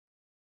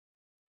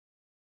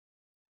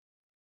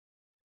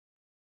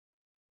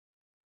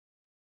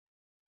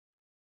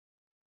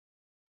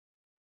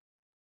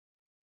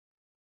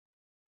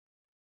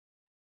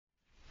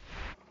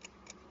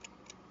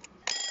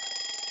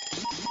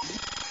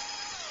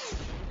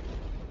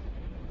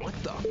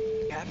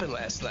happened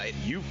last night?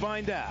 You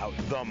find out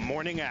the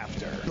morning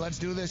after. Let's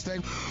do this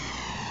thing.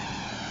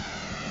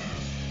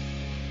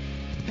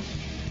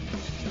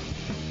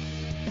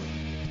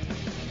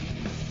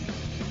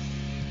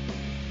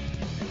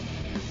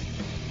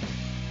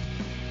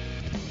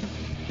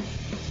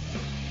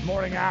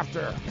 Morning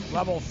after,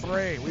 level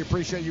 3. We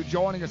appreciate you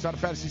joining us on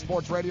Fantasy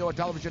Sports Radio and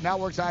Television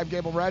Networks. I'm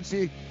Gabriel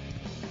Morency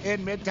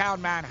in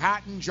Midtown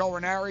Manhattan. Joe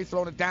Ranieri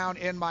throwing it down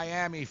in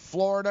Miami,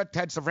 Florida.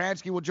 Ted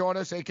Savansky will join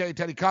us, a.k.a.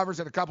 Teddy Covers,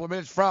 in a couple of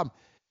minutes from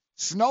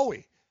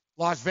snowy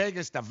Las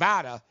Vegas,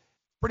 Nevada.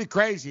 Pretty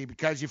crazy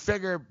because you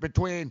figure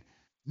between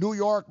New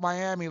York,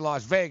 Miami,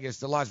 Las Vegas,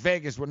 the Las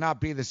Vegas would not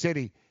be the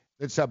city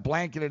that's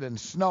blanketed in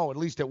snow. At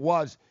least it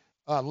was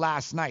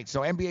last night.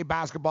 So NBA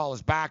basketball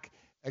is back.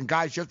 And,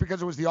 guys, just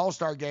because it was the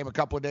All-Star game a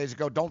couple of days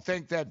ago, don't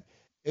think that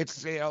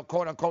it's,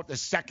 quote-unquote, the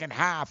second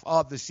half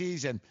of the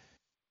season.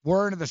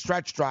 We're into the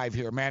stretch drive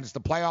here, man. It's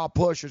the playoff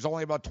push. There's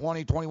only about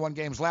 20, 21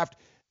 games left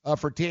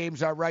for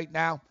teams right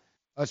now.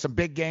 Some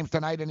big games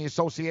tonight in the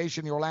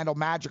association. The Orlando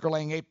Magic are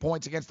laying 8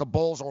 points against the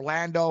Bulls.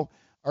 Orlando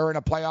are in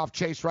a playoff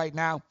chase right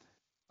now.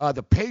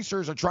 The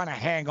Pacers are trying to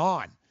hang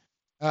on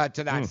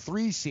to that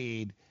 3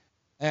 seed.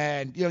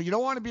 And, you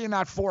don't want to be in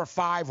that 4 or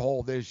 5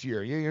 hole this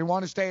year. You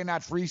want to stay in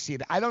that 3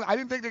 seed. I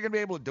didn't think they're going to be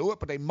able to do it,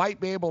 but they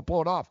might be able to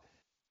pull it off.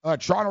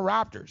 Toronto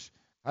Raptors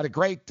had a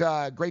great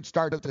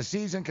start to the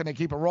season. Can they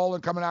keep it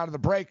rolling coming out of the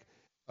break?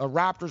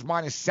 Raptors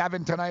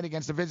 -7 tonight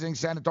against the visiting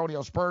San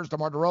Antonio Spurs.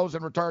 DeMar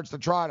DeRozan returns to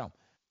Toronto.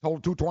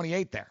 Total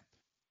 228 there.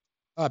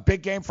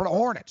 Big game for the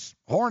Hornets.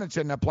 Hornets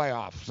in the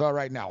playoffs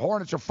right now.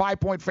 Hornets are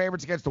 5-point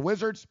favorites against the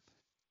Wizards.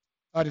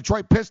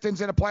 Detroit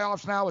Pistons in the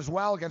playoffs now as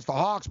well against the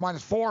Hawks,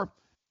 -4.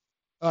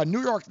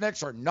 New York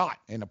Knicks are not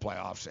in the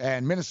playoffs,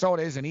 and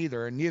Minnesota isn't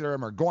either, and neither of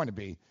them are going to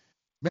be.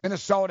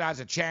 Minnesota has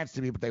a chance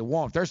to be, but they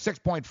won't. They're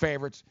 6-point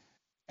favorites.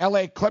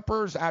 L.A.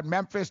 Clippers at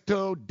Memphis,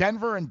 too.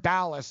 Denver and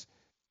Dallas.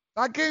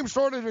 That game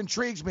sort of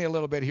intrigues me a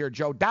little bit here,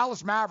 Joe.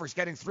 Dallas Mavericks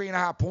getting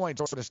 3.5 points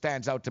sort of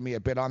stands out to me a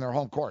bit on their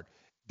home court.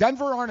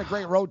 Denver aren't a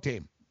great road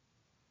team.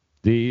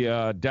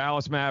 The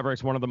Dallas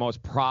Mavericks, one of the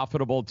most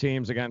profitable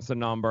teams against the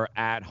number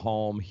at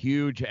home.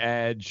 Huge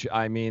edge.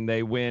 I mean,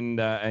 they win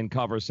and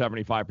cover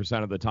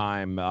 75% of the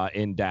time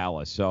in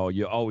Dallas. So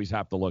you always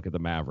have to look at the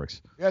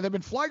Mavericks. Yeah, they've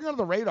been flying under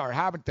the radar,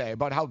 haven't they,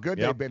 about how good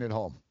they've been at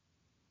home.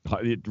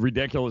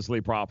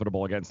 Ridiculously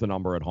profitable against the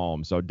number at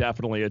home. So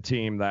definitely a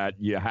team that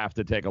you have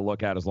to take a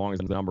look at as long as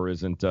the number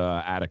isn't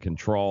out of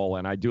control.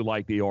 And I do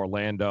like the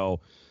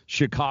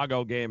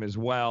Orlando-Chicago game as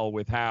well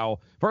with how,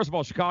 first of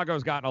all,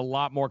 Chicago's gotten a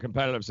lot more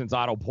competitive since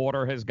Otto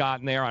Porter has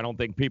gotten there. I don't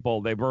think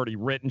they've already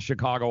written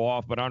Chicago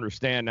off, but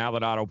understand now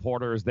that Otto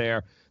Porter is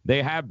there,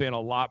 they have been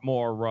a lot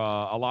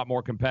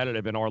more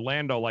competitive. In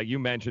Orlando, like you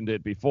mentioned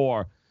it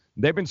before,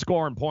 they've been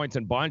scoring points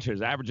in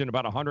bunches, averaging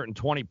about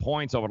 120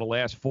 points over the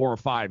last 4 or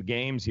 5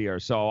 games here.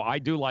 So I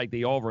do like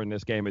the over in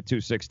this game at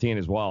 216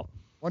 as well.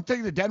 One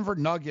thing, the Denver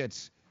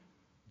Nuggets,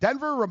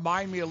 Denver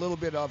remind me a little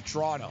bit of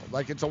Toronto.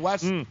 Like it's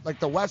like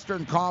the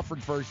Western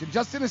Conference version,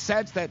 just in a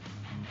sense that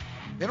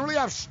they don't really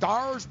have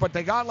stars, but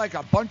they got like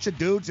a bunch of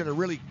dudes that are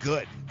really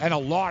good and a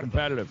lot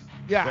competitive. Of them.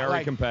 Yeah,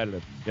 very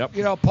competitive. Yep.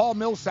 Paul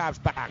Millsap's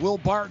back, Will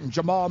Barton,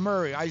 Jamal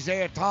Murray,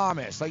 Isaiah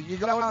Thomas. Like you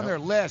go down their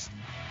list.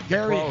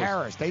 Gary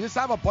Harris. They just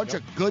have a bunch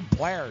of good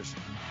players.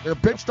 They're a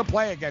bitch to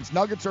play against.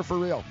 Nuggets are for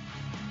real.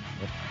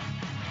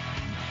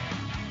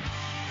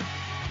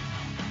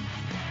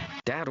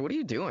 Dad, what are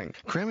you doing?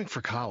 Cramming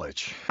for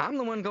college. I'm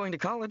the one going to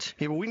college.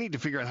 Yeah, but we need to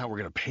figure out how we're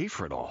going to pay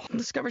for it all.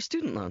 Discover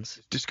Student Loans.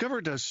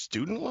 Discover does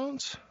student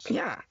loans?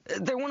 Yeah,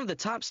 they're one of the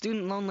top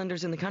student loan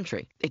lenders in the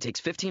country. It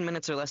takes 15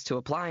 minutes or less to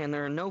apply, and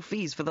there are no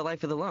fees for the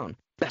life of the loan.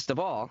 Best of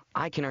all,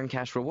 I can earn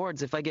cash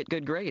rewards if I get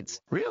good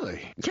grades.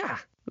 Really? Yeah,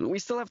 we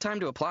still have time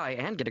to apply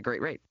and get a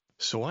great rate.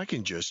 So I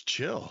can just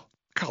chill.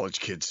 College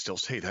kids still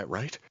say that,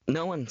 right?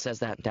 No one says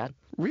that, Dad.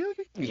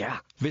 Really? Yeah.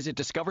 Visit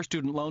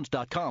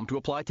discoverstudentloans.com to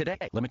apply today.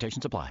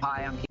 Limitations apply.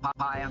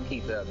 Hi, I'm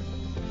Keith Urban.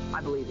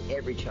 I believe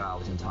every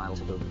child is entitled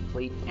to a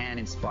complete and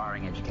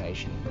inspiring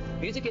education.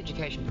 Music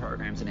education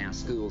programs in our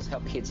schools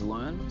help kids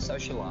learn,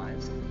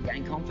 socialize,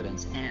 gain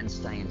confidence, and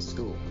stay in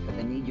school. But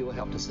they need your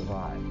help to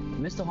survive.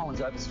 Mr.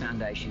 Holland's Opus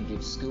Foundation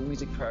gives school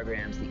music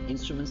programs the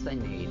instruments they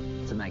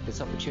need to make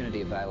this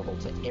opportunity available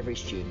to every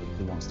student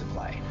who wants to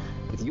play.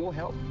 With your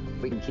help,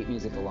 we can keep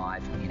music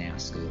alive in our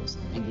schools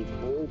and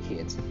give all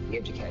kids the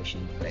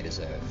education they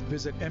deserve.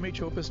 Visit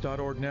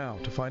mhopus.org now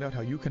to find out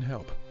how you can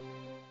help.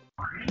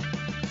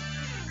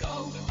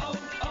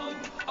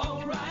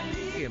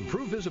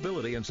 Improve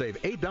visibility and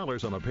save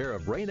 $8 on a pair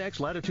of Rain-X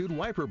Latitude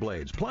wiper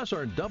blades. Plus,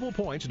 earn double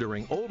points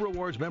during O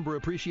Rewards Member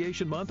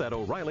Appreciation Month at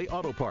O'Reilly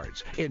Auto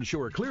Parts.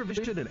 Ensure clear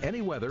vision in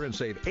any weather and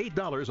save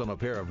 $8 on a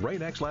pair of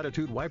Rain-X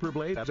Latitude wiper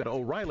blades at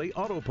O'Reilly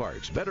Auto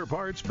Parts. Better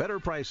parts, better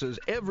prices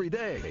every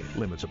day.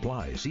 Limits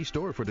apply. See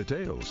store for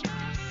details.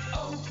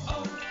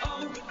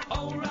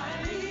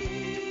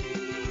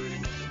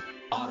 O'Reilly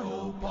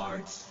Auto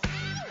Parts.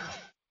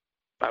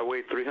 I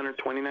weighed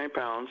 329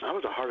 pounds. I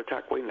was a heart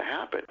attack waiting to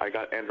happen. I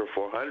got Andro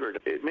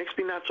 400. It makes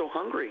me not so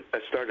hungry. I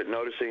started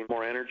noticing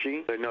more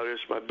energy. I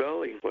noticed my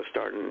belly was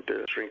starting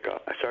to shrink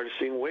up. I started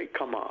seeing weight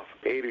come off,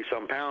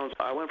 80-some pounds.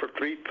 I went from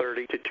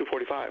 330 to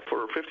 245.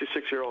 For a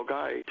 56-year-old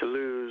guy to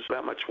lose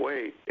that much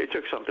weight, it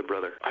took something,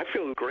 brother. I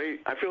feel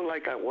great. I feel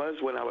like I was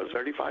when I was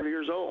 35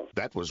 years old.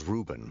 That was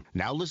Ruben.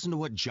 Now listen to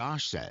what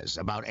Josh says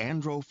about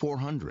Andro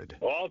 400.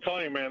 Well, I'll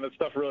tell you, man, that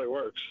stuff really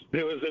works.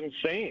 It was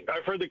insane.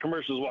 I've heard the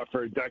commercials,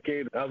 for a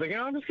decade. I was like,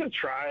 I'm just going to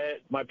try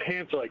it. My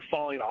pants are,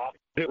 falling off.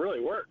 It really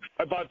works.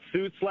 I bought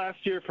suits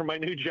last year for my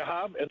new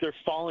job, and they're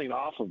falling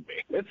off of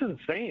me. It's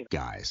insane.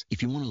 Guys,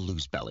 if you want to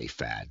lose belly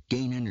fat,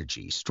 gain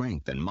energy,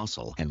 strength, and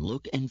muscle, and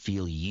look and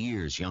feel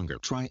years younger,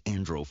 try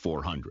Andro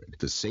 400,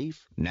 the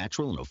safe,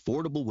 natural, and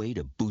affordable way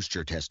to boost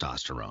your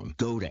testosterone.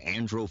 Go to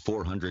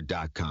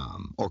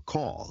andro400.com or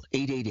call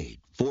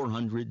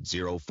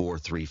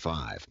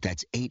 888-400-0435.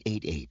 That's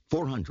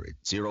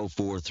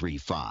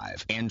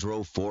 888-400-0435.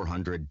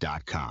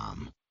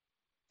 andro400.com.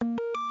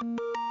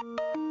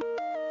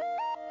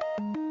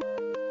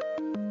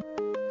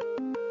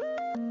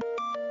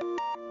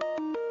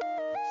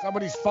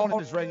 Somebody's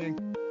phone is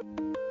ringing.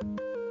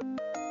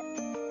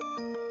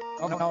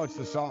 Oh, no, it's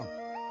the song.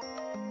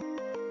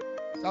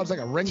 Sounds like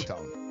a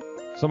ringtone.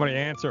 Somebody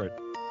answer it.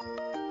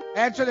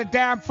 Answer the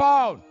damn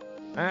phone.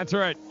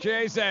 Answer it.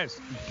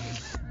 Jesus.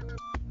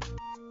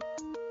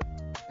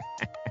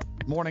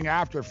 Morning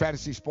After,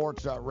 Fantasy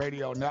Sports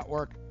Radio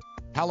Network,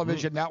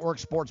 Television Network,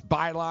 Sports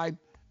Byline,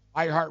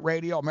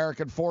 iHeartRadio,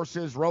 American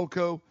Forces,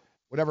 Roku,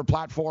 whatever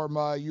platform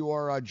you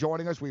are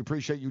joining us. We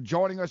appreciate you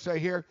joining us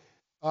here.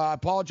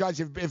 Apologize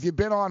if you've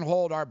been on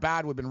hold. Our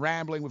bad. We've been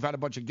rambling. We've had a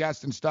bunch of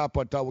guests and stuff,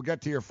 but we'll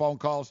get to your phone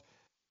calls.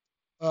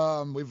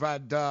 We've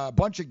had a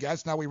bunch of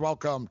guests. Now we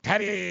welcome Ted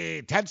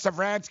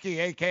Savransky,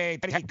 a.k.a.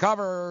 Teddy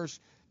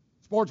Covers,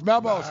 Sports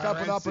Memo,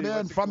 stepping up and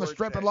in from the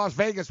Strip in Las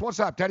Vegas. What's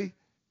up, Teddy?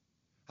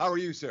 How are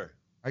you, sir?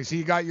 I see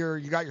you got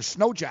your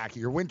snow jacket,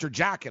 your winter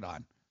jacket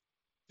on.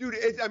 Dude,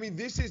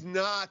 this is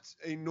not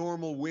a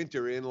normal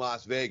winter in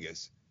Las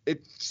Vegas.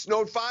 It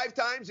snowed 5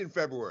 times in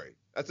February.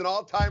 That's an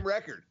all-time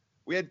record.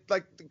 We had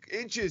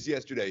inches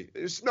yesterday.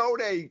 There's snow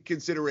day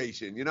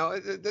consideration.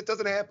 That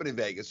doesn't happen in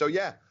Vegas. So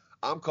yeah,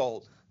 I'm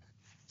cold.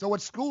 So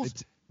what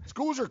schools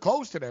are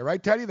closed today,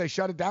 right, Teddy? They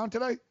shut it down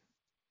today?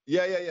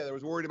 Yeah. There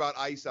was worried about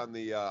ice on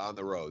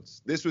the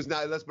roads. This was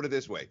not. Let's put it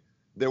this way: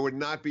 there would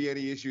not be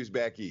any issues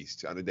back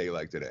east on a day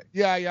like today.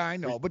 Yeah, I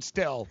know, but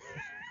still,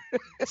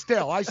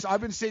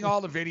 I've been seeing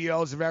all the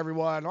videos of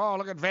everyone. Oh,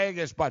 look at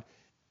Vegas. But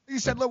you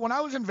said, look, when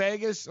I was in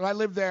Vegas and I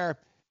lived there.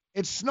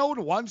 It snowed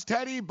once,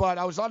 Teddy, but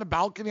I was on the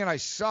balcony and I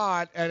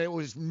saw it, and it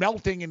was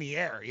melting in the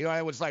air.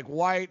 It was like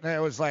white, and it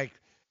was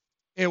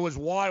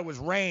water, it was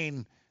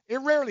rain.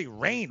 It rarely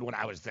rained when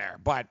I was there,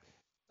 but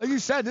like you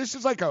said, this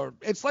is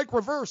it's like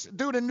reverse,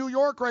 dude. In New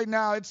York right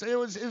now, it's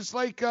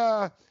like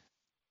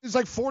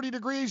 40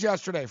 degrees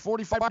yesterday,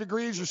 45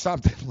 degrees or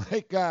something,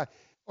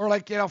 or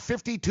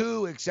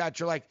 52,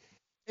 etc.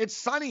 It's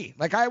sunny.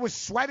 I was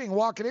sweating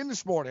walking in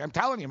this morning. I'm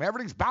telling you,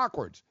 everything's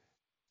backwards.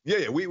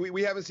 Yeah,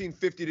 we haven't seen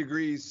 50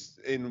 degrees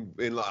in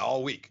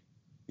all week.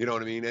 You know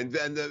what I mean? And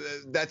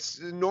that's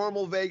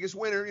normal Vegas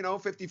winter,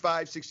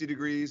 55, 60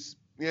 degrees.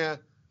 Yeah,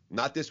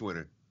 not this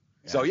winter.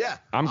 Yeah. So, yeah,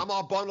 I'm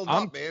all bundled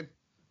up, man.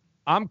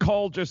 I'm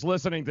cold just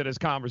listening to this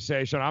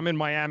conversation. I'm in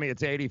Miami.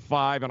 It's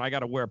 85, and I got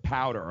to wear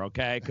powder,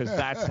 okay, because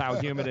that's how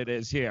humid it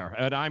is here.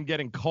 And I'm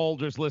getting cold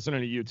just listening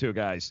to you two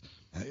guys.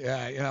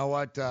 Yeah, you know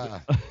what?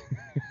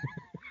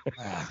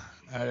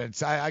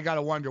 I got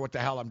to wonder what the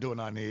hell I'm doing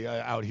on the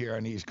out here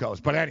on the East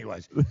Coast. But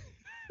anyways. All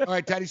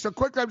right, Teddy. So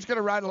quickly, I'm just going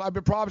to rattle. I've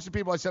been promising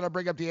people. I said I'll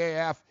bring up the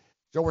AF.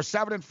 So we're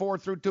 7-4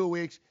 through 2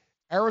 weeks.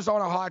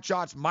 Arizona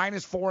Hotshots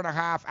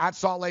 -4.5 at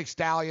Salt Lake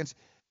Stallions.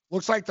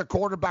 Looks like the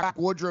quarterback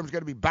Woodrum's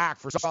going to be back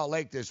for Salt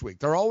Lake this week.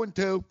 They're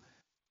 0-2.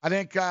 I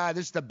think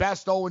this is the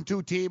best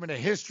 0-2 team in the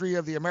history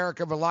of the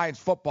American Alliance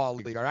Football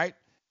League. All right.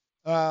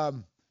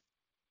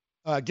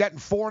 Getting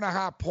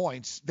 4.5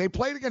 points. They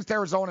played against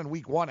Arizona in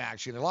week 1,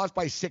 actually. They lost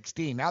by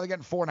 16. Now they're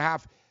getting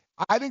 4.5.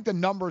 I think the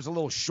number is a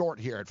little short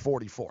here at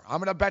 44. I'm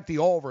going to bet the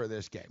over of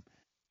this game.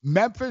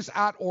 Memphis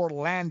at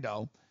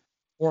Orlando.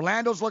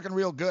 Orlando's looking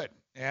real good.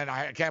 And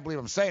I can't believe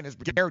I'm saying this,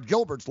 but Garrett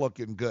Gilbert's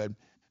looking good.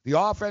 The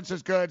offense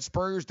is good.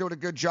 Spurrier's doing a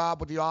good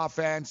job with the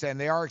offense, and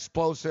they are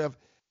explosive.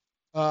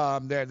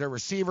 Their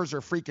receivers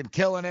are freaking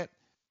killing it.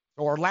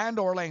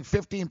 Orlando are laying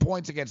 15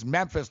 points against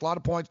Memphis. A lot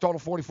of points,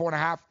 total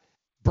 44.5.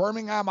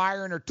 Birmingham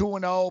Iron are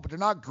 2-0, but they're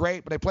not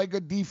great, but they play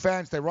good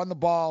defense. They run the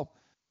ball.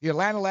 The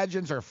Atlanta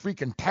Legends are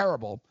freaking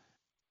terrible.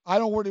 I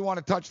don't really want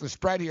to touch the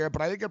spread here,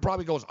 but I think it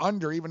probably goes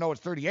under, even though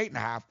it's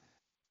 38.5.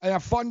 And a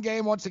fun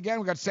game, once again,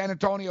 we got San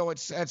Antonio at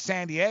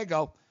San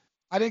Diego.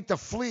 I think the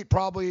Fleet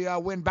probably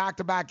win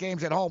back-to-back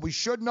games at home. We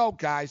should note,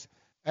 guys,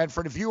 and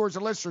for the viewers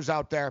and listeners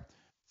out there,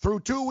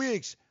 through 2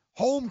 weeks,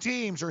 home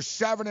teams are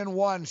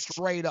 7-1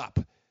 straight up,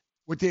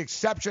 with the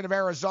exception of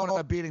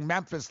Arizona beating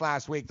Memphis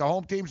last week. The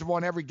home teams have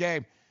won every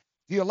game.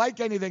 Do you like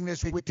anything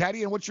this week,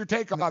 Teddy, and what's your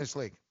take on this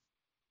league?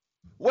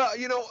 Well,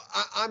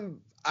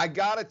 I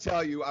gotta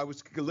tell you, I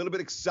was a little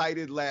bit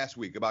excited last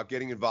week about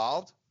getting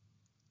involved.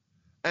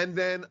 And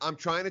then I'm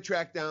trying to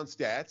track down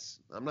stats.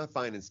 I'm not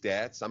finding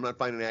stats. I'm not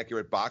finding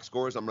accurate box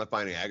scores. I'm not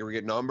finding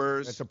aggregate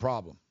numbers. That's a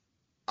problem.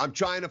 I'm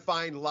trying to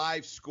find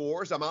live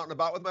scores. I'm out and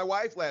about with my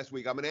wife last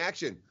week. I'm in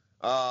action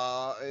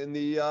in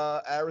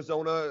the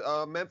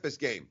Arizona-Memphis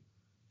game.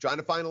 Trying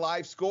to find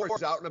live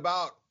scores out and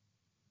about.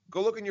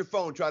 Go look in your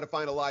phone. Try to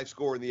find a live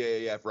score in the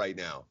AAF right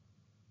now.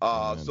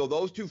 So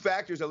those two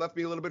factors have left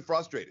me a little bit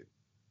frustrated.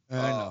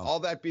 All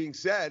that being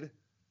said,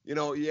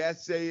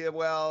 say,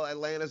 well,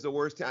 Atlanta's the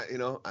worst town.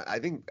 I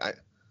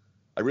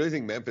really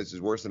think Memphis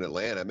is worse than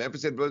Atlanta.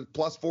 Memphis had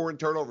 +4 in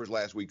turnovers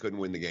last week, couldn't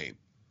win the game.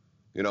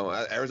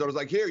 Arizona's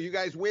like, here, you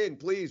guys win,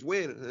 please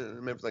win.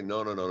 And Memphis like,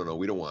 no,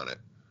 we don't want it.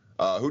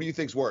 Who do you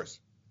think's worse?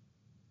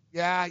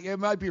 Yeah, you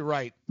might be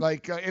right.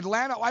 Like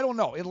Atlanta, I don't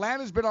know.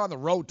 Atlanta's been on the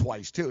road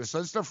twice too, so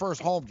it's their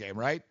first home game,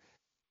 right?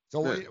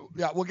 So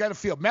we'll get a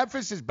feel.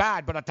 Memphis is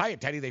bad, but I'll tell you,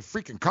 Teddy, they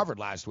freaking covered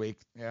last week.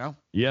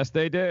 Yes,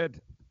 they did.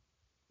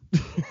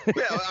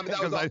 That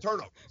was all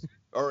turnovers,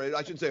 or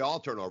I shouldn't say all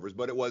turnovers,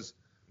 but it was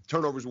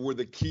turnovers were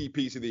the key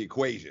piece of the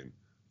equation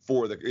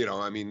for the.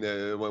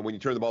 When you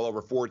turn the ball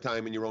over 4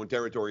 times in your own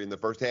territory in the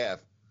first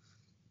half,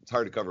 it's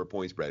hard to cover a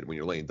point spread when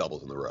you're laying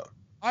doubles on the road.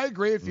 I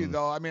agree with you,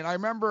 though. I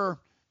remember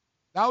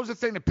that was the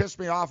thing that pissed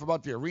me off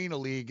about the Arena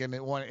League, and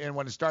when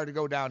it started to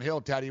go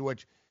downhill, Teddy,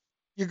 which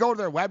you go to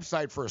their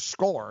website for a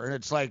score, and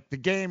it's like the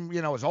game,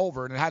 is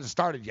over, and it hasn't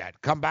started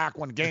yet. Come back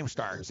when the game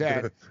starts.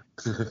 And,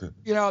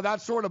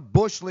 that sort of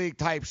Bush League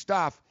type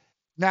stuff.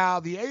 Now,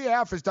 the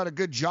AAF has done a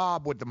good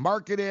job with the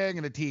marketing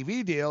and the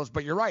TV deals,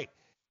 but you're right.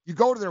 You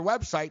go to their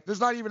website, there's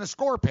not even a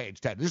score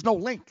page, Ted. There's no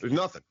link. There's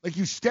nothing. Like,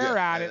 you stare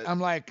at it, I'm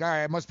like, all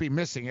right, I must be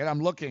missing it.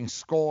 I'm looking,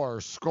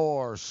 scores.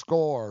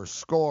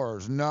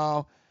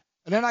 No.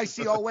 And then I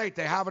see, oh, wait,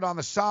 they have it on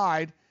the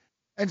side.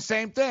 And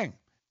same thing.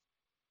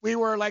 We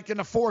were like in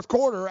the fourth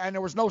quarter, and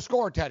there was no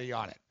score, Teddy,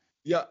 on it.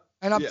 Yeah.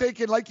 And I'm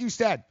thinking, like you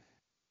said,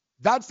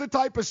 that's the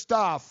type of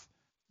stuff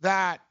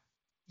that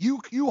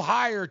you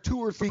hire 2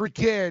 or 3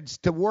 kids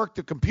to work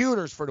the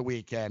computers for the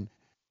weekend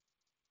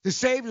to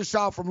save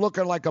yourself from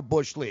looking like a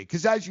Bush League.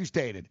 Because as you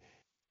stated,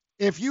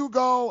 if you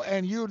go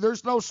and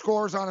there's no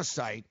scores on a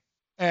site,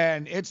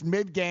 and it's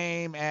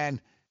mid-game, and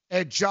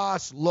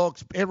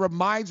it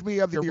reminds me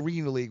of the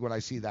Arena League when I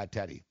see that,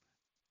 Teddy.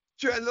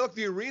 Sure, and look,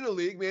 the Arena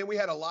League, man, we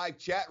had a live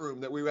chat room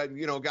that we had,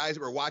 guys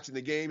that were watching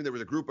the game, and there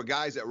was a group of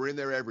guys that were in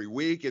there every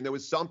week, and there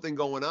was something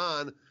going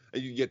on,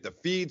 and you get the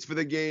feeds for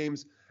the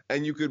games,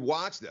 and you could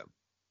watch them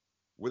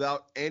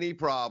without any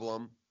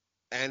problem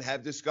and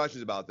have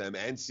discussions about them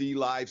and see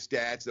live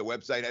stats. The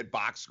website had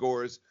box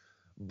scores.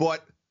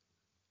 But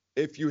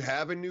if you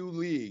have a new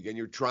league and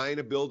you're trying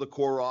to build a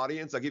core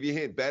audience, I'll give you a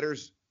hint.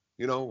 Bettors,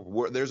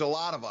 there's a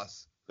lot of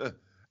us.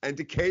 And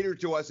to cater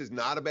to us is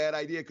not a bad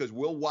idea because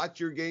we'll watch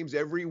your games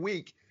every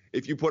week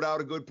if you put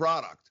out a good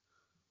product.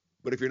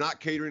 But if you're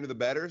not catering to the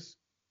bettors,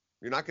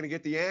 you're not going to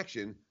get the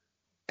action.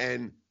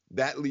 And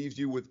that leaves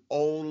you with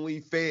only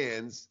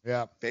fans.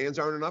 Yeah. Fans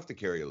aren't enough to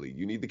carry a league.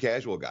 You need the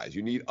casual guys.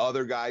 You need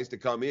other guys to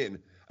come in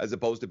as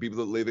opposed to people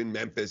that live in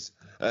Memphis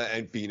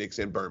and Phoenix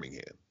and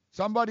Birmingham.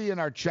 Somebody in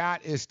our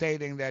chat is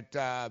stating that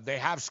they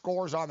have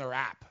scores on their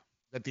app,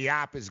 that the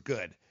app is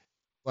good.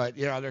 But,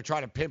 they're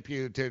trying to pimp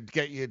you to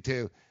get you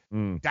to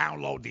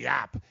download the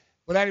app.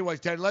 But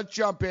anyways, Ted, let's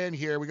jump in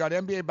here. We got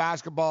NBA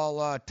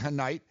basketball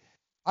tonight.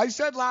 I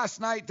said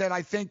last night that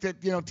I think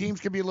that,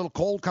 teams can be a little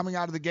cold coming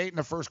out of the gate in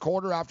the first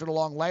quarter after the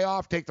long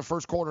layoff, take the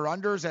first quarter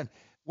unders, and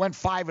went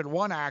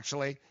 5-1,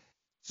 actually.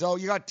 So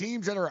you got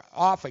teams that are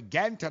off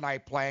again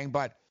tonight playing,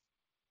 but,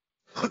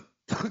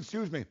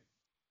 excuse me,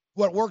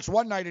 what works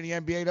one night in the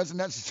NBA doesn't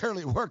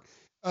necessarily work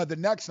the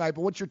next night.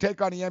 But what's your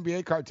take on the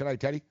NBA card tonight,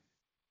 Teddy?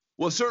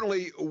 Well,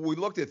 certainly we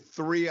looked at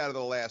 3 out of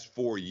the last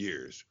 4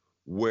 years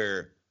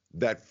where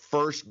that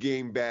first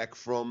game back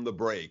from the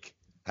break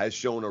has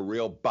shown a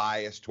real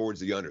bias towards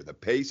the under. The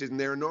pace isn't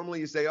there. Normally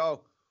you say,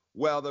 oh,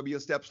 well, they'll be a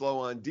step slow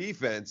on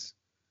defense.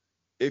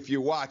 If you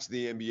watch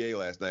the NBA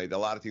last night, a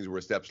lot of teams were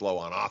a step slow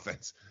on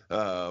offense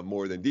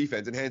more than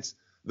defense, and hence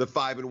the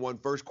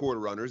 5-1 first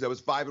quarter unders. That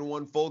was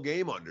 5-1 full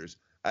game unders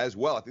as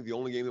well. I think the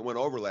only game that went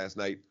over last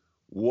night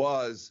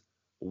was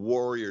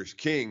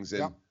Warriors-Kings,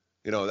 and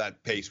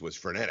that pace was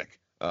frenetic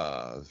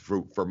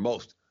for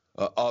most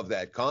of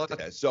that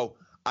contest. So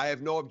I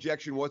have no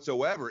objection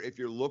whatsoever if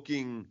you're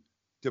looking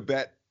to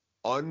bet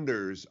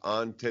unders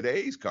on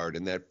today's card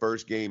in that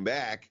first game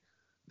back.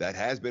 That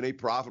has been a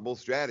profitable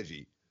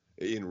strategy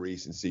in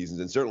recent seasons,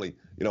 and certainly,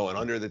 an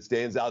under that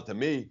stands out to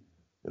me,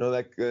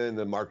 that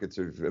the markets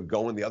are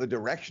going the other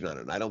direction on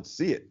it, and I don't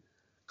see it.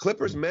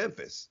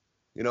 Clippers-Memphis,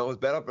 it's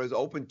bet up, it's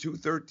open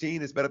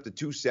 213, it's bet up to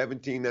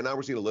 217, and now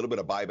we're seeing a little bit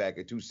of buyback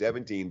at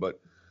 217, but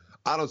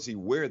I don't see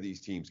where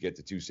these teams get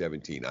to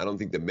 217. I don't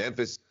think that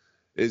Memphis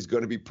is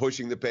going to be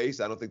pushing the pace.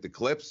 I don't think the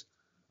Clips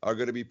are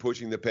going to be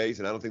pushing the pace,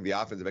 and I don't think the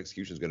offensive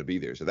execution is going to be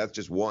there. So that's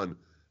just one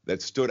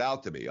that stood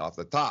out to me off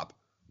the top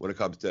when it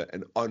comes to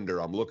an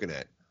under I'm looking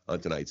at on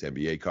tonight's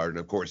NBA card. And,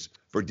 of course,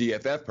 for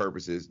DFS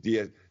purposes,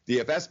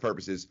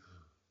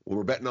 when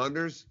we're betting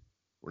unders,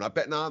 we're not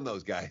betting on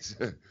those guys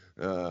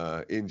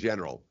in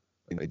general,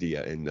 an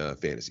idea in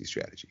fantasy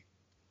strategy.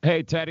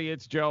 Hey, Teddy,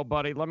 it's Joe,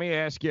 buddy. Let me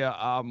ask you,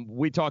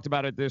 we talked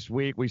about it this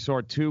week. We saw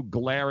two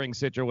glaring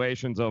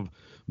situations of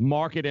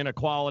market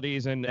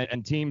inequalities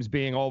and teams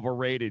being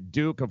overrated.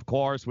 Duke, of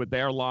course, with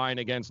their line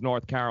against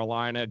North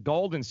Carolina.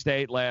 Golden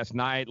State last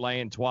night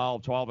laying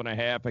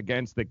 12.5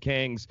 against the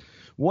Kings.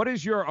 What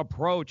is your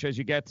approach as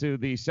you get to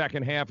the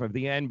second half of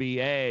the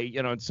NBA?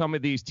 You know, some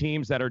of these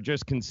teams that are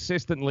just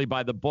consistently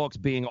by the books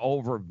being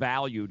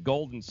overvalued.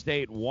 Golden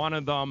State, one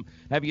of them.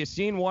 Have you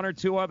seen one or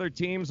two other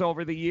teams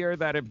over the year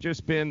that have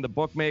just been, the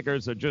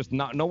bookmakers are just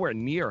nowhere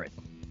near it?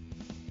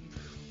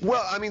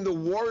 Well, I mean, the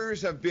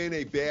Warriors have been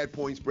a bad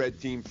point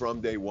spread team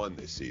from day one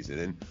this season.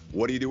 And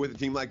what do you do with a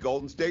team like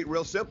Golden State?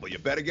 Real simple. You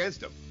bet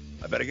against them.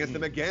 I bet against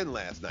them again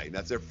last night. And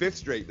that's their 5th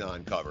straight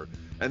non-cover.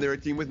 And they're a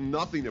team with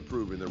nothing to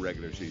prove in the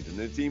regular season.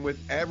 They're a team with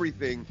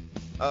everything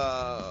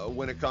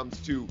when it comes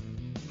to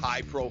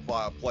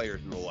high-profile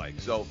players and the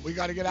like. So we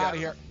got to get out of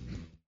here.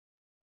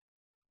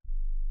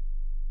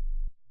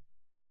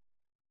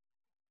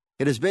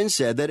 It has been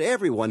said that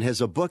everyone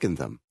has a book in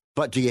them.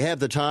 But do you have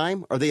the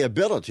time or the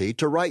ability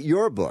to write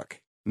your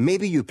book?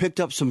 Maybe you picked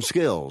up some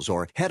skills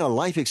or had a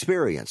life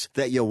experience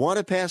that you want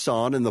to pass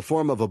on in the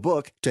form of a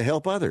book to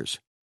help others.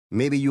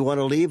 Maybe you want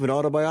to leave an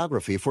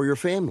autobiography for your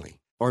family.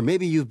 Or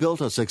maybe you've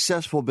built a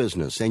successful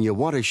business and you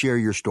want to share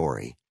your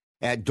story.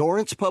 At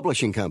Dorrance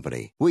Publishing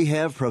Company, we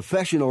have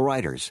professional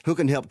writers who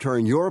can help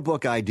turn your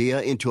book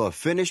idea into a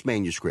finished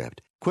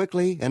manuscript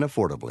quickly and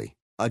affordably.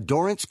 A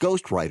Dorrance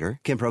ghostwriter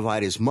can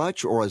provide as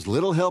much or as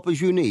little help as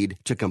you need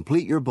to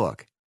complete your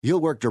book. You'll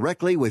work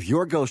directly with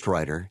your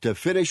ghostwriter to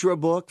finish your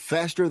book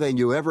faster than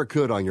you ever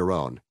could on your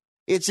own.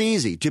 It's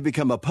easy to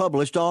become a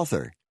published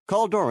author.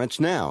 Call Dorrance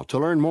now to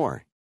learn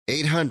more.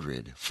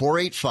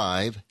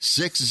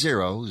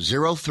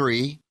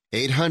 800-485-6003.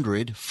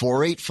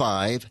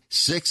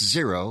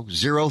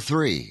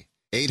 800-485-6003.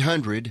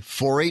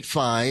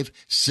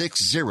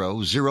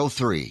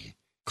 800-485-6003.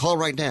 Call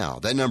right now.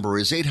 That number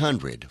is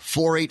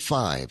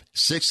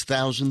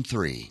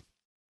 800-485-6003.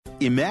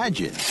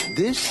 Imagine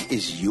this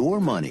is your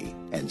money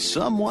and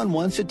someone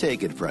wants to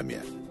take it from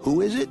you.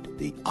 Who is it?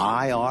 The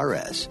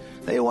IRS.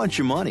 They want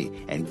your money,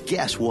 and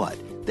guess what?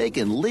 They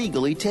can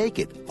legally take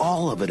it,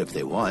 all of it if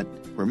they want.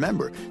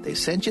 Remember, they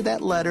sent you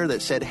that letter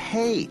that said,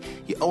 hey,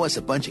 you owe us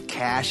a bunch of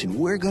cash and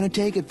we're going to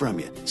take it from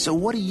you. So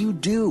what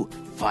do?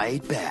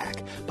 Fight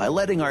back by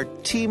letting our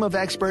team of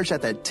experts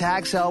at the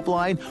Tax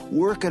Helpline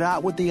work it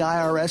out with the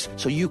IRS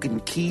so you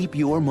can keep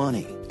your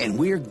money. And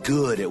we're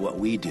good at what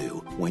we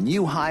do. When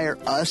you hire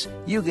us,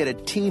 you get a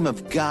team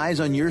of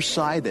guys on your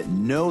side that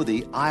know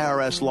the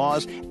IRS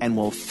laws and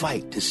will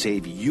fight to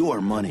save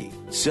your money.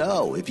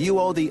 So, if you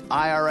owe the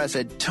IRS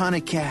a ton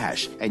of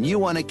cash and you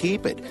want to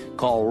keep it,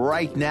 call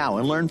right now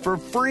and learn for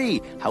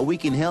free how we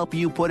can help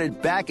you put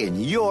it back in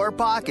your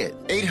pocket.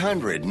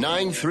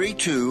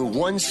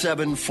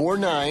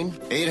 800-932-1749.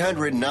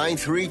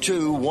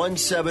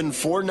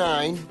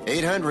 800-932-1749.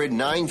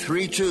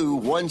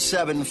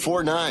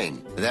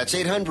 800-932-1749. That's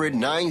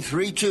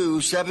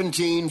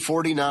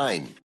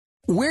 800-932-1749.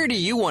 Where do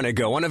you want to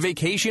go on a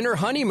vacation or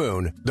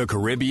honeymoon? The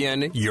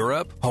Caribbean,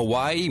 Europe,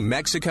 Hawaii,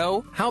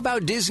 Mexico? How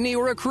about Disney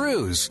or a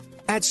cruise?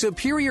 At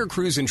Superior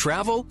Cruise and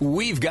Travel,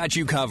 we've got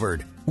you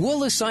covered.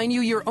 We'll assign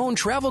you your own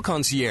travel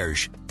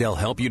concierge. They'll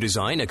help you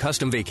design a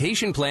custom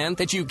vacation plan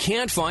that you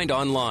can't find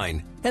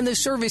online. And the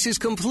service is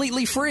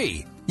completely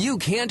free. You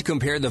can't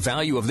compare the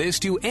value of this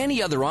to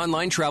any other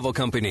online travel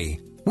company.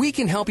 We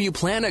can help you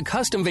plan a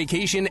custom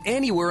vacation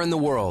anywhere in the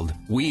world.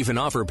 We even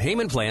offer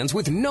payment plans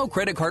with no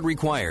credit card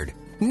required.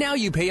 Now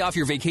you pay off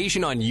your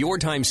vacation on your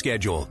time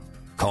schedule.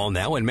 Call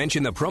now and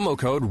mention the promo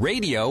code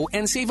RADIO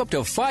and save up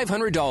to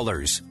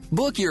 $500.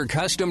 Book your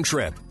custom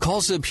trip.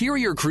 Call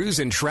Superior Cruise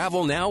and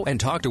Travel now and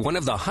talk to one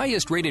of the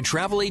highest rated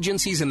travel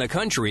agencies in the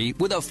country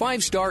with a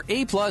 5-star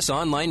A+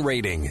 online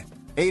rating.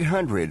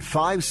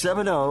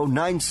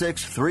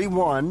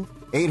 800-570-9631.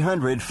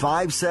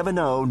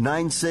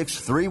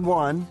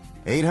 800-570-9631.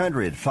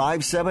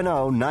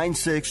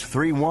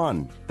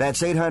 800-570-9631.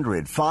 That's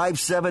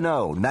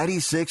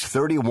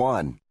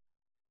 800-570-9631.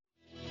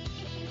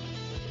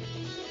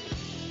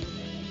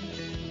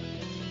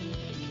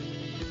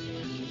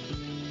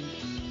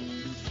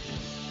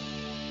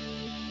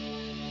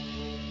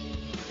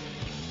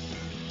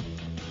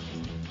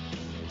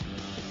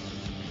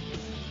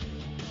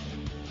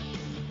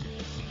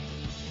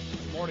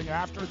 Morning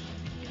after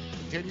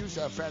continues.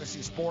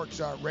 Fantasy Sports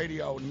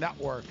Radio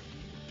Network.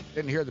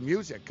 Didn't hear the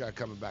music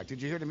coming back.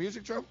 Did you hear the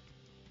music, Joe?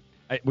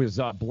 It was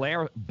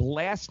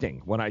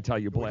blasting when I tell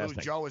you blasting.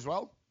 Was Joe as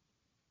well?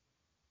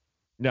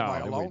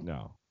 No,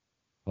 no.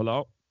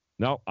 Hello?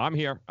 No, I'm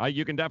here.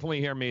 You can definitely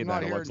hear me. I'm then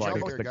not it hearing looks Joe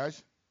like here,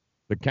 guys.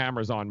 The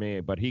camera's on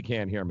me, but he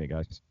can't hear me,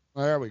 guys.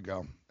 There we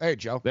go. Hey,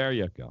 Joe. There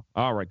you go.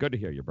 All right, good to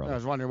hear you, brother. I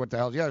was wondering what the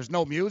hell. Yeah, there's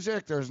no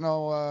music. There's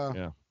no.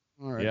 Yeah.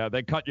 All right. Yeah,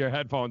 they cut your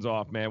headphones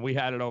off, man. We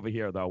had it over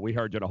here, though. We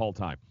heard you the whole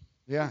time.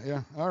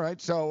 Yeah. All right.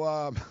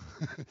 So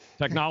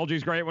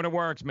technology's great when it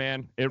works,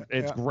 man.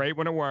 It's great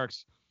when it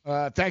works.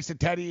 Thanks to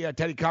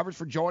Teddy Covers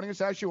for joining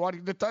us.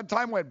 Actually, the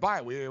time went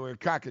by. We were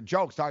cracking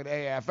jokes, talking to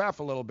AFF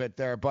a little bit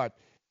there, but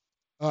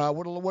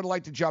would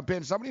like to jump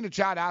in. Somebody in the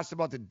chat asked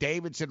about the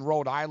Davidson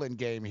Rhode Island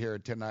game here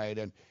tonight,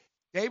 and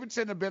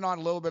Davidson have been on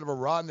a little bit of a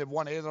run. They've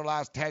won 8 of their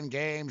last 10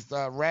 games.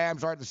 The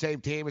Rams aren't the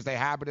same team as they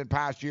have been in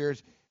past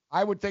years.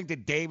 I would think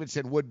that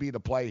Davidson would be the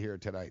play here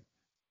tonight.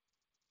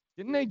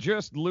 Didn't they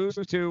just lose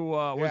to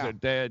was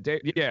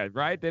it? Yeah,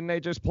 right. Didn't they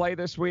just play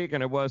this week?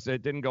 And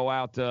it didn't go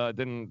out.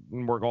 Didn't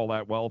work all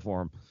that well for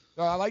them.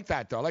 I like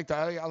that though.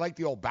 I like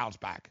the old bounce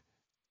back.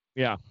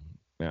 Yeah.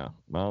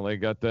 Well, they're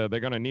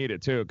going to need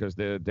it too because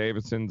the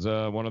Davidson's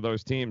one of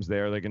those teams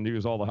there. They can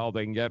use all the help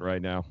they can get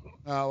right now.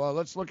 Well,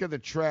 let's look at the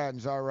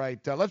trends. All right,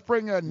 let's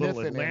bring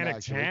Nithin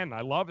Atlantic in. 10.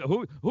 I love it.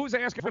 Who's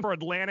asking for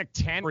Atlantic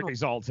 10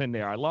 results in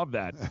there? I love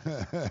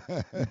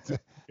that.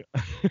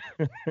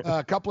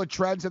 A couple of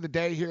trends of the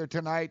day here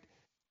tonight.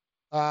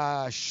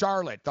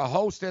 Charlotte, the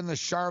host in the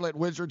Charlotte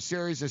Wizards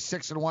series, is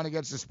 6-1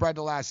 against the spread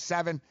the last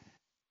 7.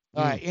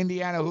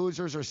 Indiana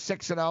Hoosiers are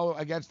 6-0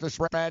 against the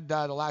spread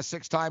the last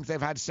 6 times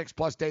they've had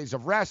 6+ days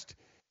of rest.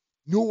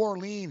 New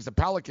Orleans, the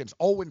Pelicans,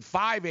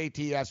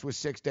 0-5 ATS with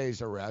 6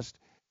 days of rest.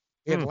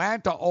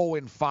 Atlanta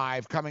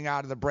 0-5 coming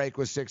out of the break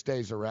with 6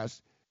 days of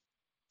rest.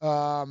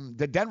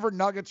 The Denver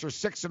Nuggets are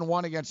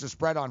 6-1 against the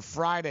spread on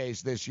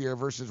Fridays this year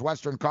versus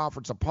Western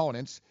Conference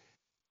opponents.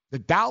 The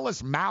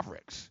Dallas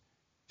Mavericks,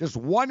 just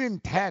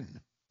 1-10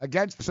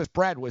 against the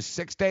spread with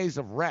 6 days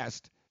of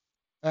rest.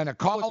 And a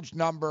college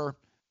number,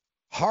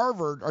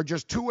 Harvard are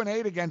just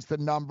 2-8 against the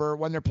number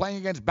when they're playing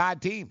against bad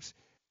teams.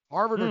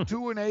 Harvard are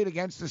 2-8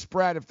 against the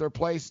spread if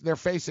they're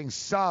facing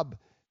sub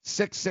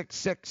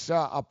 666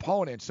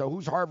 opponents. So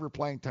who's Harvard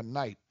playing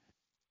tonight?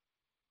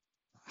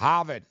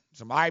 Harvard,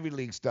 some Ivy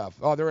League stuff.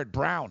 Oh, they're at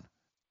Brown.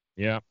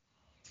 Yeah.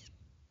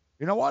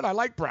 You know what? I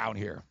like Brown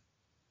here.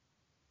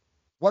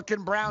 What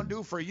can Brown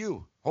do for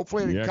you?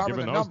 Hopefully they cover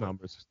the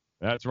numbers.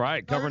 That's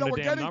right. Covering the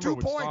damn number. We're getting 2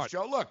 points, start.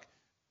 Joe. Look.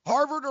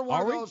 Harvard are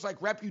one of those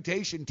like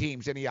reputation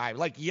teams in the Ivy,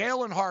 like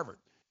Yale and Harvard.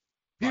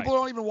 People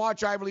don't even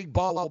watch Ivy League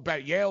ball,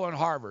 bet Yale and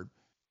Harvard.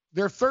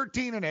 They're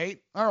 13-8.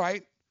 All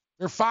right.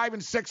 They're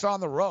 5-6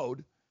 on the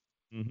road.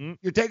 Mm-hmm.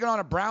 You're taking on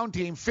a Brown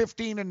team,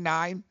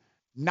 15-9,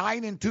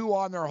 9-2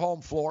 on their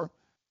home floor.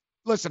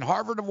 Listen,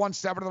 Harvard have won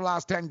 7 of the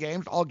last 10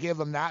 games. I'll give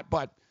them that.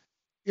 But,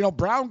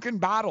 Brown can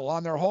battle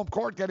on their home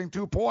court getting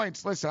 2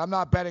 points. Listen, I'm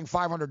not betting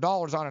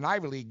 $500 on an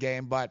Ivy League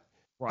game, but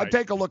I'd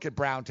take a look at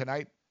Brown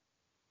tonight.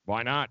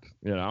 Why not?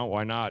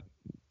 Why not?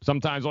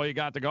 Sometimes all you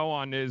got to go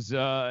on is,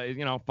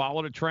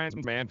 follow the trends,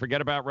 man. Forget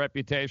about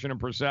reputation and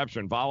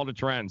perception. Follow the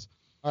trends.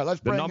 All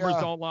right, the numbers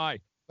don't lie.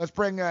 Let's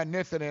bring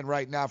Nithin in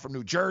right now from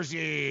New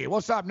Jersey.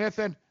 What's up,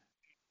 Nithin?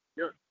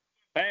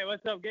 Hey,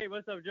 what's up, Gabe?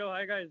 What's up, Joe?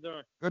 How you guys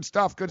doing? Good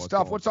stuff.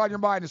 What's on your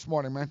mind this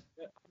morning, man?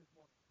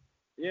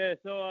 Yeah,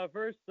 so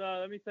first,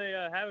 let me say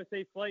have a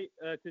safe flight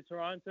to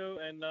Toronto,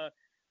 and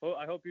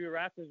I hope your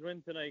Raptors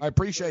win tonight. I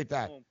appreciate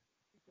that.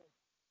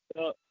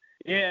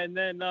 Yeah, and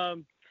then I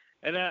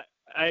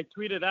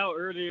tweeted out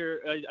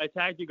earlier, I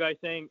tagged you guys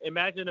saying,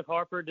 imagine if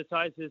Harper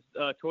decides his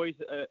choice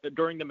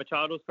during the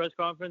Machado's press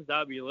conference.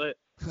 That would be lit.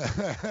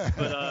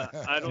 But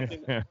I don't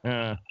think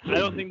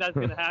that's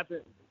going to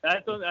happen. I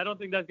don't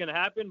think that's going to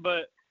happen,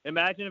 but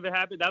imagine if it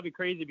happened. That would be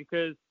crazy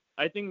because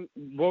I think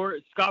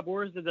Scott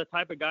Boras is the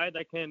type of guy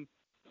that can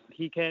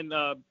take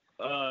out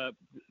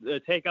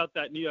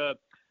that new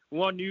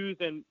one news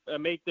and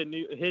make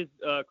his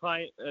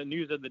client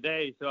news of the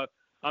day. So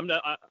I'm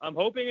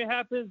hoping it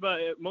happens, but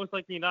most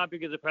likely not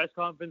because the press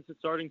conference is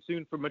starting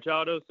soon for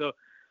Machado. So,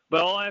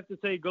 but all I have to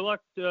say, good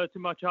luck to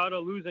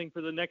Machado losing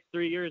for the next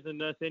 3 years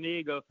in San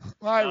Diego.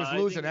 Well, he was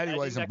losing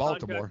anyways in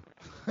Baltimore.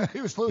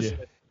 He was losing.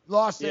 Yeah.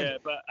 Lost it. Yeah,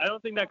 but I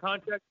don't think that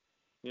contract.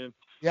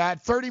 Yeah,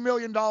 at $30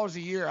 million a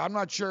year, I'm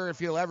not sure if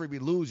he'll ever be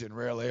losing,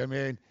 really. I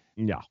mean,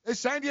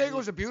 San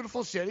Diego's a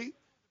beautiful city.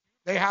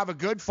 They have a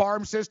good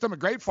farm system, a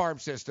great farm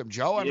system,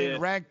 Joe. I mean,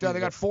 ranked, they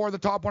got 4 of the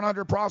top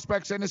 100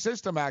 prospects in the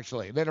system,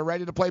 actually, that are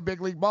ready to play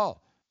big league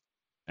ball.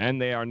 And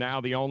they are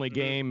now the only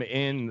game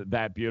in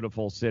that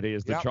beautiful city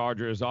as the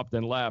Chargers upped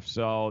and left.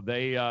 So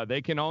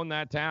they can own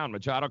that town.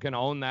 Machado can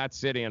own that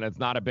city, and it's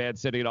not a bad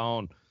city to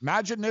own.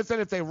 Imagine, Nithin,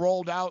 if they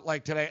rolled out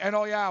like today. And,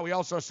 we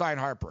also signed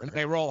Harper. And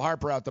they roll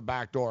Harper out the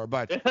back door.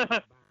 But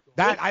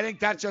I think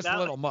that's just a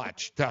little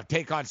much to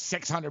take on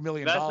 $600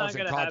 million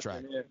in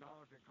contract.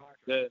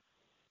 Yeah.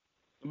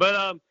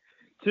 But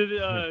to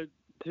the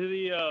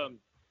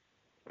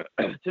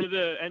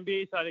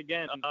NBA side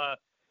again,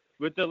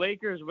 with the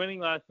Lakers winning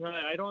last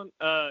night, I don't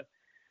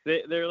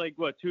they're like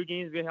 2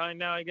 games behind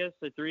now, I guess,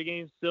 or 3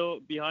 games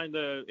still behind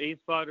the 8th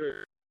spot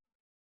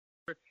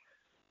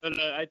but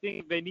I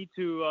think they need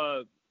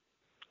to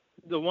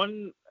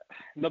LeBron.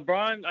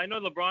 I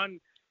know LeBron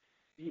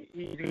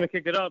he's gonna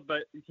kick it up,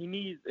 but he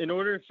needs, in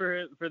order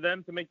for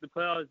them to make the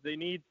playoffs, they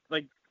need,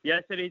 like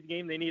yesterday's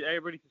game, they need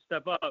everybody to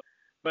step up.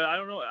 But I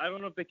don't know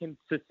if they can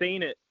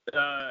sustain it.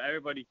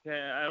 Everybody can.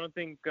 I don't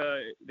think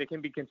they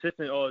can be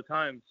consistent all the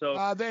time. So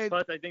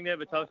plus, I think they have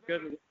a tough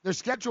schedule. Their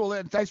schedule,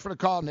 and thanks for the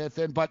call,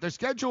 Nathan, but their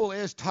schedule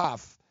is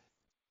tough.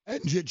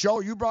 And Joe,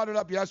 you brought it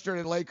up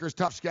yesterday, the Lakers'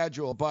 tough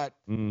schedule, but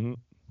you've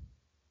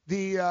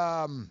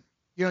got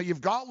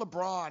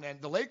LeBron,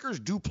 and the Lakers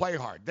do play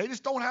hard. They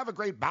just don't have a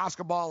great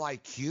basketball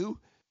IQ.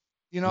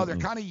 They're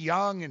kind of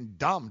young and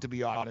dumb, to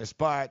be honest,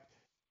 but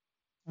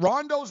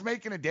Rondo's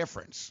making a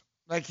difference.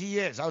 Like, he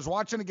is. I was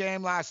watching a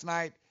game last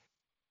night.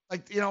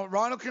 Like,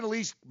 Rondo can at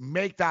least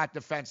make that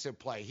defensive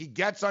play. He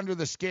gets under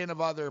the skin of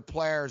other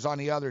players on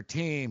the other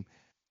team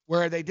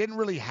where they didn't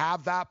really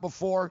have that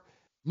before.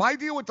 My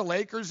deal with the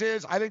Lakers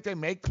is I think they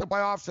make the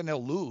playoffs and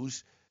they'll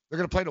lose. They're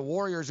going to play the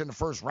Warriors in the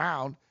first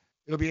round.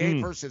 It'll be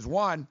 8 versus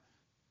 1.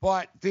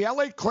 But the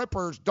LA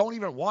Clippers don't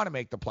even want to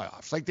make the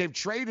playoffs. Like, they've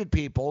traded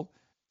people.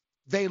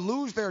 They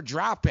lose their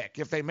draft pick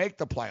if they make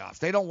the playoffs.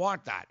 They don't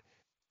want that.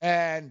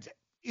 And,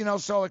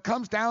 so it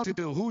comes down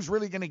to who's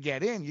really going to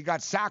get in. You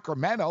got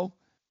Sacramento.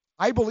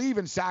 I believe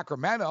in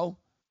Sacramento.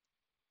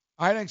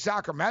 I think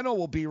Sacramento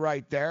will be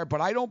right there, but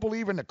I don't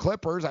believe in the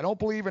Clippers. I don't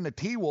believe in the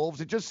T-Wolves.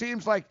 It just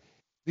seems like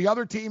the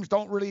other teams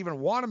don't really even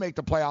want to make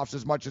the playoffs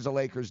as much as the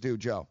Lakers do,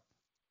 Joe.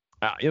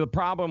 The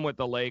problem with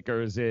the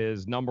Lakers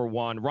is, number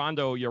one,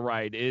 Rondo, you're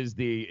right, is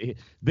the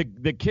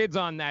kids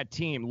on that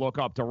team look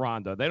up to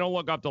Rondo. They don't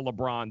look up to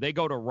LeBron. They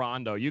go to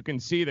Rondo. You can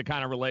see the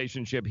kind of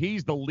relationship.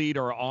 He's the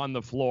leader on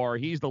the floor.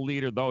 He's the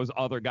leader those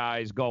other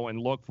guys go and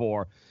look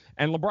for.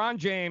 And LeBron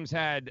James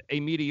had a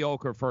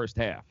mediocre first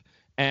half.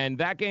 And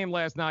that game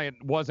last night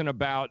wasn't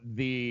about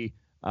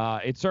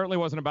it certainly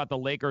wasn't about the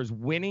Lakers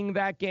winning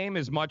that game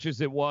as much as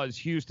it was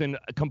Houston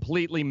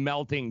completely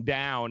melting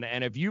down.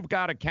 And if you've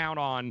got to count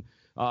on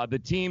the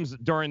teams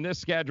during this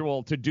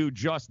schedule to do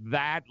just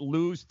that,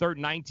 lose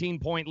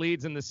 19-point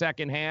leads in the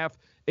second half,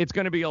 it's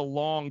going to be a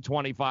long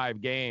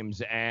 25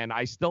 games. And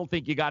I still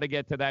think you got to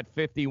get to that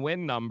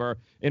 50-win number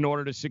in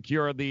order to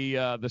secure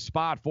the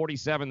spot,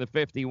 47 to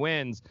 50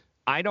 wins.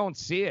 I don't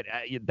see it.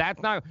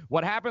 That's not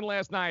what happened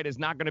last night. Is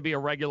not going to be a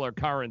regular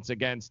occurrence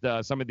against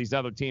some of these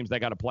other teams they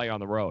got to play on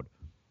the road.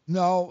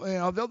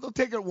 No, they'll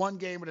take it one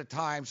game at a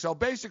time. So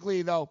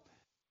basically, though,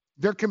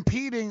 they're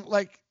competing.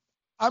 Like,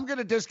 I'm going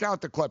to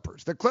discount the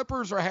Clippers. The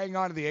Clippers are hanging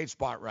on to the 8th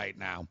spot right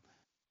now.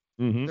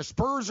 The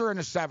Spurs are in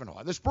a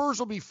 7-1. The Spurs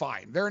will be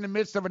fine. They're in the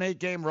midst of an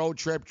 8-game road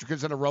trip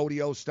because of the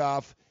rodeo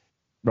stuff.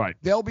 Right.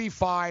 They'll be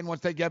fine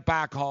once they get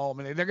back home,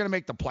 and they're going to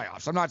make the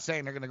playoffs. I'm not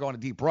saying they're going to go on a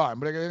deep run,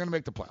 but they're going to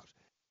make the playoffs.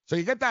 So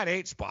you get that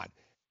 8th spot.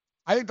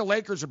 I think the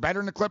Lakers are better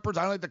than the Clippers.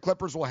 I don't think the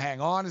Clippers will hang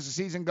on as the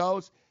season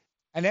goes.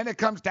 And then it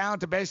comes down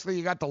to basically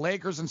you got the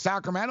Lakers and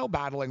Sacramento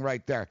battling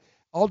right there.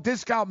 I'll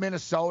discount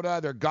Minnesota.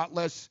 They're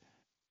gutless.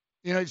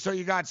 So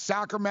you got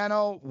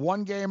Sacramento,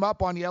 one game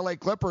up on the LA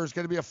Clippers.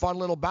 Going to be a fun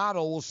little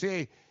battle. We'll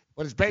see.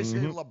 But it's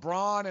basically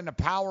LeBron and the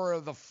power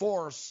of the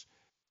Force.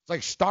 It's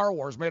like Star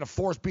Wars, made a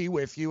Force be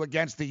with you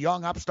against the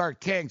young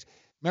upstart Kings.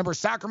 Remember,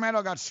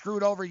 Sacramento got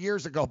screwed over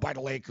years ago by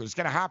the Lakers. It's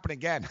going to happen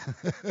again.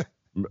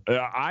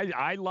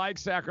 I like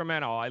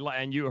Sacramento.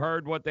 And you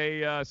heard what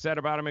they said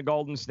about him in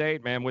Golden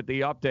State, man, with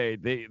the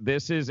update.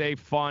 This is a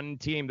fun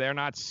team. They're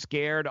not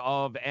scared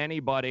of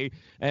anybody.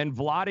 And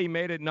Vlade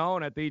made it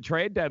known at the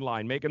trade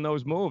deadline, making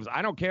those moves.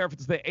 I don't care if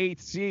it's the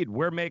 8th seed.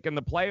 We're making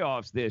the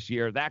playoffs this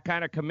year. That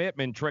kind of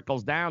commitment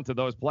trickles down to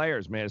those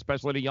players, man,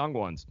 especially the young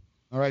ones.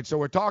 All right, so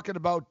we're talking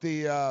about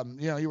the,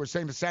 you were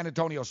saying the San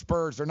Antonio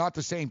Spurs. They're not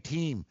the same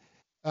team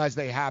as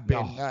they have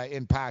been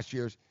in past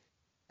years.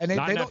 And they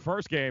not in don't, that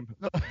first game.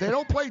 They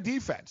don't play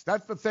defense.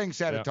 That's the thing,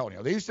 San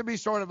Antonio. They used to be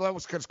sort of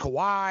levels because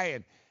Kawhi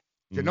and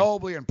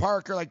Ginobili and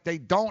Parker, like they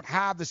don't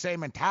have the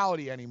same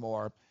mentality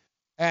anymore.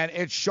 And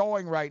it's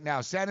showing right now.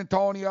 San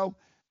Antonio,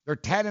 they're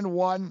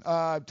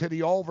 10-1 to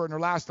the over in their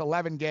last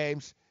 11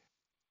 games.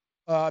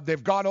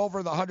 They've gone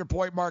over the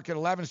 100-point mark in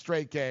 11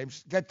 straight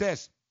games. Get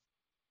this.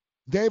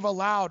 They've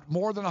allowed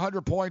more than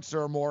 100 points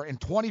or more in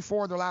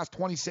 24 of their last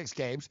 26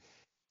 games.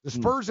 The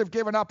Spurs have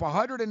given up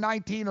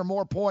 119 or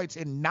more points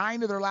in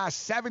 9 of their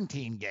last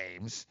 17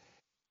 games.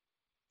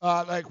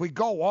 We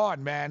go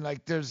on, man.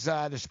 Like, there's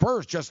the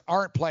Spurs just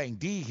aren't playing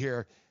D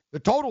here. The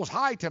total's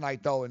high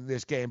tonight, though, in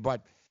this game.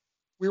 But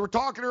we were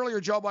talking earlier,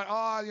 Joe,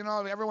 about,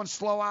 everyone's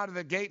slow out of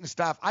the gate and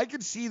stuff. I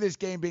could see this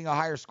game being a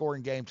higher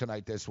scoring game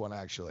tonight, this one,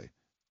 actually.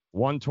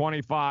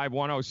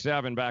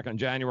 125-107 back on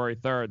January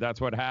 3rd.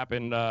 That's what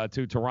happened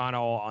to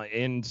Toronto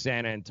in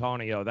San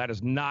Antonio. That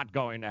is not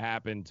going to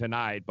happen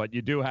tonight. But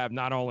you do have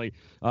not only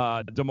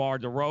DeMar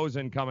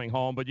DeRozan coming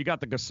home, but you got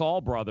the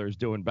Gasol brothers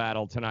doing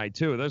battle tonight,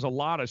 too. There's a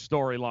lot of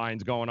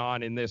storylines going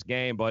on in this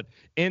game. But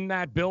in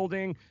that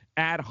building,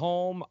 at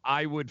home,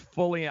 I would it's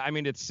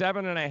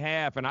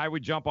 7.5, and I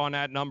would jump on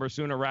that number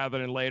sooner rather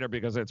than later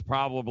because it's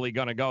probably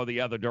going to go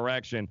the other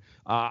direction.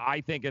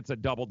 I think it's a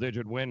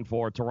double-digit win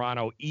for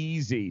Toronto.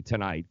 Easy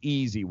tonight.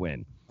 Easy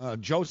win.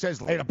 Joe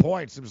says later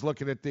points. I was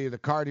looking at the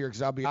card here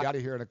because I'll be out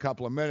of here in a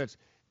couple of minutes.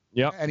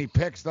 Yep. Any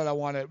picks that I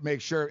want to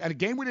make sure. And a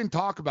game we didn't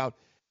talk about.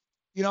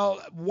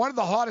 One of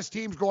the hottest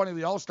teams going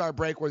into the All-Star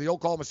break were the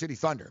Oklahoma City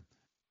Thunder.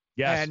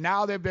 Yes. And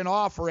now they've been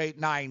off for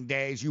 8-9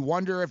 days. You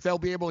wonder if they'll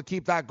be able to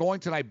keep that going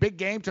tonight. Big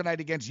game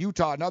tonight against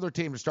Utah, another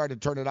team that started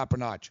to turn it up a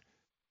notch.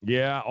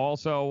 Yeah,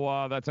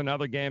 also, that's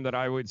another game that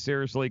I would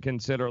seriously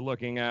consider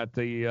looking at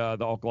the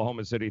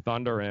Oklahoma City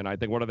Thunder in. I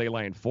think, what are they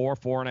laying,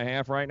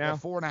 4.5 right now? Yeah,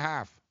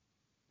 4.5.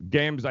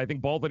 Games, I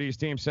think both of these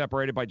teams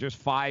separated by just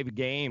 5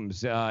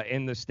 games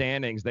in the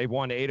standings. They've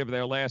won 8 of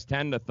their last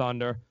 10, the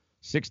Thunder,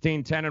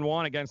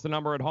 16-10-1 against the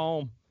number at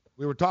home.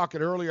 We were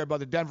talking earlier about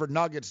the Denver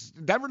Nuggets.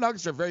 The Denver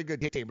Nuggets are a very good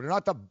team, but they're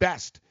not the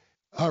best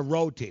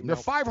road team. They're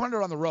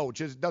 500 on the road,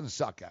 which doesn't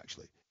suck,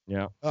 actually.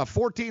 Yeah.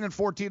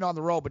 14-14 on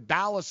the road, but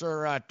Dallas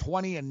are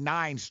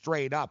 20-9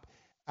 straight up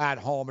at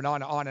home and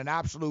on an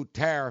absolute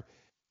tear.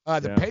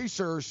 The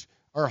Pacers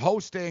are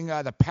hosting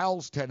the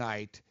Pels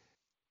tonight.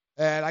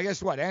 And I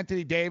guess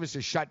Anthony Davis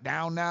is shut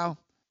down now.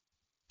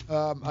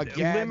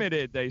 Again.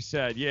 Limited, they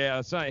said.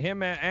 Yeah, so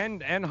him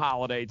and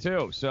Holiday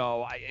too.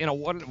 So,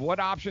 what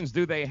options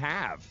do they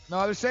have?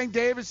 No, they're saying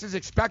Davis is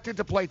expected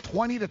to play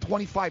 20 to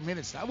 25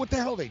 minutes. Now, what the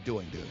hell are they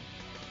doing, dude?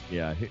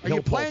 Yeah, are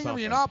you playing him?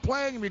 You're not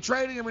playing him. You're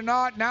trading him or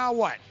not? Now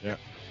what? Yeah.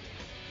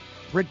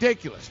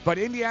 Ridiculous. But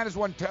Indiana's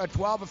won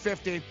 12 of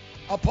 15.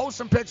 I'll post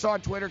some pics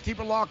on Twitter. Keep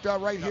it locked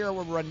right here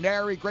with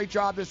Ranieri. Great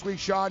job this week,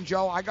 Sean.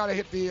 Joe, I got to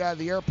hit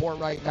the airport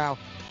right now.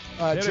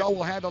 Joe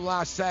will handle the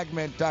last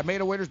segment. May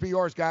the winners be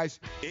yours, guys.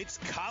 It's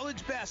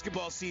college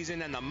basketball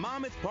season, and the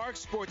Monmouth Park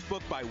Sportsbook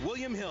by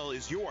William Hill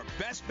is your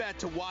best bet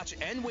to watch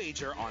and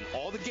wager on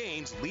all the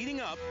games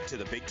leading up to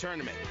the big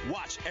tournament.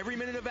 Watch every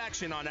minute of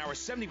action on our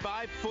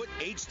 75-foot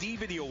HD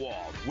video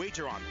wall.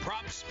 Wager on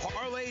props,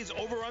 parlays,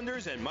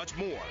 over-unders, and much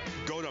more.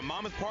 Go to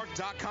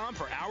monmouthpark.com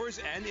for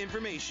hours and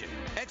information.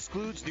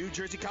 Excludes New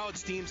Jersey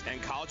college teams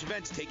and college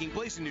events taking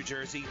place in New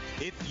Jersey.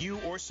 If you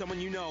or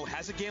someone you know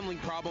has a gambling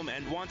problem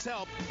and wants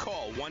help, call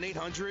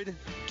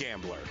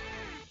 1-800-GAMBLER.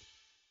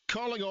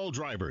 Calling all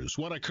drivers.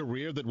 Want a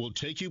career that will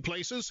take you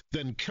places?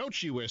 Then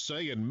Coach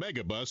USA and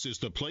Megabus is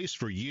the place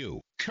for you.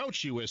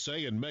 Coach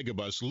USA and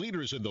Megabus,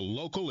 leaders in the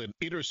local and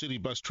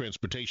intercity bus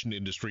transportation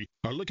industry,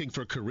 are looking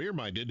for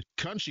career-minded,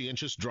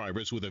 conscientious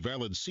drivers with a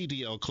valid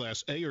CDL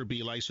Class A or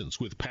B license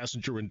with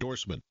passenger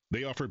endorsement.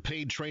 They offer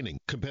paid training,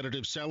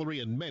 competitive salary,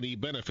 and many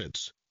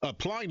benefits.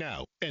 Apply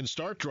now and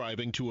start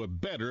driving to a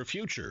better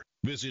future.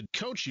 Visit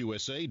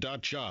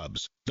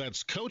CoachUSA.jobs.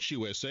 That's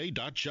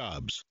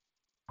CoachUSA.jobs.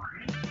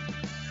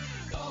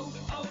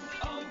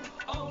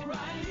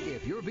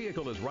 If your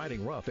vehicle is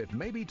riding rough, it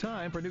may be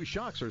time for new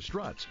shocks or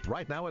struts.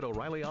 Right now at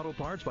O'Reilly Auto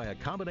Parts, buy a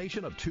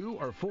combination of 2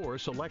 or 4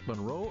 select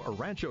Monroe or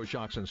Rancho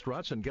shocks and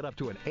struts and get up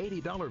to an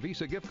 $80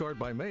 Visa gift card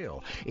by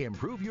mail.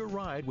 Improve your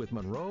ride with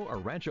Monroe or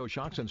Rancho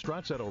shocks and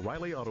struts at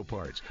O'Reilly Auto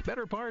Parts.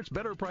 Better parts,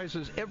 better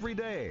prices every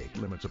day.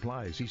 Limits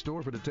apply. See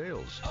store for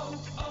details.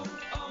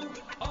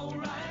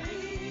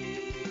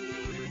 O'Reilly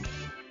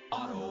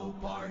Auto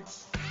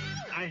Parts.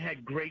 I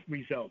had great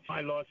results.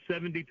 I lost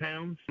 70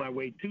 pounds. I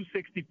weighed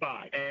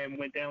 265 and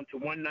went down to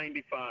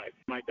 195.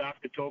 My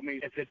doctor told me,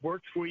 if it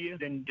works for you,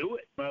 then do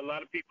it. A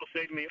lot of people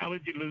say to me, how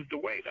did you lose the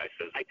weight? I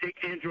said, I take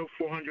Andro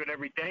 400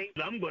 every day.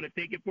 I'm going to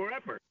take it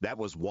forever. That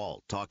was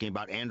Walt talking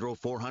about Andro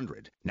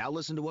 400. Now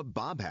listen to what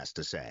Bob has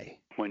to say.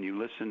 When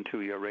you listen to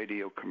your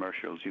radio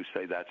commercials, you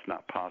say that's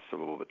not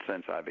possible, but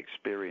since I've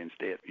experienced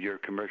it, your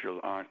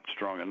commercials aren't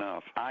strong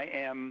enough. I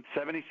am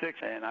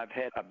 76, and I've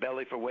had a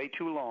belly for way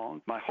too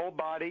long. My whole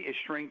body is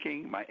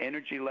shrinking. My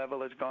energy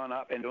level has gone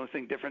up, and the only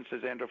thing difference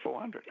is Andro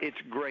 400. It's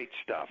great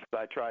stuff.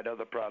 I tried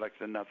other products,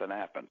 and nothing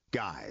happened.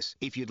 Guys,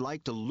 if you'd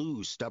like to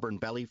lose stubborn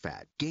belly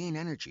fat, gain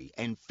energy,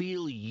 and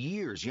feel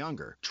years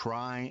younger,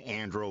 try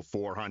Andro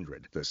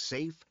 400, the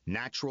safe,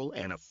 natural,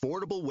 and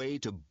affordable way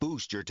to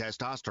boost your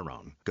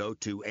testosterone. Go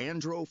to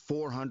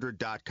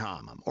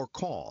andro400.com or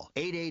call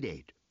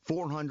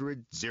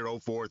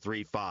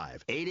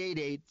 888-400-0435.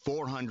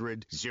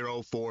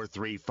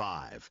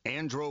 888-400-0435.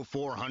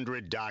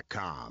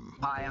 andro400.com.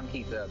 Hi, I'm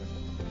Keith Urban.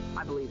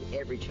 I believe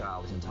every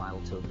child is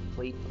entitled to a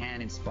complete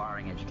and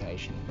inspiring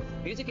education.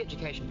 Music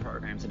education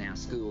programs in our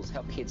schools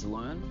help kids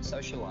learn,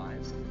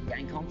 socialize,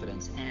 gain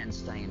confidence, and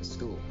stay in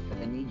school. But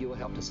they need your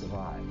help to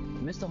survive.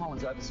 Mr.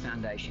 Holland's Opus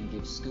Foundation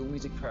gives school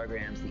music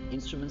programs the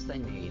instruments they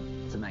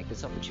need to make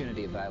this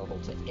opportunity available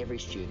to every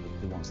student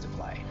who wants to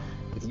play.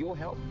 With your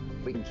help,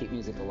 we can keep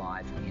music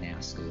alive in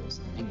our schools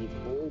and give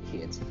all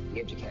kids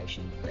the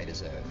education they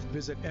deserve.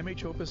 Visit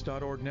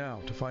mhopus.org now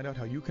to find out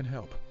how you can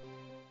help.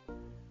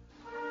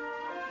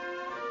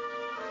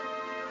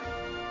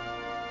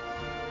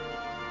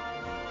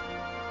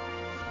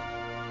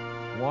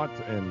 What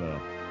in the...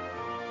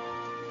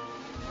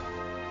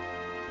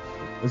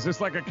 Is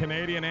this like a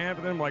Canadian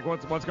anthem? Like,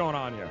 what's going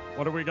on here?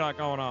 What do we got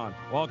going on?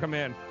 Welcome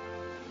in.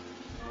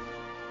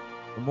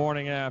 The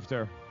morning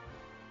after.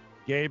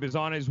 Gabe is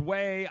on his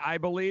way, I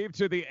believe,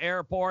 to the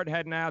airport,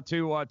 heading out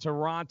to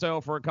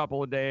Toronto for a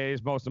couple of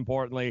days. Most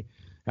importantly,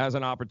 has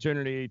an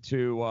opportunity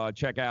to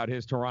check out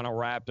his Toronto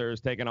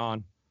Raptors taking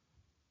on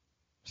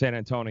San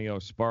Antonio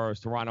Spurs.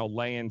 Toronto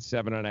laying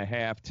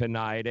 7.5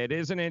 tonight. It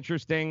is an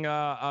interesting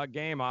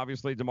game.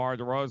 Obviously, DeMar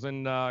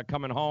DeRozan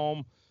coming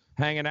home,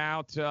 hanging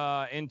out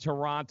in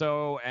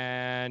Toronto,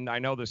 and I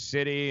know the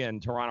city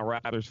and Toronto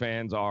Raptors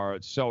fans are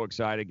so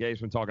excited.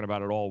 Gabe's been talking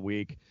about it all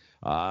week.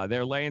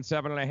 They're laying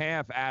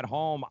 7.5 at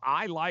home.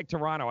 I like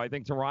Toronto. I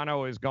think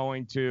Toronto is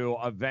going to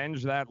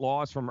avenge that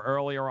loss from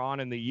earlier on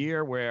in the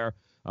year where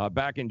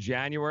back in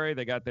January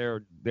they got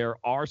their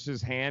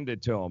arses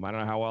handed to them. I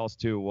don't know how else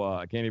to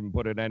I can't even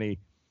put it any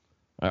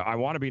I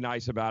want to be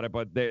nice about it,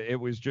 but it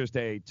was just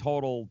a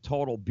total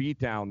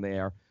beatdown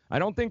there. I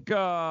don't think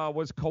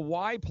was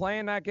Kawhi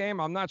playing that game.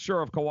 I'm not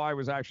sure if Kawhi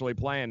was actually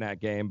playing that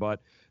game,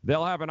 but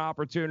they'll have an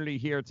opportunity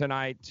here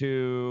tonight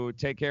to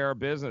take care of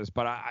business.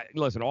 But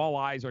listen, all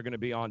eyes are going to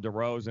be on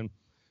DeRozan.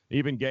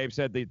 Even Gabe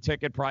said the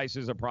ticket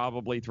prices are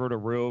probably through the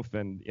roof,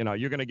 and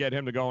you're going to get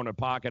him to go in a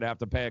pocket, have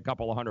to pay a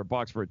couple of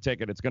 $100 for a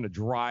ticket. It's going to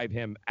drive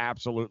him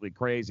absolutely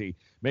crazy.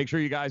 Make sure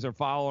you guys are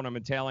following him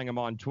and tailing him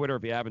on Twitter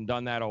if you haven't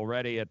done that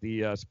already at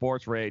the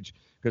Sports Rage,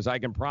 because I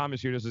can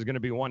promise you this is going to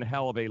be one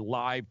hell of a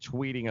live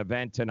tweeting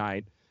event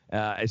tonight,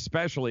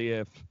 especially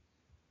if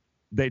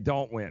they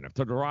don't win. If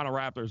the Toronto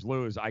Raptors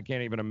lose, I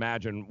can't even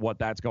imagine what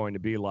that's going to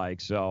be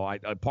like. So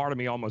part of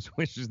me almost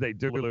wishes they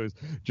do lose,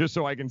 just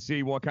so I can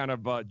see what kind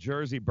of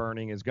jersey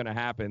burning is going to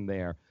happen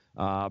there.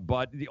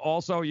 But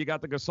also, you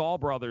got the Gasol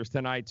brothers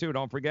tonight, too.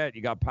 Don't forget,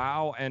 you got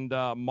Pau and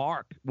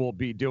Mark will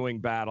be doing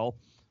battle.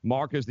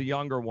 Mark is the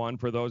younger one,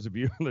 for those of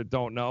you that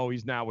don't know.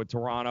 He's now with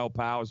Toronto.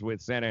 Pau's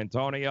with San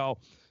Antonio.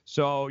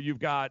 So you've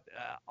got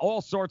all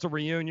sorts of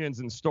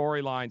reunions and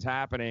storylines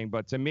happening.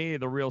 But to me,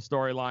 the real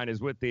storyline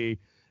is with the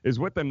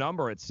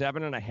number at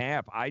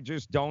 7.5. I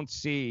just don't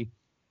see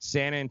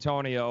San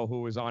Antonio,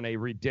 who is on a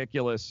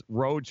ridiculous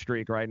road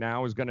streak right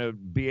now, is going to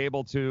be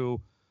able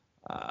to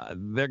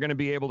they're going to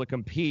be able to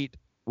compete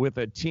with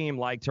a team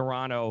like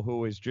Toronto,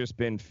 who has just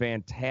been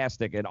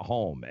fantastic at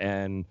home,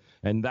 and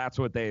that's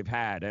what they've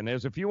had. And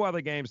there's a few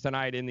other games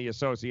tonight in the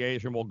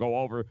association we'll go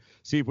over,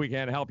 see if we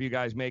can help you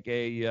guys make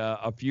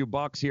a few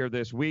bucks here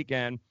this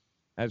weekend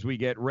as we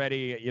get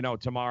ready,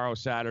 tomorrow,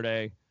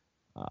 Saturday.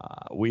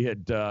 We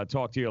had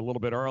talked to you a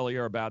little bit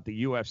earlier about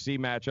the UFC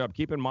matchup.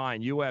 Keep in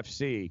mind,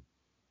 UFC,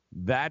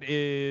 that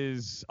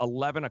is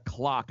 11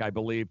 o'clock, I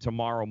believe,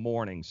 tomorrow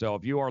morning. So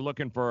if you are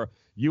looking for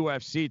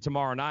UFC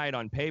tomorrow night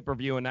on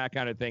pay-per-view and that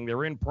kind of thing,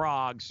 they're in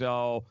Prague.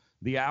 So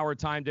the hour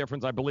time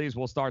difference, I believe,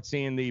 we'll start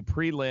seeing the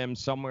prelims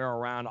somewhere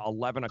around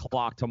 11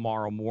 o'clock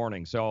tomorrow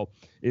morning. So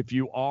if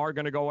you are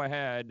going to go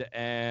ahead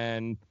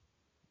and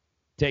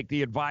take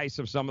the advice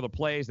of some of the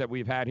plays that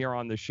we've had here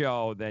on the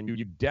show, then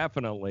you're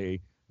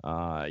definitely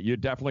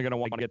going to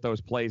want to get those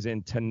plays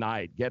in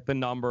tonight. Get the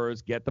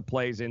numbers, get the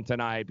plays in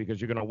tonight,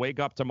 because you're going to wake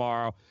up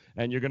tomorrow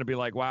and you're going to be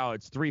like, wow,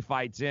 it's 3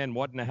 fights in.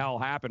 What in the hell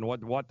happened?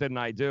 What didn't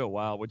I do?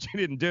 Well, what you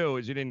didn't do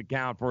is you didn't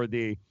account for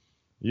the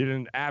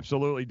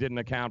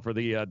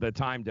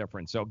time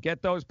difference. So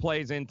get those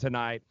plays in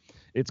tonight.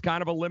 It's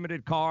kind of a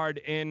limited card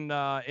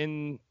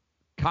in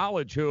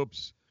college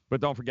hoops,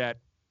 but don't forget,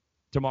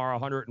 tomorrow,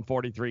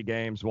 143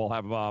 games. We'll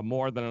have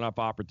more than enough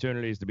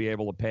opportunities to be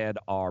able to pad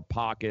our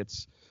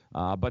pockets.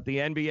 But the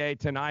NBA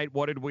tonight,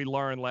 what did we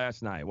learn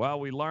last night? Well,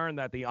 we learned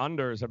that the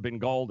unders have been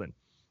golden.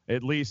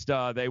 At least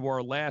they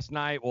were last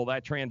night. Will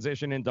that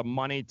transition into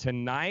money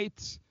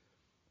tonight?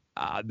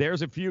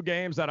 There's a few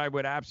games that I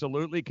would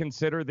absolutely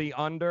consider the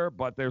under,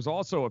 but there's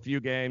also a few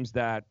games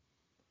that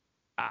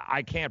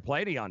I can't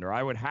play the under.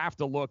 I would have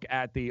to look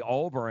at the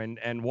over,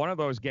 and one of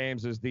those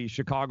games is the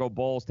Chicago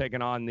Bulls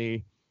taking on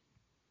the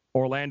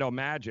Orlando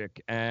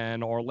Magic,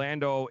 and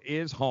Orlando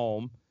is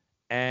home.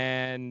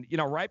 And,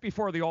 right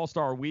before the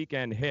All-Star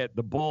weekend hit,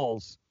 the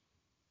Bulls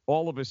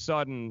all of a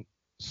sudden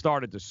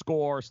started to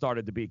score,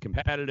 started to be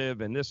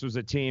competitive, and this was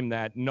a team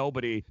that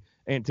nobody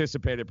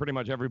anticipated. Pretty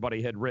much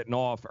everybody had written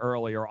off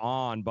earlier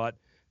on, but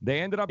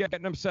they ended up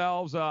getting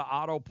themselves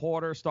Otto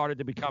Porter started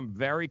to become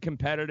very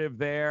competitive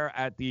there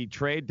at the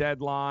trade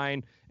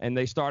deadline, and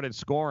they started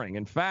scoring.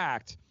 In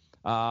fact,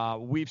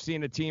 we've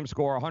seen a team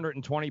score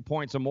 120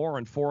 points or more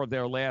in 4 of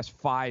their last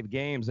 5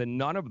 games, and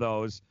none of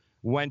those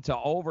went to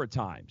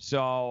overtime.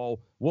 So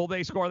will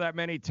they score that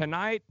many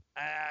tonight?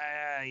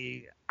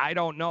 I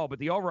don't know, but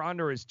the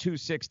over-under is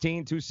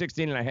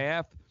 216 and a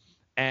half,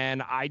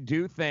 and I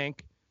do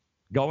think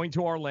going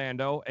to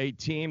Orlando, a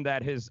team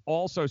that has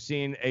also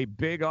seen a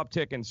big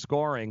uptick in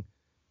scoring,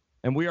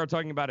 and we are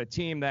talking about a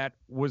team that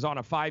was on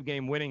a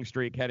 5-game winning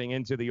streak heading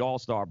into the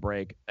All-Star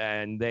break,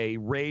 and they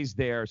raised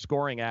their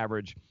scoring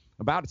average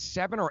about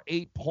 7 or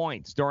 8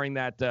 points during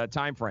that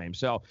time frame.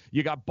 So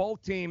you got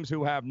both teams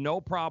who have no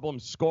problem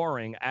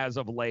scoring as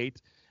of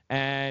late.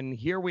 And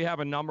here we have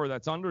a number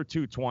that's under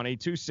 220,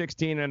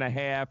 216 and a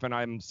half. And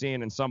I'm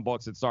seeing in some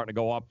books it's starting to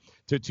go up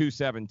to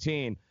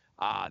 217.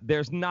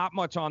 There's not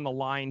much on the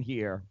line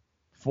here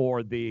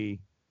for the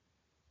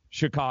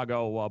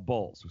Chicago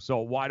Bulls. So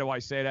why do I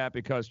say that?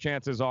 Because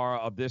chances are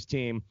of this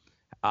team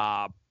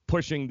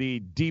pushing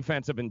the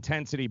defensive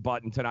intensity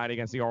button tonight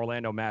against the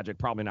Orlando Magic,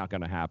 probably not going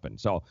to happen.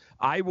 So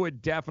I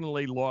would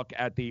definitely look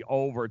at the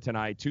over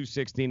tonight,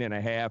 216 and a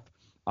half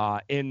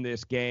in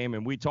this game.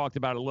 And we talked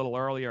about it a little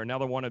earlier,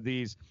 another one of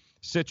these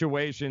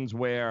situations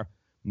where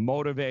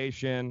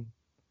motivation,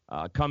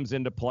 comes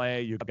into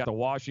play. You've got the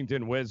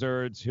Washington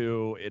Wizards,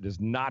 who it has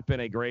not been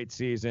a great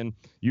season.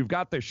 You've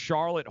got the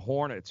Charlotte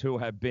Hornets, who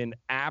have been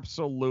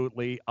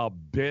absolutely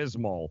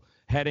abysmal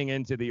heading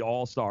into the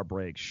All-Star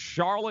break.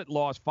 Charlotte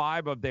lost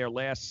 5 of their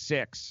last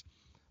 6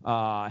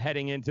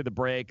 heading into the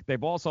break.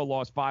 They've also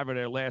lost 5 of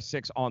their last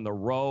 6 on the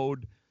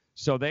road.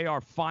 So they are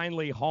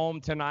finally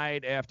home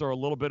tonight after a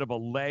little bit of a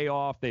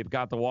layoff. They've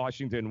got the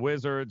Washington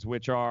Wizards,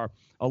 which are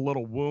a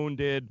little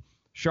wounded.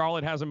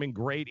 Charlotte hasn't been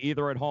great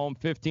either at home,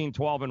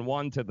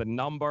 15-12-1 to the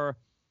number.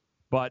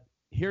 But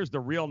here's the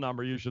real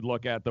number you should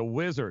look at. The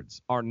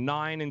Wizards are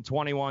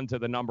 9-21 to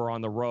the number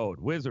on the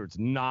road. Wizards,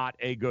 not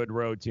a good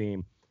road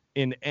team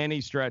in any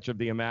stretch of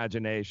the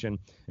imagination.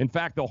 In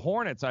fact, the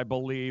Hornets, I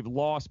believe,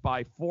 lost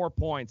by 4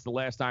 points the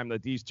last time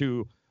that these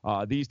two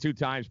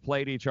times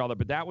played each other.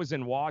 But that was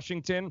in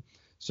Washington.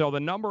 So the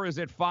number is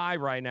at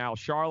 5 right now.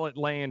 Charlotte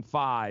laying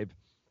 5.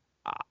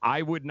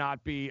 I would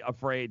not be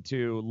afraid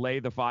to lay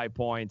the 5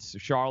 points.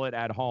 Charlotte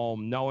at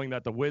home, knowing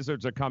that the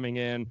Wizards are coming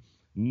in,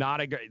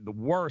 the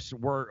worst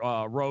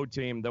road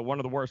team, one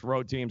of the worst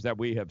road teams that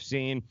we have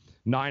seen,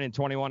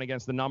 9-21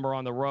 against the number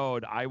on the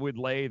road. I would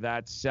lay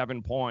that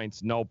 7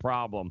 points, no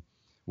problem.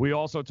 We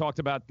also talked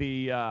about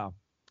the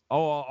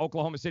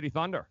Oklahoma City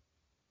Thunder.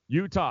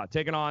 Utah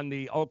taking on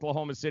the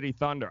Oklahoma City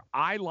Thunder.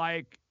 I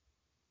like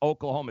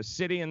Oklahoma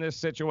City in this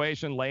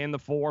situation, laying the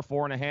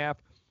 4.5.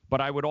 But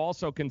I would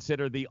also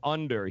consider the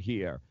under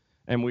here.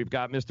 And we've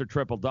got Mr.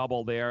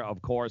 Triple-Double there. Of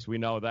course, we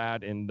know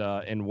that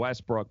in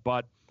Westbrook.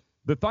 But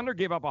the Thunder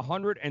gave up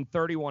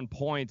 131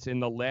 points in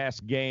the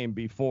last game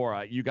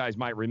before. You guys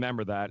might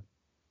remember that.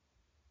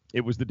 It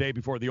was the day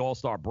before the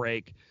All-Star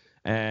break,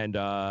 and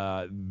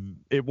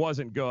it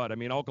wasn't good. I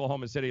mean,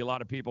 Oklahoma City, a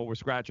lot of people were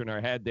scratching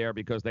their head there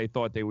because they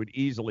thought they would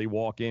easily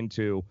walk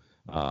into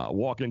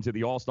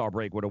the All-Star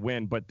break with a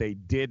win, but they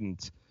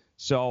didn't.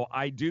 So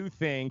I do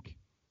think,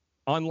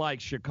 unlike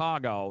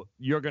Chicago,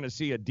 you're going to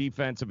see a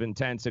defensive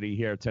intensity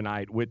here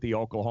tonight with the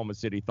Oklahoma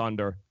City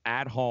Thunder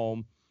at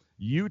home.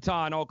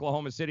 Utah and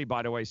Oklahoma City,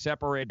 by the way,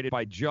 separated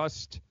by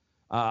just,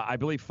 I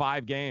believe,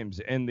 5 games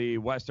in the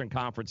Western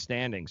Conference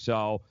standings.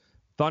 So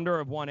Thunder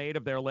have won 8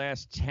 of their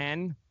last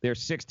 10. They're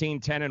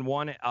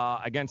 16-10-1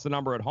 against the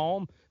number at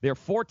home. They're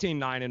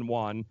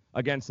 14-9-1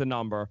 against the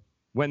number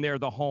when they're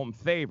the home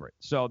favorite.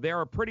 So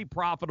they're a pretty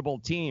profitable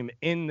team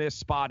in this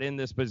spot, in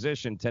this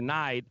position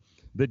tonight.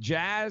 The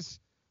Jazz,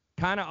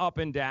 kind of up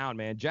and down,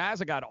 man. Jazz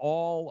have got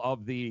all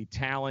of the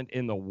talent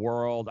in the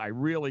world. I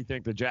really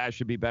think the Jazz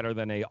should be better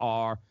than they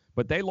are.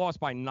 But they lost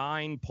by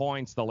 9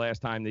 points the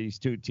last time these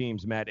two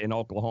teams met in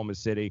Oklahoma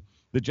City.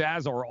 The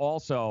Jazz are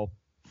also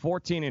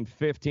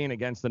 14-15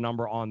 against the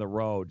number on the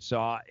road.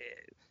 So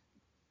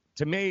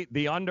to me,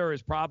 the under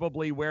is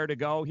probably where to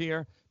go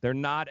here. They're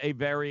not a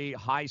very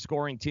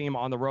high-scoring team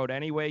on the road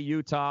anyway,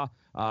 Utah.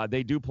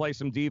 They do play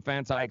some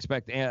defense. I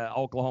expect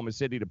Oklahoma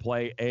City to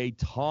play a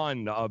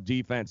ton of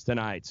defense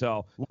tonight.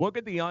 So look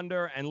at the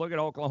under and look at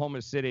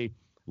Oklahoma City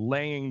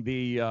laying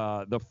the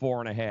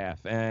 4.5.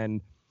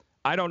 And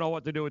I don't know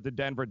what to do with the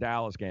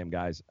Denver-Dallas game,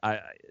 guys.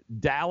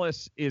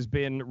 Dallas has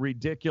been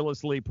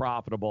ridiculously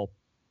profitable,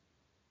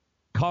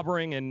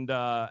 covering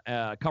what,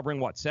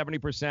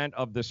 70%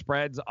 of the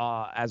spreads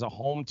as a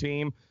home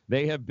team.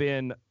 They have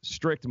been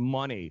strict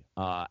money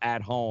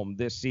at home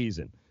this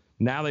season.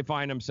 Now they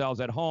find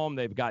themselves at home.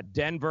 They've got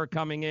Denver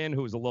coming in,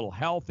 who's a little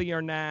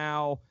healthier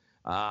now.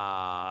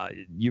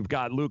 You've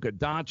got Luka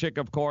Doncic,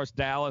 of course,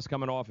 Dallas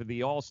coming off of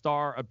the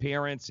All-Star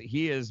appearance.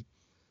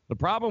 The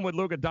problem with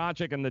Luka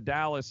Doncic and the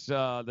Dallas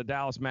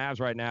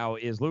Mavs right now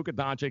is Luka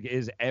Doncic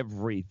is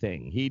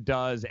everything. He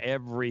does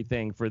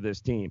everything for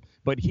this team,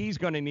 but he's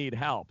going to need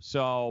help.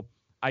 So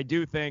I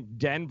do think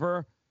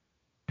Denver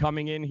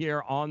coming in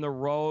here on the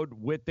road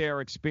with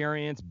their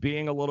experience,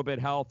 being a little bit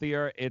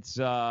healthier,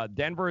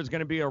 Denver is going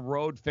to be a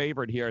road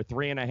favorite here,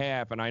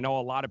 3.5. And I know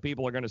a lot of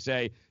people are going to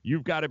say,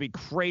 you've got to be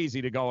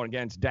crazy to go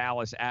against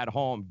Dallas at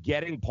home,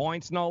 getting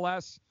points no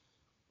less.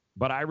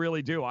 But I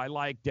really do. I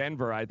like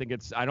Denver. I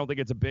don't think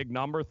it's a big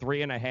number,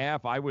 3.5.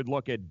 I would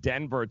look at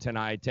Denver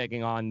tonight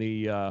taking on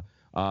the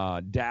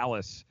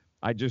Dallas.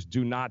 I just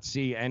do not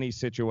see any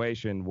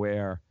situation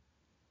where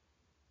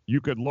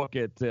you could look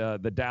at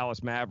the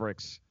Dallas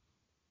Mavericks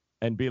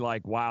and be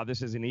like, wow,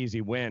 this is an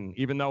easy win.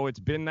 Even though it's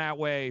been that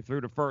way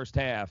through the first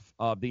half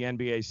of the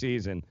NBA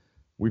season,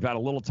 we've had a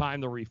little time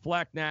to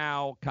reflect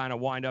now, kind of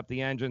wind up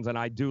the engines, and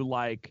I do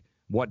like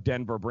what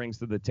Denver brings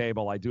to the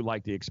table. I do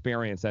like the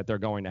experience that they're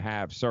going to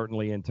have,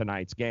 certainly in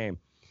tonight's game.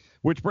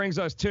 Which brings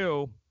us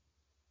to,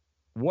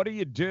 what do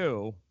you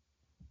do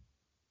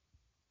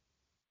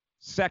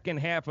second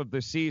half of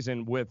the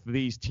season with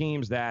these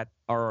teams that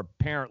are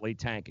apparently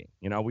tanking?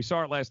 You know, we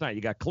saw it last night.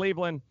 You got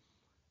Cleveland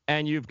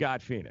and you've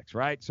got Phoenix,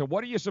 right? So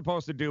what are you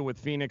supposed to do with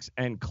Phoenix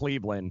and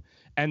Cleveland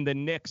and the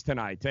Knicks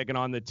tonight taking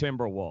on the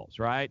Timberwolves,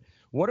 right?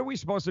 What are we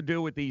supposed to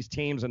do with these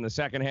teams in the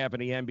second half of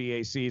the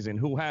NBA season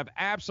who have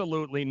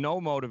absolutely no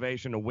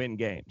motivation to win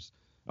games,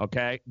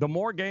 okay? The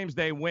more games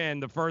they win,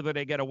 the further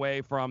they get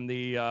away from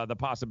the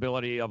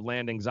possibility of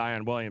landing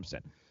Zion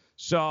Williamson.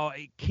 So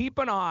keep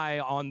an eye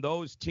on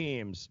those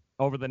teams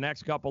over the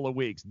next couple of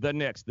weeks, the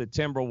Knicks, the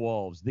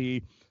Timberwolves,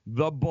 the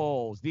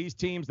Bulls, these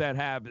teams that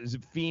have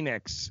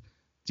Phoenix,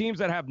 teams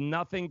that have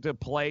nothing to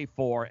play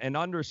for, and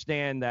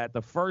understand that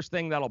the first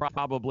thing that'll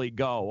probably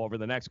go over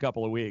the next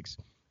couple of weeks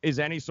is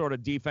any sort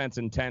of defense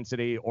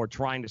intensity or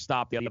trying to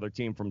stop the other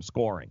team from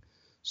scoring.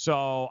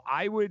 So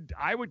I would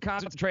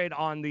concentrate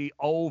on the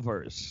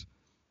overs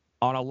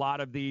on a lot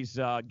of these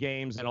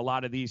games and a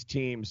lot of these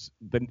teams,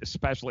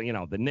 especially,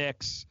 the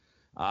Knicks.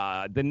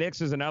 The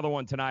Knicks is another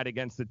one tonight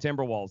against the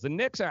Timberwolves. The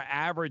Knicks are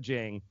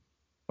averaging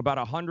about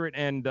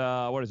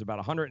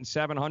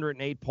 107,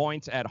 108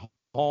 points at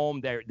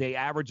home. They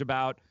average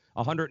about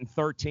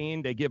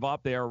 113. They give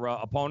up their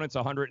opponents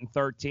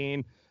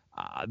 113.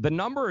 The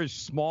number is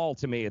small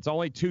to me. It's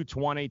only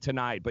 220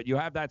 tonight, but you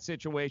have that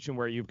situation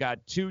where you've got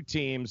two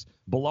teams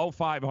below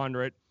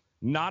 500,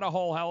 not a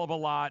whole hell of a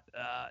lot,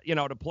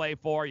 to play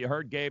for. You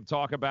heard Gabe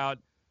talk about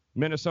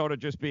Minnesota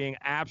just being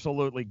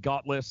absolutely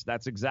gutless.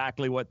 That's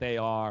exactly what they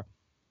are.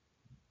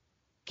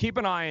 Keep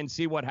an eye and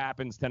see what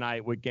happens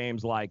tonight with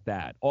games like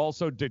that.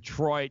 Also,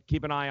 Detroit,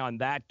 keep an eye on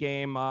that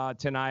game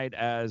tonight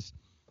as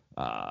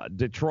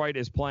Detroit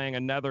is playing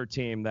another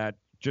team that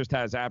just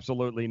has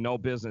absolutely no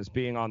business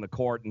being on the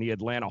court in the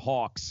Atlanta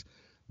Hawks.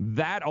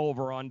 That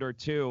over-under,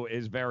 too,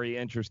 is very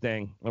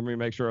interesting. Let me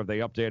make sure if they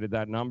updated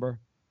that number.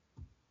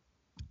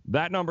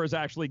 That number has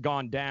actually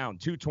gone down,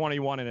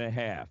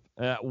 221.5.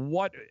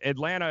 What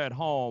Atlanta at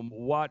home,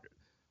 what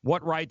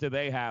right do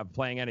they have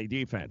playing any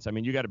defense? I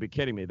mean, you got to be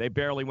kidding me. They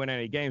barely win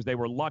any games. They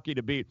were lucky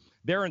to beat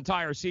their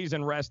entire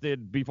season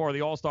rested before the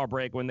All-Star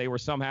break when they were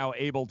somehow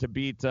able to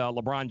beat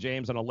LeBron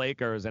James and the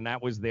Lakers, and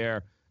that was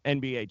their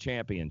NBA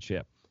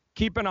championship.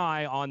 Keep an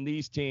eye on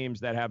these teams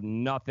that have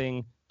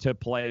nothing to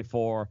play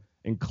for,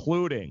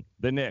 including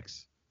the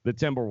Knicks, the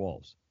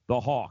Timberwolves, the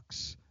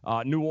Hawks,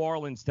 New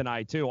Orleans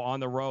tonight, too, on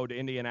the road to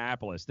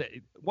Indianapolis.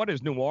 What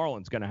is New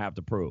Orleans going to have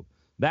to prove?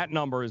 That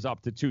number is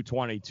up to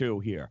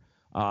 222 here.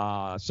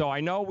 So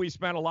I know we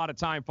spent a lot of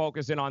time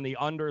focusing on the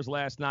unders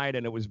last night,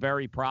 and it was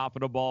very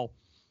profitable.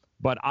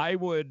 But I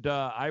would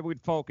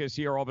focus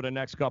here over the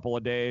next couple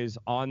of days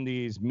on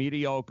these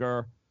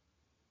mediocre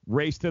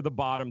race to the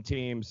bottom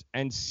teams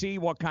and see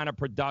what kind of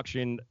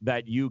production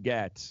that you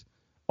get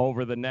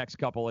over the next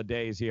couple of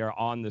days here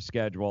on the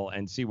schedule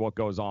and see what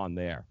goes on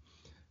there.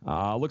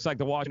 Looks like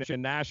the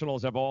Washington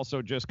Nationals have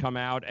also just come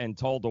out and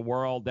told the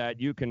world that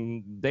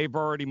they've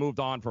already moved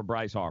on from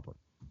Bryce Harper.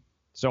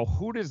 So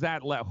who is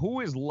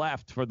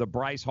left for the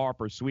Bryce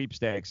Harper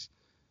sweepstakes?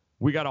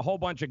 We got a whole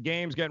bunch of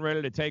games getting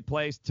ready to take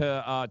place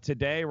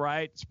today,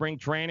 right? Spring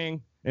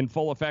training in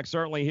full effect,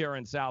 certainly here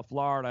in South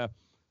Florida.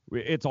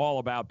 It's all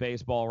about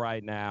baseball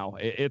right now.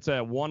 It's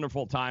a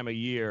wonderful time of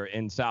year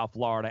in South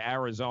Florida.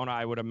 Arizona,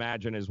 I would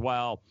imagine, as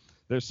well.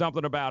 There's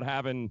something about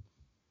having,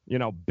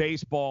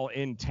 baseball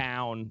in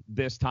town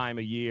this time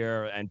of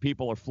year, and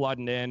people are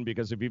flooding in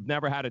because if you've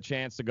never had a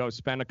chance to go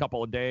spend a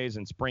couple of days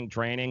in spring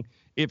training,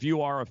 if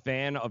you are a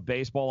fan of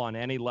baseball on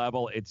any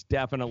level, it's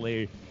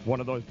definitely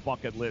one of those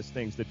bucket list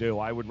things to do.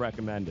 I would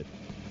recommend it.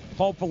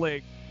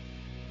 Hopefully,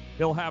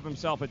 he'll have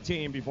himself a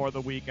team before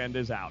the weekend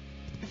is out.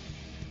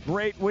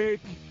 Great week.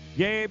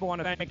 Gabe, I want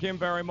to thank him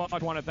very much. I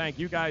want to thank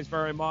you guys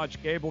very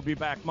much. Gabe will be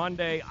back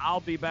Monday. I'll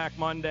be back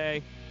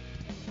Monday.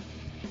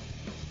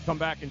 Come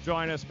back and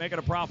join us. Make it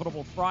a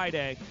profitable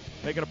Friday.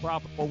 Make it a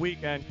profitable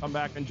weekend. Come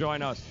back and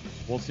join us.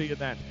 We'll see you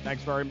then.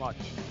 Thanks very much.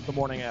 Good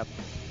morning, after.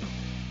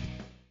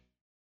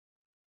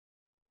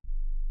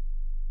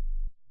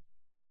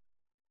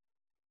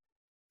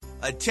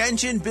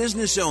 Attention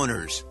business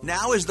owners.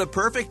 Now is the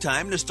perfect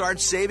time to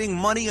start saving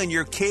money on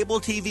your cable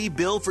TV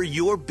bill for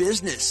your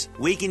business.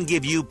 We can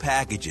give you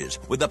packages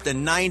with up to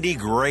 90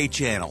 great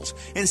channels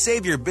and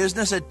save your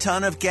business a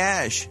ton of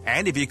cash.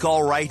 And if you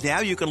call right now,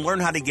 you can learn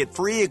how to get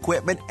free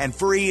equipment and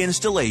free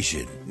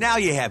installation. Now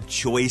you have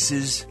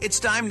choices. It's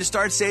time to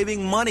start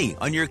saving money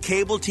on your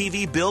cable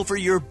TV bill for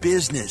your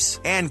business.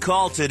 And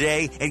call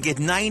today and get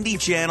 90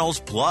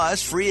 channels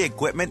plus free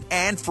equipment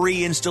and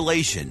free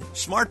installation.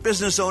 Smart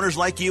business owners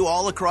like you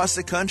all across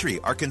the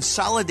country are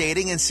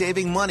consolidating and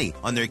saving money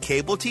on their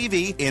cable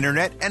TV,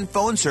 internet, and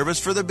phone service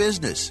for the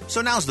business.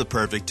 So now's the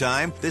perfect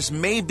time. This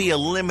may be a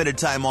limited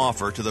time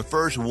offer to the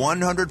first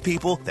 100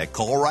 people that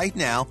call right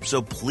now,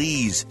 so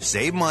please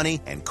save money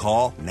and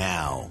call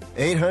now.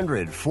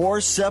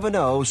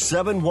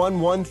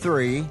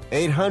 800-470-7113.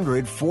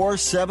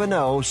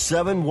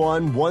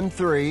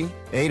 800-470-7113.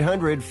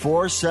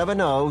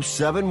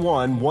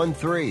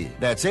 800-470-7113.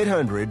 That's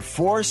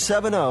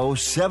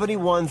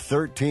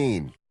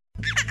 800-470-7113.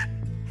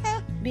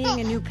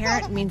 Being a new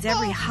parent means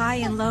every high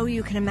and low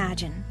you can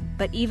imagine.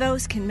 But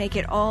Evos can make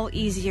it all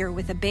easier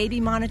with a baby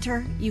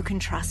monitor you can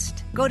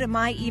trust. Go to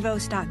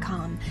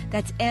myevos.com,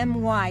 that's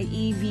MYEVOZ.com,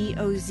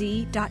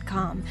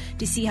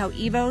 to see how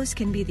Evos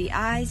can be the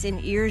eyes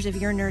and ears of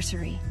your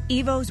nursery.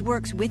 Evos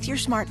works with your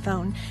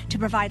smartphone to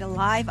provide a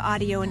live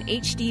audio and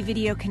HD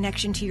video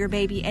connection to your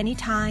baby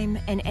anytime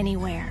and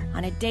anywhere.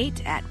 On a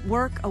date, at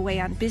work,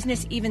 away on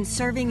business, even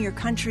serving your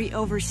country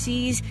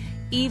overseas,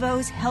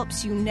 Evos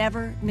helps you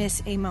never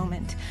miss a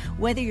moment.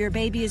 Whether your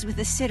baby is with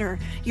a sitter,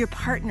 your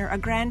partner, a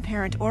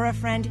grandparent, or a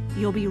friend,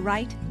 you'll be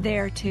right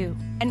there too.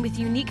 And with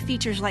unique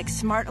features like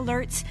smart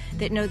alerts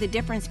that know the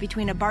difference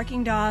between a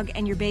barking dog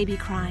and your baby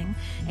crying,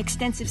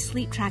 extensive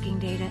sleep tracking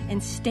data,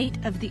 and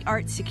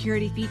state-of-the-art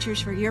security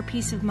features for your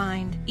peace of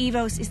mind,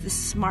 Evos is the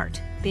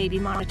smart baby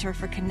monitor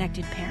for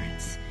connected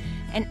parents.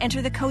 And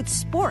enter the code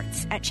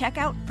SPORTS at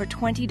checkout for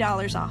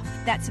 $20 off.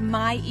 That's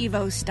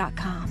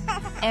myevos.com.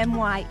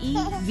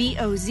 MYEVOZ.com.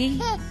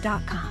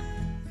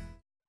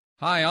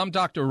 Hi, I'm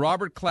Dr.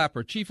 Robert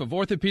Clapper, Chief of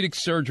Orthopedic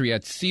Surgery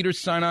at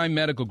Cedars-Sinai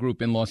Medical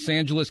Group in Los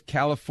Angeles,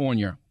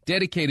 California.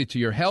 Dedicated to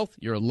your health,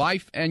 your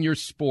life, and your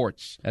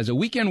sports. As a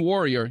weekend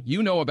warrior,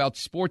 you know about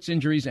sports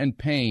injuries and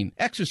pain.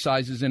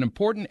 Exercise is an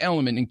important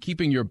element in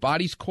keeping your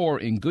body's core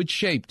in good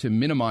shape to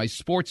minimize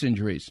sports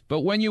injuries. But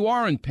when you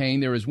are in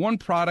pain, there is one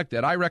product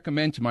that I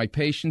recommend to my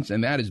patients,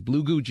 and that is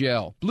Blue Goo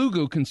Gel. Blue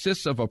Goo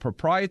consists of a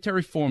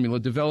proprietary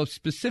formula developed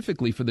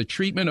specifically for the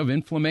treatment of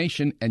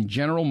inflammation and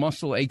general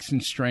muscle aches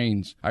and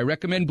strains. I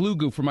recommend Blue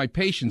Goo for my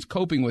patients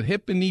coping with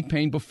hip and knee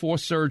pain before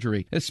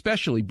surgery,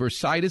 especially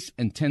bursitis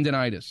and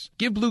tendinitis.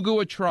 Give Blue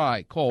Goo a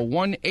try. Call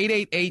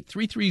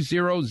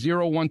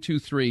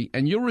 1-888-330-0123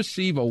 and you'll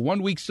receive a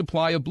 1-week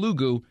supply of Blue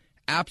Goo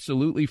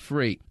absolutely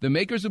free. The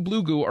makers of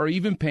Blue Goo are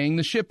even paying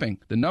the shipping.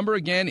 The number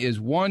again is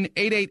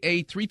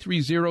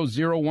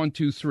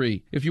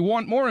 1-888-330-0123. If you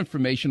want more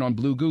information on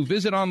Blue Goo,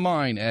 visit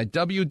online at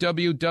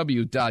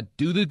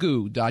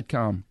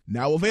www.dothegoo.com.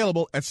 Now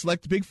available at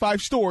select Big 5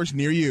 stores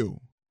near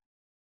you.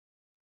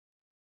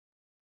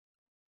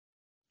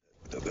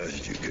 The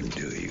best you can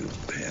do, you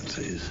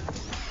pansies.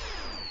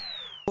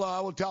 Well,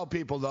 I will tell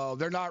people, though,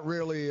 they're not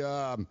really,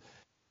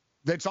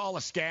 it's all a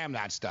scam,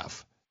 that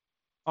stuff.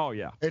 Oh,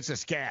 yeah. It's a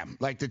scam.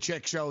 Like, the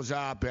chick shows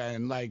up,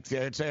 and, like,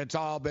 it's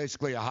all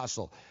basically a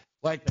hustle.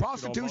 Like,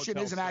 prostitution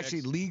isn't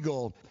actually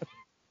legal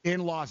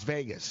in Las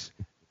Vegas.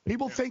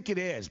 People think it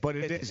is, but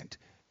it isn't.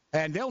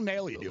 And they'll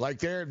nail you. Like,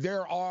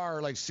 there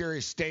are, like,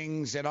 serious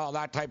stings and all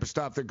that type of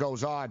stuff that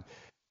goes on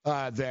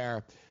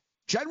there.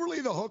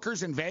 Generally, the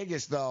hookers in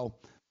Vegas, though,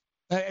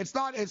 it's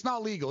not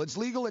legal. It's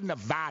legal in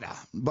Nevada,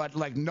 but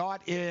like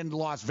not in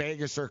Las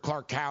Vegas or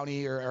Clark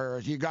County,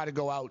 or you got to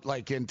go out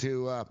like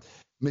into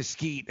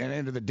Mesquite and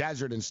into the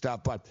desert and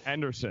stuff. But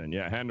Henderson.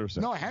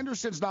 No,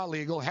 Henderson's not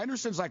legal.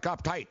 Henderson's like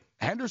uptight.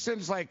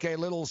 Henderson's like a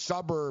little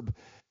suburb,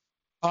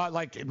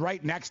 like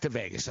right next to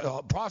Vegas.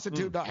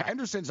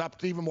 Henderson's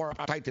up even more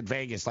uptight than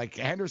Vegas. Like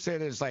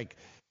Henderson is like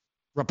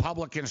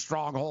Republican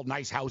stronghold,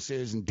 nice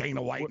houses, and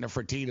Dana White and the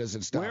Fertitas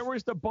and stuff. Where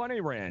was the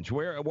Bunny Ranch?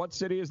 What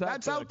city is that?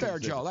 That's out there,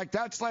 Joe. Like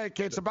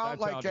it's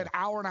about like an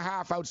hour and a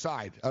half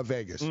outside of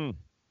Vegas.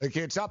 Like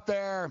it's up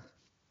there.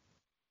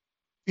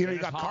 You know, you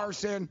got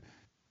Carson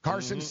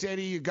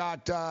City. You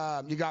got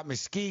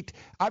Mesquite.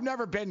 I've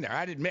never been there.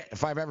 I'd admit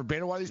if I've ever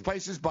been to one of these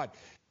places, but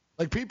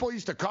like people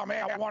used to come,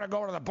 hey, I want to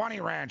go to the Bunny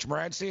Ranch,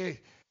 Morency.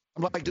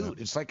 I'm like, dude,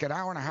 it's like an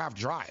hour and a half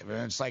drive,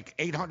 and it's like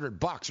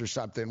 $800 or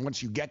something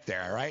once you get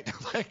there, right?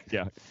 Like,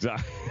 yeah,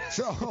 exactly.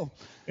 So,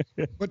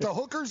 but the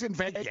hookers in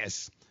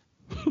Vegas,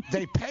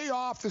 they pay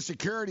off the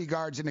security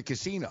guards in the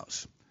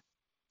casinos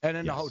and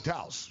in the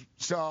hotels.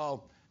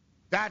 So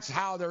that's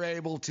how they're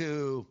able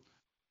to.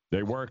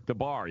 They work the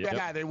bar. Yep.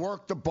 Yeah, they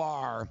work the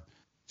bar.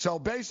 So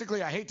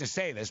basically, I hate to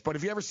say this, but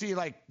if you ever see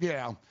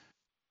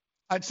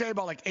I'd say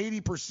about like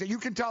 80%. You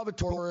can tell the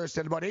tourists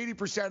that about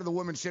 80% of the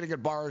women sitting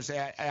at bars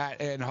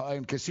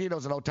in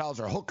casinos and hotels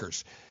are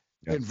hookers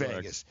in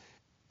Vegas.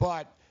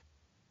 But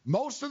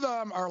most of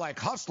them are like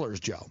hustlers,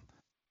 Joe.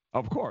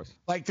 Of course.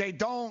 Like they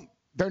don't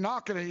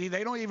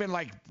even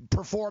like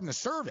perform the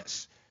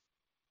service.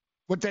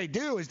 What they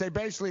do is they'll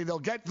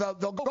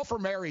go for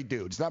married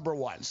dudes, number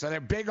one. So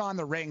they're big on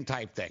the ring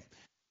type thing.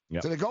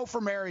 Yep. So they go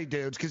for married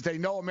dudes because they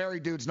know a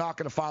married dude's not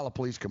going to file a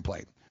police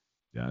complaint.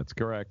 Yeah, that's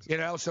correct. You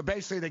know, so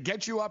basically they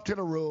get you up to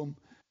the room,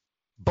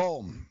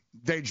 boom,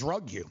 they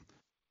drug you.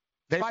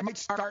 They might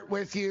start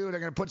with you, they're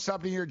going to put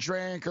something in your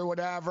drink or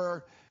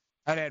whatever,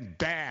 and then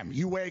bam,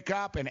 you wake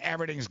up and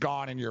everything's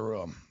gone in your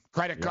room.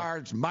 Credit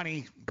cards,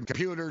 money,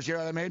 computers, you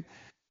know what I mean?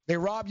 They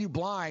rob you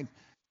blind,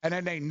 and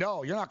then they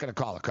know you're not going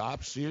to call the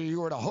cops.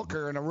 You were a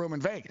hooker in a room in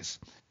Vegas.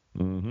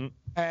 Mm-hmm.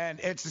 And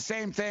it's the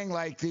same thing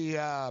like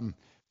the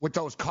with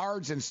those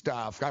cards and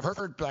stuff. I've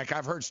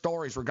heard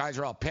stories where guys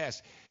are all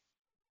pissed.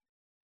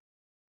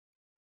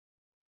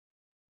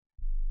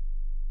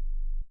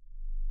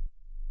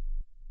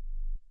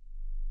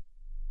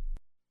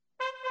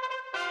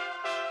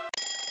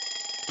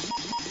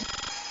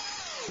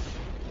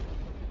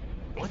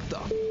 What the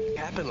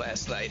happened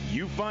last night?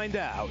 You find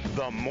out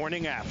the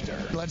morning after.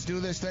 Let's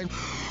do this thing.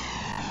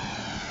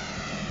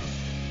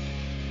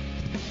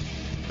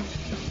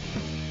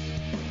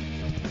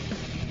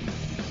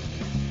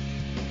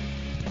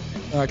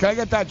 Can I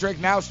get that drink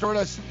now,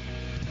 Stewardess?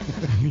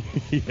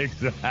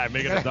 Exactly.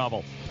 Make it a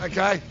double.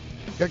 Okay.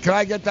 Can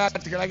I get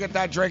that? Can I get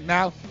that drink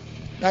now?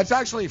 That's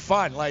actually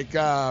fun. Like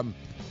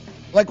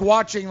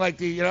watching like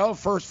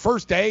the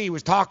first day he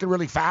was talking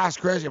really fast,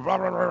 Chris. Blah,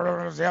 blah, blah,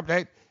 blah, the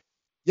update.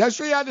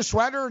 Yesterday he had the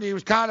sweater, and he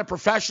was kind of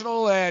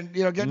professional and,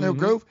 getting in a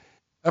groove.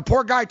 The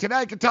poor guy today,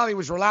 I could tell he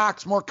was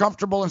relaxed, more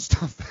comfortable and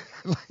stuff.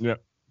 Yeah,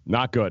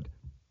 not good.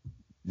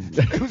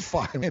 It was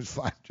fine. It was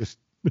fine. Just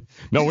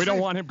no, we don't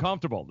want him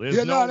comfortable. There's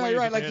you're way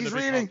right. Like he's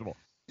reading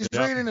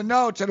the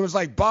notes, and it was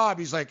like Bob.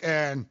 He's like,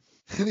 and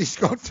he's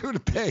going through the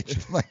page.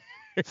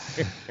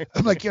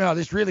 I'm like,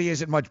 this really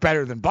isn't much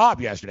better than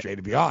Bob yesterday,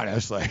 to be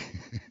honest. Like,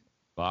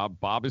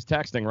 Bob is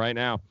texting right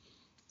now.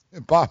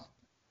 Bob,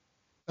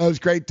 that was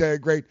great.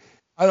 Great.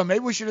 I don't know.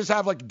 Maybe we should just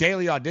have like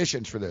daily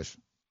auditions for this.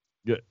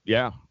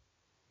 Yeah.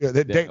 A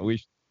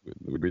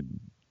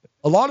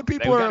lot of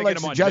people are like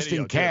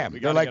suggesting Cam.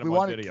 They're like, they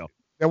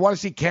want to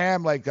see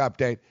Cam like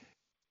update.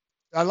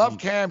 I love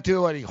Cam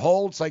too, and he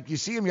holds like you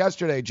see him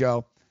yesterday,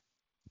 Joe.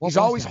 He's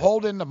always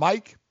holding the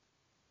mic.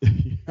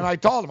 And I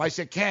told him, I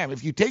said, Cam,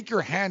 if you take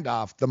your hand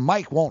off, the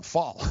mic won't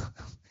fall.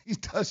 He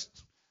does.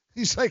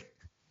 He's like,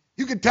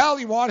 you can tell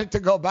he wanted to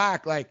go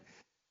back. Like,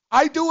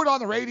 I do it on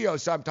the radio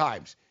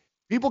sometimes.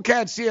 People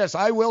can't see us.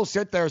 I will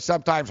sit there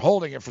sometimes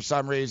holding it for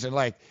some reason.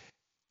 Like,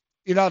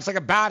 it's like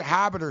a bad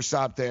habit or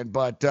something.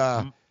 But,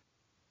 son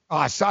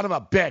of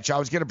a bitch. I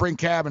was going to bring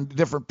Cam a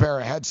different pair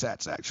of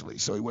headsets, actually,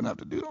 so he wouldn't have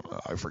to do them.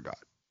 I forgot.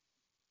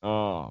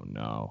 Oh,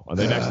 no. Are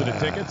they next to the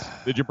tickets?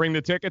 Did you bring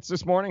the tickets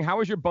this morning? How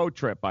was your boat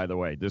trip, by the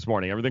way, this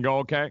morning? Everything go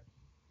okay?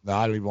 No,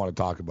 I don't even want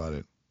to talk about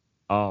it.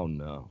 Oh,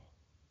 no.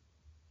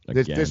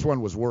 This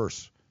one was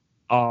worse.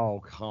 Oh,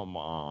 come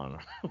on.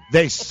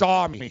 They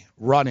saw me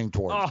running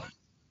towards me.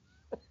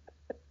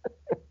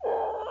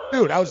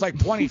 Dude, I was like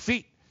 20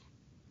 feet.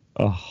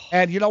 Oh.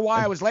 And you know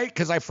why I was late?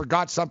 Because I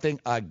forgot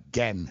something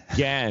again.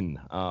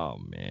 Oh,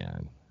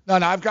 man. No,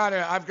 I've got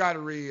to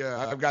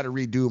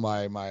redo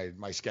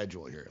my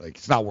schedule here. Like,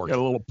 it's not working.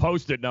 Got a little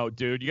Post-it note,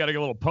 dude. You got to get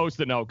a little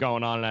Post-it note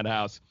going on in that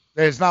house.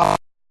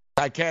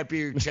 I can't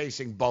be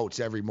chasing boats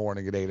every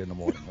morning at 8 in the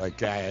morning.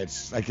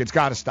 It's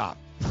got to stop.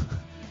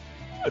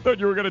 I thought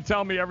you were going to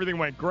tell me everything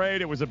went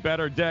great. It was a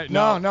better day.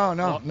 No.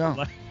 Nope.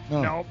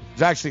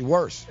 It's actually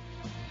worse.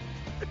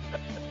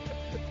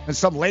 And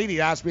some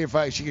lady asked me if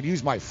she could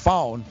use my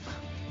phone.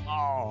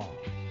 Oh.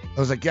 I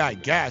was like, yeah, I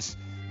guess.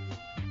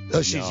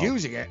 She's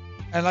using it.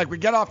 And we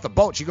get off the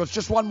boat. She goes,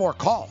 just one more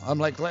call. I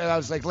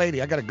was like, lady,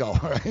 I got to go.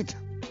 All right.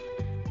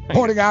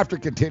 Morning after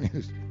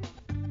continues.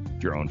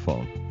 Your own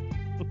phone.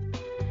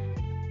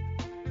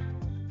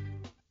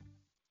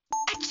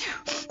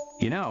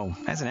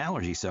 As an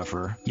allergy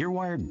sufferer, you're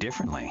wired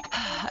differently.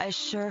 I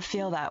sure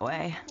feel that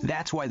way.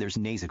 That's why there's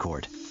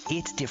Nasacort.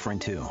 It's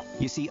different, too.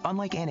 You see,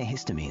 unlike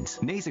antihistamines,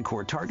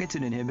 Nasacort targets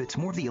and inhibits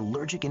more of the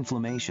allergic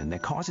inflammation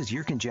that causes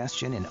ear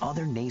congestion and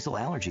other nasal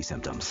allergy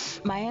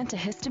symptoms. My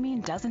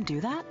antihistamine doesn't do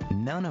that?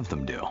 None of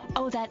them do.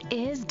 Oh, that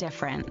is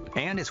different.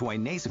 And it's why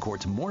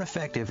Nasacort's more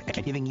effective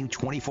at giving you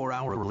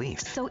 24-hour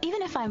relief. So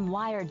even if I'm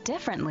wired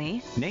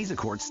differently...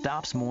 Nasacort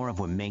stops more of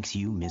what makes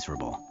you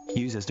miserable.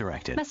 Use as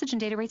directed. Message and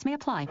data rates may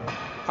apply.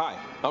 Hi,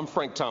 I'm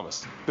Frank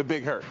Thomas, the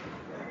Big Hurt.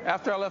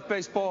 After I left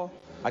baseball,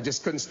 I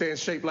just couldn't stay in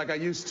shape like I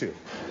used to.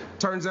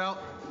 Turns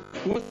out,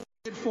 once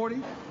you hit 40,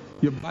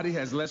 your body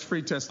has less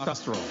free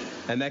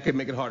testosterone, and that can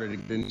make it harder to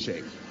get in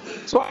shape.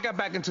 So I got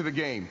back into the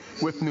game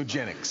with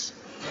Nugenics.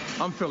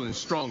 I'm feeling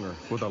stronger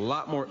with a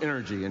lot more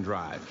energy and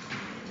drive.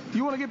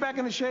 You want to get back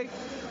into shape?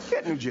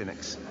 Get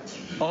Nugenics.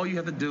 All you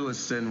have to do is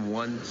send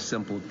one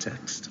simple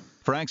text.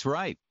 Frank's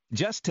right.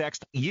 Just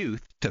text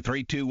YOUTH to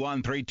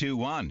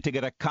 321321 to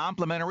get a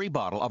complimentary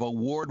bottle of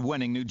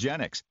award-winning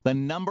Nugenics, the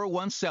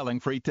 #1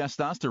 selling free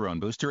testosterone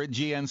booster at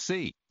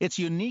GNC. Its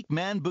unique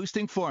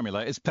man-boosting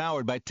formula is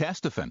powered by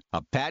Testofen,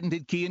 a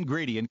patented key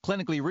ingredient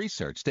clinically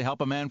researched to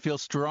help a man feel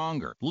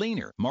stronger,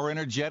 leaner, more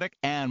energetic,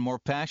 and more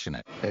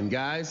passionate. And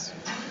guys,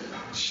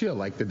 she'll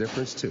like the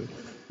difference too.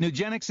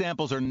 Nugenic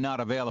samples are not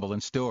available in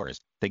stores.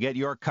 To get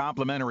your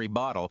complimentary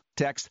bottle,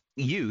 text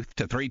YOUTH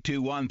to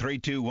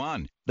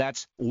 321321.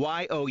 That's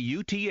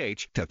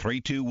YOUTH to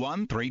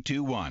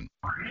 321321.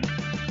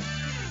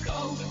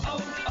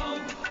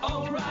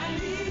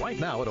 Right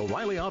now at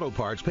O'Reilly Auto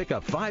Parts, pick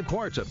up 5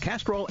 quarts of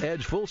Castrol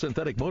Edge Full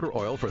Synthetic Motor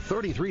Oil for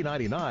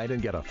 $33.99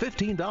 and get a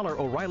 $15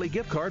 O'Reilly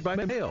gift card by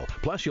mail.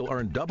 Plus, you'll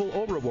earn double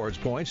O-Rewards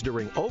points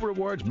during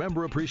O-Rewards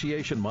Member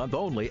Appreciation Month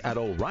only at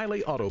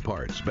O'Reilly Auto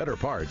Parts. Better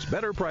parts,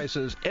 better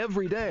prices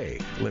every day.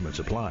 Limits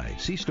apply.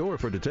 See store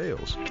for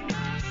details.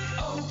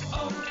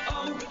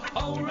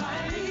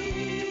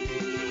 O'Reilly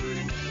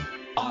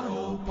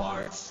Auto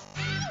Parts.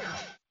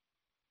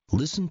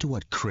 Listen to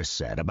what Chris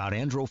said about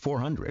Andro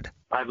 400.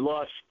 I've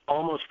lost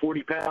almost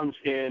 40 pounds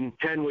in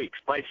 10 weeks.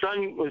 My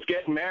son was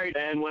getting married,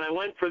 and when I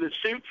went for the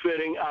suit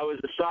fitting, I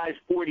was a size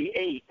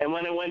 48. And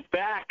when I went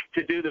back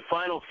to do the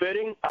final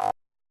fitting, I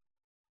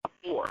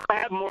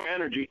have more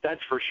energy,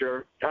 that's for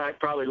sure. I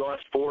probably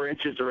lost 4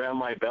 inches around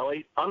my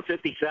belly. I'm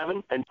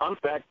 57, and I'm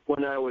back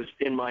when I was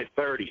in my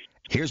 30s.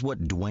 Here's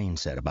what Dwayne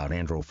said about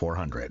Andro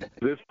 400.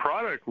 This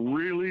product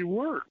really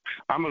works.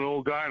 I'm an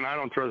old guy and I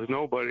don't trust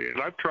nobody.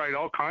 And I've tried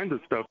all kinds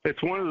of stuff.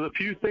 It's one of the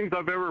few things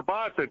I've ever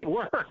bought that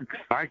works.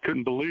 I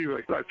couldn't believe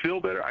it. I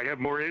feel better. I have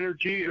more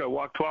energy. I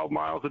walk 12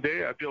 miles a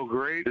day. I feel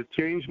great. It's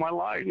changed my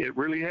life. It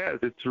really has.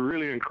 It's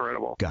really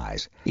incredible.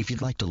 Guys, if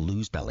you'd like to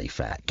lose belly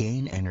fat,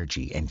 gain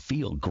energy, and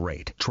feel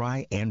great,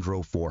 try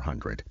Andro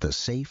 400, the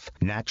safe,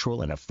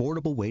 natural, and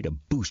affordable way to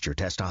boost your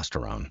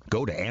testosterone.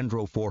 Go to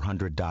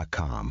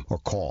andro400.com or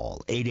call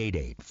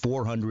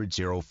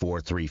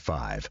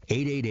 888-400-0435.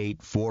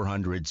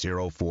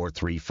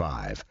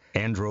 888-400-0435.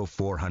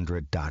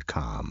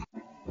 andro400.com.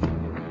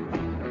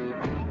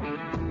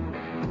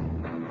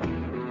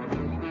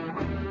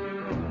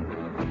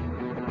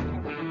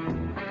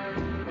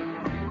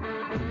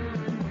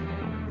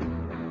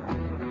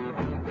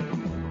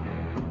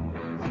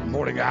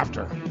 Morning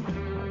after.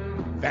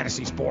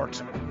 Fantasy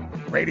Sports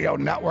Radio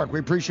Network. We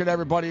appreciate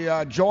everybody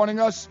joining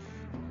us.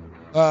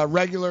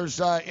 Regulars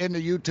in the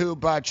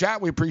YouTube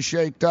chat. We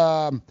appreciate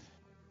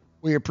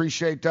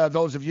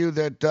those of you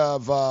that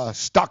have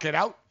stuck it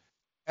out.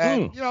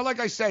 And, like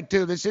I said,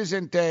 too, this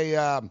isn't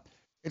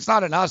it's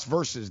not an us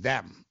versus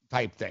them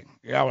type thing.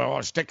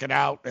 We'll stick it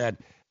out. And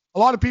a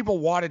lot of people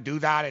want to do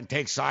that and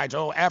take sides.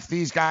 Oh, F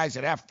these guys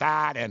and F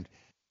that. And,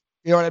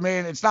 you know what I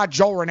mean? It's not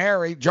Joe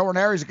Ranieri. Joe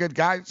Ranieri's a good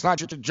guy. It's not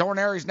just Joe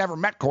Ranieri's never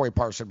met Corey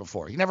Parson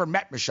before. He never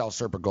met Michelle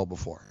Serpico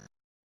before.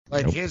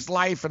 Like, his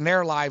life and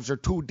their lives are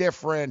two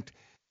different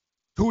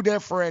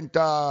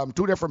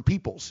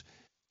peoples.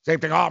 Same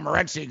thing. Oh,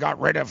 Morency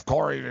got rid of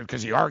Corey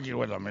because he argued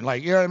with him, and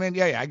like, you know what I mean?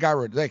 Yeah, I got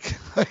rid.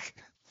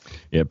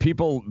 Yeah,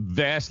 people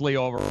vastly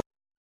over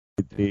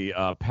the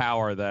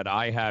power that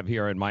I have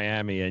here in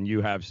Miami and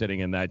you have sitting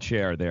in that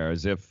chair there,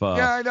 as if.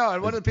 Yeah, I know.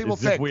 And what do people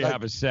think? If we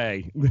have a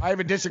say. I have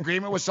a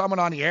disagreement with someone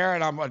on the air,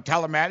 and I'm going to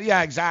tell them, man.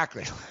 Yeah,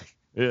 exactly.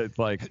 It's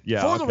like,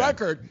 yeah. For the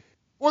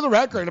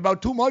record,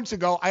 about 2 months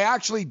ago, I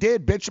actually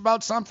did bitch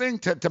about something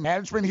to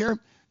management here,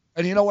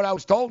 and you know what I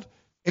was told?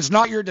 It's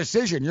not your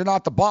decision. You're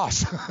not the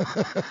boss.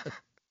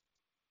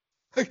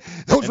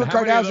 Those were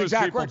Cardano's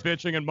exact words.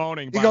 Bitching and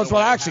moaning. He goes,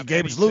 well, actually,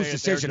 Gabe, it's Lou's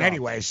decision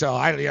anyway, so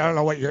I don't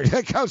know what you're.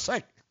 I was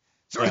like,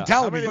 sort of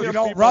telling me you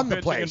don't run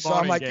the place. So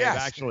I'm like, yes.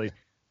 Actually,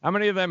 how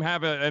many of them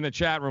have in a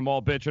chat room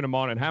all bitching and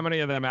moaning? How many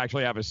of them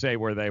actually have a say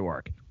where they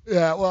work?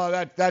 Yeah,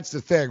 well, that's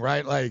the thing,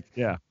 right? Like,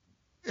 yeah,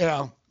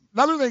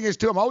 Another thing is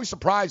too, I'm always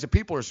surprised that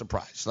people are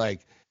surprised.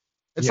 Like,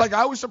 it's like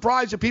I was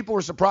surprised that people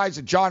were surprised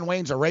that John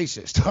Wayne's a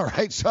racist. All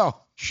right, so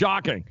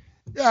shocking.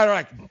 Yeah, they're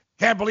like,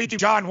 can't believe you,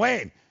 John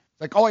Wayne.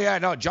 Like, oh yeah,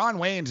 no, John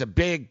Wayne's a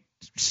big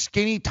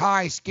skinny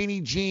tie, skinny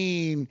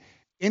jean,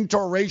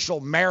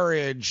 interracial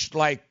marriage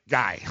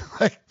guy.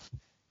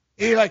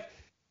 You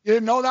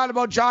didn't know that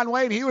about John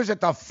Wayne? He was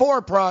at the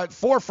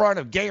forefront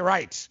of gay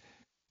rights.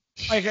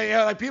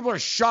 Like people are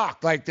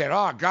shocked like that.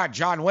 Oh God,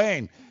 John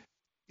Wayne.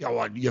 You know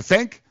what you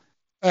think?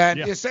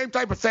 And the same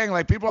type of thing.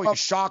 Like people are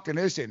shocked in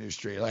this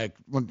industry. Like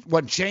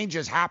when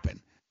changes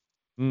happen.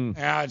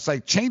 It's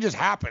like changes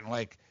happen.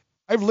 Like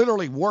I've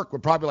literally worked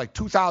with probably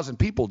 2,000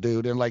 people,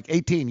 dude, in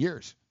 18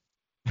 years.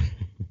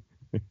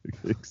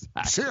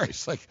 Exactly.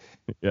 Serious. I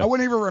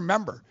wouldn't even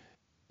remember.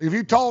 If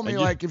you told me,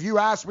 if you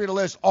asked me to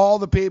list all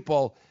the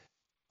people,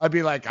 I'd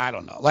be like, I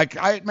don't know.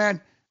 I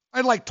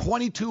had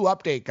 22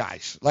 update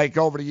guys,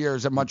 over the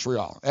years in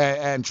Montreal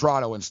and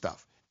Toronto and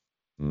stuff.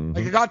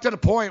 Mm-hmm. It got to the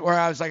point where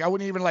I was like, I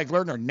wouldn't even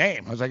learn their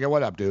name. I was like, hey,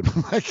 what up, dude?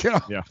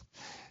 Yeah.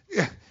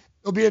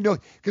 It'll be a new,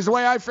 because the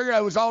way I figured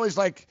it was always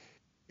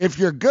if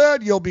you're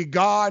good, you'll be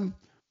gone.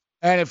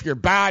 And if you're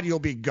bad, you'll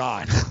be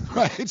gone.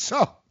 Right?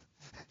 So.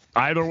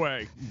 Either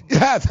way.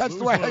 Yeah, that's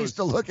the way I used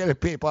to look at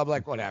it, people. I'm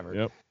like, whatever.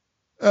 Yep.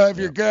 If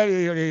you're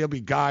good, he'll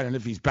be gone. And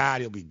if he's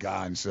bad, he'll be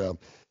gone. So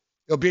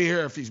he'll be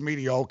here. If he's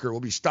mediocre,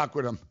 we'll be stuck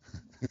with him.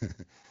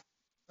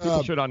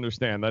 People should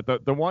understand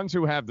that the ones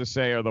who have the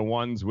say are the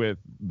ones with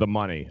the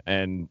money.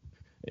 And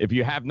if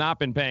you have not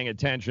been paying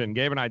attention,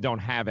 Gabe and I don't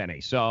have any.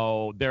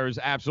 So there's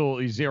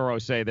absolutely zero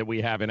say that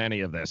we have in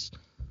any of this.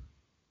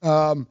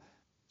 So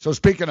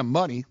speaking of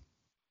money,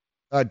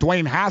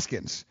 Dwayne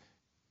Haskins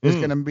is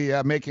going to be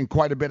making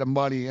quite a bit of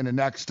money in the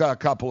next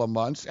couple of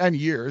months and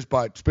years,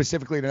 but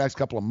specifically the next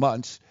couple of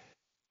months.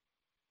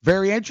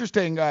 Very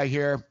interesting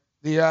here.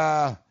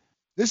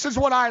 This is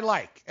what I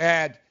like.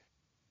 And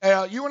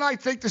you and I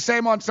think the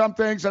same on some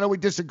things. I know we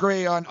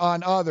disagree on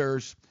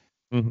others.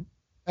 Mm-hmm.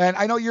 And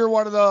I know you're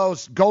one of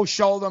those go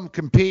show them,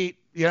 compete.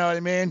 You know what I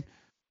mean?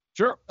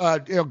 Sure.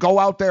 Go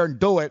out there and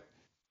do it.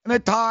 And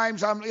at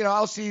times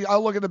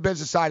I'll look at the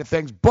business side of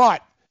things.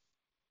 But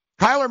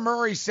Kyler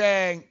Murray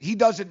saying he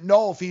doesn't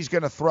know if he's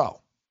going to throw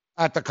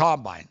at the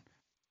combine.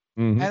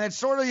 Mm-hmm. And it's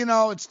sort of,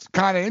 it's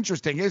kind of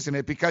interesting, isn't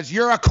it? Because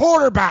you're a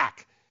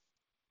quarterback.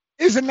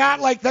 Isn't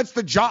that that's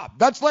the job?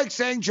 That's like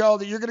saying, Joe,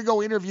 that you're going to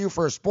go interview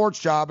for a sports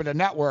job at a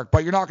network,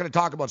 but you're not going to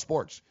talk about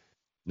sports.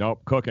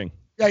 Nope, cooking.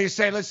 Yeah, you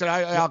say, listen,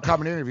 I'll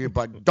come and interview,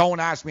 but don't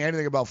ask me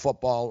anything about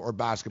football or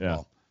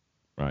basketball.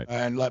 Yeah. Right.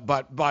 And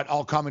but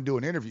I'll come and do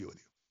an interview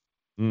with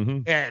you.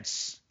 Mm-hmm.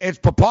 It's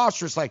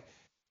preposterous.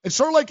 It's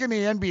sort of like in the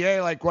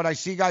NBA, like when I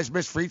see guys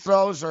miss free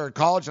throws or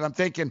college, and I'm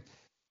thinking,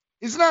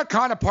 isn't that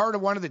kind of part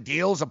of one of the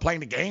deals of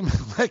playing the game?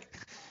 Like,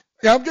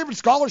 yeah, I'm giving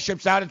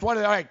scholarships out. It's one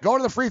of the, all right, go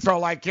to the free throw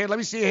line, kid. Let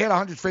me see you hit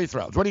 100 free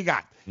throws. What do you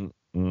got?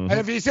 Mm-hmm. And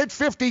if he's hit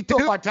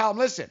 52, I tell him,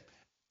 listen,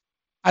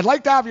 I'd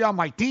like to have you on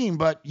my team,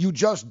 but you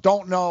just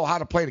don't know how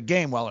to play the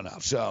game well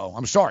enough. So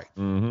I'm sorry.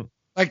 Mm-hmm.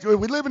 Like, we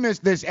live in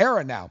this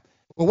era now.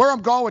 Well, where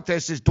I'm going with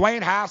this is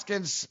Dwayne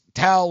Haskins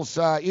tells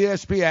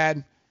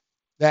ESPN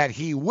that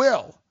he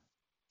will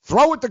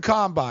throw at the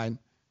combine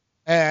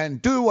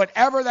and do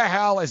whatever the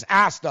hell is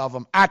asked of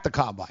him at the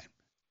combine.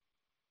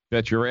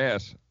 Bet your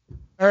ass.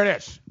 There it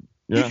is.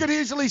 Yeah. He could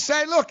easily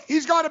say, look,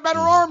 he's got a better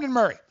arm than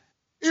Murray.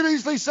 He could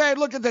easily say,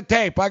 look at the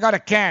tape. I got a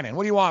cannon.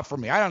 What do you want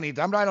from me? I'm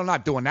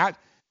not doing that.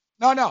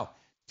 No.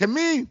 To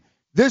me,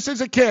 this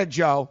is a kid,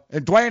 Joe,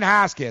 and Dwayne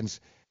Haskins,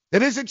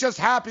 that isn't just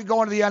happy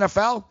going to the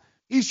NFL.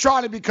 He's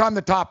trying to become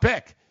the top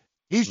pick.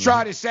 He's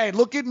trying to say,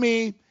 look at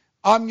me.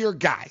 I'm your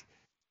guy.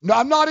 No,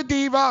 I'm not a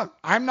diva.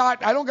 I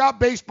don't got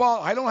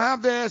baseball. I don't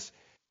have this.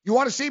 You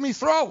want to see me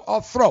throw?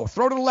 I'll throw.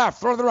 Throw to the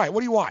left. Throw to the right.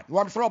 What do you want? You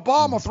want me to throw a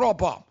bomb? I'll throw a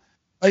bomb.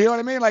 You know what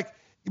I mean? Like,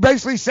 he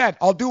basically said,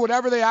 I'll do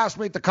whatever they ask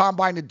me at the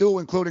combine to do,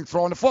 including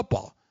throwing the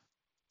football.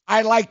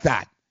 I like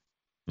that.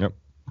 Yep.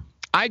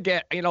 I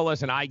get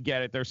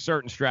it. There's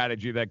certain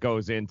strategy that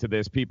goes into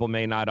this. People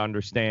may not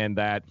understand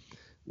that.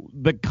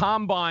 The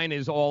combine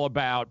is all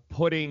about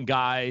putting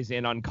guys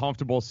in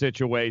uncomfortable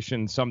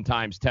situations,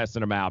 sometimes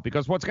testing them out.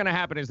 Because what's going to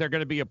happen is they're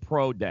going to be a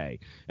pro day.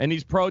 And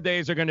these pro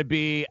days are going to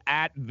be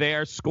at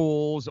their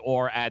schools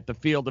or at the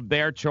field of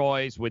their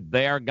choice with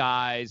their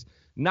guys.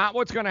 Not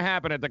what's going to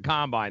happen at the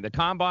combine. The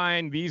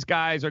combine, these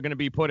guys are going to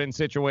be put in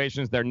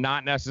situations they're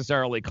not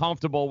necessarily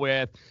comfortable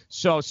with.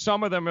 So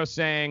some of them are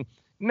saying,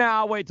 no,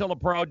 I'll wait till the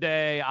pro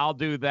day. I'll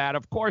do that.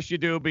 Of course you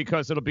do,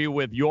 because it'll be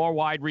with your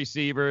wide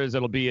receivers.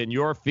 It'll be in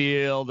your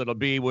field. It'll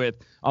be with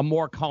a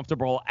more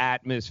comfortable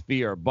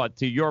atmosphere. But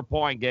to your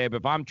point, Gabe,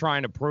 if I'm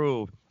trying to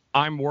prove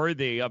I'm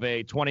worthy of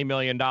a $20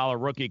 million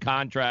rookie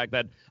contract,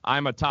 that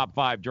I'm a top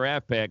 5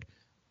 draft pick,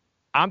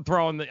 I'm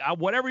throwing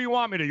whatever you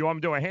want me to do. You want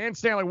me to do a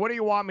handstand? Like, what do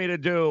you want me to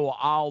do?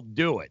 I'll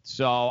do it.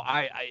 So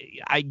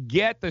I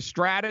get the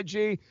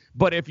strategy,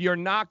 but if you're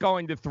not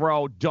going to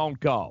throw, don't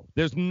go.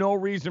 There's no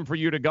reason for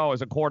you to go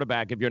as a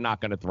quarterback if you're not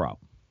going to throw.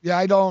 Yeah,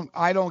 I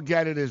don't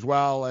get it as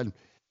well. And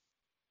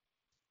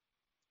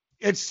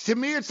to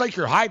me, it's like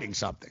you're hiding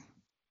something.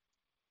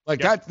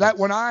 Like that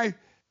when and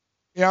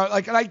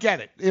I get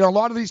it. A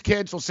lot of these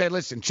kids will say,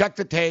 listen, check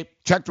the tape,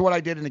 check what I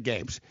did in the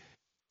games.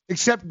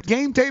 Except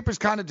game tape is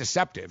kind of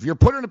deceptive. You're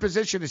put in a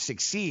position to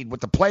succeed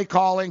with the play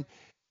calling.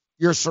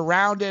 You're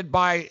surrounded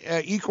by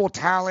equal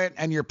talent,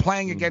 and you're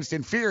playing against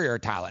inferior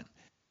talent.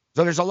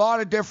 So there's a lot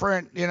of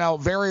different,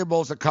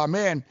 variables that come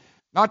in,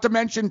 not to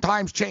mention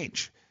times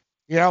change.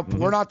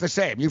 We're not the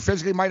same. You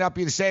physically might not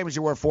be the same as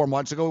you were 4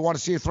 months ago. We want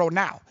to see you throw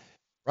now,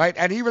 right?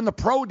 And even the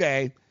pro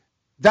day,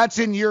 that's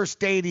in your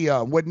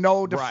stadium with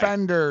no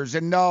defenders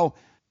and no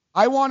 –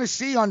 I want to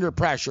see under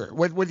pressure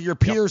with your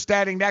peers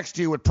standing next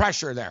to you with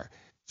pressure there.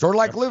 Sort of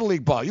like Little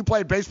League ball. You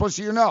played baseball,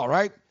 so you know,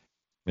 right?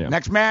 Yeah.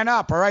 Next man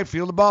up, all right?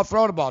 Field the ball,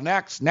 throw the ball.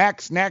 Next.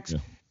 Yeah.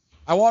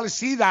 I want to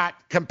see that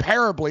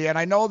comparably, and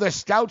I know the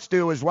scouts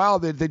do as well,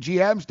 the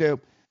GMs do.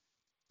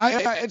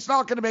 It's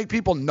not going to make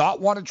people not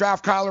want to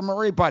draft Kyler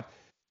Murray, but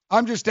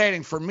I'm just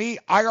stating, for me,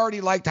 I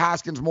already liked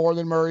Haskins more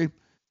than Murray.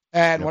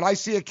 And when I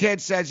see a kid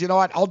says, you know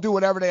what, I'll do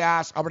whatever they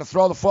ask, I'm going to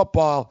throw the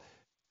football,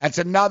 that's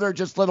another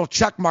just little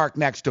check mark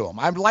next to him.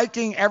 I'm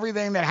liking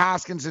everything that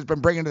Haskins has been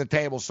bringing to the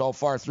table so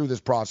far through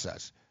this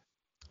process.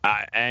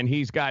 And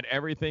he's got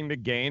everything to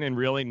gain and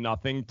really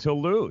nothing to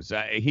lose.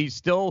 He's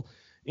still,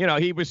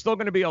 he was still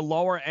going to be a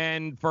lower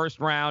end first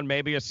round,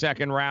 maybe a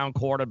second round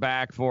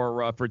quarterback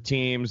for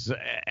teams.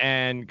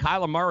 And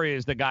Kyler Murray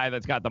is the guy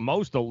that's got the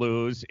most to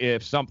lose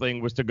if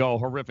something was to go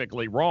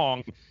horrifically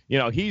wrong.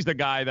 He's the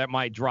guy that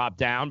might drop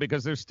down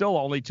because there's still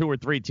only 2 or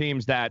 3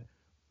 teams that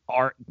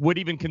would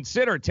even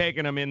consider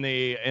taking him in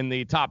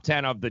the top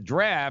 10 of the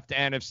draft.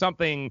 And if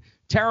something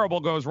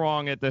terrible goes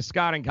wrong at the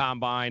scouting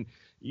combine,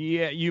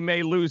 yeah, you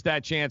may lose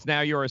that chance.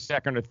 Now you're a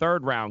second or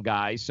third round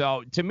guy.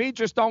 So to me,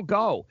 just don't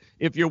go.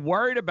 If you're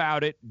worried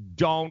about it,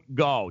 don't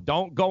go.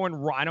 Don't go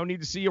and run. I don't need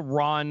to see you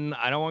run.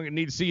 I don't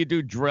need to see you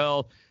do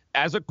drill.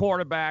 As a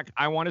quarterback,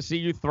 I want to see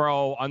you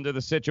throw under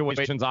the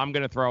situations I'm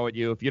going to throw at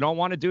you. If you don't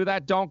want to do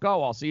that, don't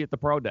go. I'll see you at the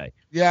pro day.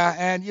 Yeah,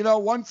 and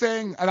one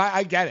thing, and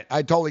I get it.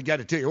 I totally get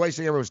it, too. You're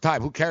wasting everyone's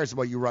time. Who cares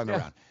about you running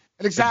around?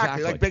 And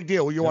exactly, like big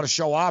deal. You want to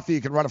show off that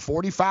you can run a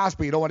 40 fast,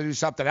 but you don't want to do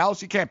something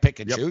else. You can't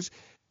pick and choose.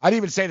 I'd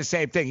even say the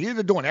same thing. You're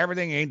either doing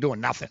everything, you ain't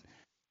doing nothing.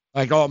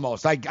 Like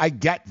almost. I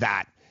get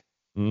that.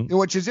 Mm-hmm.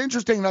 Which is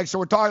interesting. Like,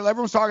 so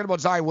everyone's talking about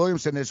Zion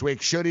Williamson this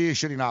week. Should he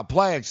not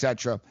play,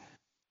 etc.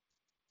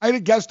 I had a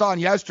guest on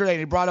yesterday, and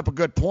he brought up a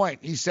good point.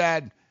 He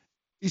said,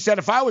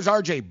 if I was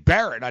R.J.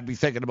 Barrett, I'd be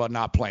thinking about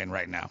not playing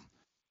right now.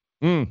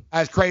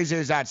 As crazy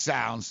as that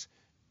sounds.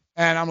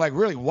 And I'm like,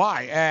 really,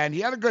 why? And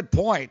he had a good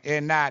point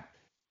in that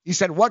he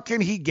said, what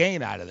can he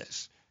gain out of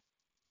this?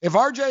 If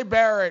R.J.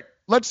 Barrett,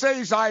 let's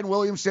say Zion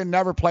Williamson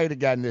never played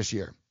again this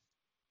year.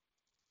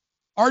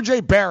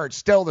 R.J. Barrett's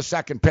still the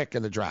second pick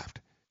in the draft.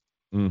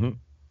 Mm-hmm.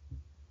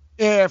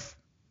 If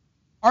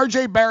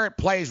R.J. Barrett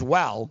plays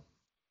well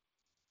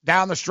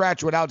down the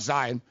stretch without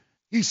Zion,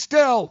 he's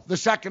still the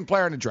second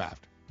player in the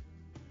draft.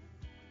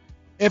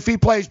 If he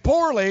plays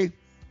poorly,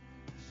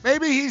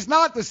 maybe he's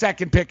not the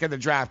second pick in the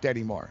draft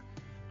anymore.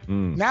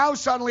 Now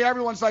suddenly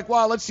everyone's like,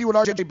 well, let's see what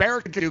R.J.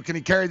 Barrett can do. Can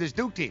he carry this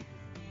Duke team?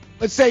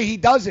 Let's say he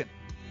doesn't.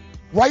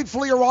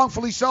 Rightfully or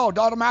wrongfully so. It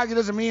automatically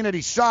doesn't mean that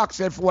he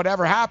sucks if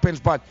whatever happens,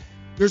 but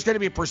there's going to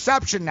be a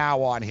perception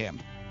now on him.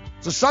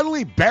 So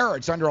suddenly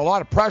Barrett's under a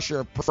lot of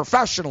pressure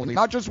professionally,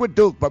 not just with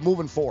Duke, but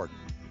moving forward.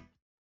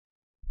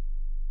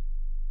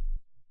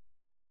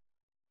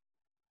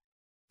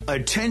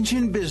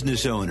 Attention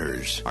business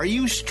owners. Are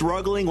you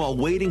struggling while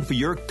waiting for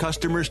your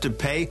customers to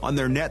pay on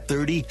their net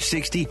 30,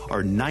 60,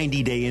 or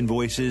 90-day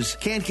invoices?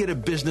 Can't get a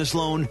business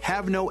loan?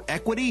 Have no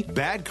equity?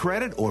 Bad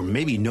credit? Or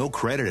maybe no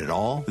credit at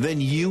all?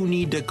 Then you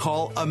need to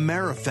call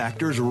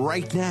AmeriFactors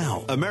right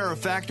now.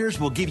 AmeriFactors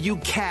will give you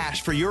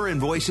cash for your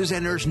invoices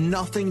and there's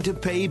nothing to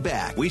pay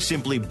back. We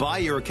simply buy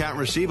your account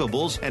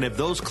receivables, and if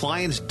those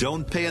clients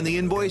don't pay on the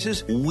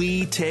invoices,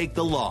 we take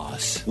the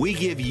loss. We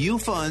give you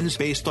funds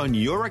based on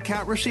your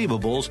account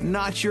receivables,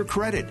 not your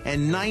credit.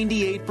 And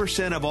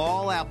 98% of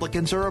all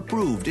applicants are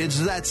approved.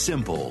 It's that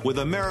simple. With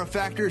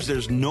AmeriFactors,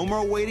 there's no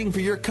more waiting for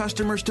your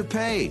customers to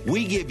pay.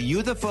 We give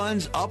you the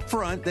funds up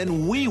front,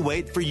 then we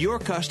wait for your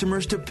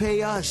customers to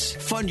pay us.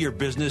 Fund your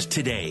business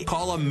today.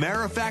 Call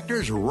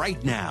AmeriFactors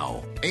right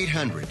now.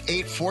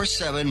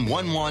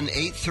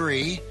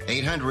 800-847-1183.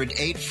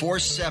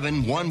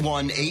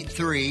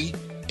 800-847-1183.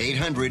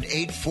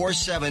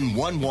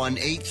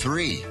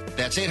 800-847-1183.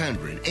 That's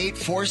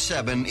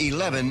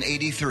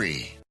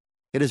 800-847-1183.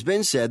 It has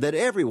been said that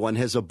everyone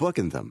has a book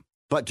in them.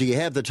 But do you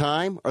have the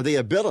time or the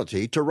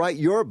ability to write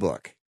your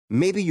book?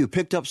 Maybe you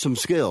picked up some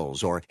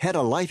skills or had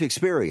a life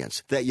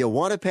experience that you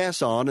want to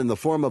pass on in the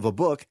form of a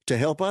book to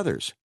help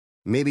others.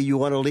 Maybe you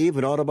want to leave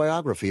an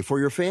autobiography for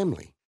your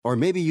family. Or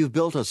maybe you've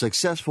built a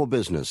successful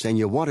business and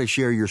you want to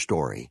share your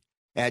story.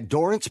 At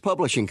Dorrance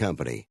Publishing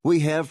Company, we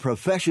have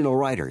professional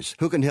writers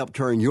who can help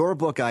turn your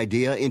book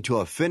idea into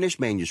a finished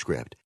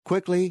manuscript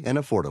quickly and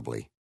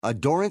affordably. A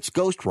Dorrance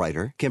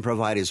ghostwriter can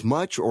provide as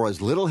much or as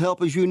little help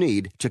as you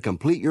need to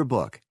complete your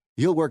book.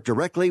 You'll work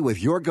directly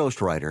with your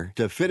ghostwriter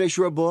to finish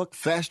your book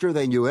faster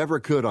than you ever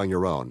could on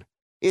your own.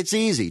 It's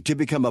easy to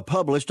become a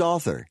published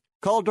author.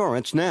 Call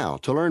Dorrance now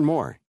to learn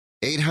more.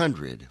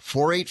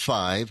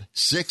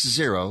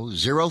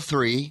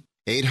 800-485-6003.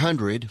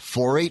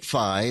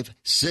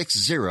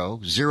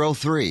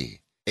 800-485-6003.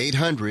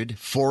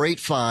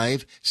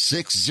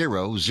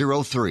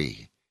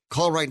 800-485-6003.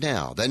 Call right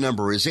now. That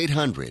number is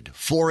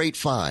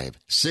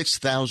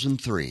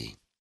 800-485-6003.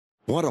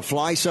 Want to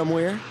fly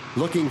somewhere?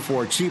 Looking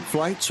for cheap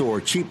flights or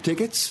cheap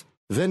tickets?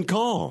 Then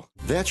call.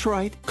 That's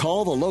right.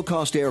 Call the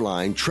low-cost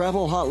airline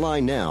travel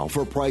hotline now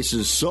for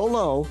prices so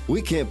low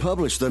we can't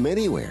publish them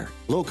anywhere.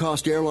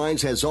 Low-cost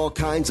airlines has all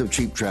kinds of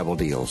cheap travel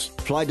deals.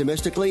 Fly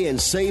domestically and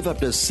save up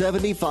to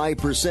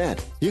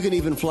 75%. You can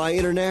even fly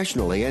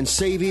internationally and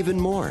save even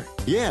more.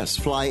 Yes,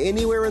 fly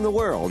anywhere in the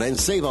world and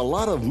save a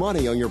lot of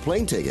money on your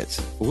plane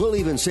tickets. We'll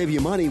even save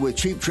you money with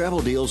cheap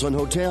travel deals on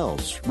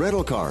hotels,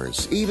 rental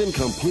cars, even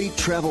complete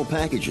travel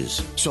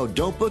packages. So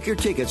don't book your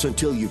tickets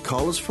until you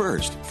call us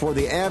first for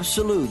the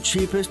absolute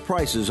cheapest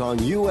prices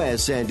on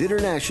U.S. and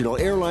international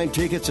airline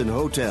tickets and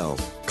hotels.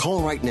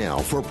 Call right now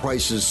for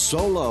prices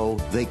so low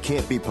they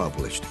can't be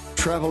published.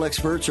 Travel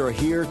experts are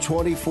here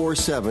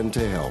 24/7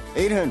 to help.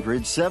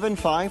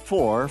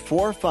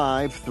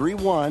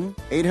 800-754-4531.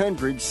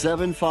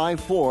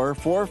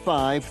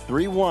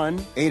 800-754-4531.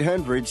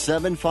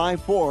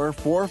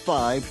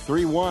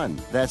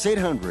 800-754-4531. That's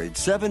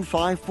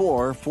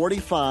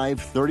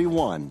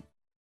 800-754-4531.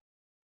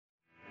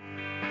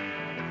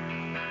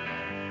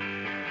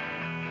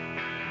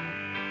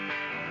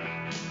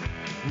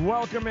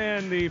 Welcome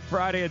in the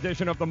Friday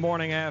edition of the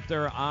Morning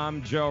After.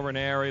 I'm Joe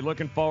Ranieri.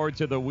 Looking forward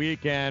to the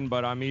weekend,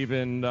 but I'm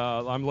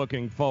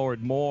looking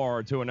forward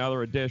more to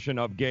another edition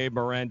of Gabe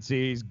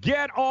Morency's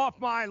Get Off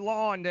My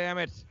Lawn, damn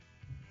it.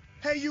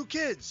 Hey, you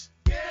kids.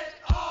 Get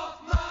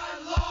off my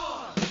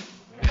lawn.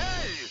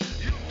 Hey,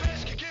 you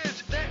pesky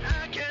kids that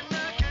I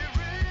cannot get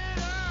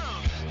rid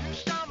of. You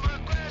stop my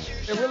grass, you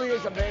It really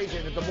is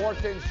amazing that the more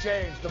things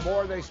change, the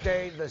more they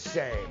stay the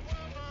same.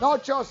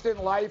 Not just in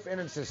life and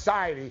in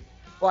society,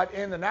 but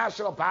in the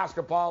National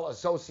Basketball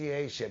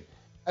Association,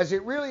 as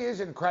it really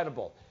is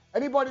incredible.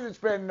 Anybody that's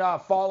been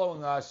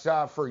following us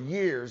for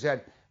years,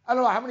 and I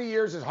don't know, how many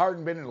years has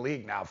Harden been in the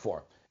league now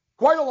for?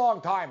 Quite a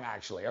long time,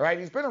 actually, all right?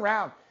 He's been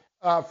around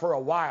for a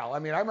while. I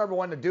mean, I remember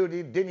when the dude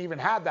he didn't even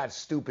have that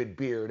stupid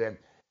beard, and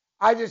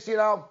I just, I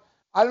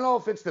don't know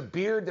if it's the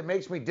beard that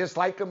makes me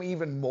dislike him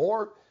even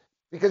more,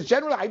 because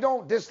generally I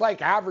don't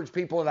dislike average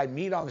people that I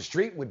meet on the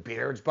street with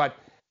beards, but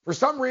for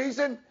some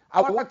reason,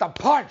 I want to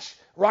punch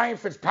Ryan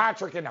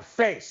Fitzpatrick in the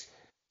face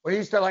when he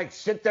used to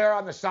sit there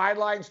on the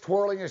sidelines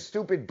twirling his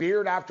stupid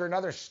beard after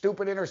another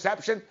stupid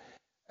interception.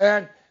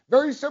 And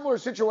very similar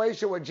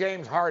situation with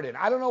James Harden.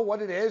 I don't know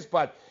what it is,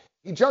 but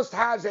he just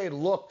has a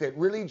look that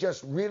really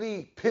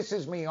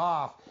pisses me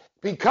off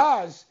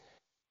because,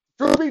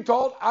 truth be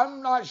told,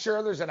 I'm not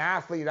sure there's an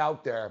athlete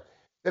out there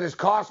that has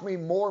cost me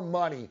more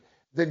money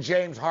than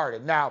James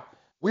Harden. Now,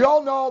 we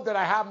all know that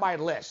I have my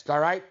list, all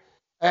right?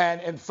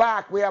 And in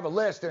fact, we have a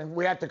list, and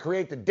we had to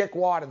create the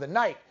dickwad of the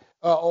night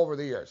over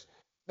the years.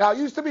 Now, it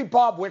used to be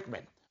Bob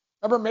Wickman.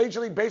 Remember Major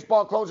League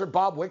Baseball closer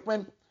Bob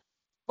Wickman?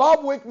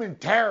 Bob Wickman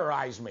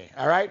terrorized me,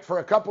 all right, for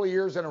a couple of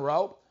years in a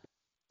row.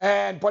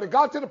 But it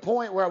got to the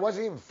point where it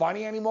wasn't even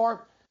funny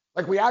anymore.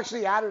 Like, we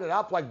actually added it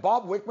up. Like,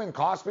 Bob Wickman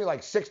cost me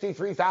like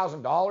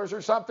 $63,000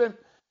 or something.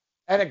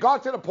 And it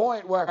got to the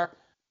point where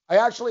I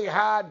actually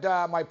had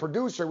my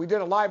producer, we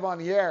did it live on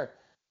the air.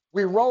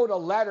 We wrote a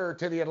letter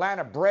to the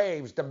Atlanta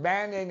Braves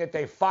demanding that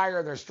they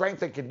fire their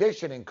strength and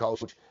conditioning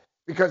coach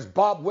because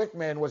Bob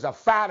Wickman was a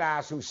fat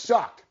ass who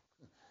sucked.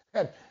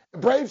 And the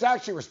Braves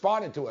actually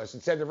responded to us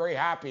and said they're very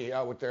happy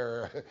with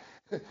their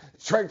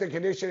strength and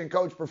conditioning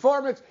coach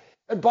performance.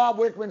 And Bob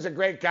Wickman's a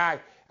great guy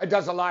and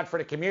does a lot for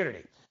the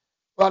community.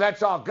 Well,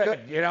 that's all good.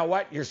 You know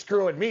what? You're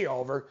screwing me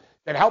over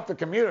that helped the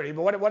community.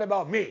 But what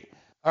about me?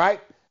 All right?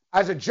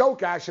 As a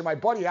joke, actually, my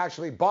buddy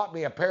actually bought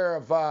me a pair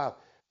of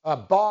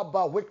Bob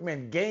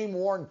Wickman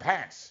game-worn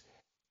pants.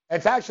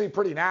 It's actually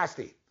pretty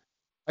nasty.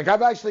 Like,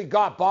 I've actually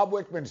got Bob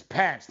Wickman's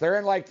pants. They're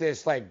in like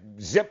this like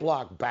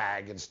Ziploc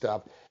bag and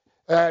stuff.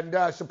 And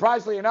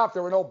surprisingly enough,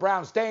 there were no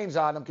brown stains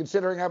on them,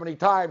 considering how many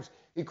times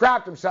he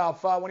crapped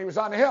himself when he was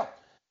on the hill.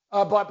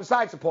 But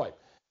besides the point.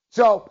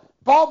 So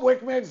Bob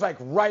Wickman's like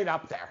right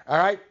up there, all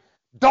right?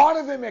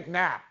 Donovan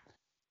McNabb.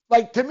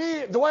 Like, to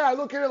me, the way I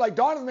look at it, like,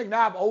 Donovan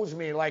McNabb owes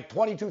me like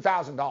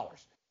 $22,000.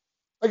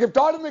 Like, if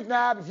Donovan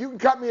McNabb, if you can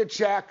cut me a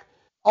check,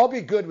 I'll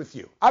be good with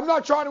you. I'm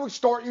not trying to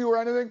extort you or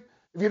anything.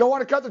 If you don't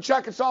want to cut the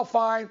check, it's all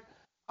fine.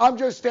 I'm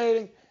just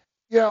stating,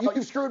 you know,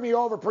 you screwed me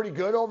over pretty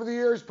good over the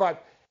years.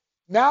 But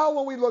now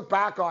when we look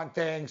back on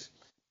things,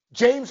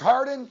 James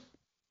Harden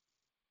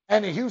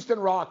and the Houston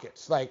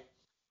Rockets, like,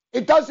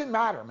 it doesn't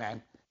matter,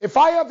 man. If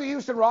I have the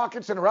Houston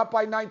Rockets and they're up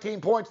by 19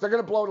 points, they're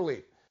going to blow the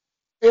lead.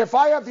 If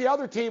I have the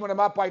other team and I'm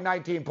up by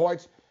 19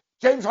 points,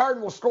 James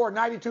Harden will score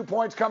 92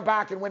 points, come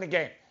back and win a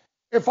game.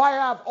 If I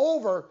have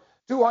over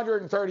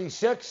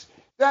 236,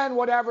 then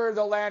whatever,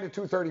 they'll land at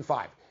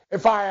 235.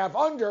 If I have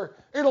under,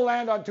 it'll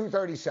land on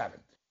 237.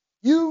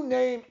 You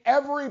name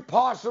every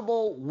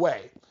possible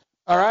way,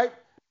 all right?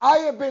 I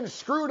have been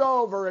screwed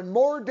over in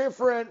more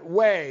different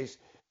ways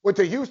with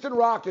the Houston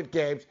Rocket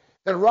games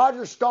than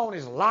Roger Stone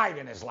has lied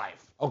in his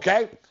life,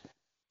 okay?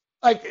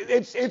 Like,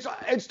 it's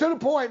to the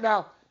point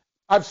now.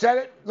 I've said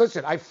it.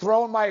 Listen, I've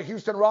thrown my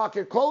Houston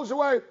Rocket clothes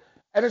away,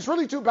 and it's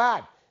really too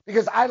bad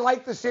because I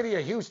like the city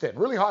of Houston.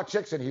 Really hot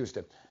chicks in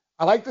Houston.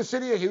 I like the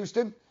city of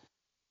Houston.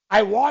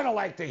 I want to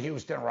like the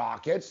Houston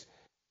Rockets.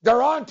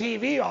 They're on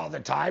TV all the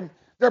time.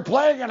 They're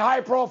playing in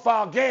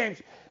high-profile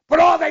games, but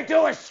all they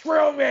do is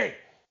screw me.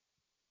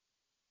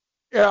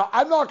 You know,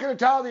 I'm not going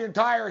to tell the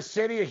entire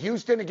city of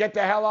Houston to get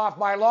the hell off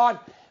my lawn,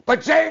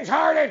 but James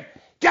Harden,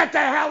 get the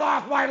hell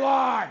off my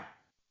lawn.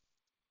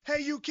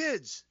 Hey, you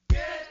kids.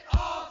 Get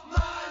off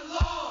my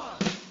lawn.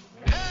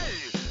 Hey,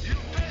 you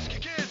pesky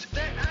kids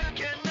that I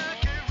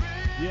cannot get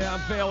rid. Yeah, I'm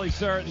fairly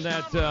certain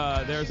that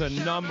there's a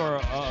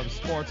number of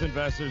sports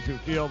investors who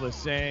feel the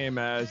same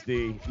as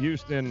the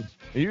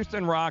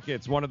Houston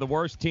Rockets, one of the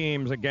worst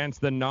teams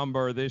against the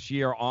number this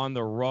year on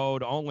the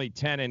road, only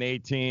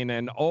 10-18,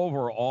 and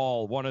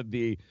overall one of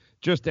the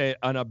just an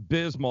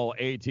abysmal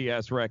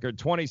ATS record,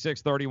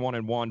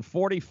 26-31-1,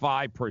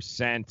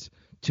 45%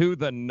 to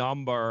the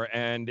number,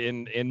 and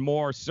in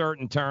more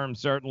certain terms,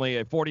 certainly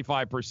a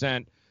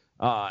 45%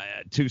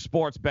 to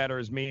sports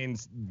bettors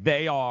means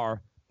they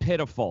are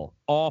pitiful.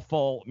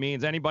 Awful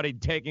means anybody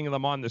taking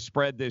them on the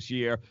spread this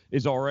year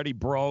is already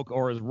broke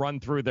or has run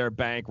through their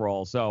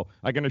bankroll. So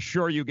I can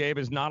assure you Gabe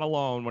is not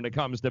alone when it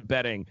comes to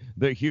betting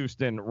the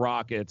Houston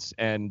Rockets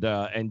and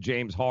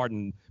James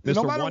Harden, Mr.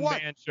 No matter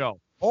One-Man Show.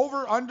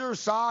 Over, under,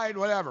 side,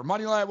 whatever,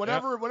 money line,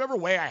 whatever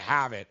way I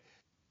have it.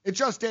 It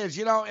just is,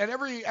 you know, and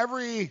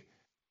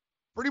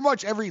pretty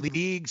much every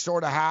league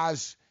sort of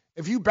has,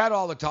 if you bet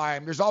all the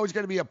time, there's always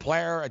going to be a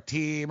player, a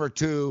team or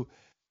two,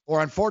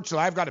 or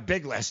unfortunately, I've got a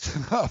big list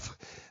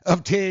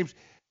of teams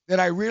that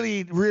I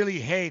really, really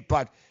hate.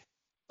 But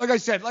like I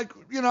said, like,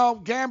 you know,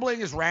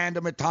 gambling is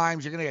random at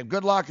times. You're going to have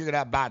good luck, you're going to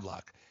have bad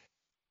luck.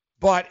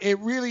 But it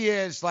really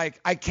is like,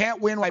 I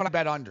can't win when I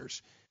bet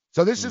unders.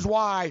 So this is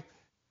why,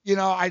 you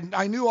know,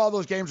 I knew all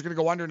those games were going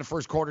to go under in the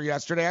first quarter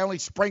yesterday. I only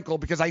sprinkled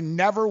because I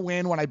never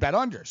win when I bet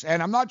unders.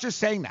 And I'm not just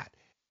saying that.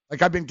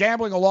 Like, I've been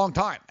gambling a long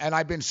time, and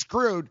I've been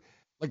screwed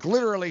like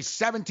literally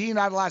 17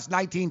 out of the last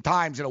 19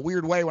 times in a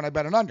weird way when I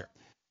bet an under.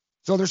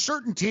 So there's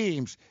certain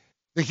teams.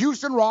 The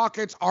Houston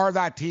Rockets are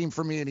that team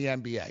for me in the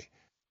NBA.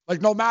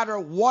 Like, no matter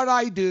what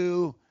I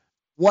do,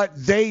 what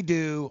they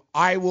do,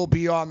 I will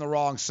be on the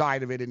wrong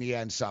side of it in the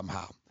end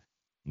somehow.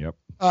 Yep.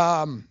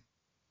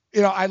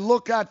 You know, I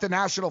look at the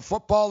National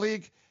Football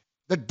League.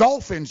 The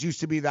Dolphins used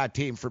to be that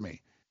team for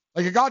me.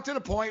 Like, it got to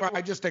the point where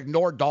I just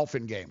ignored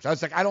Dolphin games. I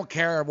was like, I don't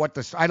care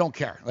I don't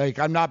care. Like,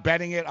 I'm not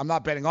betting it. I'm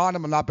not betting on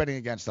them. I'm not betting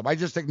against them. I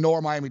just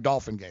ignore Miami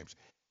Dolphin games.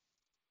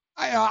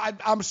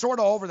 I'm sort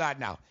of over that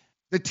now.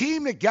 The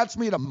team that gets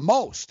me the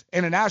most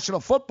in the National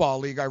Football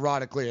League,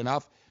 ironically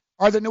enough,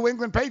 are the New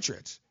England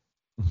Patriots.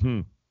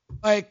 Mm-hmm.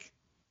 Like,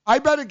 I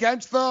bet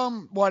against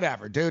them,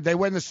 whatever, dude. They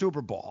win the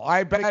Super Bowl.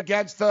 I bet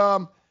against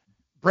them,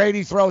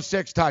 Brady throws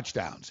 6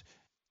 touchdowns.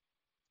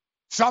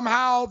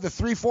 Somehow, the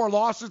 3-4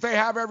 losses they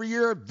have every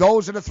year,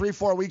 those are the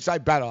 3-4 weeks I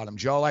bet on them,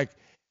 Joe. Like,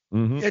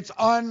 it's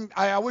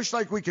I wish,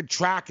 like, we could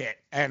track it.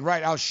 And,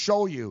 right, I'll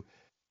show you.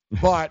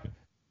 But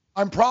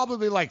I'm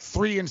probably, like,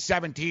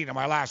 3-17 in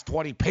my last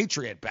 20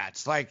 Patriot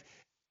bets. Like,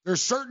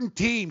 there's certain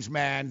teams,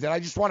 man, that I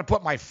just want to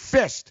put my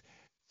fist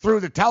through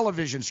the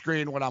television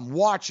screen when I'm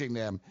watching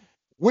them.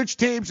 Which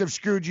teams have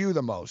screwed you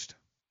the most?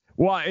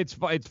 Well, it's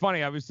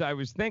funny. I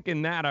was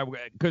thinking that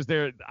because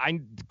I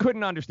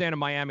couldn't understand the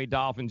Miami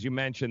Dolphins. You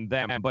mentioned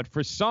them, but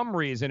for some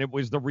reason it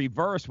was the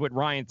reverse with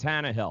Ryan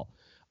Tannehill.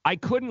 I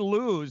couldn't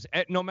lose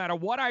no matter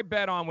what I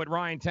bet on with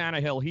Ryan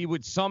Tannehill. He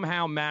would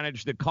somehow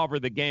manage to cover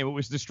the game. It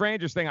was the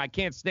strangest thing. I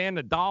can't stand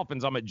the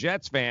Dolphins. I'm a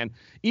Jets fan.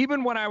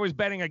 Even when I was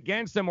betting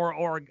against them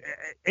or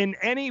in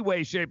any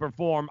way, shape, or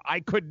form, I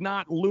could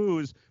not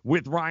lose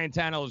with Ryan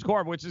Tannehill's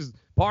core, which is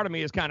part of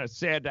me is kind of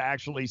sad to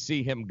actually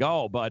see him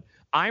go. But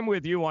I'm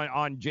with you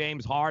on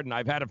James Harden.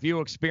 I've had a few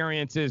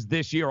experiences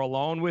this year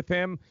alone with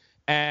him.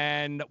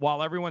 And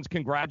while everyone's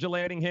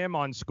congratulating him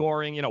on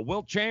scoring,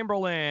 Wilt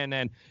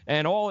Chamberlain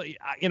and all,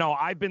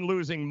 I've been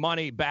losing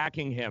money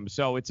backing him.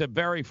 So it's a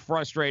very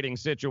frustrating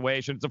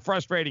situation. It's a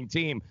frustrating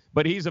team,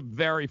 but he's a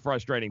very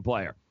frustrating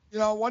player.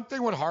 One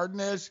thing with Harden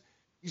is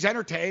he's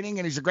entertaining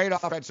and he's a great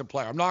offensive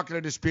player. I'm not going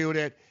to dispute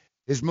it.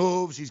 His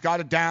moves, he's got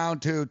it down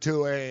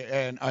to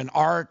an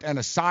art and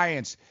a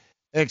science,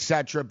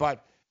 etc.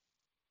 But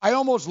I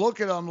almost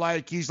look at him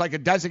like he's like a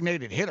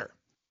designated hitter.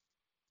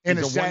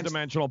 He's a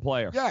one-dimensional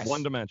player. Yes.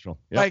 One-dimensional.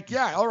 Yep. Like,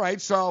 yeah, all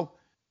right. So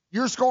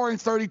you're scoring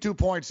 32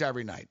 points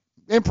every night.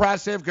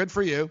 Impressive. Good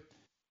for you.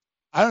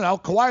 I don't know.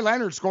 Kawhi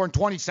Leonard scoring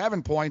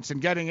 27 points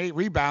and getting 8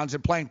 rebounds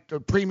and playing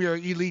premier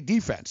elite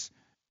defense.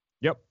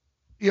 Yep.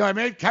 You know what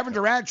I mean? Kevin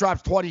Durant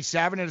drops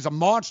 27 and is a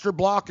monster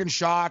blocking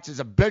shots,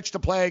 is a bitch to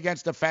play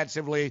against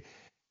defensively.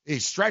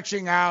 He's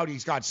stretching out.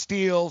 He's got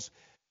steals.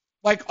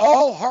 Like,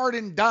 all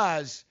Harden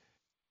does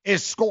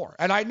is score.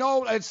 And I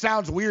know it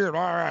sounds weird.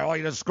 All right, well,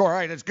 he doesn't score. All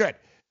right, that's good.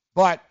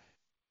 But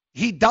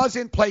he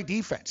doesn't play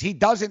defense. He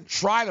doesn't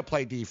try to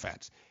play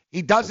defense.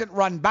 He doesn't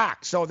run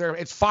back. So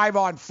it's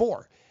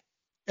 5-on-4.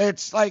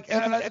 It's like,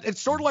 and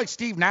it's sort of like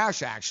Steve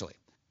Nash, actually,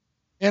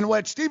 in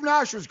which Steve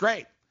Nash was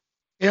great.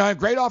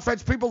 Great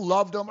offense. People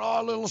loved him.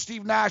 Oh, little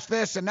Steve Nash,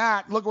 this and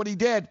that. Look what he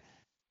did.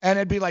 And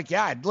it'd be like,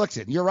 yeah,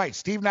 listen, you're right.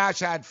 Steve Nash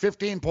had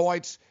 15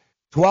 points,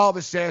 12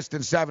 assists,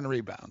 and 7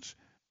 rebounds.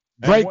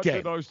 Great what game.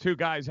 What do those two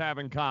guys have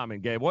in common,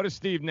 Gabe? What does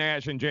Steve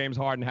Nash and James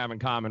Harden have in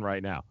common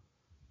right now?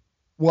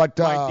 What?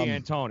 Mike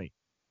D'Antoni.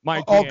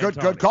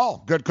 Good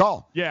call. Good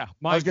call. Yeah,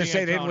 I was going to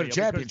say they didn't win a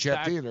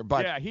championship either,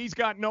 but yeah, he's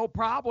got no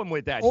problem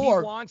with that.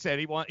 Or, he wants it.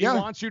 He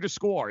wants you to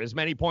score as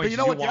many points. But you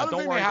know what? The other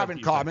thing they have in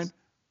common.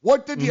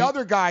 What did the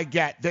other guy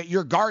get that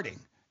you're guarding?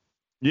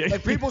 Yeah.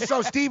 Like people,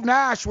 so Steve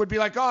Nash would be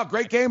like, oh,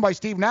 great game by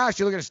Steve Nash.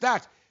 You look at his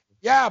stats.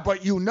 Yeah,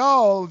 but you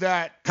know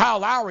that Kyle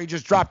Lowry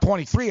just dropped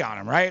 23 on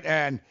him, right?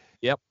 And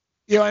yep.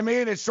 You know what I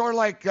mean? It's sort of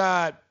like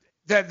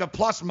the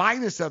plus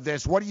minus of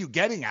this. What are you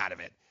getting out of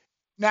it?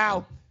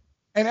 Now,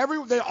 and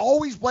they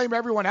always blame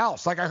everyone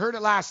else. Like I heard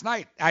it last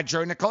night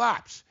during the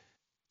collapse.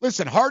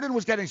 Listen, Harden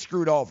was getting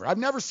screwed over. I've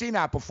never seen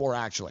that before,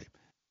 actually.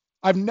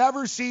 I've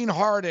never seen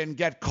Harden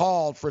get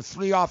called for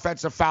 3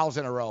 offensive fouls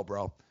in a row,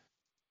 bro.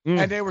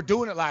 And they were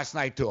doing it last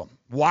night to him.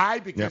 Why?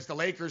 Because the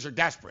Lakers are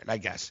desperate, I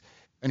guess.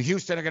 And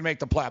Houston are going to make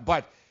the play.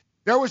 But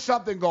there was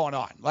something going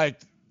on. Like,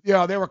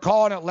 they were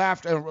calling it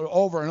left and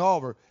over and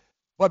over.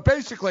 But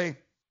basically,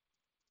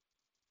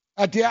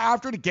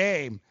 after the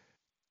game,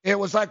 it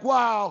was like,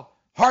 wow,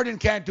 Harden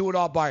can't do it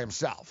all by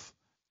himself.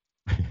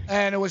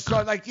 And it was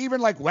sort of like,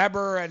 even like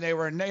Weber, and they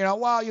were,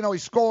 he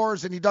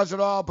scores and he does it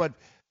all, but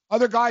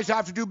other guys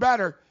have to do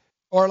better,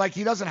 or like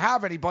he doesn't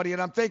have anybody.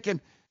 And I'm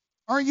thinking,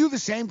 aren't you the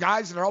same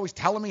guys that are always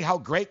telling me how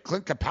great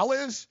Clint Capella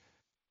is?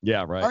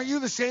 Yeah, right. Aren't you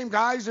the same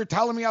guys that are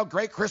telling me how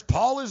great Chris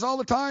Paul is all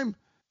the time?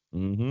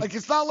 Mm-hmm. Like,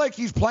 it's not like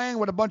he's playing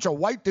with a bunch of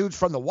white dudes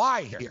from the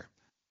Y here.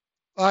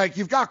 Like,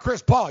 you've got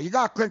Chris Paul, you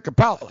got Clint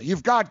Capella,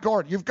 you've got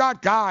Gordon, you've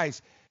got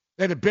guys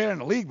that have been in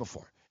the league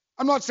before.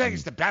 I'm not saying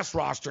it's the best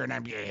roster in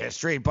NBA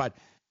history, but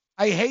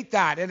I hate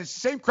that. And it's the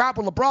same crap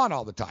with LeBron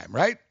all the time,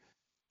 right?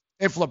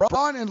 If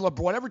LeBron and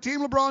whatever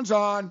team LeBron's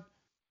on,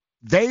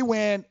 they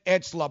win,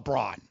 it's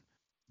LeBron.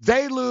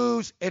 They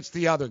lose, it's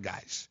the other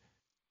guys.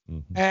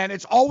 Mm-hmm. And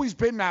it's always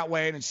been that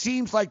way, and it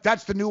seems like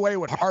that's the new way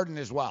with Harden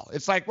as well.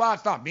 It's like, well,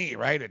 it's not me,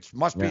 right? It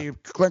must be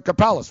Clint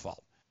Capella's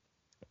fault.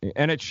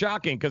 And it's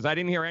shocking because I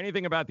didn't hear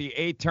anything about the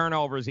 8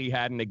 turnovers he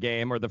had in the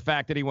game, or the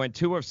fact that he went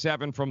 2 of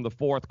 7 from the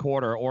fourth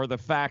quarter, or the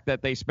fact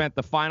that they spent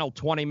the final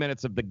 20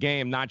 minutes of the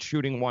game not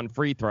shooting one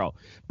free throw.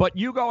 But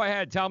you go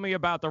ahead. Tell me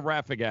about the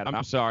ref again.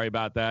 I'm sorry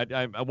about that.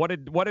 What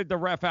did the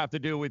ref have to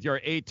do with your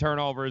 8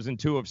 turnovers and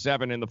 2 of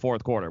 7 in the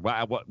fourth quarter?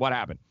 What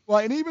happened? Well,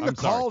 and even the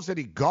calls that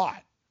he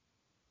got,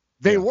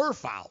 they were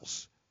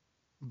fouls,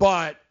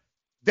 but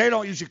they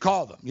don't usually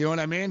call them. You know what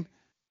I mean?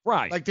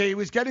 Right. Like he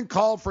was getting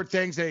called for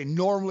things they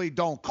normally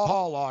don't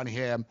call on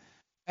him.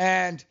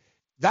 And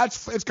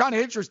it's kind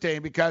of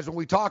interesting because when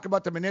we talk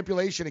about the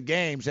manipulation of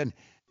games, and,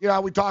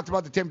 we talked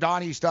about the Tim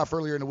Donaghy stuff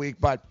earlier in the week,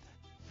 but,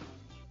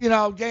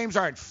 games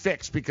aren't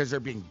fixed because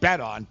they're being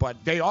bet on, but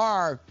they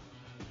are.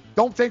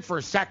 Don't think for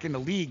a second the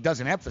league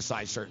doesn't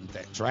emphasize certain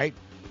things, right?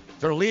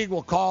 So the league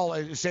will call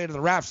and say to the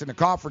refs in the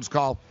conference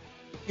call,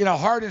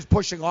 Harden's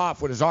pushing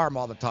off with his arm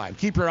all the time.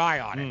 Keep your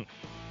eye on it.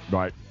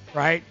 Right.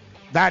 Right?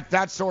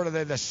 That's sort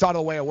of the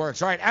subtle way it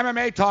works. All right,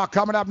 MMA talk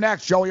coming up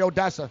next. Joey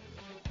Odessa.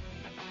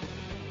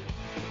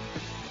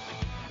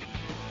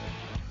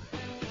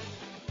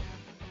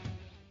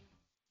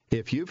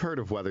 If you've heard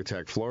of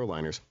WeatherTech floor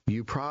liners,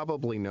 you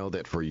probably know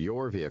that for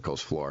your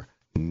vehicle's floor,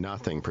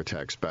 nothing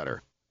protects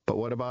better. But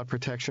what about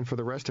protection for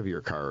the rest of your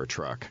car or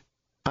truck?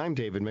 I'm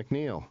David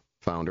McNeil,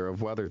 founder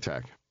of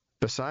WeatherTech.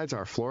 Besides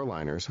our floor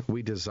liners,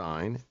 we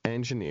design,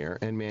 engineer,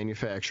 and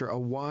manufacture a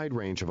wide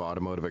range of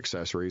automotive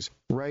accessories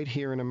right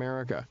here in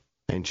America.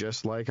 And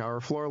just like our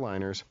floor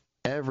liners,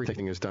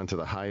 everything is done to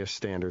the highest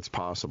standards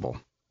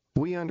possible.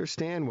 We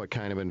understand what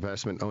kind of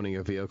investment owning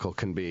a vehicle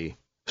can be,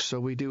 so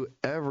we do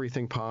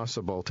everything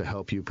possible to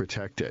help you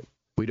protect it.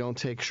 We don't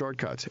take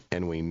shortcuts,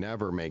 and we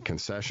never make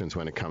concessions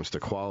when it comes to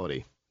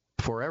quality.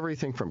 For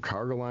everything from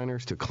cargo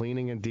liners to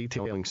cleaning and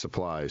detailing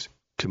supplies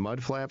to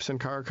mud flaps and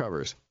car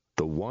covers,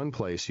 the one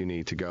place you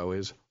need to go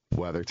is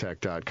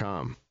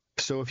WeatherTech.com.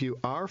 So if you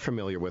are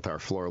familiar with our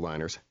floor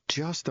liners,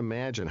 just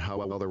imagine how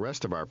well the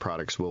rest of our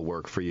products will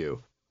work for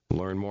you.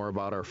 Learn more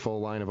about our full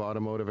line of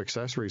automotive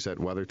accessories at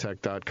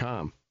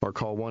WeatherTech.com or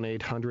call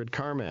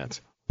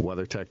 1-800-CarMats.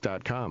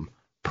 WeatherTech.com,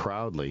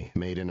 proudly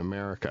made in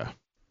America.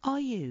 Are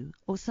you,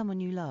 or someone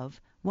you love,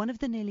 one of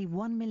the nearly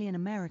 1 million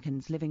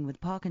Americans living with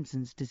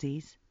Parkinson's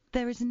disease?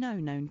 There is no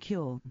known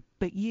cure,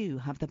 but you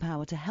have the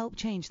power to help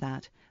change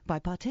that by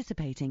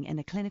participating in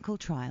a clinical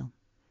trial.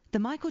 The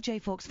Michael J.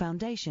 Fox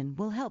Foundation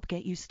will help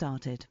get you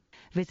started.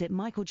 Visit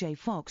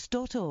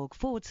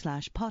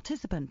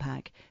michaeljfox.org/participant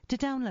pack to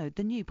download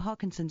the new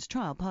Parkinson's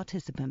Trial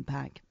Participant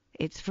Pack.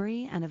 It's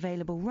free and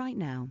available right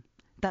now.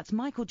 That's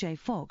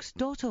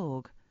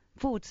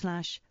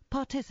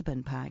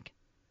michaeljfox.org/participant pack.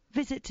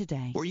 Visit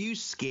today. Were you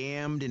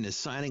scammed into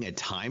signing a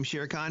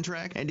timeshare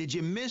contract? And did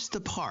you miss the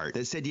part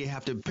that said you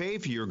have to pay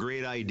for your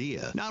great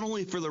idea? Not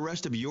only for the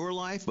rest of your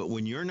life, but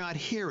when you're not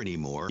here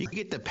anymore, you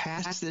get to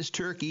pass this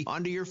turkey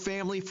onto your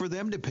family for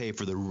them to pay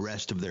for the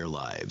rest of their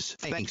lives.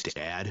 Thanks,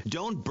 Dad.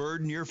 Don't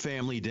burden your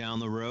family down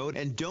the road,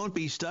 and don't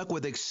be stuck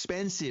with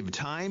expensive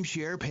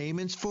timeshare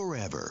payments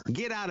forever.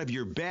 Get out of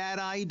your bad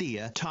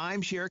idea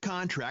timeshare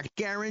contract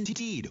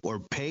guaranteed, or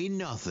pay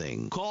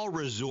nothing. Call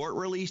Resort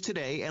Release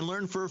today and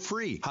learn for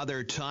free how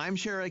their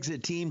timeshare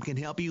exit team can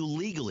help you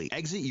legally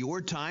exit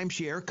your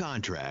timeshare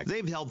contract.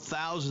 They've helped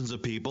thousands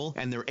of people,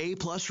 and they're A+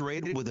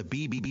 rated with a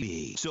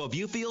BBB. So if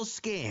you feel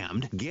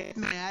scammed, get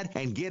mad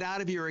and get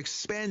out of your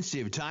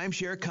expensive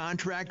timeshare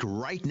contract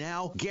right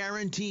now,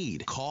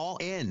 guaranteed. Call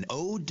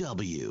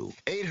NOW.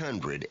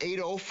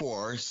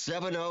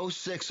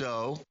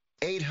 800-804-7060.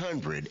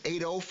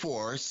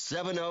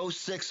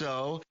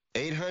 800-804-7060.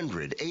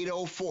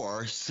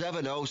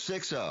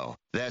 800-804-7060.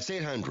 That's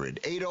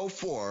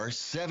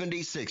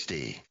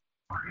 800-804-7060.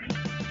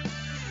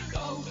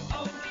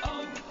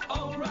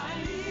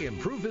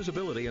 Improve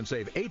visibility and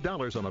save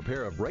 $8 on a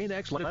pair of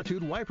Rain-X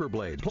Latitude wiper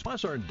blades.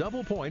 Plus, earn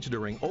double points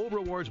during O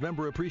Rewards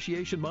Member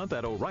Appreciation Month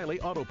at O'Reilly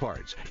Auto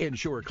Parts.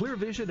 Ensure clear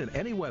vision in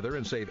any weather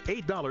and save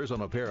 $8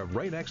 on a pair of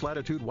Rain-X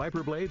Latitude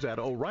wiper blades at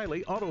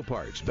O'Reilly Auto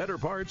Parts. Better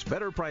parts,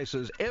 better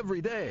prices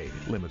every day.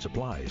 Limits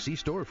apply. See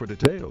store for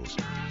details.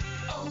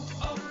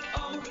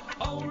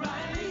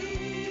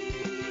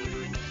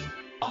 O'Reilly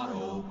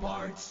Auto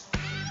Parts.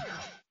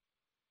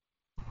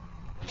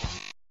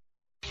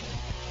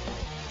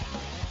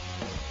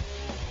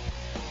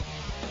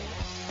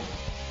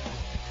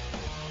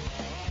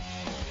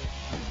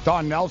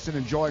 Don Nelson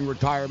enjoying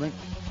retirement.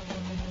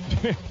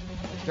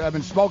 I've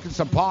been smoking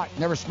some pot.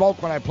 Never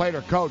smoked when I played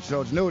or coached,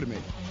 so it's new to me.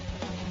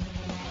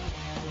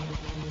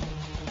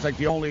 It's like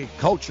the only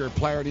coach or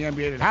player in the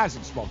NBA that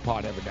hasn't smoked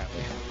pot,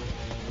 evidently.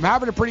 I'm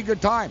having a pretty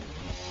good time.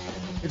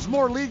 It's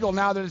more legal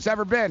now than it's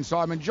ever been, so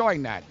I'm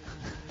enjoying that.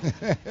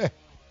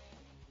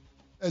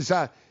 It's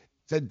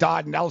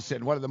Don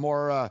Nelson, one of the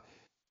more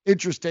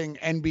interesting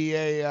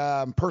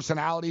NBA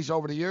personalities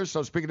over the years.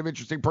 So speaking of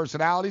interesting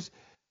personalities,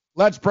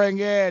 let's bring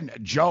in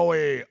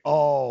Joey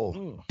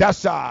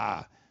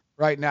Odessa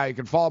right now. You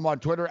can follow him on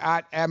Twitter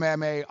at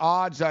MMA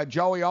Odds.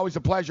 Joey, always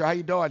a pleasure. How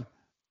you doing?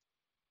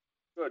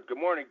 Good. Good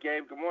morning,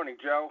 Gabe. Good morning,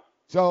 Joe.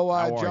 So,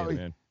 How are Joey, you,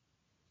 man?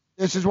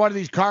 This is one of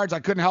these cards I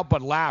couldn't help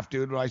but laugh,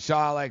 dude, when I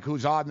saw like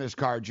who's on this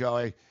card,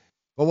 Joey.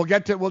 But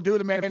we'll do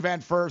the main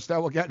event first, then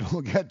we'll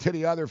get to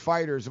the other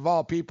fighters of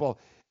all people.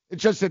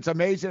 It's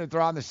amazing that they're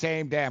on the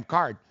same damn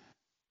card.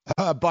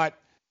 But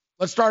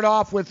let's start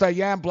off with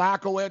Jan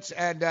Blachowicz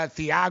and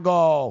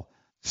Thiago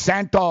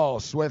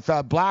Santos, with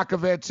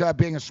Blachowicz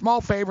being a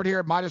small favorite here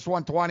at minus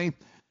 120.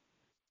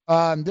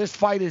 This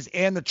fight is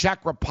in the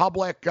Czech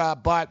Republic,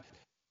 but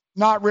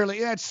not really.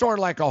 It's sort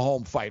of like a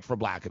home fight for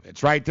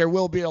Blachowicz, right? There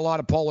will be a lot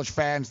of Polish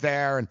fans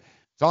there, and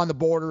it's on the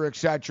border,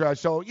 etc.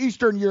 So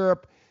Eastern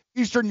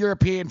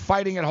European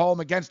fighting at home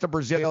against a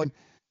Brazilian.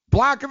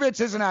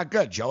 Blachowicz isn't that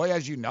good, Joey,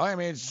 as you know. I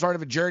mean, it's sort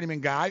of a journeyman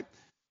guy,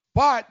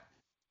 but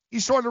he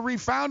sort of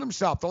refound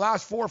himself. The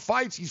last 4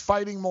 fights, he's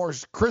fighting more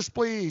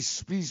crisply.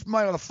 He's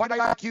the fight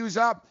IQ's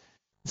up,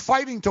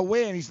 fighting to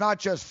win. He's not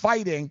just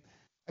fighting.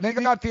 And then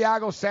you got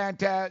Thiago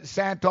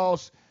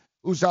Santos,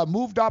 who's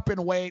moved up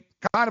in weight,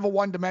 kind of a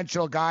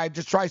one-dimensional guy,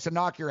 just tries to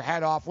knock your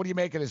head off. What do you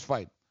make of this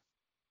fight?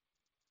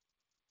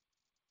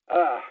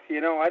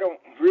 I don't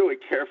really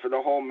care for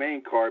the whole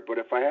main card, but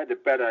if I had to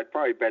bet, I'd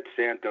probably bet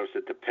Santos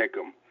at the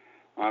pick'em.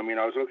 I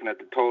was looking at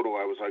the total.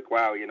 I was like,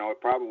 wow,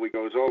 it probably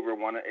goes over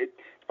one. It's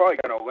probably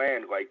going to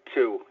land like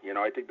 2.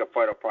 I think the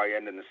fight will probably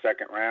end in the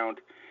second round.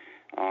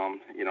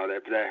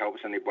 If that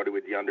helps anybody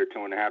with the under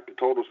 2.5. The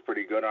total's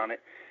pretty good on it.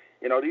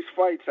 These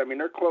fights,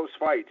 they're close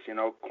fights,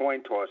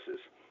 coin tosses.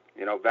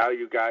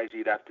 Value guys,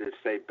 you'd have to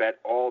say bet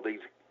all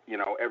these,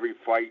 every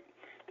fight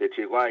that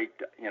you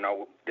liked,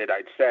 that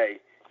I'd say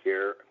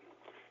here.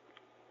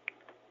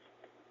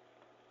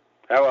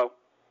 Hello?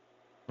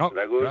 Oh, did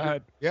I lose go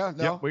ahead. Yeah,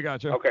 no. Yep, we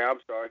got you. Okay, I'm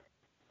sorry.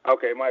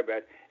 Okay, my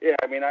bad. Yeah,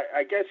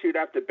 I guess you'd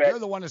have to bet. You're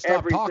the one to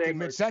stop talking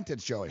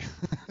mid-sentence, Joey.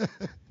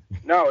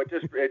 No, it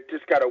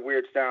just got a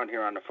weird sound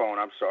here on the phone.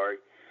 I'm sorry.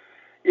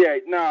 Yeah,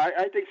 no,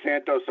 I think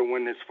Santos will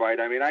win this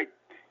fight. I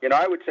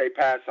would say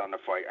pass on the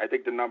fight. I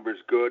think the number's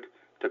good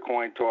to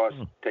coin toss.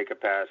 Take a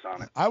pass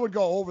on it. I would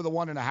go over the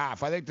 1.5.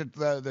 I think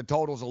that the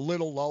total's a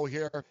little low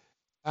here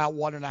at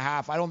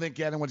 1.5. I don't think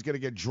anyone's going to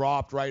get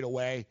dropped right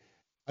away.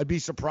 I'd be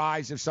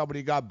surprised if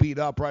somebody got beat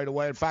up right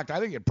away. In fact, I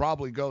think it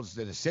probably goes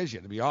to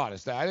decision, to be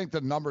honest. I think the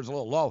number's a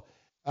little low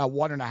at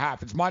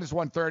 1.5. It's minus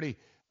 130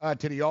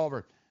 to the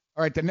over.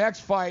 All right, the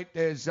next fight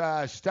is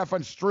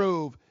Stefan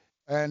Struve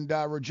and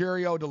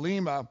Rogerio de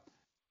Lima.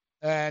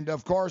 And,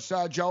 of course,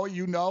 Joey,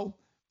 you know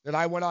that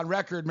I went on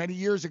record many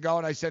years ago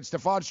and I said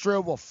Stefan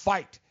Struve will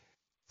fight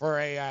for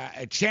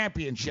a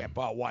championship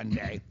one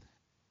day.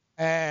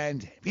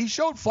 And he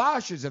showed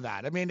flashes of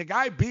that. The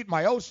guy beat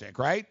Miocic,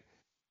 right?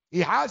 He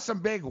has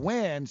some big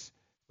wins,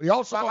 but he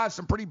also has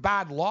some pretty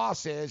bad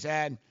losses.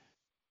 And,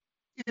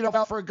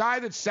 for a guy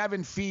that's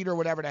 7 feet or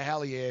whatever the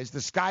hell he is, the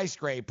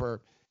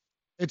skyscraper,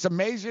 it's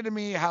amazing to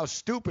me how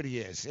stupid he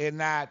is in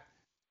that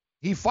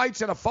he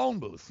fights in a phone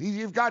booth.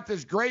 You've got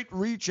this great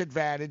reach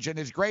advantage and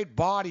this great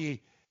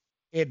body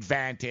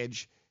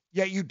advantage,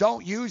 yet you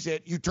don't use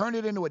it. You turn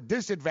it into a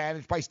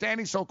disadvantage by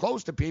standing so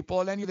close to people,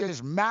 and then you get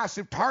this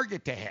massive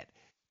target to hit.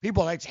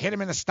 People hit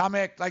him in the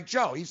stomach. Like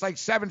Joe, he's like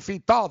 7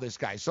 feet tall, this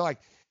guy. So,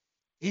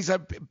 he's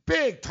a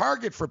big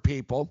target for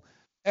people,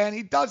 and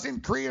he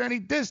doesn't create any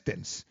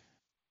distance.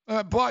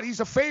 But he's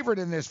a favorite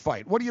in this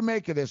fight. What do you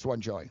make of this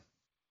one, Joey?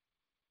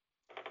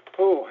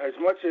 Oh, as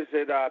much as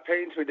it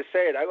pains me to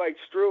say it, I like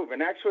Struve.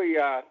 And actually,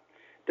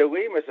 De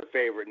Lima's a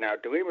favorite now.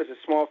 De Lima's a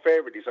small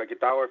favorite. He's like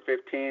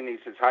 $1.15. He's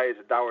as high as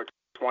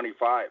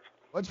 $1.25.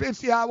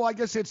 Well, I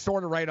guess it's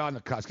sort of right on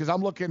the cusp. Because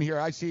I'm looking here.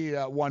 I see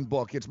one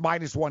book. It's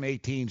minus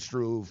 118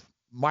 Struve,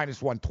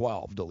 minus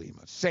 112 De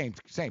Lima. Same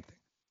thing.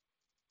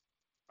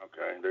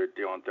 Okay, they're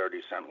dealing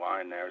 30-cent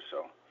line there,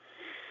 so.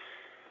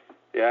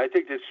 Yeah, I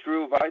think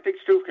Struve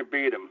can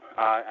beat him.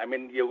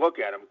 You look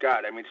at him,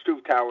 God,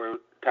 Struve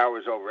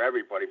towers over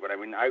everybody, but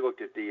I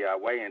looked at the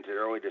weigh-ins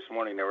early this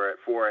morning. They were at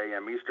 4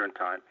 a.m. Eastern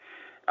time,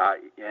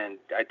 and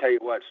I tell you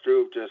what,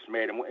 Struve just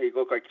made him. He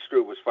looked like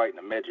Struve was fighting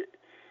a midget.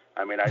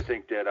 I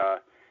think that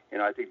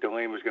I think De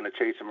Lima was going to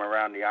chase him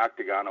around the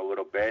octagon a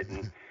little bit,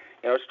 and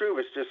Struve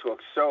has just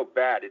looked so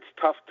bad. It's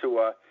tough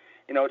to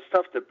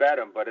bet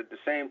him, but at the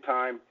same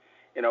time.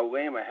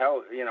 Lima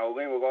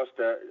lost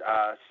to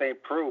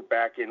St. Preux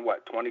back in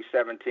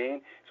 2017.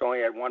 He's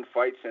only had one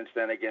fight since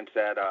then against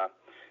that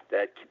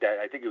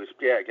I think it was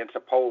against a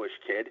Polish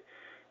kid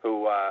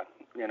who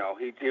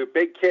he's a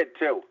big kid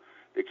too.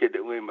 The kid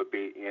that Lima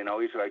beat,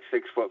 he's like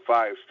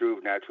 6'5".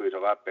 Struve naturally is a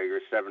lot bigger,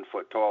 7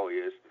 foot tall he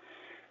is.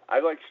 I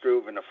like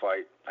Struve in the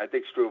fight. I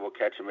think Struve will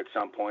catch him at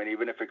some point,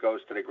 even if it goes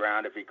to the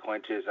ground. If he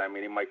clinches,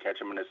 he might catch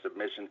him in a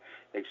submission.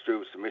 I think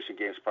Struve's submission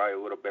game is probably a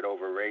little bit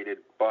overrated,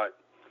 but.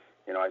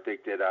 I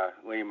think that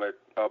Lima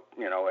up,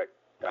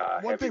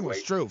 at one thing with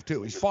Struve,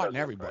 too, he's fought in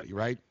everybody,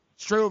 right?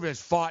 Struve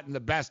has fought in the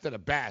best of the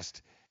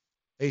best.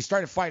 He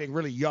started fighting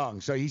really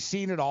young, so he's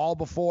seen it all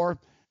before.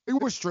 I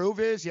think what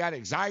Struve is, he had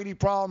anxiety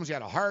problems, he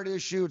had a heart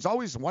issue. It's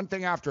always one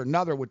thing after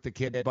another with the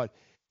kid, but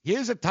he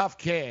is a tough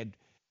kid.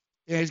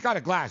 And he's got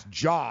a glass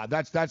jaw.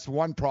 That's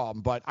one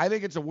problem, but I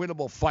think it's a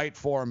winnable fight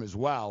for him as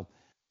well,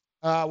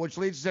 which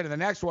leads us into the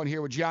next one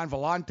here with Gian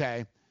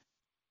Vellante.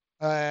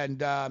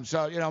 And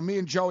so, me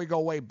and Joey go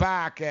way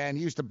back, and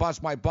he used to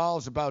bust my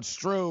balls about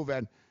Struve.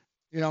 And,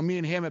 me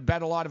and him had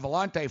bet a lot of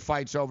Volante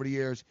fights over the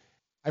years.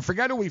 I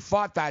forget who we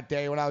fought that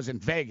day when I was in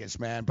Vegas,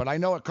 man, but I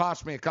know it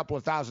cost me a couple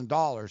of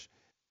 $1,000s.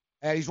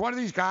 And he's one of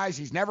these guys,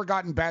 he's never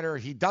gotten better.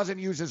 He doesn't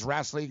use his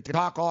wrestling to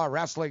talk all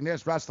wrestling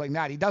this, wrestling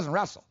that. He doesn't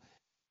wrestle.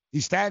 He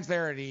stands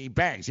there and he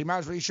bangs.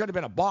 He should have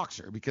been a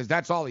boxer because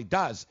that's all he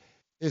does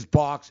is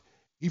box.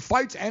 He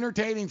fights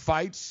entertaining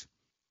fights.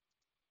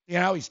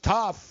 He's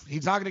tough.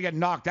 He's not going to get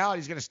knocked out.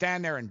 He's going to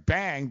stand there and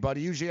bang, but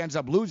he usually ends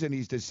up losing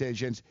these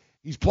decisions.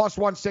 He's plus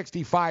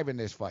 165 in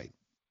this fight.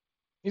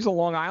 He's a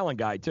Long Island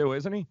guy, too,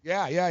 isn't he?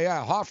 Yeah.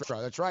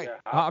 Hofstra, that's right.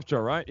 Yeah,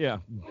 Hofstra, right? Yeah.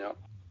 Yep.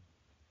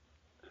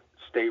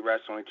 State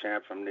wrestling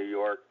champ from New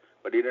York,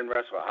 but he didn't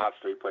wrestle at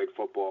Hofstra. He played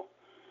football.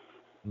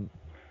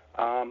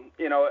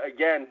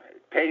 Again,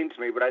 it pains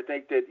me, but I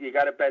think that you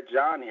got to bet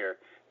John here.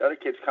 The other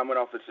kid's coming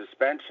off a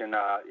suspension,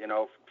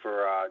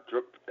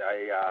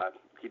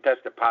 he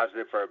tested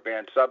positive for a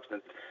banned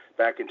substance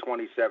back in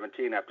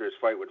 2017 after his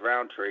fight with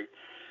Roundtree.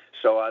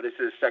 So this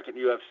is his second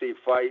UFC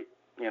fight,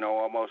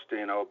 almost,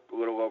 a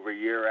little over a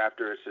year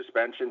after his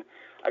suspension.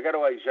 I got to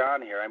like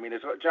John here. I mean,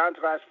 John's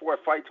last 4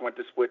 fights went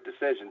to split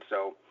decision,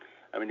 so,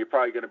 you're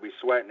probably going to be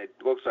sweating. It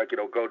looks like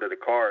it'll go to the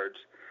cards,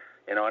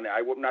 and I'm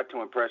not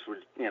too impressed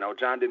with,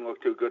 John didn't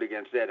look too good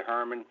against Ed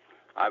Herman.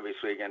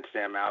 Obviously against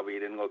Sam Alvey, he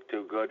didn't look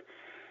too good.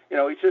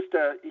 He's just,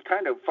 he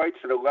kind of fights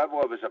to the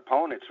level of his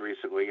opponents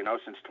recently,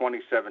 since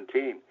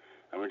 2017.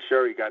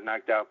 Sure, he got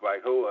knocked out by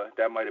Hua.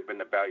 That might have been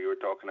the bout you were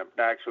talking about.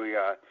 Actually,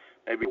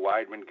 maybe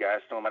Weidman,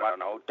 Gastelum, I don't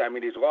know.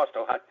 He's lost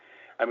a lot.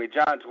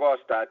 John's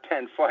lost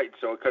 10 fights,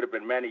 so it could have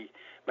been many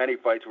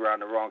fights were on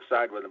the wrong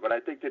side with him. But I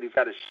think that he's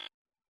got this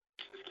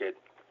kid.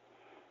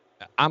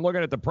 I'm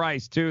looking at the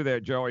price, too,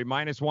 there, Joey.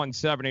 Minus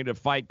 170 to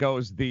fight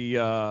goes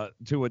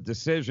to a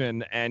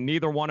decision, and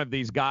neither one of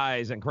these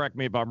guys, and correct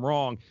me if I'm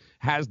wrong,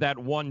 has that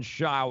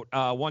one-shot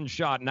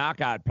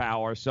knockout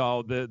power.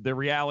 So the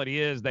reality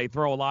is they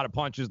throw a lot of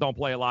punches, don't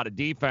play a lot of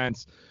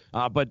defense,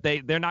 but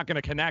they're not going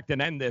to connect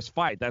and end this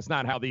fight. That's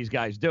not how these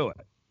guys do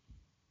it.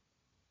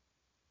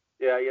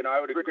 Yeah, I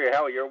would agree.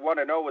 Hell, you're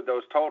 1-0 with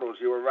those totals.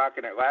 You were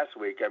rocking it last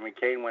week.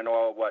 Kane went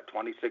all,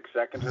 26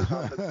 seconds or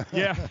something?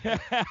 Yeah.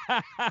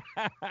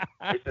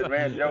 I said,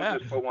 man, Joe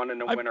just put one in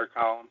the winner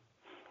column.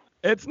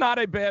 It's not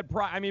a bad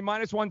price.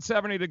 Minus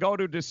 170 to go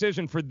to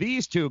decision for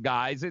these two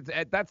guys.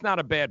 That's not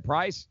a bad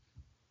price.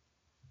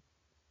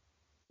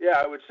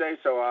 Yeah, I would say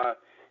so.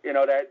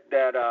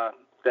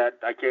 That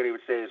I can't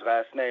even say his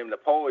last name, the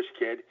Polish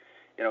kid,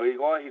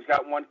 he's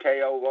got one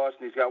KO loss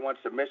and he's got one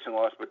submission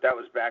loss, but that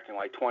was back in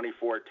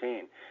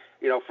 2014.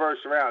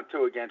 First round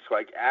too against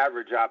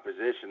average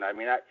opposition. I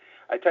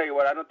tell you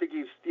what, I don't think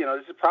he's,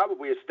 this is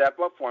probably a step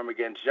up for him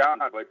against John,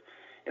 but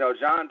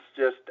John's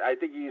just, I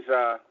think he's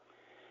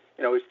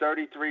he's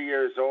 33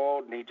 years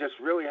old and he just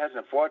really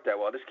hasn't fought that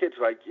well. This kid's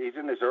he's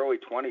in his early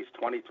 20s,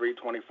 23,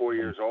 24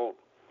 years old.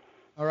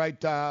 All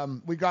right,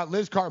 we got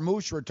Liz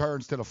Carmouche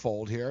returns to the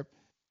fold here.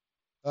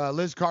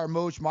 Liz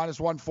Carmouche, minus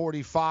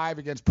 145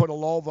 against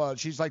Pudilova.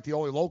 She's the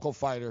only local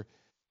fighter.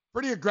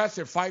 Pretty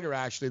aggressive fighter,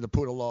 actually, the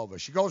Pudilova.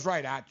 She goes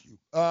right at you.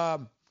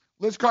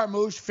 Liz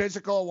Carmouche,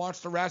 physical, wants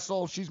to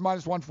wrestle. She's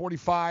minus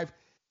 145.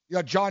 You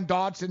got John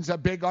Dodson's a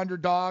big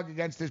underdog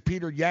against this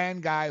Peter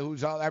Yan guy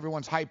who's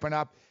everyone's hyping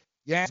up.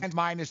 Yan's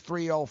minus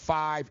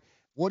 305.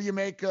 What do you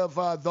make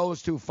of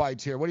those two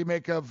fights here? What do you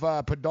make of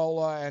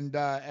Padola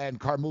and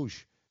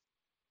Carmouche?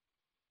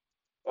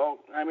 Well,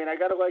 I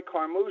got to like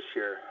Carmouche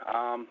here.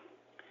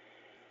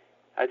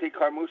 I think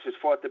Carmouche has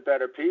fought the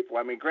better people.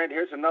 Grant,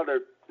 here's another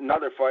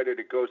fighter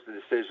that goes to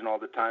decision all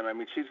the time.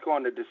 She's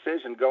going to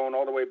decision going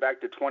all the way back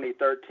to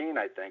 2013,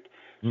 I think.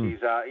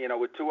 She's,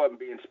 with two of them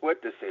being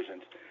split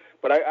decisions.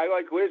 But I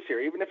like Liz here.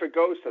 Even if it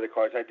goes to the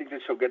cards, I think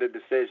that she'll get a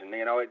decision.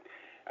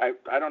 I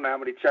don't know how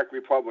many Czech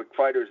Republic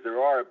fighters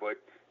there are, but,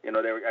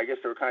 I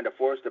guess they were kind of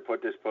forced to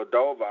put this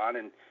Podova on,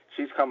 and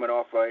she's coming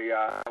off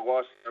a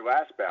loss in her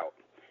last bout,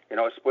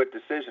 a split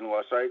decision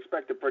loss. So I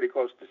expect a pretty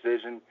close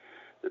decision.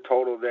 The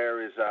total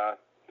there is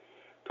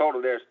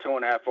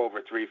 2.5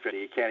 over 350.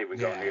 You can't even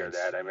go near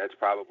that. That's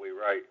probably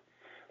right.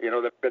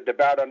 The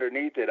bout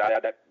underneath it,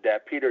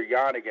 that Peter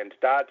Yan against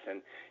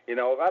Dodson. A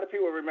lot of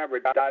people remember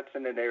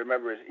Dodson, and they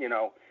remember he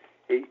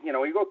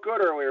looked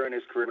good earlier in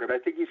his career, but I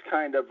think he's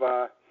kind of,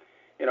 I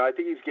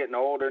think he's getting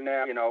older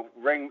now.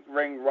 Ring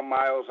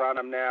miles on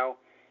him now.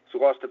 He's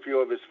lost a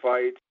few of his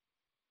fights.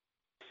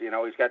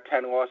 He's got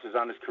 10 losses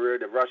on his career.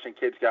 The Russian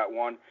kid's got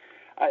one.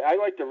 I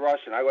like the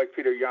Russian. I like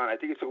Peter Yan. I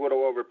think it's a little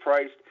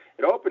overpriced.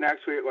 It opened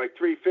actually at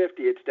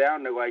 350. It's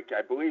down to I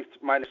believe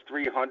minus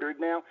 300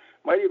 now.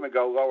 Might even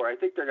go lower. I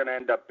think they're going to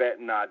end up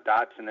betting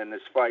Dotson in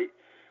this fight,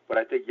 but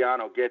I think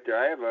Yan will get there.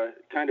 I have a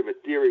kind of a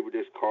theory with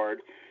this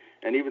card,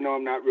 and even though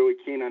I'm not really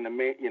keen on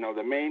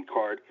the main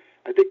card,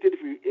 I think that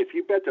if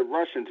you bet the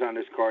Russians on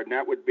this card, and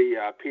that would be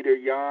Peter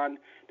Yan,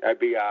 that'd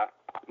be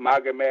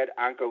Magomed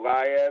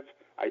Ankalaev.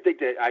 I think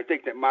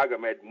that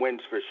Magomed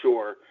wins for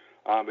sure.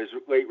 His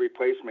late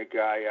replacement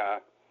guy,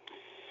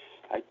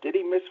 Did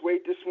he miss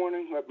weight this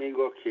morning? Let me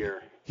look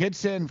here.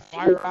 Gibson,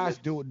 fire ass,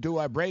 do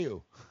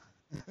Abreu.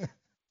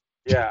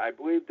 Yeah, I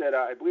believe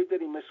that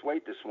he missed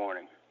weight this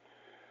morning.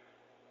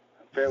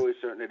 I'm fairly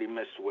certain that he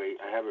missed weight.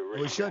 I have it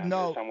written We should down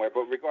know. here somewhere.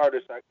 But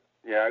regardless, I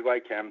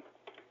like him.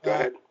 Go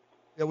ahead.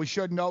 Yeah, we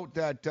should note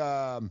that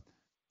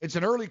it's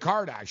an early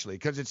card, actually,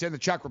 because it's in the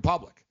Czech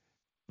Republic.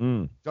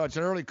 So it's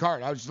an early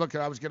card.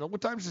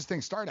 What time does this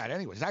thing start at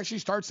anyways? It actually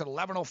starts at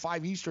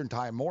 11:05 Eastern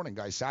time morning,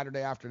 guys,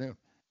 Saturday afternoon.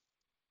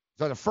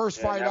 So the first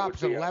fight up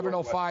is at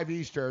 11:05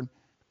 Eastern,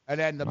 and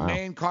then the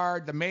main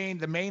card, the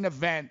main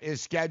event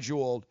is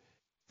scheduled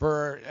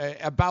for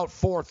about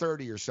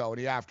 4:30 or so in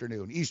the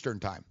afternoon, Eastern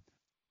time.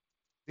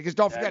 Because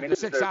don't forget,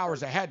 it's 6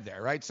 hours ahead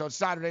there, right? So it's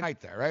Saturday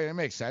night there, right? It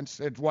makes sense.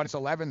 It's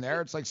 11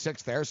 there, it's like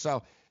 6 there.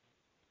 So,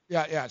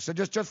 yeah. So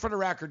just for the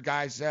record,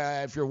 guys,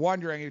 if you're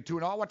wondering, you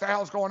tune, what the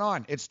hell's going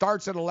on? It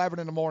starts at 11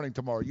 in the morning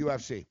tomorrow,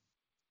 UFC.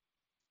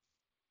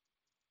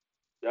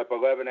 Up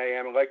 11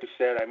 a.m. And like you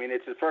said, I mean,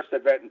 it's the first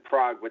event in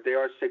Prague, but they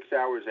are 6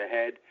 hours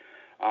ahead.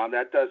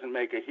 That doesn't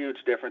make a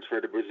huge difference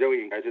for the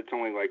Brazilian guys. It's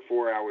only like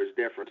 4 hours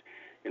different,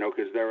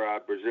 because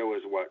Brazil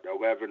is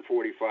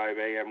 11:45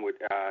 a.m.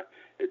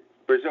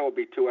 Brazil will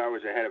be 2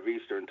 hours ahead of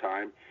Eastern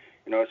time.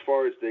 As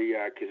far as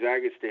the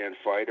Kazakhstan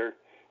fighter,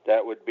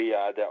 that would be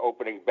the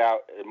opening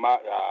bout.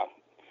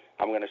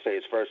 I'm going to say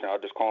his first name. I'll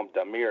just call him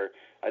Damir.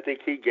 I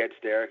think he gets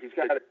there. He's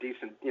got a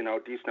decent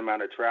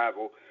amount of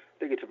travel. I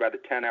think it's about a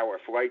 10-hour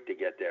flight to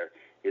get there.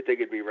 You'd think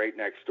it'd be right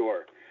next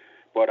door.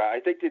 But I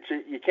think that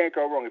you can't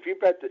go wrong. If you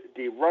bet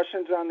the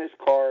Russians on this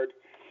card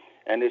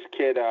and this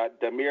kid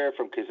Damir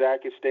from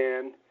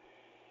Kazakhstan,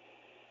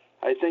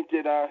 I think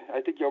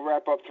you'll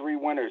wrap up 3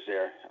 winners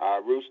there.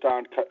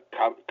 Rustam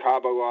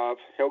Kabalov,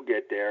 he'll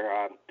get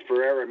there.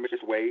 Ferreira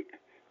missed weight.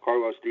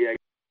 Carlos Diego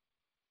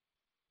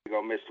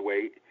missed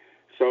weight.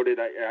 So did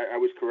I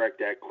was correct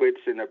that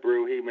Quits and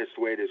Abreu, he missed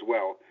weight as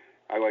well.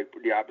 I like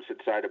the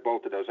opposite side of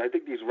both of those. I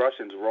think these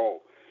Russians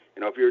roll.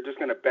 If you're just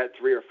going to bet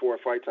 3 or 4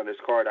 fights on this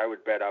card, I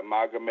would bet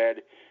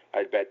Magomed,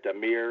 I'd bet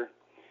Damir,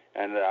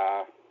 and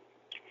I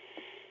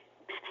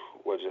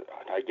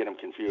get them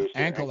confused.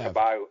 Ankalev.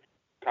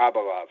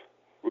 Kabalov.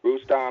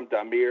 Rustam,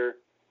 Damir,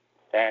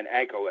 and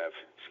Ankalev.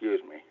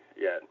 Excuse me.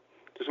 Yeah.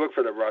 Just look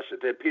for the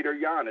Russians. And Peter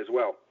Yan as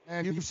well.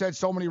 And you've said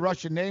so many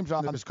Russian names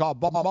on this call.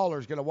 Bob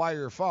Mueller's going to wire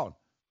your phone.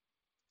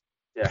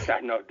 Yeah,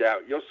 no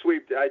doubt. You'll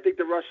sweep. I think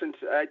the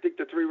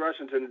 3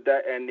 Russians and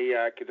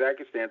the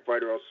Kazakhstan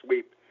fighter will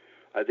sweep.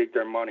 I think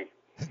they're money.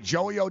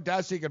 Joey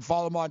Odessa, you can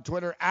follow him on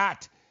Twitter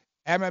at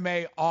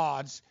MMA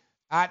Odds.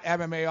 At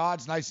MMA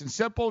Odds, nice and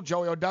simple.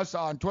 Joey Odessa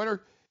on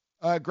Twitter.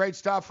 Great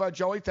stuff,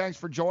 Joey. Thanks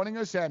for joining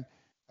us. And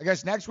I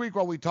guess next week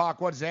when we talk,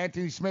 what is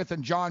Anthony Smith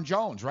and John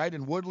Jones, right?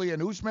 And Woodley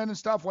and Usman and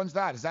stuff. When's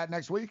that? Is that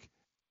next week?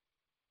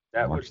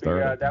 That would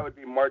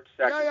be March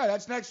 2nd. Yeah,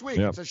 that's next week.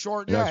 Yep. It's a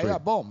short. Next Yeah,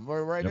 week. Boom.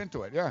 We're right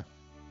into it. Yeah.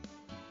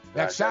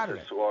 Next Saturday.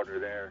 That's a slaughter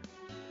there.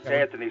 Yeah.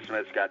 Anthony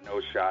Smith's got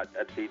no shot.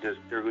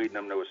 They're leading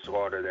him to a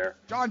slaughter there.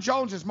 John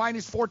Jones is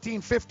minus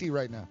 1450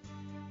 right now.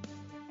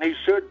 He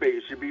should be.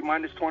 He should be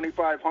minus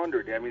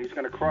 2,500. I mean, he's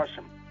going to crush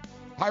him.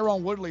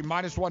 Tyrone Woodley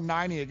minus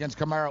 190 against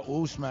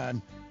Kamaru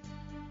Usman.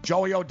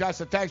 Joey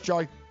Odessa. Thanks,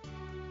 Joey.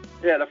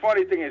 Yeah, the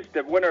funny thing is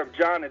the winner of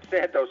John and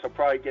Santos will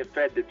probably get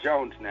fed to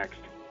Jones next.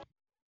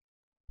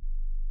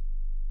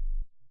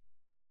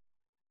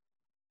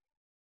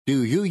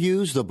 Do you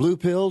use the blue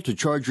pill to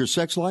charge your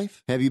sex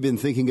life? Have you been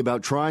thinking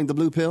about trying the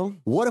blue pill?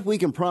 What if we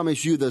can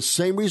promise you the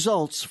same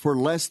results for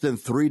less than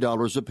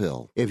 $3 a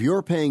pill? If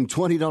you're paying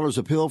 $20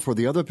 a pill for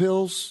the other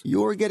pills,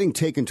 you're getting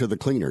taken to the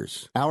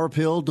cleaners. Our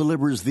pill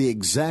delivers the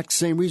exact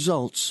same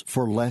results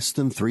for less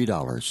than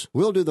 $3.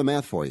 We'll do the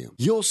math for you.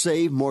 You'll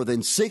save more than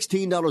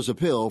 $16 a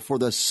pill for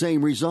the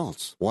same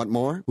results. Want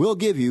more? We'll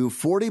give you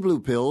 40 blue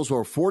pills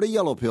or 40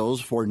 yellow pills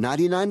for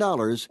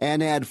 $99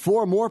 and add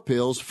 4 more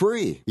pills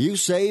free. You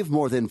save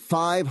more than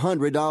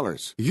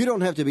 $500. You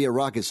don't have to be a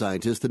rocket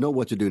scientist to know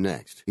what to do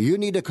next. You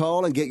need to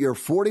call and get your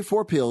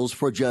 44 pills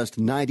for just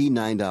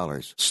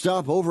 $99.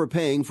 Stop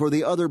overpaying for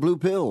the other blue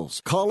pills.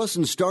 Call us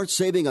and start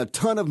saving a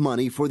ton of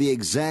money for the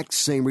exact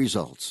same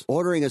results.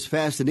 Ordering is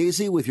fast and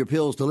easy with your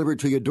pills delivered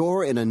to your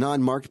door in a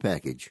non-marked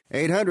package.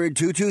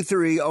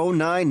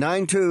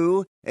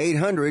 800-223-0992.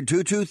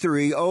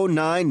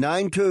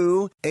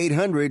 800-223-0992.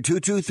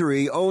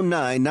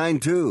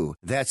 800-223-0992.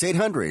 That's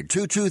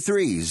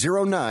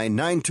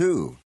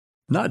 800-223-0992.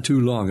 Not too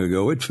long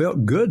ago, it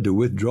felt good to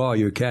withdraw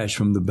your cash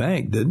from the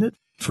bank, didn't it?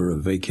 For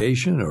a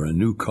vacation or a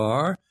new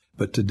car.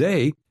 But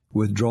today,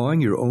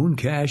 withdrawing your own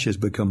cash has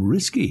become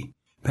risky.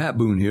 Pat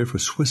Boone here for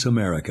Swiss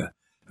America.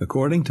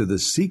 According to The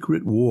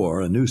Secret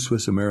War, a new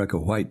Swiss America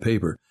white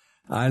paper,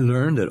 I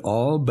learned that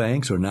all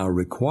banks are now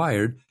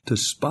required to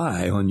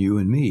spy on you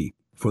and me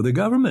for the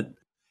government,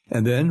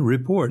 and then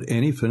report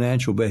any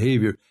financial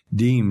behavior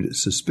deemed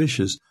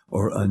suspicious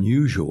or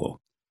unusual.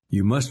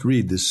 You must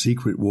read The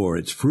Secret War.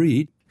 It's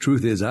free.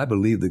 Truth is, I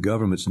believe the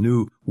government's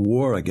new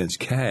war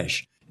against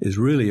cash is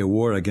really a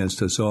war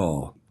against us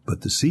all. But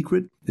the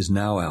secret is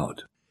now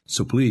out.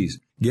 So please,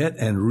 get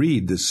and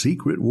read The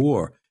Secret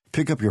War.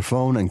 Pick up your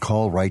phone and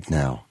call right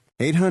now.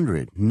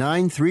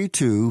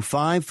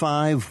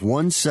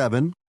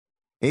 800-932-5517.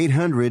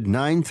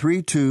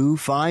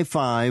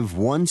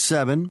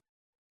 800-932-5517.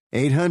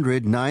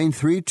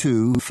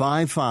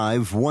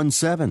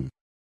 800-932-5517.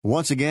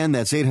 Once again,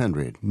 that's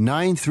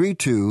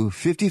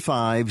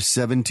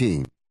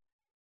 800-932-5517.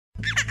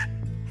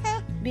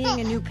 Being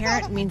a new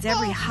parent means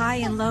every high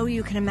and low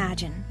you can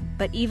imagine.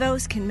 But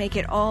Evos can make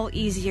it all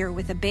easier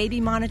with a baby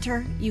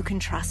monitor you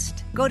can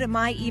trust. Go to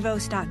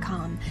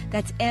myevos.com,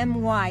 that's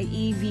MYEVOZ.com,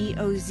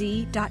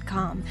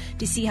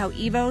 to see how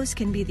Evos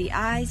can be the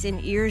eyes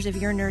and ears of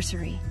your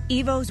nursery.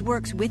 Evos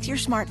works with your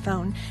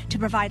smartphone to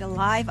provide a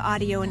live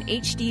audio and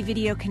HD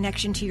video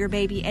connection to your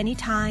baby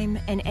anytime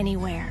and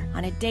anywhere.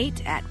 On a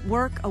date, at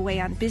work, away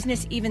on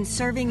business, even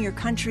serving your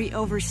country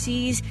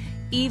overseas,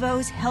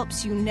 Evos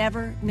helps you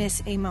never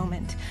miss a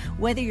moment.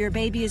 Whether your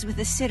baby is with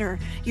a sitter,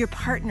 your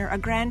partner, a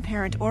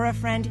grandparent, or a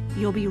friend,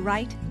 you'll be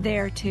right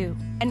there too.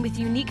 And with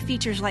unique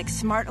features like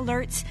smart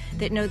alerts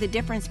that know the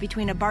difference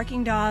between a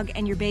barking dog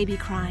and your baby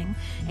crying,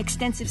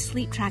 extensive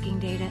sleep tracking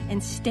data,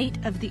 and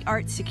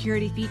state-of-the-art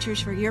security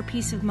features for your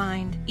peace of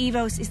mind,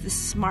 Evos is the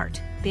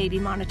smart baby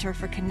monitor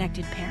for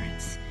connected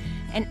parents.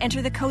 And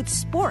enter the code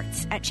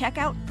SPORTS at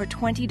checkout for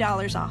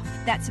 $20 off.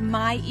 That's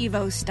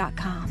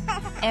myevos.com.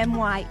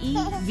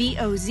 MYEVOZ.com.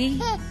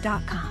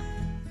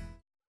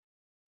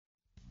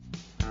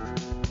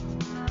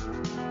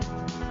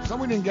 Something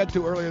we didn't get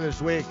to earlier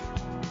this week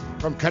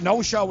from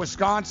Kenosha,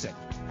 Wisconsin.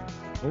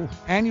 Ooh.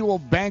 Annual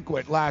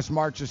banquet last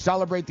March to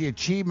celebrate the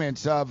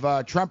achievements of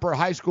Tremper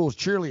High School's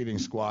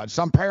cheerleading squad.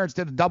 Some parents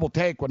did a double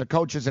take when the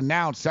coaches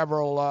announced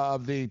several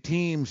of the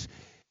team's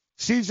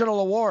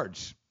seasonal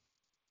awards.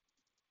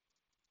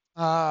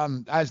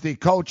 As the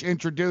coach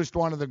introduced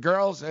one of the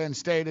girls and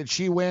stated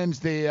she wins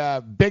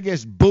the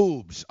biggest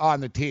boobs on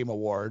the team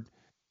award.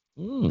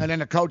 And then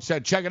the coach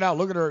said, check it out,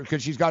 look at her,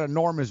 because she's got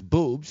enormous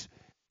boobs.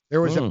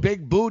 There was a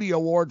big booty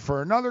award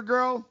for another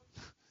girl.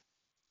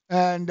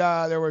 And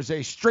there was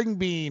a string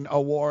bean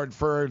award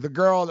for the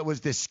girl that was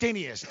the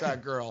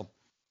skinniest girl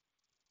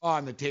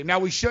on the team. Now,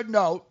 we should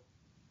note,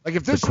 like,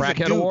 if this was a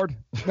dude, award?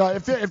 No,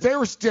 if they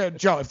were still,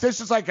 Joe, if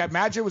this is like,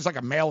 imagine it was like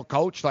a male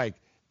coach, like,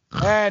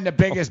 and the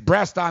biggest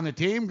breast on the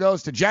team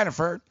goes to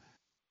Jennifer.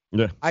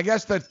 Yeah. I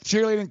guess the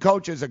cheerleading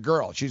coach is a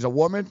girl. She's a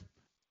woman.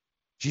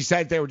 She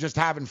said they were just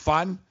having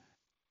fun.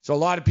 So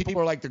a lot of people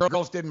were like, the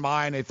girls didn't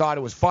mind. They thought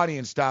it was funny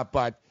and stuff.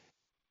 But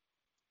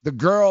the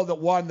girl that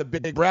won the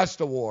big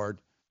breast award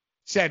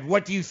said,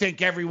 what do you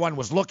think everyone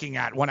was looking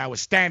at when I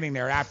was standing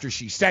there after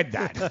she said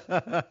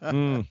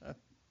that?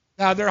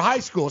 Now, they're high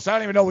school, so I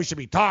don't even know we should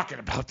be talking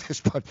about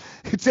this, but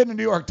it's in the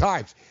New York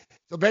Times.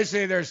 So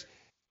basically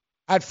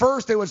at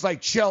first, it was like,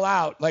 chill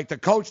out. Like, the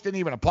coach didn't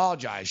even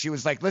apologize. She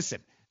was like,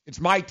 listen, it's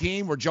my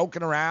team. We're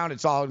joking around.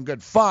 It's all in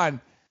good fun.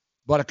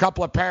 But a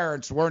couple of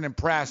parents weren't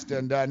impressed,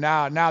 and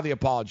now the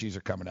apologies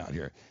are coming out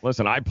here.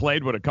 Listen, I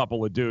played with a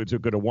couple of dudes who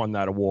could have won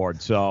that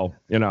award. So,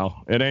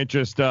 it ain't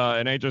just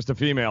a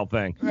female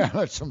thing. Yeah,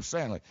 that's what I'm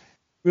saying. Like,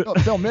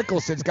 Phil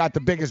Mickelson's got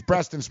the biggest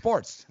breast in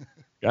sports.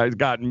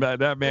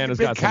 That man has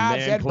got some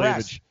man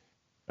cleavage.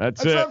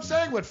 That's what I'm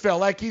saying with Phil.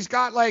 Like, he's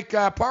got, like,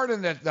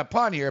 pardon the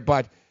pun here,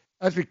 but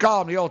as we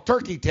call him, the old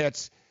turkey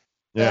tits.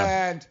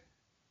 Yeah. And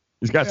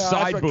he's got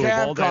side boob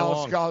all day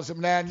long. Calls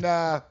him.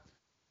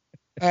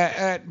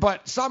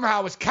 But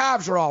somehow his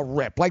calves are all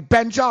ripped, like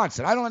Ben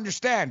Johnson. I don't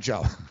understand,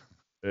 Joe.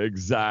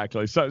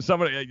 Exactly. So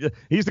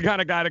he's the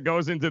kind of guy that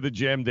goes into the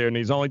gym, dude, and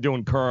he's only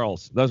doing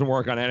curls. Doesn't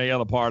work on any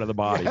other part of the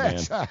body,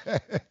 man.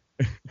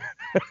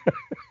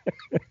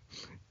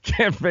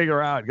 Can't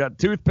figure out. Got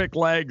toothpick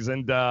legs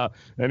and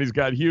he's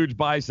got huge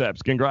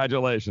biceps.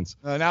 Congratulations.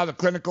 Now the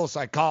clinical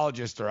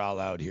psychologists are all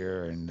out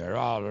here, and they're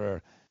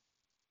all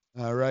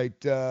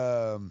right.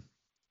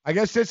 I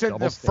guess this isn't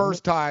the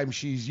first time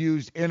she's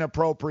used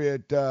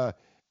inappropriate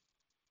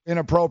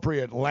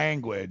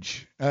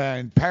language,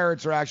 and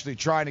parents are actually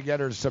trying to get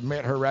her to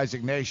submit her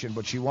resignation,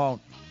 but she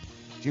won't.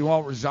 She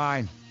won't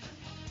resign.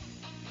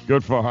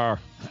 Good for her.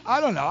 I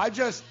don't know. I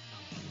just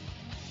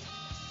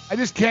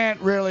can't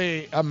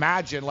really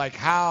imagine, like,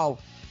 how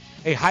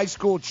a high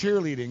school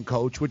cheerleading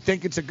coach would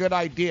think it's a good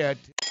idea.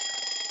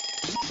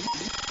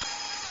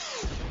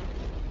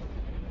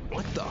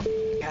 What the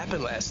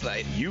happened last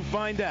night? You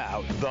find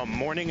out the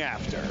morning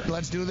after.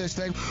 Let's do this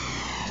thing.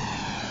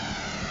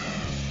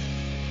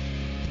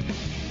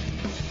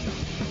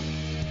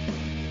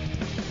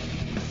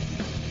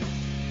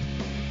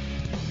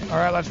 All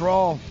right, let's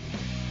roll.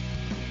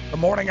 The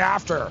morning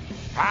after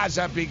has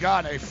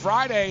begun, a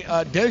Friday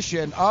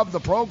edition of the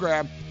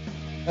program.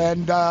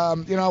 And,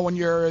 when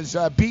you're as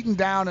beaten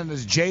down and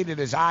as jaded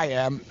as I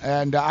am,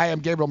 and I am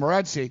Gabriel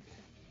Morency,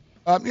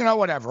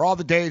 whatever. All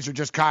the days are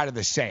just kind of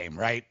the same,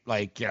 right?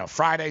 Like,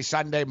 Friday,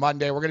 Sunday,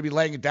 Monday, we're going to be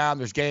laying it down.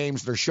 There's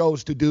games, there's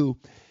shows to do.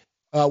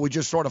 We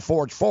just sort of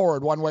forge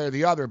forward one way or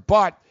the other.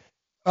 But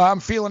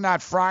I'm feeling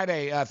that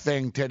Friday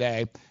thing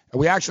today.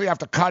 We actually have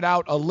to cut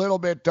out a little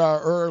bit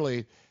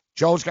early.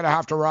 Joe's going to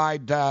have to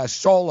ride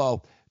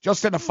solo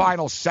just in the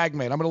final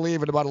segment. I'm going to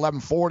leave at about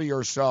 11:40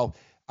 or so.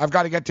 I've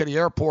got to get to the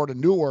airport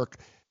in Newark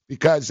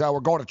because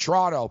we're going to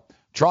Toronto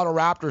Toronto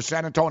Raptors,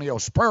 San Antonio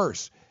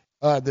Spurs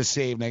this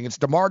evening. It's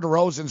DeMar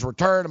DeRozan's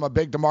return. I'm a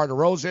big DeMar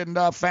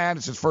DeRozan fan.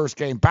 It's his first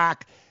game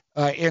back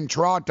in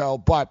Toronto.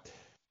 But,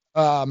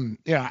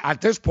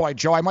 at this point,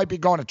 Joe, I might be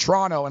going to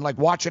Toronto and,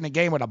 watching a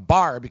game at a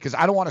bar because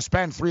I don't want to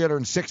spend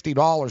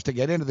 $360 to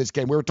get into this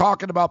game. We were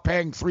talking about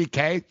paying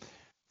 $3K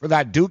for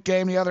that Duke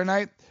game the other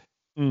night.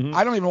 Mm-hmm.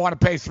 I don't even want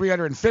to pay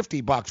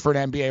 $350 for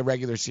an NBA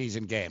regular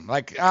season game.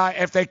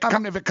 If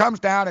it comes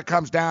down, it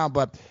comes down.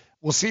 But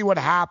we'll see what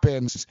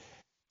happens.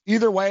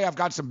 Either way, I've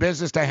got some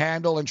business to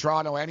handle in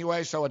Toronto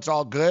anyway, so it's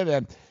all good.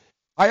 And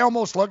I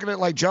almost look at it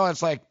like, Joe,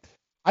 it's like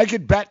I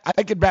could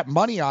bet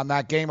money on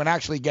that game and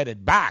actually get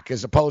it back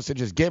as opposed to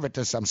just give it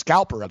to some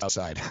scalper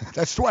outside.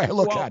 That's the way I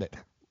look at it.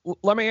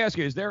 Let me ask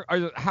you: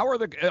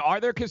 are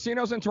there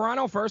casinos in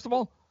Toronto? First of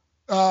all,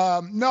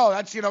 no.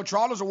 That's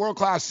Toronto's a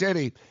world-class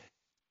city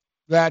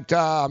that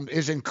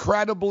is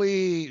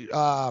incredibly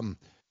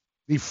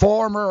the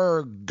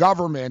former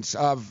governments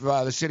of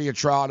the city of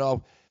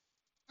Toronto.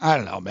 I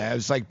don't know, man.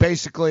 It's like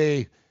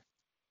basically,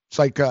 it's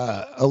like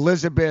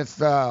Elizabeth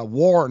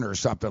Warren or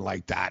something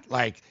like that.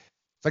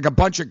 It's like a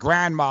bunch of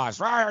grandmas.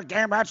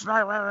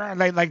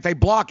 They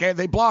block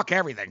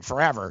everything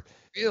forever.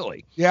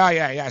 Really?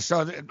 Yeah.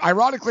 So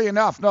ironically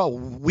enough, no,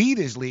 weed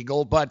is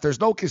legal, but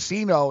there's no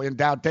casino in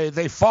downtown.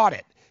 They fought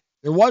it.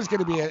 There was going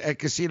to be a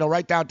casino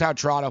right downtown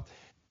Toronto.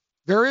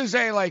 There is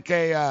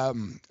a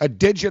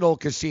digital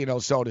casino,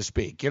 so to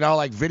speak,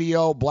 like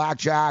video,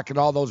 blackjack, and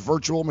all those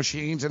virtual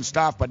machines and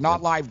stuff, but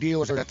not live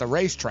dealers at the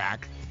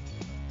racetrack.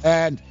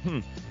 And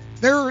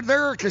there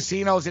are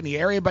casinos in the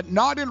area, but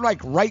not in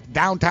right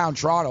downtown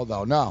Toronto,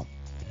 though. No.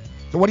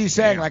 So what are you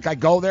saying? Yeah. I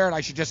go there and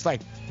I should just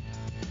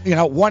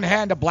one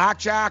hand of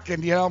blackjack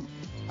and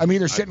I'm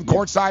either sitting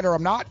courtside or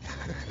I'm not.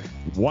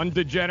 One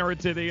degenerate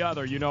to the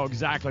other. You know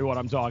exactly what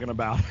I'm talking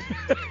about.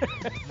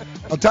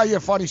 I'll tell you a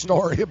funny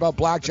story about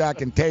blackjack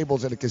and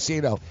tables at a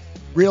casino.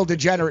 Real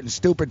degenerate and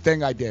stupid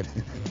thing I did.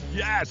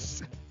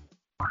 Yes.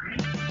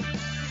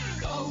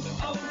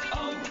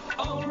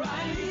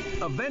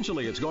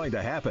 Eventually, it's going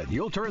to happen.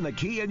 You'll turn the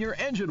key and your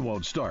engine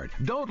won't start.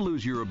 Don't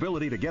lose your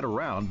ability to get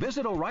around.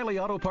 Visit O'Reilly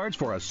Auto Parts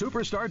for a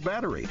Super Start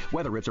battery.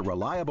 Whether it's a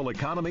reliable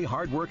economy,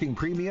 hard-working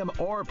premium,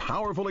 or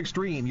powerful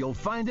extreme, you'll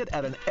find it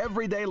at an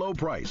everyday low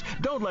price.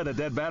 Don't let a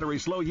dead battery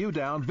slow you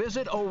down.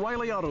 Visit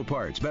O'Reilly Auto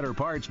Parts. Better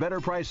parts,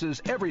 better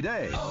prices every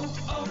day.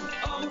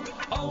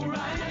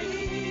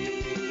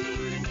 O'Reilly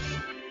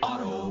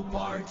Auto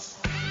Parts.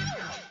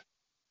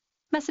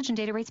 Message and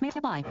data rates may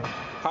apply.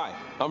 Hi,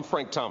 I'm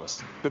Frank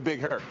Thomas, the Big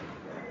Hurt.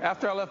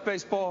 After I left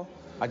baseball,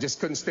 I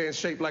just couldn't stay in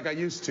shape like I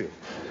used to.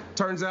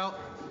 Turns out,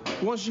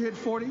 once you hit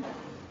 40,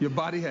 your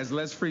body has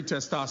less free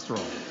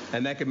testosterone,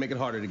 and that can make it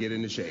harder to get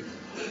into shape.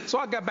 So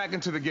I got back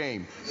into the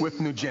game with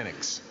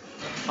Nugenics.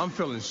 I'm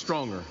feeling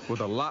stronger with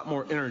a lot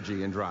more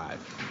energy and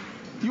drive.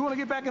 You want to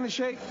get back into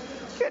shape?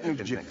 Get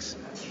Nugenics.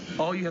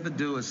 All you have to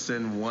do is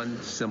send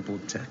one simple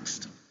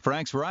text.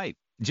 Frank's right.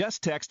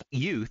 Just text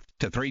YOUTH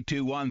to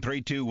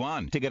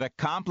 321-321 to get a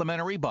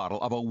complimentary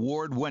bottle of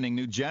award-winning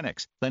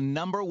Nugenics, the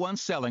 #1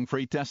 selling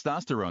free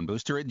testosterone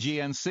booster at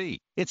GNC.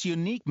 Its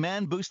unique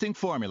man-boosting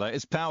formula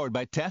is powered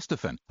by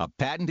Testofen, a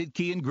patented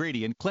key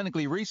ingredient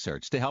clinically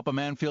researched to help a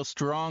man feel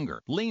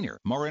stronger, leaner,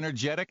 more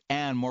energetic,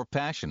 and more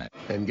passionate.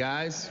 And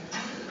guys,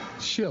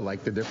 she'll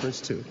like the difference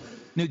too.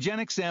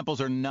 Nugenics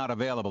samples are not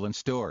available in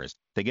stores.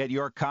 To get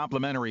your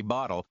complimentary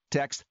bottle,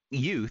 text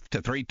YOUTH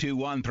to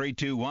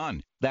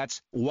 321-321.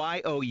 That's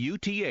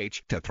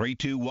YOUTH to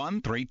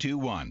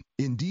 321-321.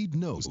 Indeed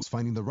knows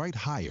finding the right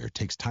hire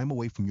takes time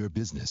away from your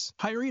business.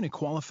 Hiring a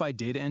qualified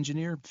data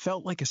engineer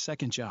felt like a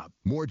second job.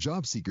 More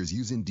job seekers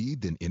use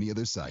Indeed than any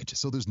other site,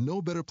 so there's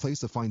no better place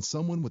to find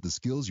someone with the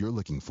skills you're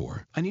looking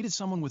for. I needed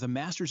someone with a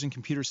master's in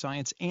computer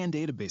science and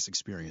database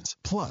experience.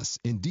 Plus,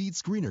 Indeed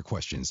screener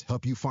questions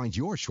help you find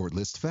your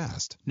shortlist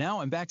fast.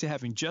 Now I'm back to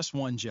having just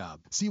one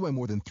job. See why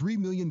more than 3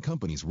 million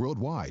companies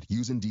worldwide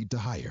use Indeed to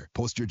hire.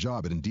 Post your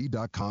job at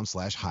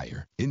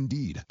Indeed.com/hire.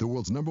 Indeed, the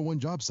world's #1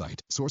 job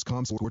site.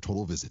 Source.com for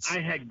total visits. I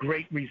had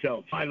great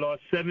results. I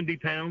lost 70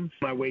 pounds.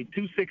 I weighed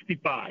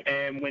 265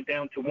 and went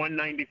down to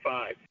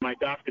 195. My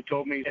doctor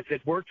told me, if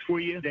it works for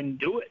you, then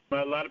do it.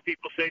 A lot of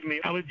people say to me,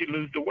 how did you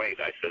lose the weight?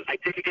 I said, I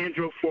take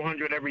Andro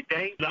 400 every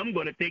day. I'm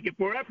going to take it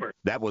forever.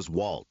 That was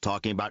Walt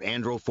talking about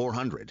Andro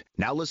 400.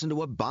 Now listen to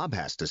what Bob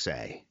has to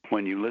say.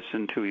 When you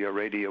listen to your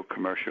radio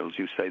commercials,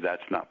 you say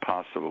that's not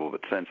possible, but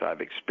since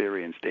I've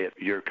experienced it,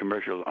 your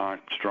commercials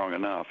aren't strong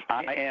enough.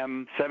 I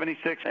am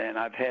 76, and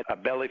I've had a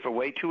belly for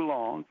way too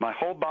long. My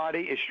whole body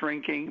is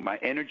shrinking. My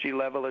energy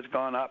level has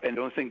gone up, and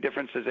the only thing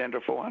difference is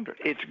Andro 400.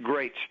 It's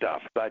great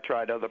stuff. I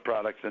tried other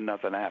products, and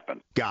nothing happened.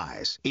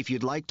 Guys, if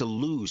you'd like to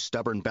lose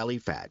stubborn belly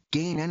fat,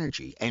 gain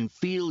energy, and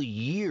feel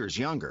years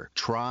younger,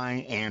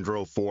 try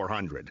Andro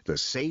 400, the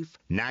safe,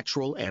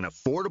 natural, and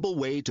affordable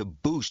way to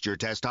boost your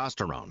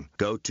testosterone.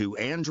 Go to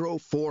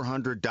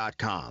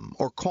andro400.com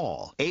or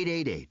call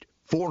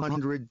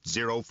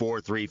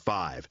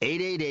 888-400-0435.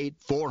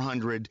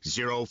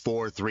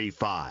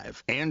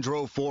 888-400-0435.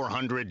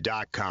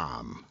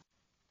 andro400.com.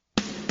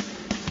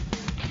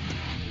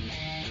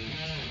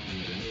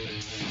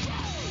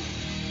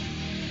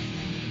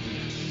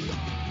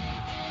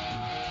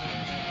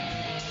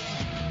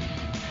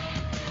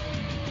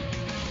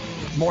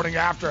 Morning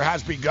after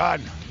has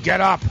begun.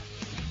 Get up.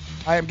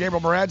 I am Gabriel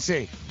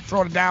Morency.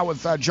 Throwing it down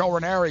with Joe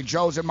Ranieri.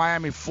 Joe's in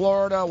Miami,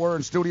 Florida. We're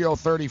in Studio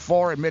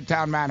 34 in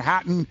Midtown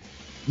Manhattan,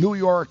 New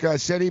York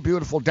City.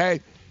 Beautiful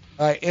day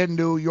in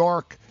New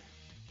York.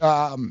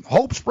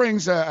 Hope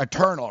springs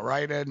eternal,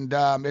 right? And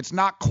it's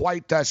not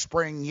quite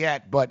spring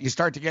yet, but you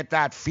start to get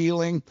that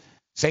feeling.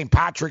 St.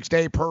 Patrick's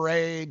Day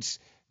parades,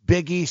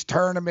 Big East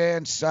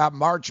tournaments,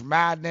 March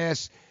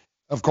Madness.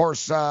 Of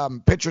course,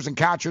 pitchers and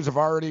catchers have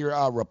already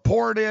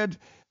reported.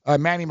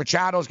 Manny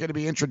Machado is going to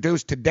be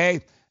introduced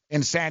today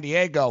in San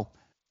Diego.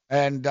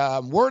 And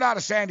word out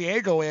of San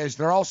Diego is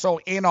they're also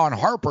in on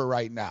Harper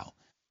right now.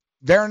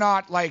 They're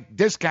not, like,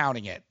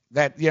 discounting it.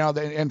 That, you know,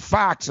 in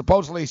fact,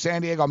 supposedly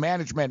San Diego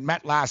management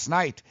met last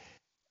night,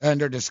 and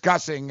they're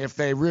discussing if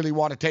they really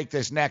want to take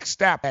this next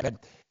step. And,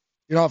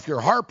 you know, if you're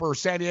Harper,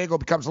 San Diego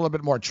becomes a little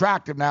bit more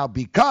attractive now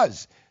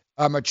because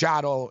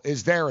Machado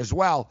is there as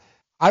well.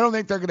 I don't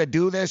think they're going to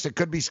do this. It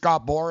could be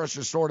Scott Boras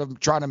just sort of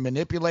trying to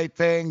manipulate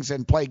things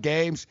and play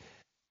games.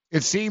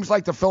 It seems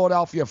like the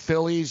Philadelphia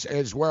Phillies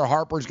is where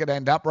Harper's going to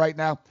end up right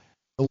now.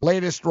 The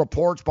latest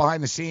reports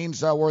behind the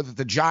scenes were that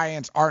the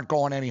Giants aren't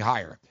going any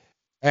higher.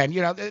 And,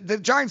 you know, the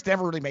Giants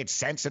never really made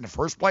sense in the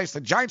first place. The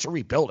Giants are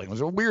rebuilding. It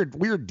was a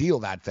weird deal,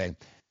 that thing.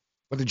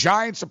 But the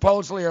Giants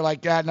supposedly are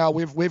like, yeah, no,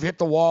 we've hit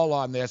the wall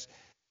on this.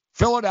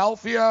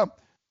 Philadelphia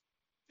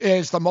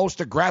is the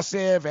most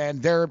aggressive,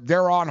 and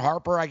they're on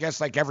Harper, I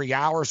guess, like every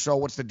hour. So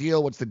what's the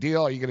deal?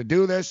 Are you going to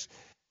do this?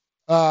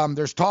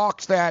 There's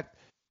talks that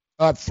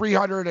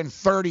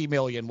 $330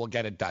 million will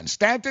get it done.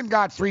 Stanton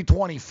got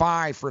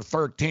 $325 for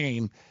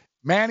 13.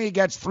 Manny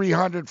gets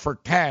 $300 for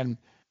 10.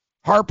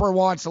 Harper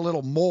wants a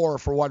little more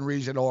for one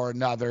reason or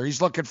another.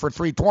 He's looking for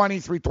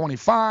 $320,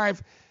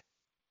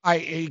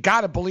 $325. You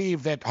got to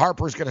believe that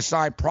Harper's going to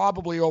sign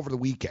probably over the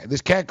weekend.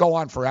 This can't go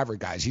on forever,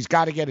 guys. He's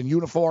got to get in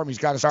uniform. He's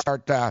got to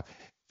start.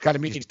 Got to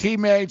meet his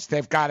teammates.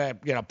 They've got to,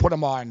 you know, put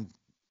him on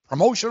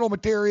promotional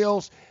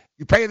materials.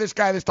 You pay this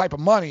guy this type of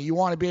money, you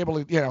want to be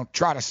able to, you know,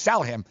 try to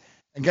sell him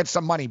and get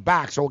some money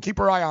back. So we'll keep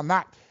our eye on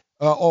that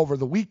over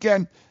the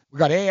weekend. We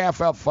got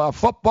AFL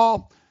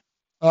football.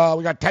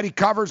 We got Teddy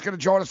Covers going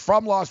to join us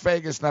from Las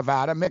Vegas,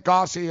 Nevada. Mick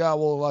Ossie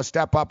will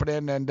step up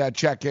and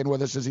check in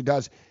with us as he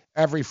does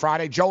every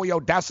Friday. Joey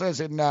Odessa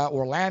is in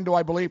Orlando,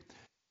 I believe.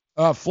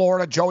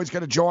 Florida. Joey's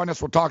going to join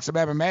us. We'll talk some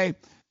MMA,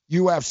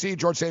 UFC.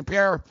 George St.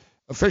 Pierre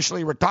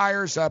officially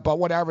retires, but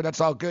whatever.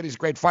 That's all good. He's a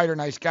great fighter,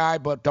 nice guy.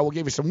 But we'll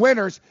give you some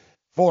winners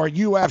for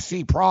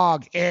UFC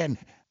Prague in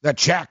the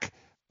Czech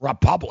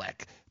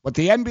Republic. But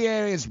the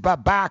NBA is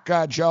back,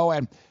 Joe,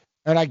 and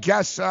I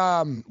guess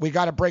we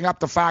got to bring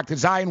up the fact that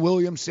Zion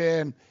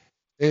Williamson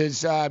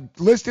is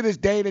listed as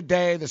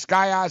day-to-day. The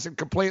sky hasn't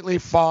completely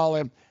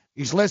fallen.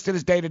 He's listed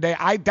as day-to-day.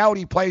 I doubt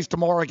he plays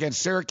tomorrow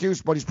against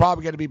Syracuse, but he's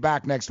probably going to be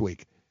back next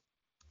week.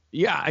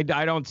 Yeah, I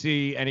don't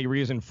see any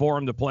reason for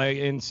him to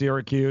play in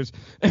Syracuse.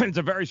 It's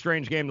a very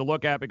strange game to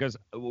look at because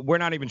we're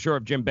not even sure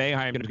if Jim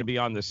Boeheim is going to be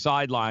on the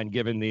sideline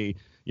given the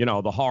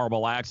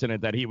horrible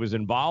accident that he was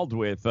involved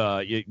with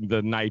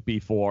the night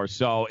before.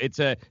 So it's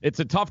a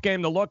tough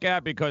game to look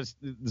at because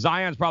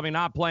Zion's probably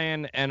not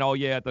playing, and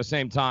at the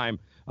same time,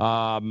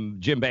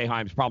 Jim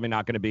Boeheim's probably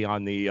not going to be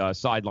on the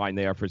sideline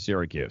there for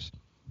Syracuse.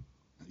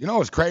 You know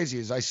what's crazy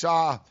is I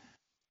saw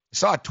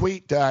a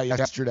tweet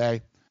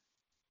yesterday.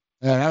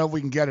 And I don't know if we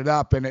can get it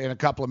up in a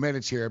couple of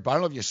minutes here, but I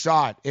don't know if you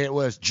saw it. It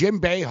was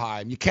Jim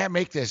Boeheim. You can't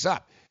make this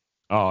up.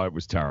 Oh, it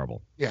was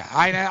terrible. Yeah,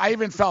 I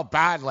even felt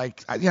bad.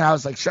 Like, I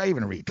was like, should I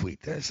even retweet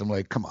this? I'm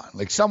like, come on.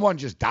 Like, someone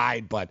just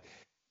died, but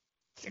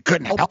you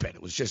couldn't help it.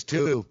 It was just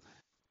too.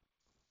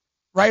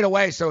 Right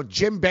away, so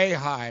Jim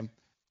Boeheim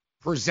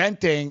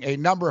presenting a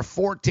number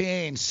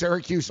 14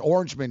 Syracuse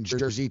Orangemen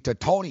jersey to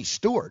Tony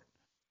Stewart.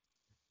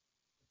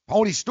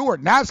 Tony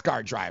Stewart,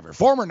 NASCAR driver,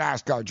 former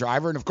NASCAR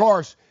driver, and, of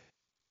course,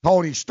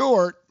 Tony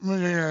Stewart,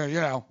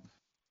 the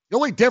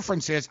only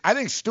difference is I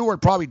think Stewart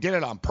probably did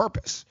it on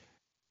purpose.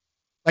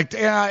 Like,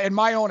 in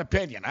my own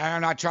opinion,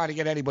 I'm not trying to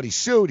get anybody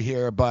sued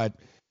here, but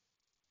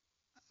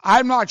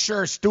I'm not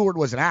sure Stewart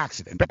was an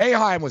accident.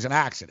 Boeheim was an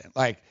accident.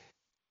 Like,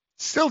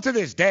 still to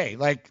this day,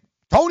 like,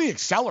 Tony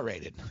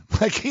accelerated.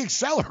 Like, he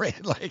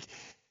accelerated. Like,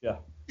 yeah.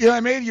 You know what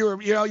I mean?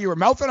 You were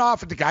mouthing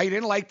off at the guy. You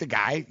didn't like the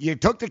guy. You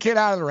took the kid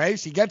out of the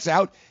race. He gets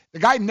out. The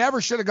guy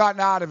never should have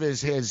gotten out of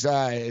his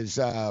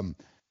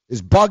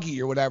buggy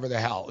or whatever the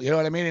hell. You know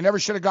what I mean? He never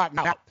should have gotten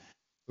out. It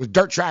was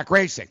dirt track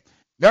racing.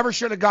 Never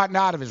should have gotten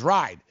out of his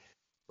ride.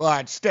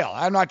 But still,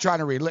 I'm not trying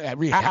to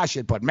rehash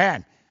it, but,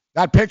 man,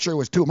 that picture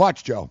was too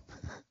much, Joe.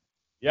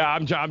 Yeah,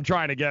 I'm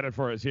trying to get it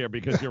for us here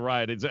because you're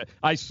right.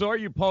 I saw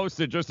you post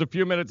it just a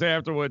few minutes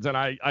afterwards, and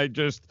I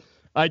just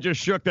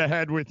shook the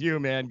head with you,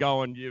 man,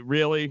 going,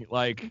 really?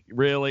 Like,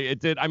 really? It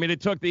did. I mean,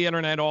 it took the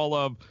internet all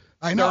of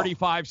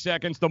 35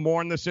 seconds to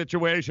mourn the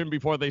situation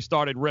before they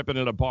started ripping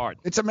it apart.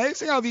 It's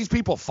amazing how these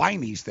people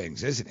find these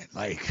things, isn't it?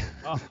 Like,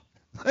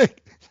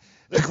 like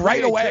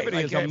right away,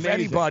 like if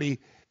anybody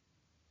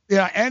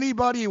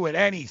with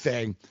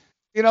anything,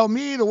 You know,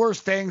 me, the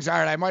worst things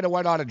are I might have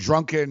went on a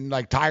drunken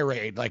like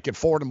tirade like at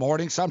 4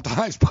 a.m.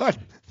 sometimes, but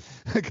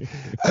like,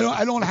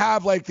 I don't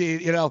have like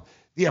the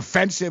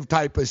offensive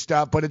type of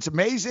stuff. But it's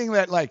amazing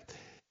that like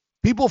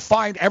people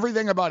find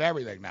everything about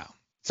everything now.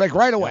 It's like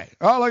right away.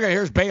 Oh, look at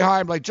here's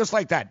Boeheim, like just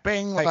like that.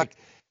 Bing, like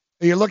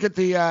you look at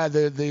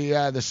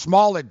the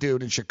Smollett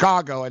dude in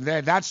Chicago, and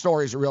then that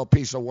story is a real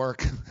piece of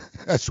work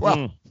as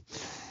well.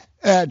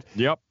 And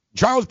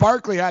Charles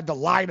Barkley had the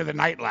line of the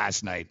night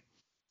last night.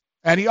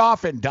 And he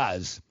often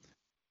does,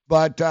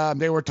 but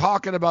they were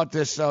talking about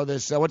this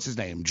what's his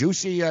name,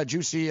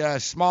 Juicy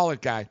Smollett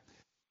guy,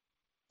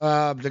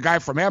 the guy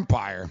from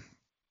Empire,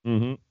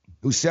 who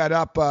set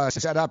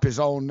up his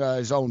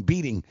own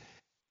beating.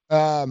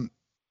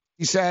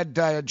 He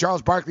said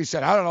Charles Barkley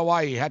said, I don't know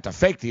why he had to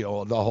fake the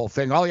whole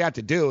thing. All he had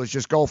to do is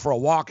just go for a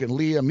walk in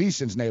Liam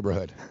Neeson's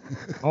neighborhood.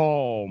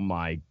 Oh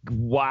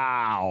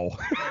wow.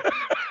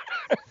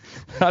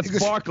 That's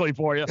Barkley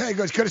for you. Yeah, he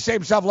goes, could have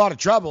saved himself a lot of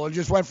trouble and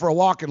just went for a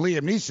walk in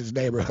Liam Neeson's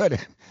neighborhood.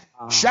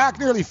 Shaq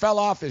nearly fell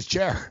off his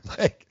chair.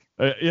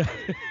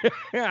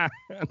 Yeah.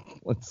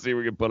 Let's see if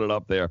we can put it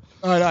up there.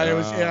 Oh, no, it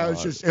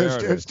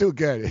was too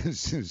good. It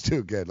was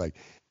too good. Like,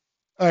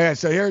 oh yeah.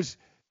 So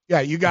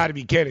you got to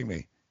be kidding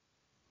me.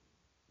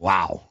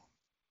 Wow.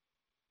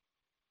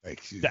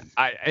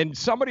 And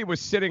somebody was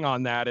sitting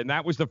on that, and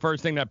that was the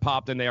first thing that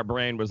popped in their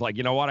brain was like,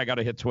 you know what? I got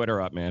to hit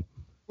Twitter up, man.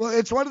 Well,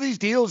 it's one of these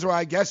deals where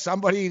I guess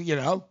somebody,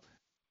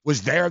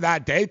 was there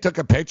that day, took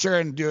a picture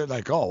and do it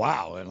like, oh,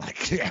 wow. And like,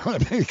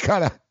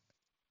 kind of.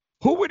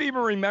 Who would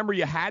even remember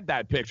you had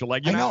that picture?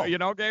 Like, you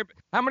know, Gabe,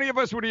 how many of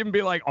us would even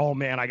be like, oh,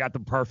 man, I got the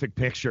perfect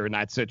picture in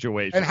that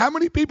situation? And how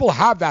many people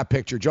have that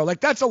picture, Joe?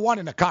 Like, that's a one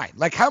in a kind.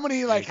 Like, how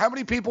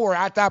many people were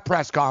at that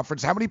press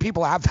conference? How many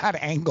people have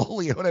that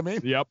angle? You know what I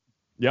mean? Yep.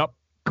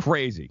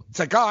 Crazy. It's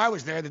like, oh, I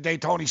was there the day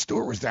Tony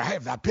Stewart was there. I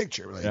have that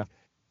picture. Like,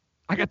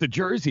 I got the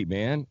jersey,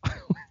 man.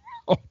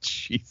 Oh,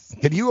 jeez.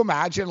 Can you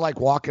imagine, like,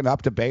 walking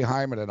up to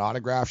Boeheim at an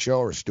autograph show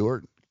or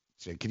Stewart?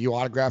 Say, can you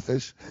autograph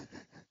this?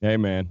 Hey,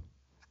 man.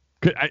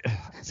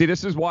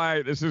 This is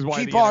why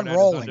keep on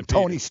rolling,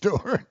 Tony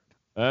Stewart.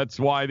 That's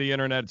why the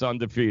internet's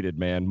undefeated,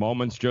 man.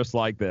 Moments just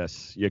like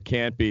this, you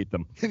can't beat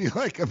them. Can you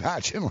like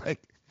imagine,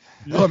 like,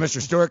 hello, Mr.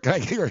 Stewart, can I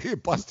get you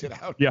busted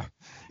out? Yeah.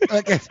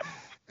 Like, can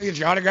I get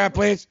your autograph,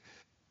 please?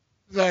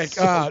 Like,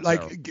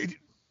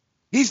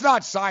 he's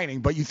not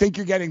signing, but you think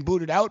you're getting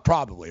booted out,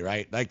 probably,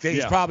 right? Like,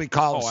 he's probably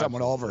calling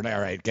someone over there,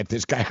 right? Get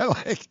this guy.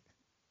 Like,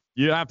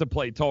 you have to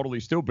play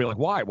totally stupid. Like,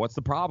 why? What's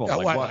the problem? Yeah,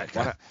 like,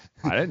 what?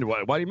 I didn't.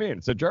 What do you mean?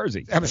 It's a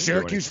jersey. I'm a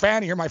Syracuse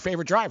fan. You're my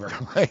favorite driver.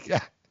 Like,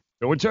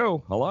 Doing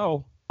too.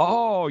 Hello.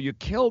 Oh, you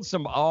killed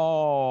some.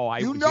 Oh,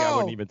 I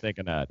wasn't even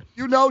thinking that.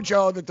 You know,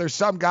 Joe, that there's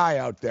some guy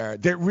out there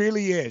that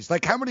really is.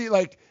 Like, how many,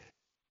 like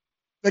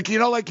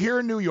here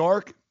in New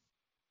York,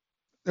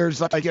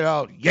 there's like,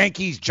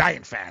 Yankees,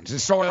 Giant fans.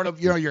 It's sort of,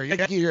 you're a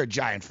Yankee, you're a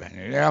Giant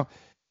fan,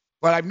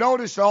 But I've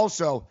noticed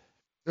also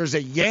there's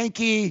a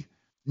Yankee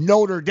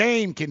Notre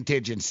Dame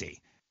contingency.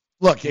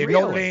 Look,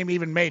 Notre Dame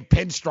even made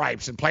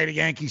pinstripes and played at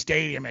Yankee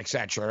Stadium,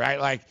 etc. Right?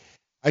 Like,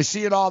 I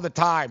see it all the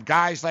time.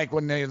 Guys, like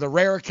when the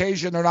rare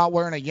occasion they're not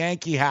wearing a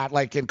Yankee hat,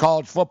 like in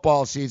college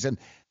football season,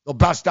 they'll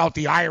bust out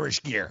the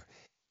Irish gear.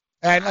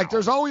 And like,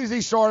 there's always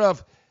these sort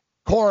of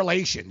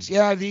correlations.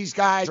 Yeah, these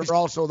guys are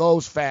also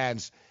those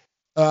fans.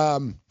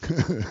 Yeah.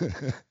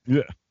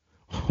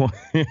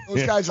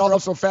 Those guys are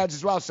also fans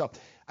as well. So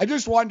I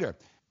just wonder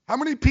how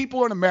many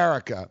people in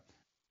America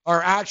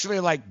are actually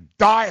like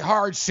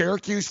diehard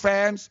Syracuse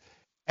fans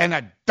and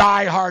a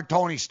diehard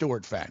Tony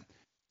Stewart fan.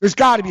 There's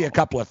got to be a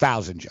couple of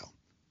thousand, Joe.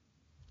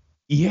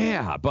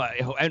 Yeah, but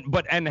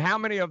how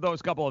many of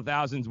those couple of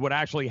thousands would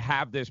actually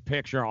have this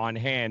picture on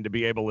hand to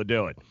be able to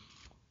do it?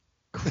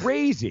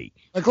 Crazy.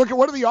 Like, look at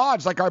what are the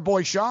odds? Like our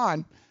boy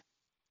Sean,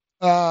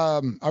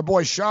 who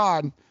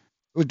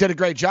did a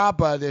great job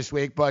this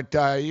week, but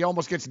he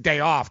almost gets a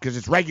day off because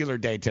it's regular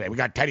day today. We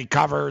got Teddy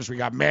Covers, we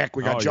got Mick,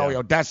 we got Joey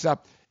Odessa.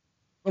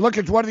 But look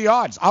at what are the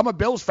odds? I'm a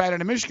Bills fan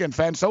and a Michigan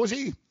fan, so is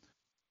he.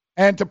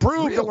 And to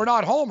prove that we're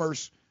not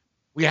homers,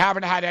 we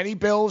haven't had any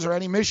Bills or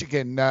any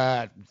Michigan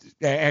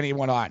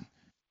anyone on.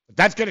 But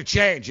that's going to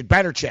change. It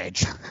better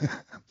change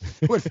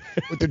with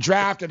the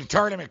draft and the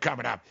tournament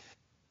coming up.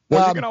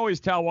 Well, you can always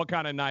tell what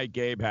kind of night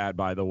Gabe had,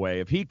 by the way.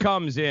 If he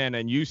comes in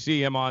and you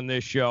see him on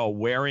this show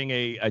wearing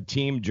a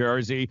team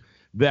jersey,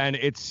 then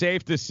it's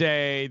safe to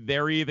say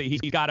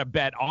he's got a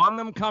bet on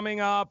them coming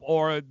up,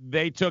 or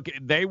they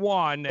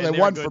won. And they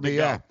won for me,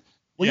 yeah.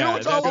 Well, you know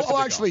what I'll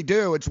actually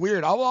do? It's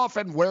weird. I'll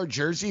often wear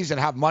jerseys and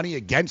have money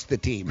against the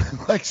team.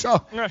 Like,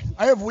 so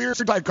I have weird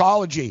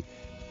psychology.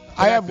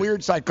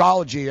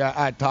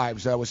 At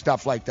times with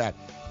stuff like that.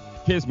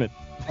 Kismet.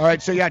 All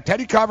right, so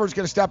Teddy Cover's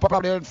going to step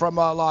up in from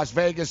Las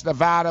Vegas,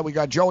 Nevada. We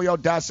got Joey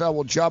Odessa.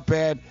 We'll jump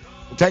in.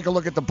 We'll take a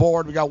look at the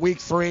board. We got week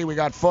 3. We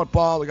got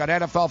football. We got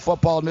NFL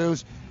football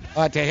news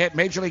to hit.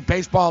 Major League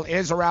Baseball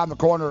is around the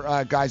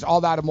corner, guys. All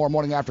that and more.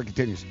 Morning After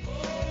continues.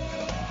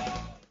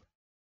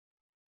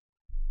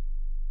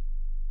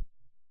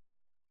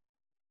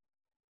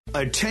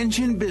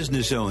 Attention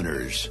business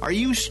owners. Are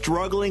you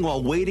struggling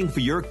while waiting for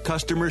your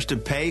customers to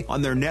pay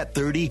on their net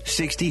 30,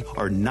 60,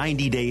 or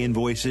 90-day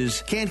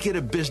invoices? Can't get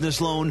a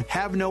business loan?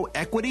 Have no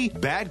equity?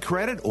 Bad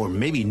credit? Or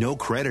maybe no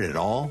credit at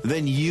all?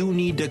 Then you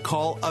need to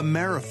call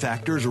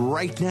AmeriFactors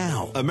right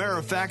now.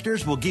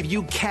 AmeriFactors will give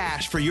you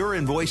cash for your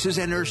invoices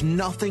and there's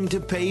nothing to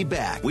pay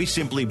back. We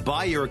simply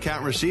buy your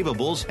account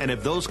receivables, and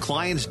if those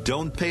clients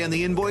don't pay on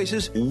the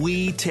invoices,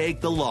 we take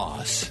the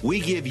loss.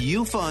 We give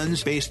you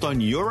funds based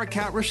on your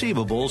account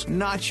receivables,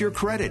 not your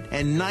credit.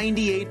 And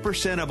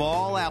 98% of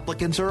all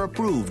applicants are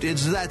approved.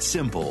 It's that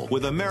simple.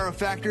 With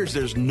AmeriFactors,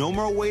 there's no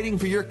more waiting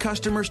for your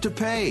customers to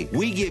pay.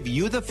 We give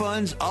you the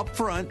funds up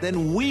front,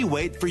 then we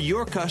wait for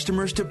your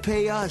customers to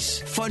pay us.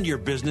 Fund your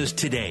business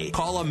today.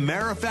 Call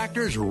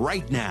AmeriFactors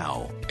right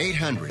now.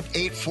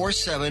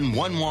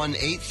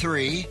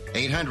 800-847-1183.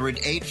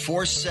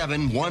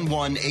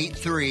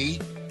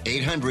 800-847-1183.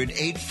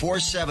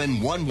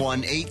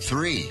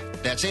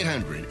 800-847-1183. That's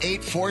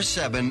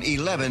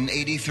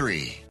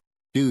 800-847-1183.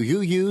 Do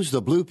you use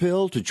the blue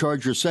pill to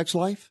charge your sex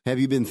life? Have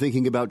you been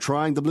thinking about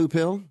trying the blue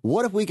pill?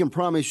 What if we can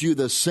promise you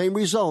the same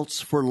results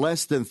for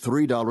less than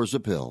 $3 a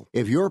pill?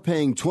 If you're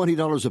paying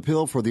 $20 a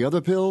pill for the other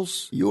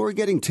pills, you're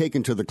getting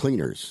taken to the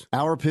cleaners.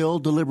 Our pill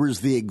delivers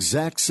the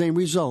exact same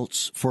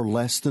results for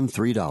less than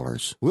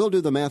 $3. We'll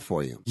do the math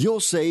for you. You'll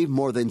save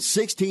more than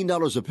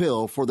 $16 a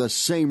pill for the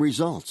same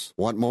results.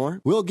 Want more?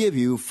 We'll give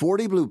you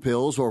 40 blue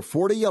pills or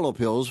 40 yellow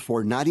pills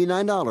for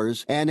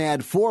 $99 and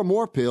add 4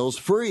 more pills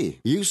free.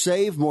 You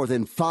save more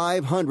than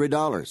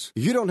 $500.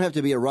 You don't have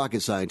to be a rocket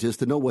scientist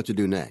to know what to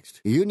do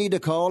next. You need to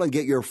call and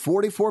get your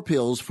 44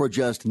 pills for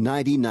just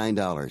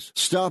 $99.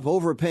 Stop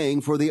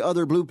overpaying for the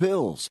other blue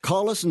pills.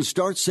 Call us and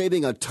start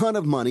saving a ton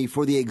of money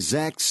for the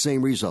exact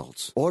same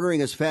results. Ordering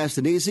is fast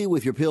and easy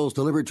with your pills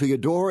delivered to your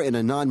door in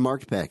a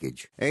non-marked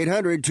package.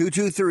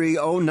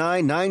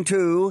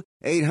 800-223-0992.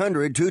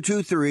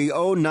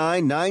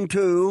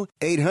 800-223-0992.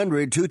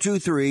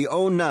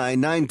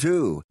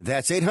 800-223-0992.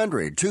 That's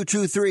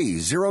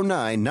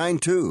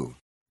 800-223-0992.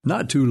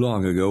 Not too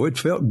long ago, it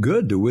felt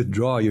good to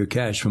withdraw your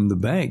cash from the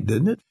bank,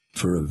 didn't it?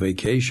 For a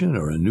vacation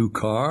or a new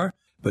car.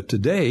 But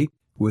today,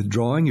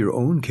 withdrawing your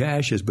own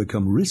cash has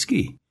become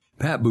risky.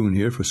 Pat Boone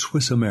here for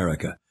Swiss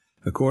America.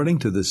 According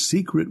to The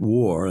Secret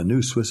War, a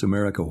new Swiss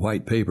America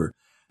white paper,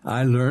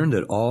 I learned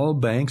that all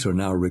banks are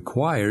now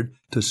required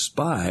to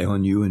spy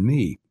on you and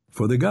me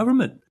for the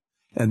government,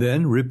 and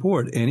then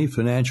report any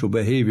financial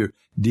behavior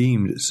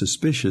deemed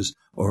suspicious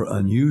or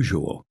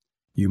unusual.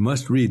 You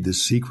must read The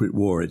Secret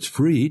War. It's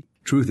free.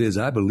 Truth is,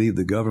 I believe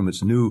the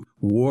government's new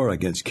war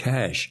against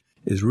cash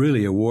is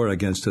really a war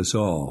against us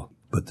all.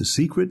 But The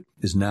Secret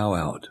is now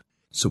out.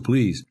 So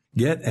please,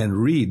 get and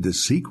read The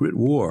Secret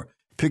War.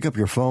 Pick up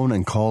your phone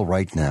and call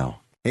right now.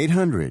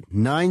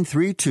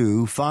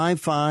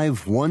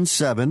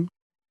 800-932-5517.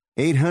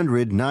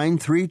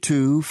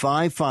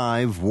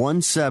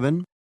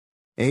 800-932-5517.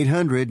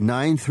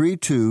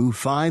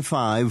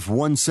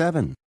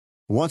 800-932-5517.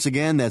 Once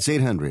again, that's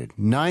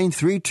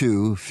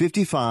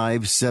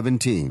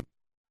 800-932-5517.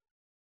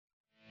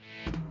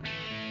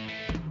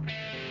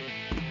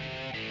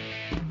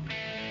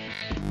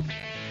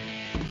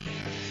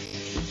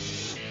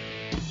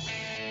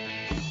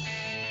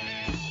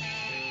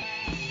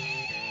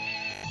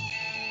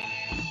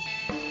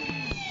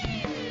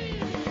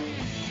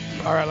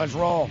 All right, let's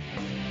roll.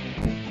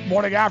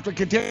 Morning After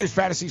continues.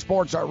 Fantasy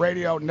Sports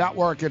Radio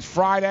Network. It's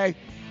Friday.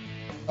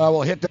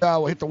 We'll hit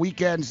the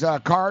weekend's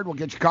card. We'll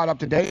get you caught up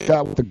to date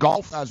with the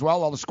golf as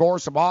well. All the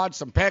scores, some odds,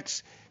 some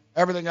picks,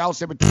 everything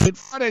else in between.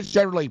 Friday's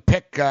generally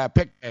pick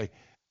day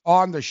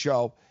on the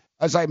show.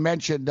 As I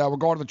mentioned, we're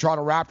going to the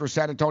Toronto Raptors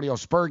San Antonio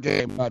Spurs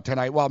game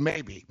tonight. Well,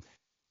 maybe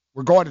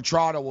we're going to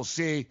Toronto. We'll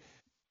see.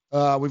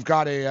 We've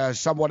got a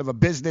somewhat of a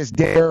business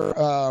dinner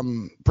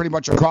pretty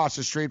much across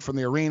the street from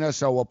the arena,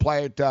 so we'll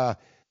play it.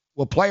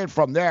 We'll play it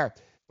from there.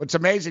 What's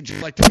amazing,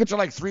 like tickets are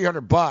like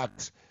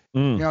 $300.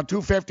 You know,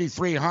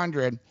 $250,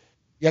 $300.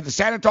 Yeah, the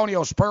San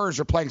Antonio Spurs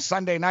are playing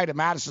Sunday night at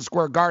Madison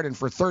Square Garden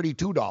for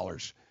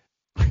 $32.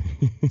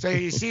 So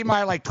you see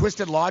my like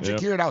twisted logic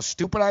here and how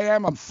stupid I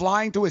am. I'm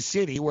flying to a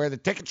city where the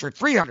tickets are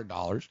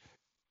 $300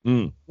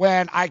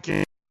 when I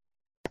can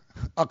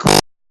across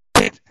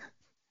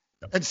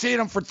and seeing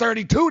them for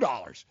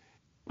 $32.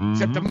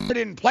 Except I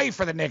didn't play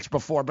for the Knicks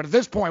before, but at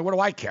this point, what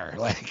do I care?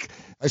 Like,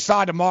 I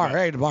saw tomorrow.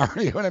 Hey, tomorrow,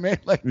 you know what I mean?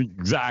 Like,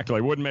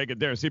 exactly. Wouldn't make it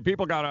there. See,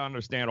 people got to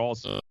understand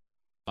also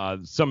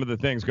some of the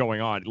things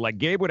going on. Like,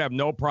 Gabe would have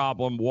no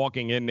problem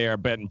walking in there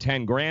betting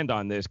 $10,000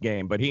 on this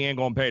game, but he ain't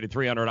going to pay the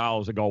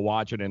 $300 to go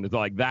watch it. And it's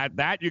like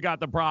that you got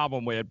the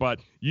problem with, but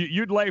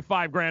you'd lay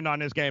 $5,000 on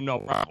this game, no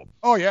problem.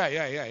 Oh,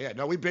 yeah.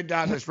 No, we've been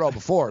down this road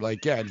before.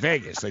 Like, yeah, in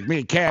Vegas. Like, me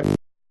and Cam,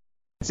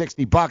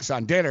 $60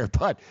 on dinner,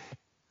 but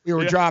we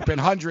were dropping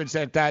hundreds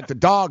at that. The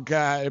dog,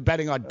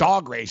 betting on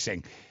dog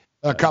racing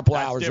a couple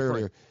hours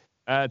earlier.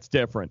 That's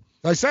different.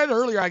 I said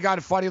earlier I got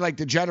a funny, like,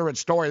 degenerate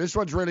story. This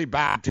one's really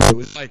bad, too. It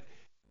was like,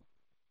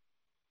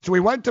 so we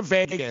went to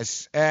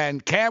Vegas,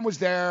 and Cam was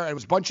there, and it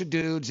was a bunch of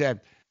dudes, and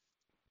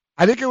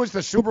I think it was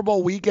the Super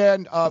Bowl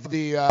weekend of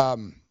the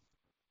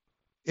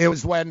It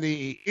was when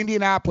the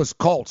Indianapolis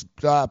Colts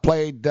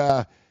played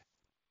the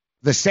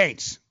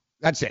Saints.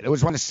 That's it. It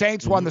was when the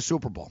Saints won the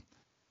Super Bowl.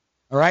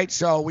 All right,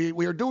 so we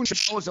were doing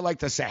shows at like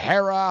the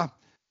Sahara.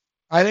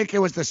 I think it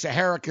was the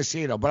Sahara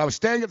Casino, but I was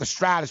staying at the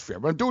Stratosphere.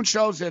 But I'm doing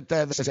shows at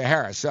the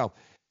Sahara. So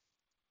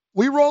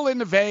we roll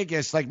into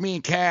Vegas, like me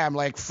and Cam,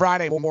 like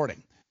Friday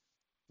morning.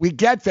 We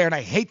get there, and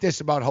I hate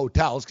this about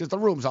hotels because the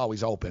room's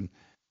always open.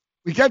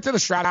 We get to the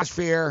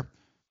Stratosphere,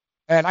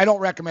 and I don't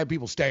recommend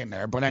people staying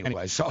there. But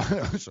anyway, so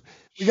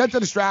we get to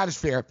the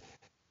Stratosphere,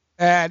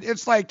 and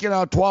it's like,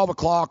 12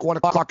 o'clock, 1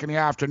 o'clock in the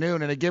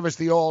afternoon, and they give us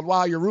the old,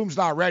 well, your room's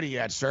not ready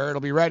yet, sir.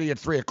 It'll be ready at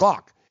 3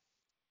 o'clock.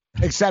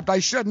 Except I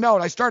should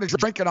note, I started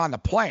drinking on the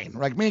plane.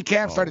 Like, me and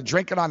Cam started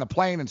drinking on the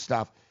plane and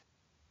stuff.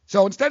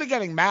 So instead of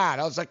getting mad,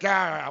 I was like,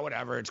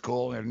 whatever, it's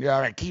cool. And,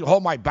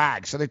 hold my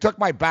bag. So they took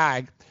my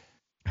bag.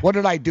 What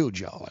did I do,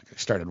 Joe? Like, I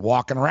started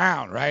walking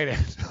around, right?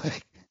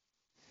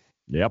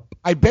 Yep.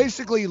 I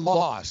basically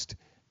lost.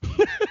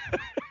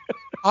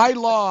 I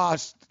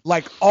lost,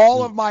 like,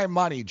 all of my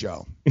money,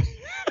 Joe.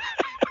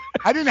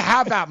 I didn't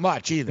have that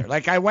much either.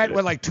 Like, I went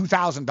with, like,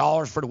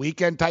 $2,000 for the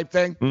weekend type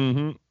thing.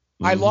 Mm-hmm.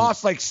 I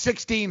lost, like,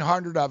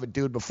 $1,600 of it,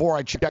 dude, before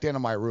I checked into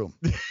my room.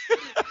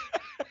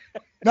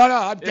 No,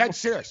 I'm dead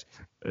serious.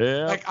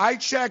 Yeah. Like, I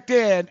checked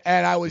in,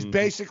 and I was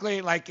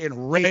basically, like,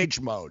 in rage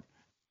mode.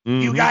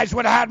 Mm-hmm. You guys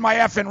would have had my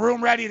effing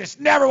room ready. This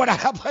never would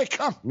have happened. Like,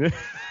 come.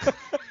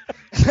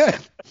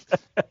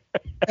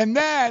 And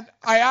then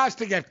I asked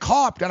to get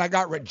comped, and I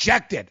got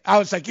rejected. I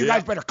was like, you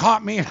guys better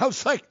comp me. And I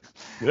was like,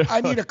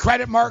 I need a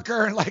credit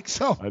marker. And, like,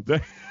 so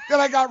then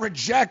I got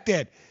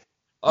rejected.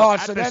 So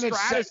then it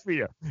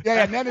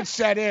and then it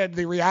set in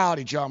the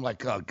reality, Joe. I'm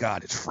like, oh,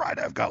 God, it's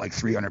Friday. I've got, like,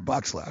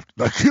 $300 left.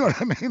 Like, you know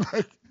what I mean?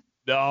 Like,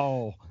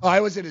 no. Oh,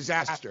 it was a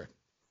disaster.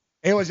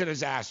 It was a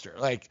disaster.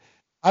 Like,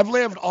 I've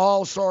lived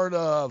all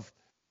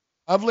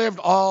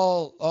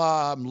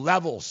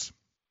levels.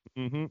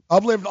 Mm-hmm.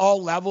 I've lived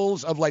all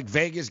levels of, like,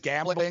 Vegas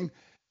gambling,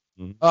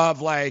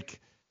 of, like,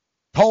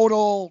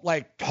 total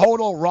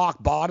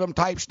rock bottom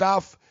type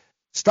stuff,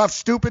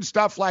 stupid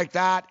stuff like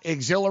that,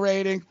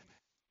 exhilarating.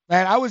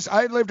 Man,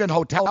 I lived in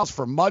hotels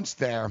for months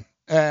there,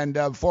 and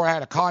before I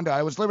had a condo,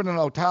 I was living in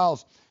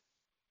hotels,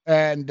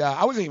 and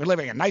I wasn't even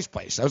living in a nice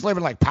place. I was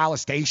living like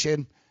Palace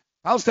Station.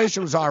 Palace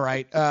Station was all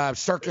right.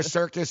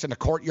 Circus and the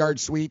Courtyard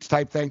Suites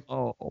type thing.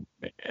 Oh,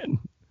 man.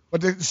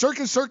 But the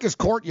Circus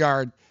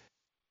Courtyard,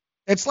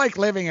 it's like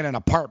living in an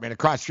apartment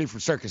across the street from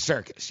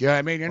Circus. You know what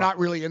I mean? You're not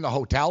really in the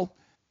hotel.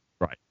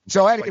 Right.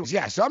 So anyways,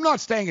 so I'm not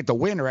staying at the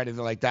Wynn or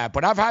anything like that,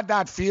 but I've had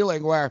that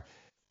feeling where,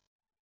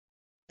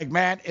 like,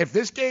 man, if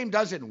this game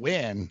doesn't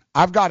win,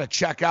 I've got to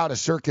check out a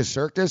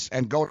Circus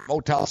and go to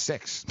Motel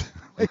 6.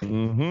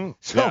 So,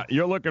 yeah,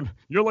 you're looking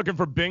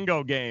for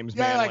bingo games,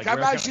 man. Yeah, like I'm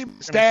actually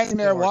standing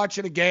there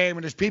watching a game,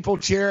 and there's people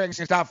cheering and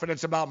stuff, and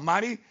it's about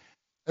money.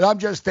 And I'm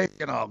just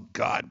thinking, oh,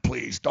 God,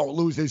 please don't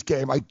lose this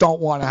game. I don't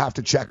want to have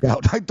to check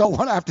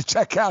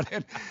out.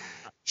 And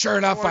sure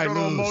enough, I lose.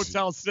 No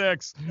Motel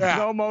 6. Yeah.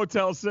 No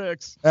Motel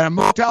 6.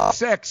 Motel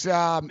 6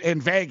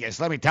 in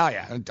Vegas, let me tell you,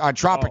 on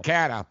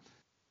Tropicana.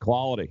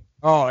 Quality.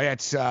 Oh,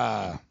 it's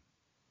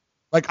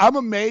like, I'm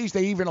amazed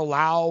they even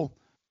allow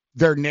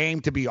their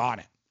name to be on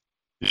it.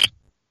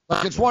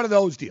 Like, it's one of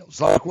those deals,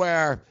 like,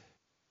 where,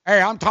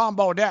 hey, I'm Tom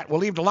Bodette. We'll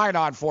leave the light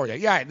on for you.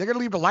 Yeah, they're gonna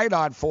leave the light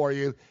on for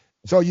you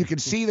so you can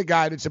see the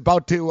guy that's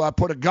about to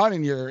put a gun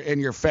in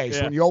your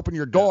face when you open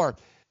your door.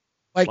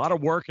 Like, a lot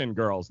of working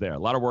girls there. A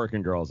lot of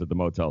working girls at the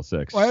Motel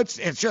 6. Well, it's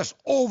just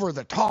over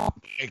the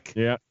top. Like,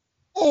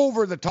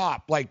 over the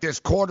top. Like this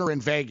quarter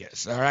in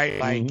Vegas. All right,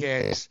 like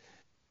it's.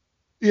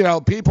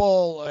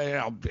 People,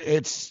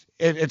 it's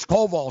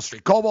Koval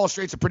Street. Koval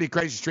Street's a pretty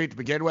crazy street to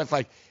begin with.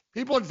 Like,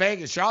 people in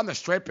Vegas, you're on the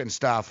Strip and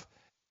stuff.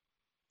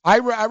 I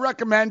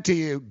recommend to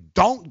you,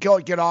 don't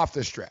get off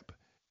the Strip.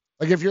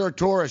 Like, if you're a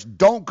tourist,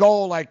 don't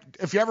go, like,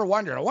 if you ever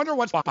wonder, I wonder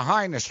what's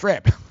behind the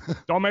Strip.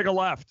 Don't make a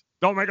left.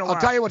 I'll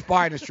tell you what's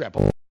behind the Strip.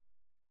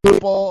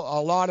 People,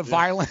 a lot of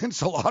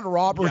violence, a lot of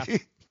robbery. Yeah.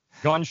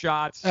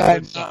 Gunshots.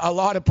 And a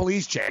lot of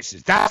police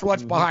chases. That's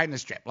what's behind the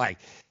Strip. Like,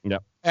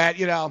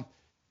 and,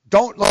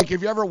 don't, like,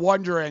 if you're ever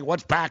wondering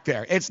what's back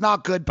there, it's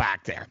not good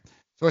back there.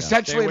 So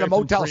essentially the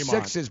Motel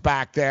 6 is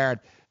back there.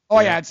 Oh,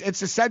 yeah,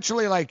 it's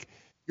essentially like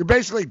you're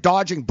basically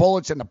dodging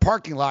bullets in the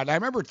parking lot. And I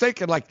remember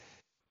thinking, like,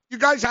 you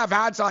guys have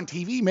ads on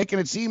TV making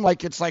it seem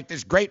like it's like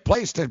this great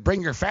place to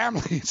bring your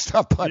family and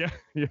stuff. But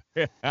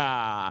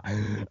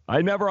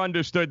I never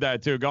understood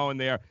that, too, going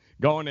there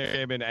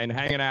and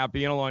hanging out,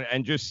 being alone,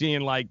 and just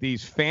seeing, like,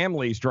 these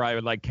families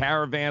driving, like,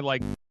 caravan,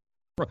 like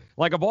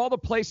of all the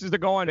places to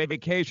go on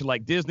vacation,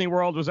 like Disney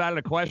World was out of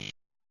the question.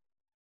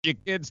 Your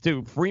kids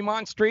to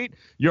Fremont Street.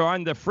 You're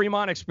on the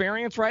Fremont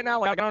Experience right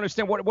now. Like, I don't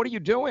understand. What are you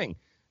doing?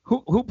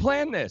 Who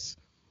planned this?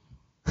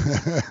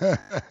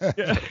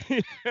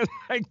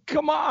 Like,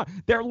 come on.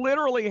 They're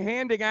literally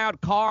handing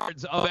out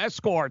cards of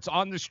escorts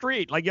on the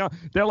street. Like,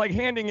 they're like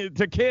handing it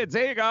to kids.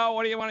 There you go.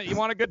 What do you want? You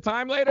want a good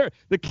time later?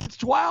 The kid's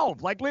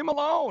 12. Like, leave him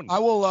alone. I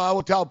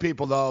will tell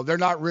people, though, they're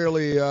not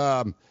really.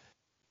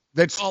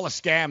 That's all a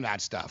scam, that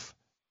stuff.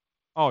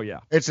 Oh, yeah.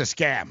 It's a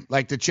scam.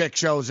 Like, the chick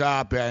shows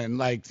up, and,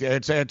 like,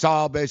 it's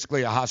all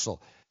basically a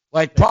hustle.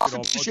 Like,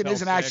 prostitution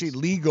isn't actually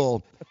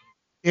legal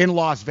in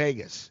Las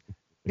Vegas.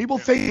 People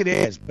think it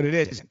is, but it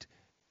isn't.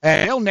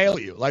 And they'll nail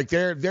you. Like,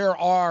 there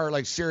are,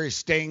 like, serious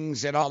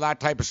stings and all that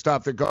type of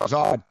stuff that goes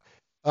on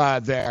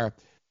there.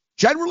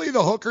 Generally,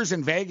 the hookers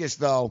in Vegas,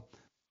 though,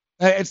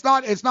 it's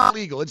not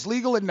legal. It's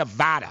legal in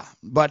Nevada,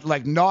 but,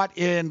 like, not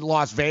in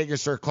Las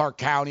Vegas or Clark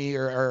County,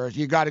 or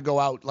you got to go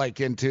out,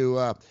 like,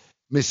 into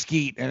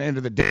Mesquite and into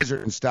the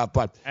desert and stuff.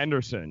 But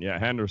Henderson.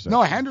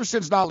 No,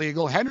 Henderson's not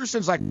legal.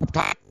 Henderson's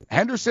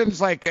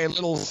like a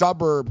little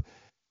suburb,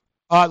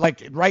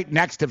 like right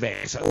next to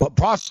Vegas.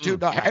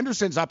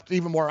 Henderson's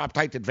even more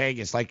uptight than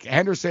Vegas. Like,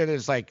 Henderson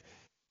is like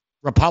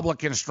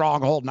Republican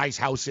stronghold, nice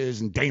houses,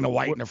 and Dana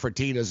White and the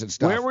Fertitas and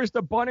stuff. Where was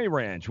the Bunny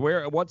Ranch?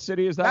 What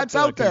city is that? That's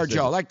out there,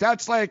 Joe. Like,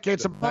 that's like,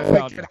 it's about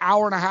like an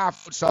hour and a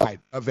half outside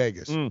of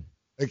Vegas.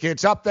 Like,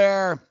 it's up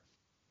there.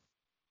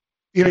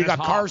 You know, you got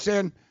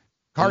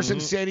Carson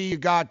City. You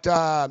got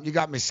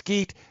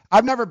Mesquite.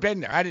 I've never been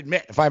there. I'd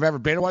admit if I've ever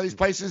been to one of these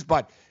places,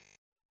 but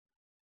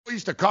we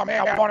used to come. Hey,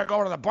 I want to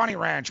go to the Bunny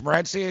Ranch,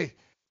 Morency.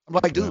 I'm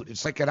like, dude,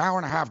 it's like an hour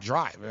and a half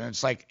drive, and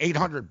it's like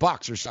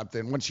 $800 or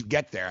something once you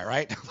get there,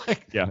 right?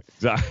 Like, yeah,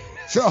 exactly.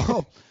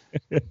 So,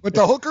 but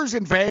the hookers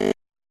in Vegas,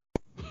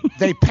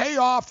 they pay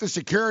off the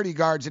security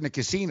guards in the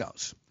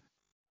casinos,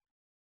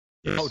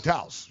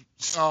 hotels.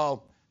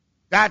 So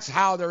that's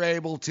how they're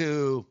able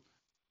to.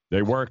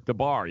 They work the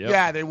bar, yeah.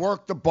 Yeah, they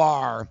work the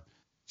bar.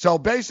 So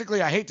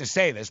basically, I hate to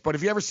say this, but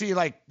if you ever see,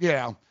 like, you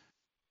know,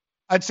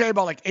 I'd say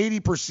about like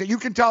 80%. You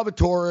can tell the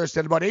tourists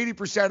that about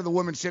 80% of the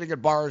women sitting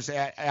at bars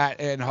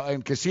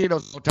in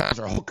casinos, hotels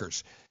are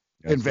hookers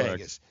in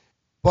Vegas.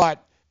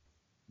 But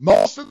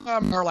most of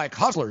them are like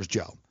hustlers,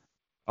 Joe.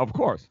 Of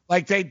course.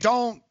 Like, they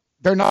don't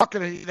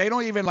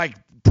even like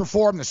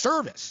perform the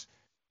service.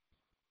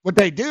 What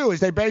they do is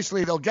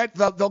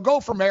they'll go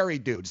for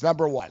married dudes,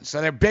 number one.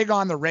 So they're big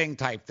on the ring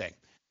type thing.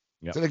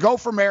 Yep. So they go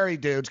for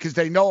married dudes because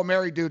they know a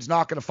married dude's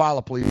not going to file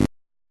a police.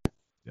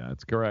 Yeah,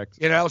 that's correct.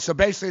 You know, so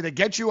basically they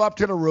get you up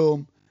to the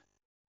room.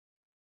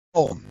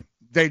 Boom.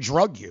 They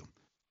drug you.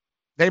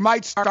 They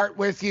might start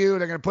with you.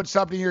 They're going to put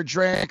something in your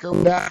drink or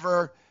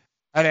whatever.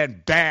 And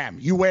then, bam,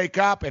 you wake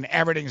up and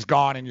everything's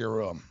gone in your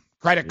room.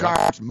 Credit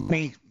cards,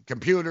 money,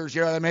 computers,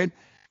 you know what I mean?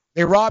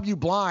 They rob you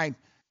blind,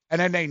 and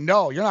then they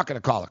know you're not going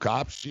to call the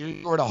cops.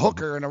 You're the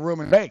hooker in a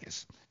room in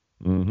Vegas.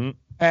 Mm-hmm.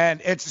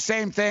 And it's the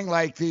same thing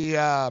like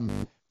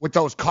with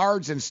those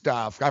cards and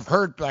stuff. I've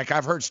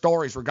heard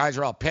stories where guys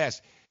are all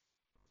pissed.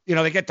 You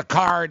know, they get the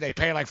card, they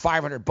pay like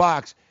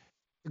 $500.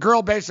 The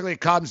girl basically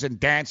comes and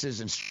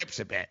dances and strips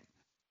a bit.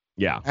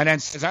 Yeah. And then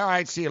says, all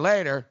right, see you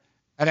later.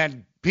 And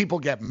then people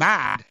get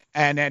mad,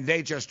 and then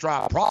they just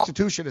drop.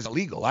 Prostitution is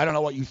illegal. I don't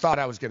know what you thought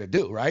I was going to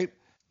do, right?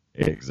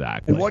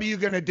 Exactly. And what are you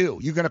going to do?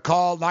 You going to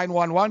call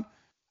 911?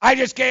 I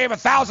just gave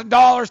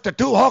 $1,000 to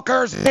two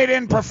hookers. They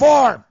didn't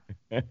perform.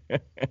 What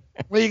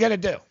are you going to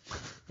do?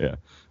 Yeah.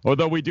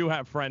 Although we do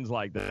have friends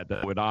like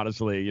that would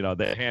honestly, you know,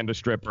 they hand a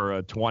stripper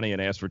a 20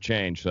 and ask for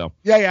change. So.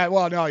 Yeah.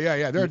 Well, no,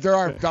 yeah. There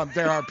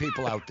are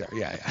people out there.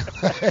 Yeah.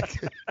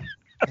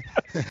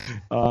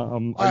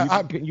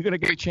 Are you gonna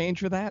get change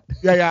for that?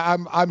 Yeah.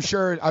 I'm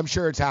sure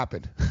it's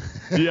happened.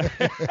 Yeah.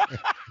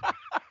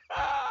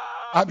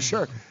 I'm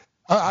sure.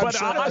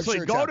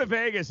 Honestly, go to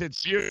Vegas.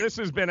 This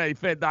has been a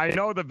fit. I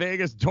know the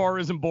Vegas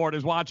Tourism Board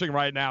is watching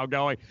right now,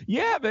 going,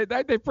 yeah,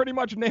 they pretty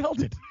much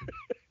nailed it.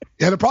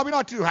 Yeah, they're probably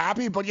not too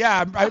happy, but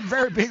yeah, I'm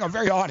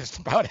very honest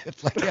about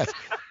it. Like, yes.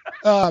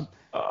 Hey,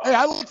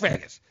 I like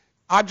Vegas.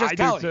 I'm just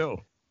telling you.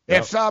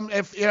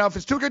 If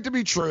it's too good to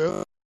be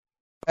true,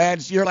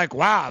 and you're like,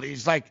 wow,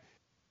 these like,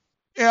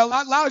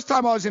 last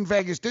time I was in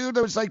Vegas, dude,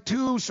 there was like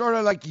two sort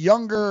of like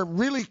younger,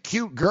 really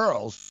cute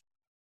girls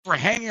were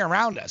hanging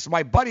around us.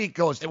 My buddy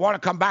goes, they want to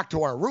come back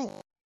to our room.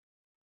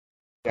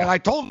 And I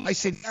told him, I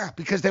said, yeah,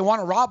 because they want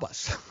to rob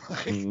us.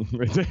 He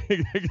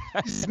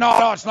said,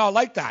 no, it's not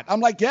like that. I'm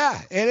like,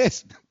 yeah, it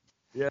is.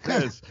 Yeah,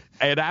 it is.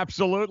 It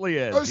absolutely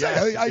is.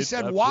 I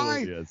said,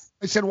 why? Is.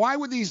 I said, why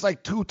would these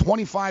like two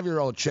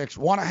 25-year-old chicks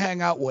want to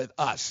hang out with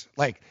us?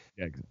 Like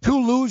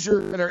two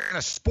losers that are in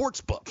a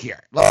sports book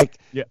here. Like,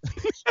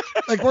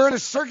 like we're in a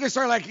circus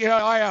or like,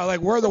 like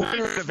we're the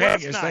winners of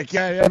Vegas. Like,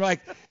 yeah, I'm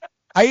like,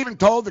 I even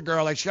told the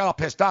girl, like, she got all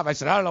pissed off. I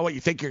said, I don't know what you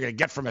think you're going to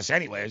get from us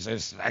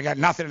anyways. I got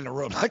nothing in the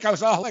room. Like, I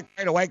was all like,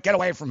 get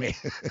away from me.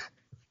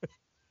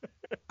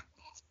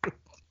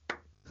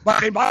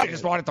 But they might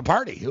just wanted to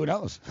party. Who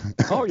knows?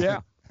 Oh, yeah.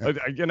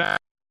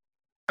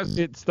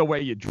 It's the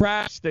way you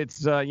dressed.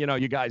 It's,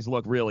 you guys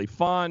look really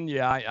fun.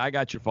 Yeah, I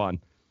got you fun.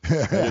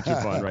 I got you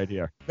fun right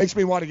here. Makes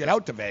me want to get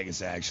out to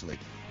Vegas, actually.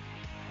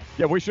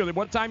 Yeah, we should.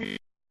 What time you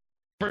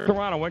for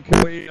Toronto? When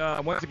can we?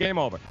 When's the game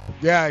over?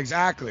 Yeah,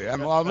 exactly.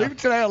 I'm leaving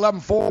today at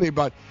 11:40.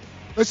 But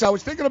listen, I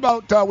was thinking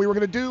about we were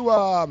gonna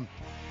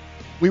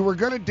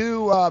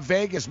do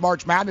Vegas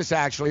March Madness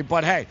actually.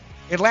 But hey,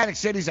 Atlantic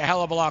City's a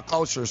hell of a lot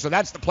closer. So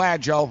that's the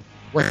plan, Joe.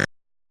 We're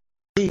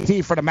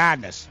PT for the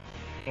madness.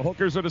 The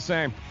hookers are the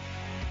same.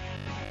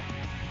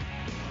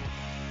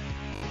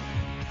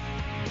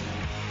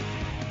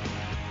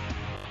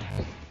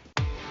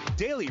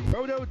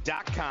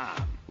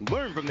 DailyRoto.com.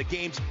 Learn from the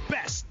game's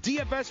best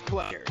DFS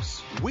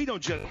players. We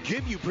don't just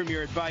give you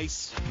premier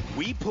advice,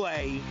 we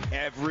play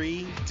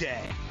every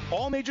day.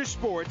 All major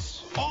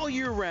sports, all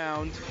year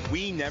round,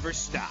 we never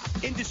stop.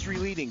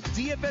 Industry-leading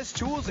DFS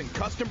tools and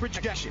custom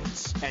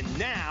projections. And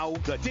now,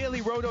 the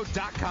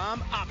DailyRoto.com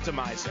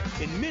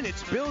Optimizer. In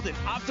minutes, build an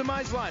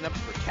optimized lineup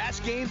for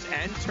cash games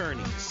and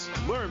tourneys.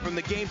 Learn from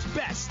the game's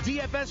best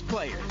DFS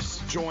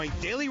players. Join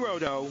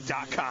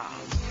DailyRoto.com.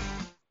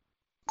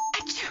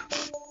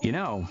 You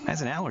know,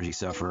 as an allergy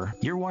sufferer,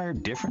 you're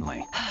wired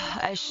differently.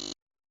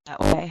 That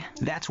way.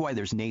 That's why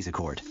there's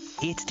Nasacort.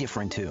 It's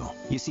different too.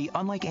 You see,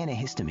 unlike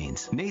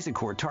antihistamines,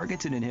 Nasacort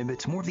targets and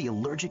inhibits more of the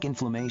allergic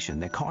inflammation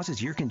that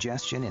causes ear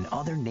congestion and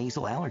other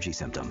nasal allergy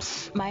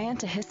symptoms. My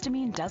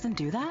antihistamine doesn't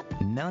do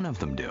that? None of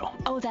them do.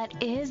 Oh,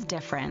 that is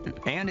different.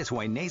 And it's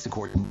why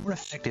Nasacort is more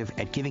effective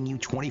at giving you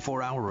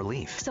 24-hour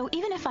relief. So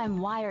even if I'm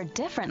wired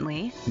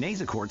differently,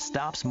 Nasacort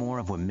stops more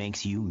of what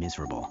makes you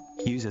miserable.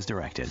 Use as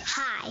directed.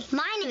 Hi,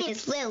 my name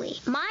is Lily.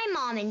 My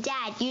mom and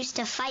dad used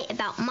to fight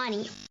about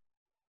money.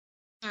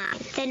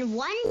 Then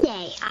one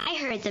day, I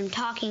heard them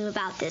talking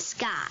about this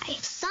guy,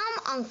 some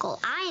uncle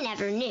I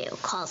never knew,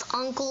 called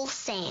Uncle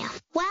Sam.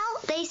 Well,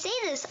 they say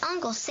this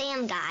Uncle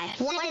Sam guy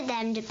wanted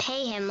them to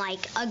pay him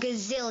like $1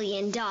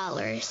 gazillion,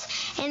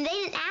 and they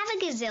didn't have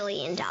 $1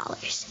 gazillion.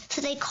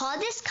 So they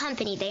called this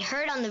company they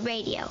heard on the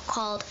radio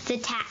called the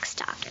Tax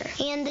Doctor.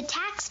 And the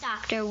Tax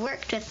Doctor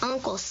worked with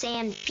Uncle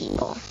Sam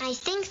people. I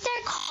think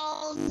they're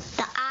called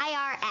the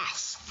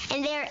IRS.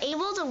 And they were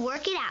able to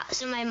work it out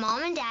so my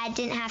mom and dad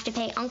didn't have to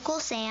pay Uncle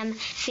Sam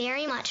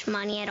very much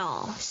money at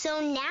all. So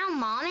now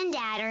mom and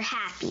dad are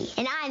happy,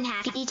 and I'm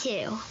happy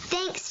too.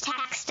 Thanks,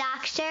 Tax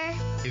Doctor.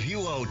 If you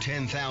owe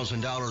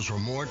 $10,000 or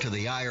more to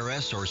the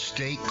IRS or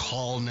state,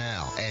 call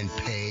now and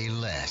pay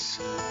less.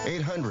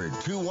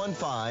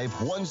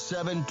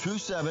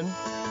 800-215-1727.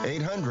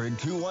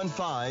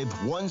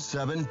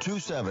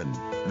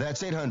 800-215-1727.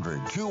 That's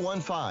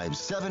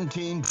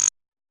 800-215-1727.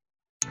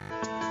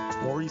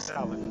 Maurice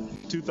Allen,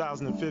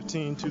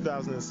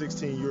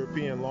 2015-2016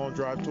 European Long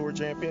Drive Tour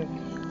Champion,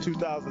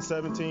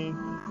 2017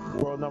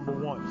 World Number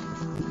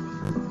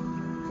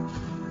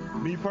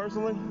 1. Me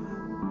personally,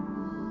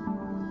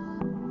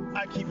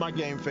 I keep my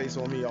game face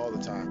on me all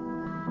the time.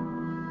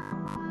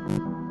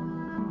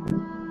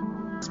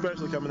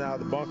 Especially coming out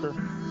of the bunker,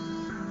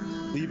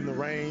 leaving the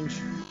range,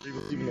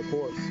 leaving the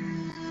course.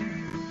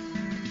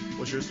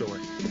 What's your story?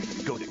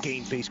 Go to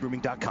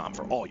GameFaceGrooming.com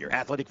for all your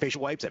athletic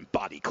facial wipes and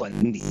body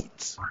cleansing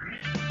needs.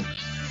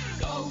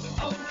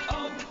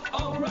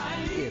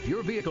 If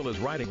your vehicle is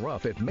riding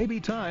rough, it may be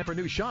time for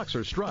new shocks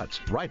or struts.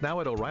 Right now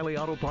at O'Reilly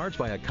Auto Parts,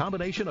 buy a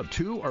combination of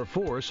 2 or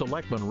 4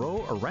 select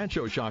Monroe or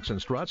Rancho shocks and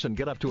struts and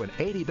get up to an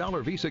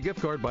 $80 Visa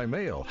gift card by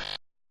mail.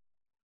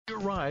 Your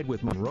ride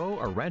with Monroe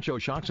or Rancho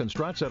shocks and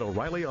struts at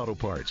O'Reilly Auto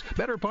Parts.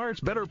 Better parts,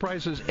 better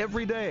prices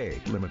every day.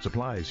 Limit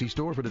supply. See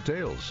store for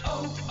details.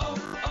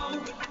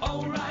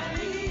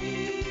 O'Reilly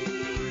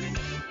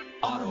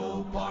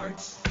Auto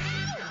Parts.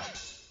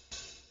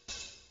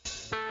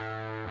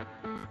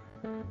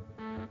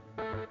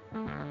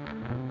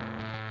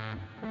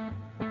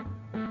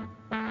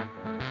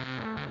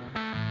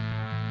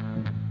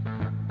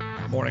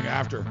 Morning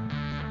after.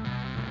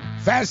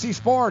 Fantasy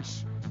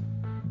Sports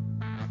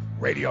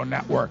Radio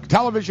Network,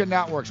 Television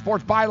Network,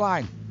 Sports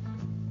Byline,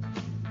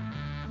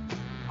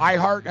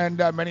 iHeart, and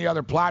many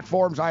other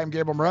platforms. I am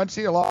Gabriel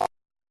Morency, along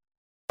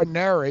with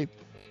Nary.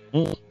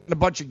 And a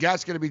bunch of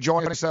guests going to be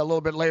joining us a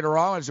little bit later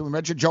on. As we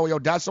mentioned, Joey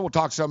Odessa. We'll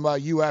talk some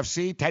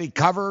UFC. Teddy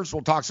Covers.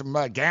 We'll talk some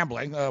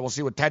gambling. We'll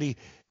see what Teddy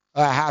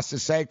has to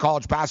say.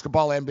 College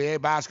basketball,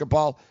 NBA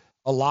basketball,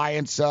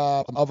 Alliance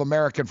of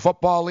American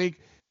Football League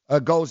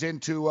goes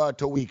into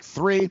week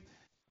 3.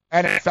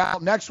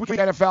 NFL next week.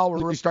 NFL will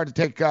really start to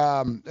take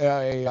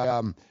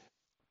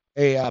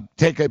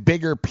take a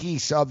bigger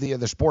piece of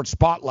the sports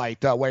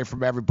spotlight away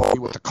from everybody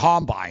with the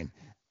combine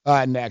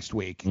next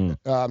week.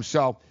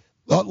 So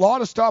a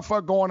lot of stuff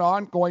going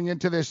on going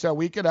into this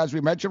weekend. As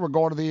we mentioned, we're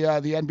going to the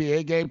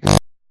NBA game.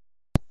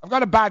 I've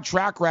got a bad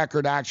track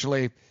record,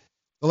 actually.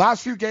 The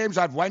last few games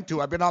I've went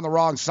to, I've been on the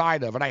wrong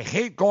side of, and I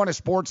hate going to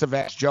sports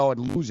events, Joe,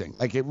 and losing.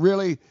 Like, it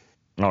really,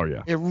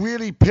 it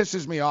really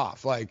pisses me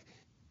off. Like,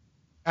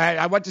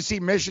 I went to see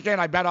Michigan.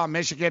 I bet on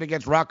Michigan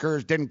against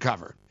Rutgers. Didn't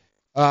cover.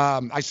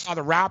 I saw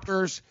the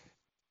Raptors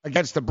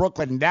against the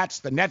Brooklyn Nets.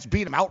 The Nets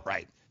beat them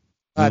outright.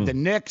 The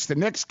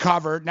Knicks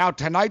covered. Now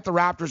tonight the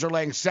Raptors are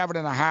laying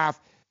 7.5.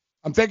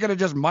 I'm thinking of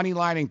just money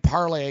lining,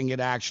 parlaying it,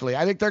 actually.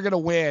 I think they're going to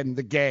win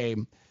the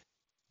game.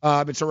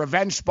 It's a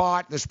revenge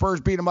spot. The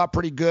Spurs beat them up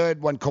pretty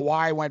good when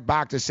Kawhi went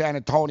back to San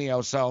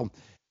Antonio. So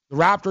the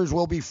Raptors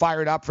will be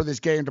fired up for this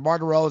game. DeMar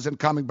DeRozan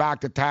coming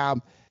back to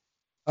town.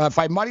 If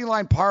I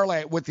moneyline parlay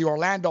it with the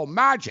Orlando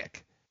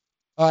Magic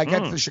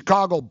against the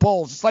Chicago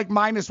Bulls, it's like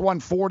minus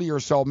 140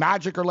 or so.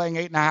 Magic are laying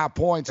 8.5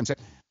 points. And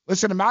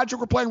listen, the Magic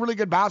were playing really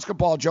good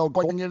basketball, Joe,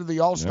 going into the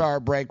All-Star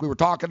break. We were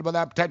talking about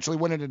that potentially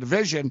winning a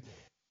division.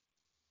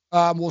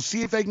 We'll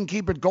see if they can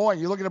keep it going.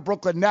 You're looking at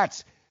Brooklyn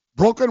Nets.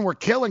 Brooklyn were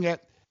killing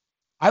it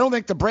I don't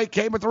think the break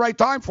came at the right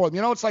time for them.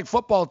 You know, it's like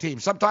football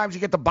teams. Sometimes you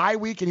get the bye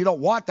week and you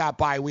don't want that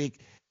bye week.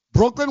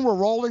 Brooklyn were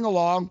rolling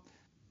along,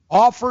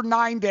 all for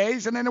 9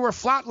 days, and then they were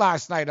flat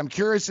last night. I'm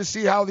curious to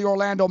see how the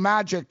Orlando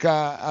Magic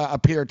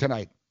appear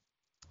tonight.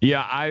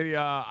 Yeah,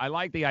 I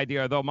like the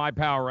idea, though my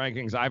power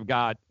rankings,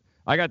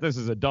 I got this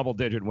as a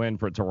double-digit win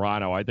for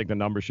Toronto. I think the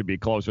number should be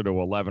closer to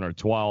 11 or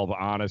 12,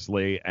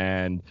 honestly,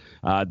 and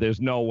there's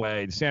no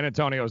way. San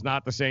Antonio is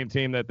not the same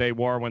team that they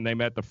were when they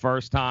met the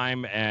first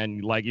time,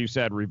 and like you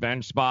said,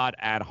 revenge spot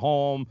at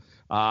home.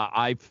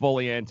 I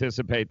fully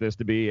anticipate this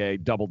to be a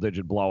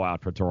double-digit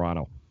blowout for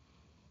Toronto.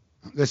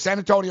 The San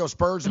Antonio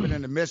Spurs have been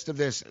in the midst of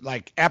this,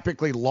 like,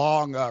 epically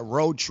long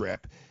road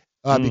trip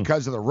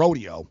because of the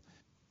rodeo,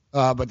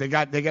 but they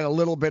get a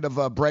little bit of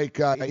a break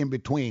in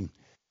between.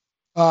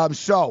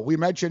 So we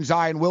mentioned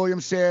Zion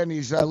Williamson.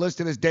 He's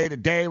listed as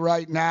day-to-day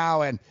right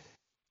now. And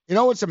you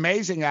know what's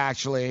amazing,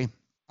 actually?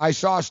 I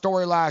saw a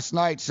story last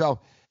night.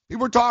 So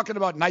people were talking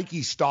about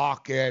Nike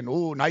stock and,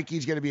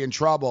 Nike's going to be in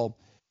trouble.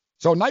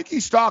 So Nike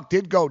stock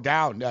did go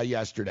down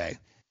yesterday.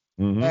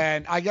 Mm-hmm.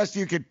 And I guess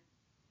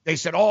they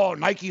said,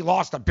 Nike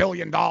lost $1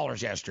 billion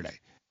yesterday.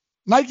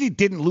 Nike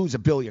didn't lose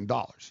 $1 billion.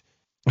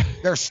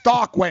 Their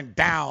stock went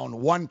down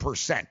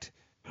 1%.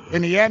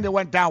 In the end, it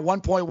went down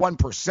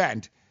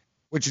 1.1%.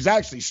 Which is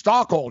actually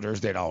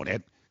stockholders that own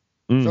it.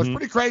 Mm-hmm. So it's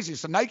pretty crazy.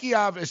 So Nike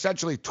have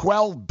essentially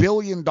 $12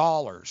 billion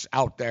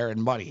out there in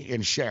money,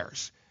 in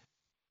shares.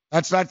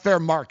 That's their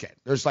market.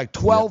 There's like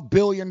 $12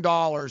 billion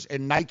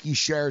in Nike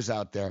shares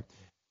out there.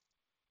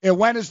 It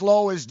went as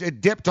low as it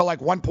dipped to like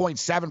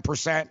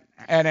 1.7%,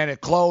 and then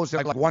it closed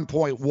at like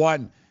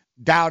 1.1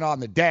 down on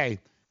the day.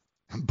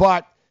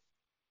 But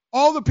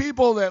all the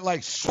people that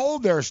like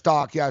sold their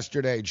stock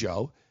yesterday,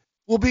 Joe,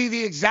 will be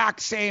the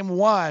exact same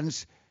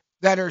ones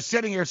that are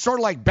sitting here, sort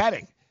of like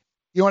betting.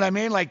 You know what I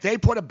mean? Like they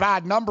put a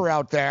bad number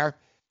out there.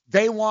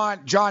 They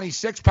want Johnny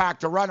Sixpack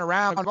to run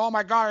around and, oh,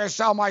 my God, I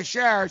sell my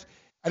shares.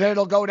 And then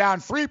it'll go down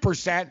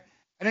 3%. And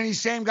then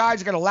these same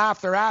guys are going to laugh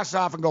their ass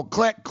off and go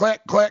click,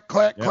 click, click,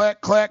 click,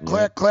 click, click,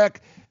 click,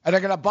 click. And they're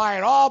going to buy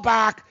it all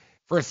back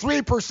for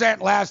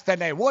 3% less than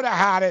they would have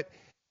had it.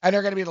 And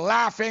they're going to be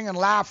laughing and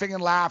laughing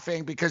and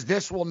laughing because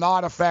this will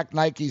not affect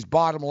Nike's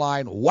bottom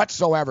line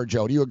whatsoever,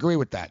 Joe. Do you agree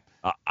with that?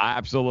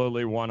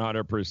 Absolutely,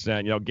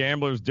 100%. You know,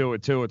 gamblers do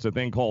it too. It's a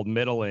thing called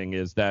middling,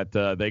 is that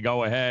they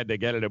go ahead, they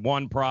get it at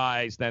one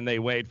price, then they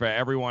wait for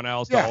everyone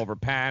else to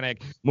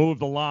over-panic, move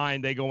the line,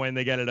 they go in,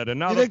 they get it at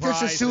another price. You think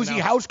this is Susie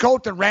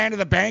Housecoat that ran to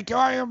the bank? Oh,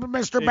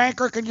 Mr.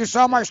 Banker, can you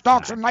sell my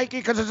stocks in Nike?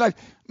 Because it's like,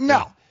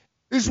 no.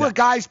 This is where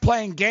guys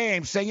playing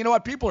games saying, you know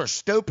what, people are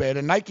stupid,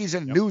 and Nike's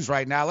in the news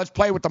right now. Let's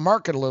play with the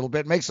market a little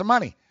bit, make some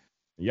money.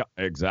 Yep,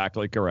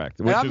 exactly correct.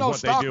 And I'm no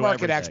stock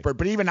market expert,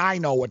 but even I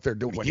know what they're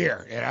doing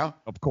here, you know?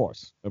 Of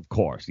course.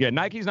 Yeah,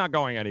 Nike's not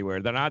going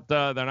anywhere. They're not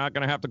going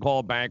to have to call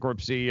a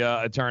bankruptcy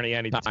attorney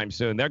anytime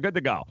soon. They're good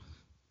to go.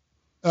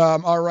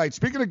 All right.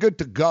 Speaking of good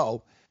to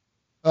go,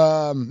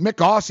 Mick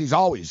Ossie's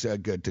always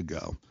good to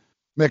go.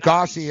 Mick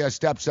Ossie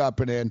steps up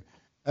and in.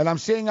 And I'm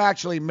seeing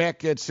actually,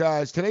 Mick, it's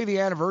today the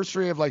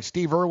anniversary of like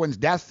Steve Irwin's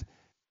death.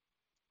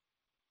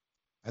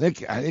 I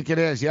think it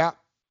is, yeah.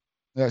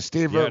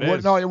 Steve,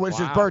 it was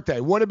his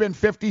birthday. Would have been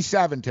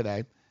 57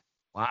 today.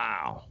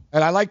 Wow.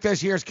 And I like this.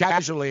 Here's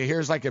casually.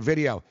 Here's like a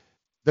video.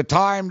 The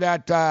time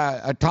that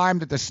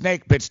the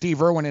snake bit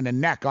Steve Irwin in the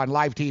neck on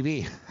live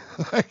TV.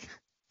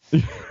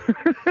 Man,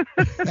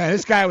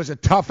 this guy was a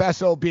tough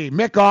SOB.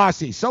 Mick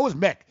Ossie. So was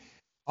Mick.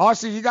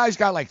 Ossie, you guys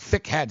got like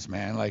thick heads,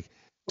 man. Like,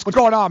 what's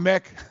going on,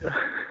 Mick?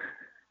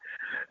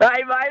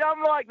 Hey, mate,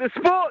 I'm like the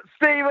sports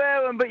Steve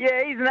Irwin, but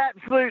yeah, he's an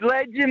absolute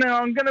legend, and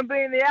I'm going to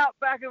be in the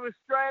outback of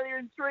Australia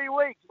in 3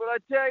 weeks. But I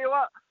tell you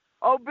what,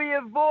 I'll be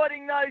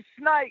avoiding those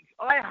snakes.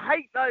 I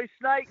hate those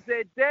snakes.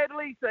 They're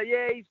deadly. So,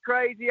 yeah, he's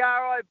crazy.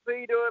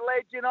 R.I.P. to a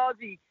legend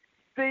Aussie,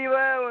 Steve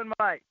Irwin,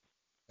 mate.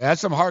 That's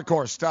some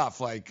hardcore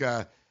stuff. Like,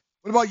 what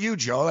about you,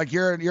 Joe? Like,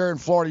 you're in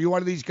Florida. You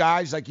one of these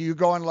guys? Like, you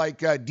going,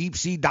 like,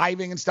 deep-sea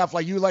diving and stuff?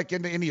 Like, you, like,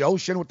 in the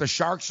ocean with the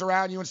sharks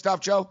around you and stuff,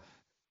 Joe?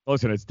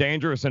 Listen, it's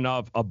dangerous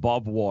enough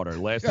above water.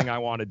 Last thing I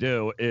want to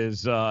do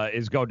is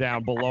go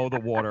down below the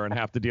water and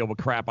have to deal with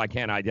crap I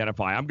can't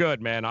identify. I'm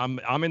good, man.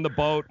 I'm in the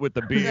boat with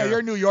the beer. Yeah,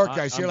 you're New York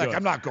guys. You're like,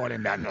 I'm not going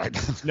in that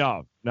night.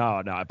 No.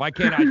 If I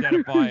can't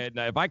identify it,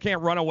 if I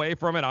can't run away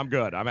from it, I'm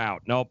good. I'm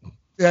out. Nope.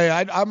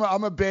 Yeah,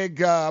 I'm a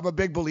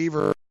big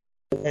believer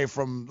away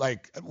from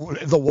like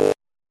the water.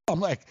 I'm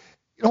like,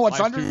 you know what's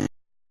under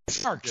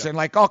sharks and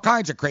like all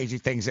kinds of crazy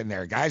things in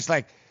there, guys.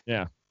 Like,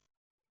 yeah.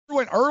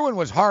 When Irwin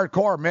was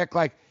hardcore, Mick,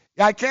 like,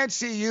 yeah, I can't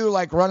see you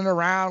like running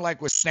around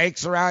like with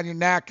snakes around your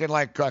neck and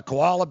like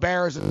koala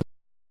bears.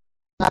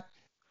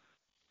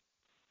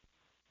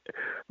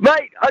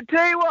 Mate, I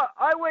tell you what,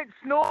 I went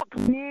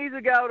snorkeling years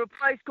ago at a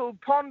place called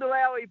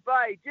Pondalawi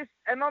Bay,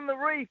 and on the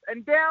reef,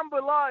 and down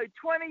below,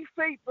 20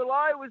 feet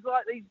below, was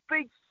like these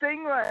big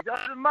stingrays. I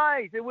was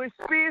amazed. There was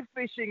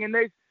spearfishing, and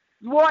there's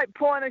white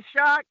pointer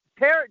shark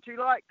territory.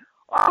 Like,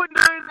 I wouldn't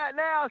do that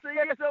now. So,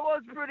 yes, I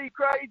was pretty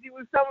crazy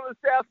with some of the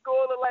South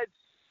Gawler lads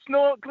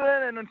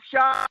snorkeling and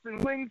sharks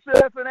and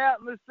windsurfing out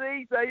in the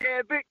sea. So, yeah,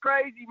 a bit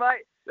crazy,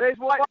 mate. There's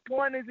white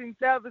pointers in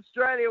South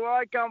Australia where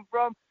I come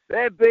from.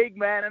 They're big,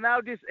 man, and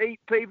they'll just eat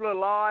people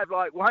alive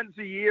like once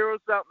a year or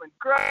something.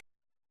 Great.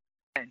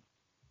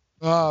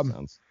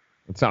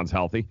 That sounds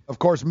healthy. Of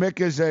course,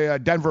 Mick is a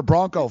Denver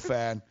Bronco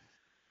fan.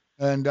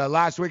 And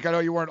last week, I know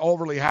you weren't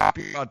overly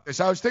happy about this.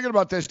 I was thinking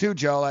about this too,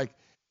 Joe. Like,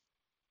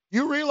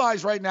 you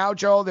realize right now,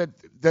 Joe, that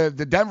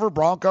the Denver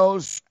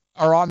Broncos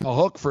are on the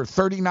hook for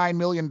 $39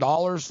 million,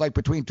 like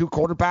between two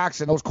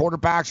quarterbacks, and those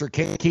quarterbacks are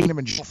Keenum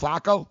and Joe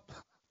Flacco.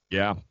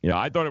 Yeah,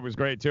 I thought it was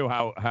great, too,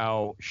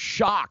 how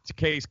shocked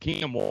Case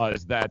Keenum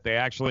was that they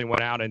actually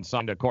went out and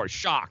signed a course.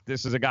 Shocked.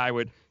 This is a guy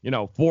with,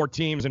 4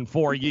 teams in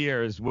 4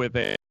 years with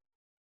a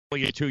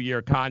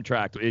 2-year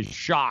contract. Is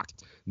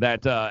shocked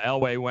that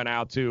Elway went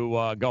out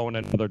to go in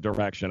another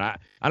direction. I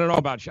don't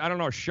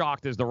know if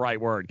shocked is the right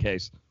word,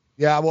 Case.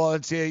 Yeah, well,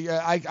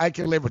 I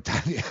can live with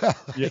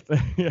that. Yeah.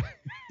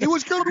 He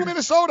was good with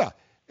Minnesota.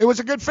 It was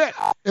a good fit.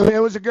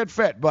 It was a good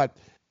fit, but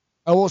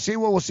we'll see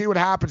what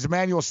happens.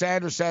 Emmanuel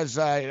Sanders says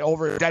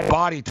over a dead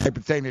body type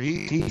of thing that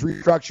he's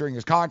restructuring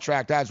his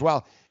contract as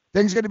well.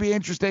 Things going to be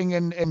interesting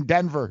in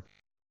Denver.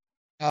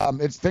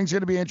 Things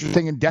going to be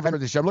interesting in Denver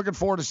this year. I'm looking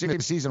forward to seeing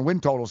the season win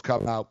totals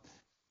come out.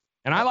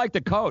 And I like the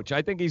coach.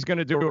 I think he's going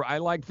to do. I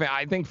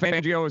think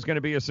Fangio is going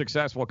to be a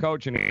successful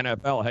coach in the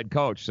NFL, head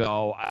coach.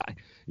 So,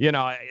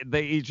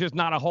 he's just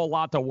not a whole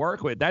lot to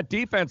work with. That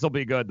defense will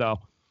be good, though.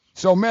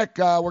 So, Mick,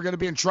 we're going to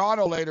be in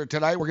Toronto later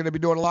tonight. We're going to be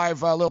doing a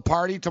live little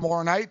party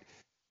tomorrow night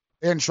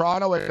in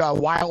Toronto at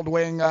Wild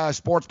Wing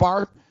Sports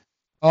Bar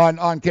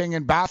on King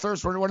and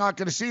Bathurst. We're not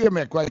going to see you,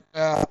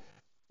 Mick.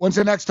 When's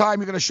the next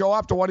time you're going to show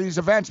up to one of these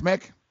events,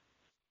 Mick?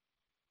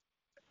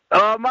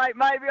 Oh, mate,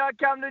 maybe I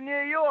come to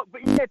New York.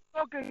 But, yeah,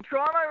 talking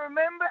Toronto,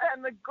 remember?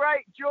 And the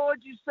great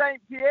Georges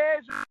St.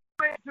 Pierre's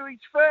went to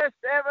his first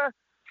ever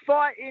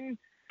fight in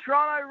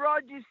Toronto.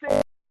 Roger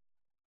said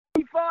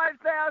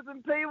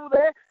 5,000 people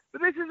there.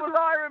 But this is what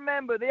I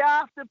remember. The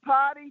after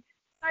party,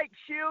 Jake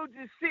Shields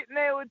is sitting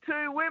there with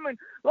 2 women.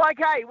 Like,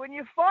 hey, when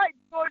you fight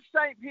George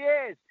St.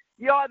 Pierre's,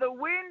 you either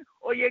win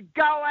or you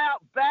go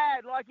out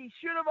bad. Like, he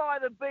should have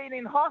either been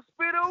in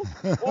hospital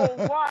or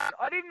what.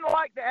 I didn't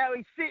like how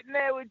he's sitting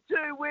there with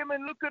 2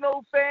 women looking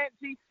all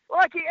fancy.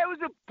 Like, it was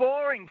a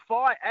boring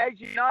fight, as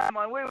you know. I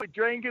mean, we were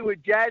drinking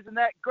with Jazz and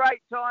that.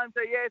 Great time.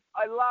 So, yes,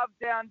 I love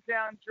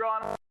downtown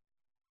Toronto.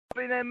 I've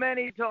been there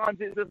many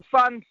times. It's a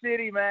fun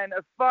city, man.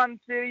 A fun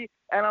city.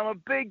 And I'm a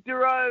big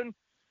DeRozan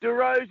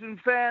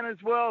fan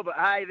as well. But,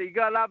 hey, you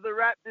got to love the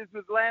Raptors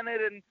with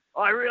Leonard, and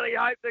I really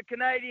hope the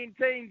Canadian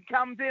team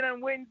comes in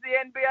and wins the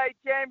NBA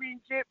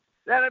championship.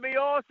 That'd be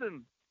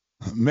awesome.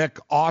 Mick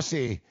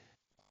Aussie.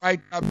 All right,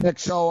 Mick,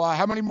 so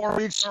how many more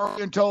weeks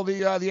are until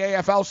the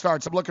AFL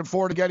starts? I'm looking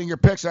forward to getting your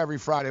picks every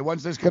Friday.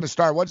 When's this going to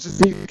start? When's the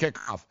season kick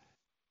off?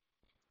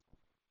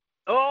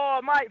 Oh,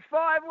 mate,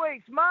 5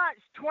 weeks.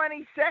 March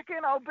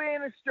 22nd, I'll be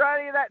in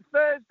Australia that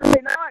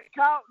Thursday night.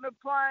 Carlton are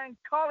playing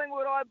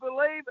Collingwood, I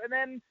believe, and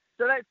then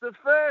so that's the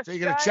first. So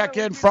you're going to check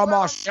in from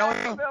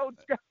Australia?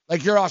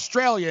 Like you're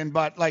Australian,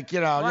 but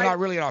you're not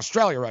really in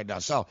Australia right now.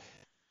 So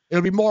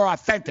it'll be more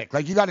authentic.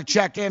 Like you got to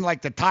check in,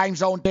 like the time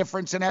zone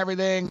difference and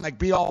everything, like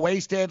be all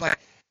wasted. Like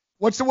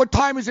what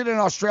time is it in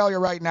Australia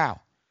right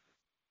now?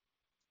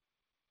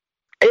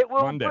 It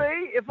will be,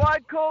 if I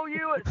call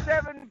you at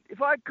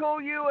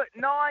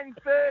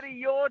 9:30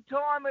 your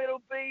time,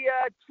 it'll be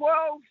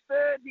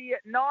 12:30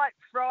 at night,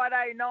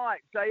 Friday night.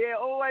 So yeah,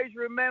 always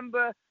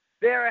remember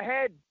they're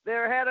ahead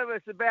of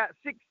us about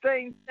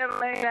 16,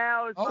 17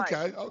 hours.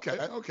 Okay.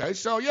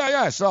 So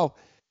yeah. So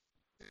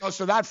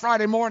that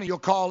Friday morning you'll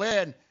call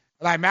in,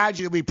 and I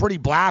imagine you'll be pretty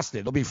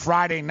blasted. It'll be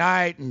Friday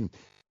night, and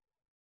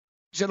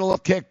it'll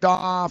have kicked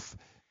off.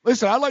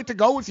 Listen, I'd like to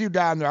go with you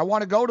down there. I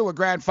want to go to a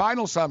grand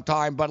final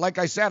sometime, but like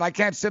I said, I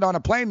can't sit on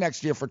a plane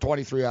next year for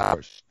 23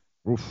 hours.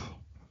 Oof.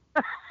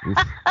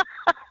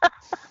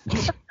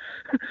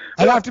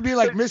 I'd have to be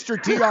like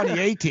Mr. T on the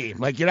A-team.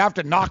 Like, you'd have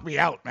to knock me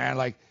out, man.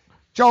 Like,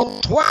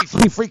 Joe,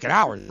 23 freaking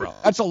hours, bro.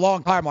 That's a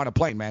long time on a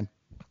plane, man.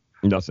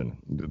 Listen,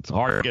 it's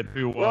hard to get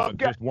through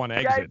just one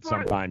exit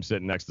sometimes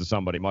sitting next to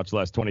somebody, much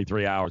less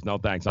 23 hours. No,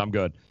 thanks. I'm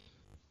good.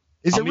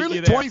 Is it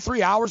really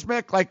 23 hours,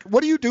 Mick? Like, what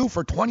do you do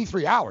for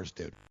 23 hours,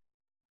 dude?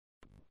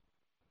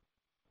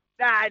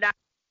 No.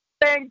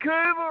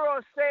 Vancouver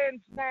or San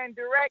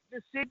direct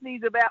to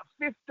Sydney's about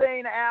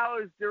 15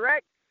 hours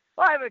direct.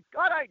 I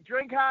don't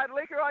drink hard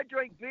liquor. I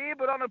drink beer,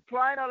 but on a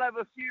plane I'll have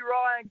a few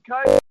Ryan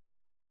Coke.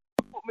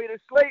 Put me to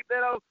sleep.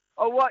 Then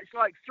I'll watch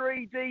like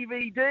 3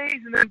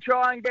 DVDs and then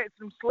try and get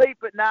some sleep.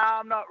 But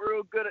I'm not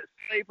real good at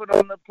sleeping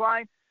on the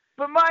plane.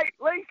 But, mate,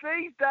 at least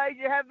these days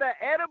you have that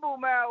edible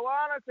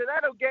marijuana, so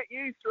that'll get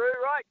you through,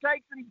 right?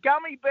 Take some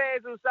gummy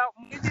bears or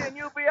something with you and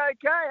you'll be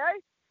okay, eh?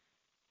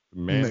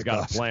 Man's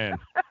got a plan.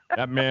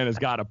 That man has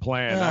got a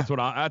plan. Yeah.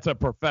 That's a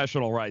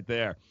professional right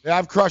there. Yeah,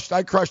 I crushed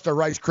a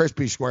Rice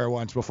Krispie square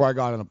once before I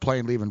got on a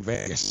plane leaving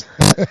Vegas.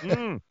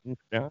 Yeah,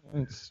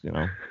 it's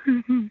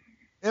It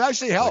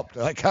actually helped.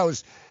 Like I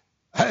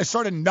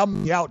sort of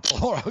numbed me out.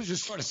 I was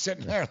just sort of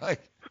sitting there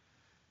like,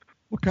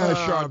 What kind of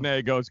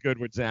Chardonnay goes good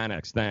with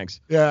Xanax?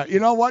 Thanks. Yeah, you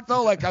know what,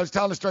 though? Like, I was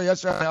telling the story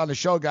yesterday on the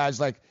show, guys.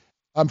 Like,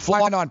 I'm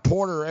flying on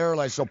Porter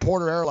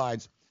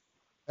Airlines,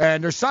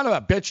 and they're son of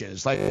a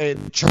bitches. Like, they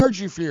charge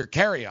you for your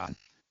carry-on,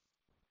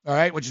 all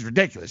right, which is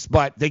ridiculous.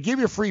 But they give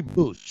you free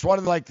booze. It's one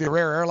of, like, the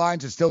rare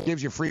airlines that still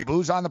gives you free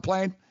booze on the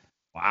plane.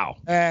 Wow.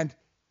 And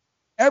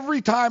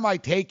every time I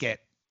take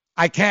it,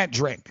 I can't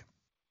drink.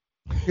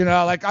 You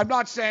know, like, I'm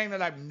not saying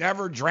that I've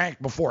never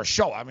drank before a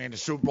show. I mean, the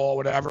Super Bowl,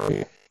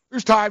 whatever.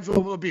 There's times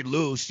when we'll be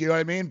loose, you know what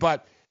I mean?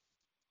 But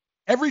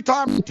every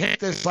time I take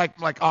this, like,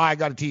 oh, I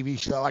got a TV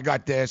show, I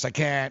got this, I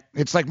can't.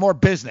 It's like more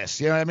business,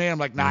 you know what I mean? I'm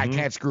like, I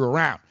can't screw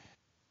around.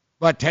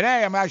 But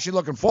today, I'm actually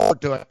looking forward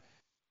to it.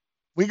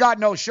 We got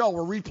no show.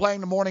 We're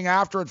replaying the morning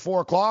after at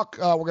 4 o'clock.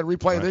 We're going to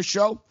replay this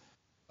show.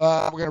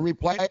 We're going to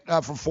replay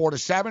it from 4 to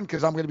 7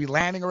 because I'm going to be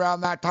landing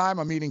around that time.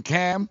 I'm meeting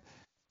Cam.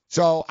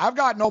 So I've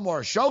got no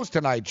more shows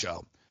tonight,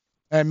 Joe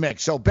and Mick.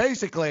 So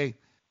basically,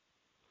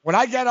 when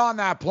I get on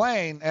that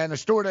plane and the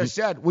stewardess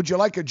said, "Would you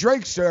like a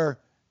drink, sir?"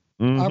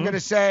 I'm going to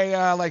say,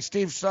 like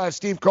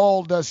Steve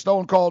Cold,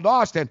 Stone Cold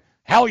Austin,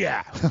 hell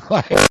yeah.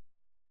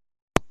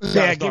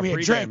 Yeah, give me a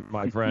drink,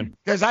 my friend.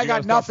 Because I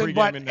got nothing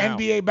but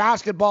NBA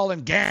basketball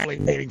and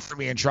gambling waiting for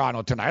me in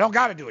Toronto tonight. I don't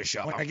got to do a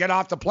show. I get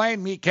off the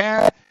plane, meet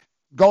Cam,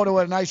 go to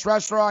a nice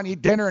restaurant,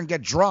 eat dinner, and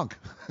get drunk.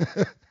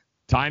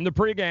 Time to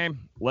pregame.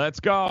 Let's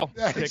go.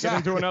 Yeah, Kick it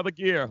into another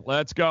gear.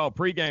 Let's go.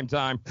 Pregame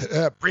time.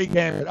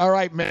 Pregame. All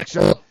right, Mick.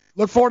 So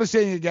look forward to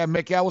seeing you again,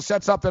 Mick. Yeah, we'll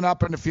set something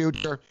up in the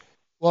future.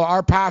 Well,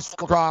 our paths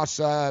will cross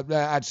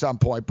at some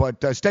point,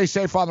 but stay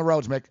safe on the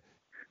roads, Mick.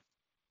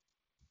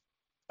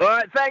 All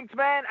right, thanks,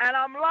 man. And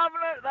I'm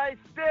loving it. They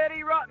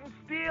sturdy, rotten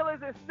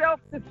Steelers are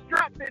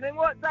self-destructing. And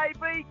what's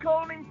AB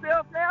calling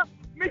himself now?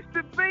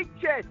 Mr. Big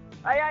Chest.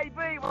 Hey,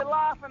 AB, we're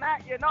laughing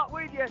at you, not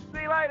with you.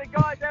 See you later,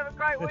 guys. Have a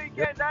great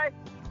weekend, eh?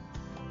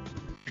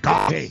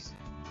 Coffee.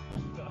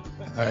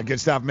 Good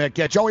stuff, Mick.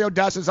 Yeah, Joey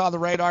Odessa's on the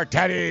radar.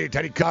 Teddy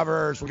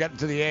covers. We're getting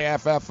to the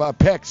AFF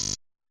picks.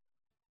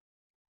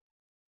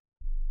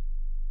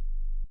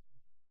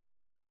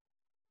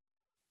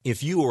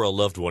 If you or a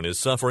loved one is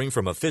suffering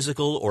from a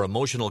physical or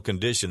emotional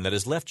condition that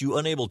has left you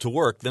unable to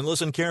work, then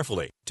listen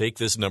carefully. Take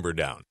this number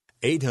down.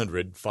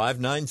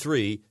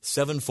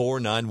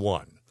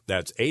 800-593-7491.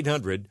 That's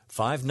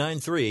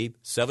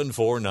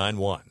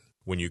 800-593-7491.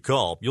 When you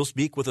call, you'll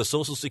speak with a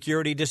Social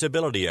Security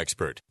disability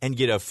expert and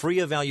get a free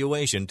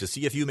evaluation to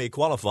see if you may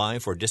qualify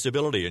for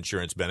disability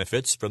insurance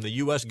benefits from the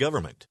U.S.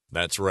 government.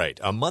 That's right,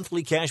 a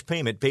monthly cash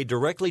payment paid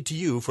directly to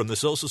you from the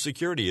Social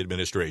Security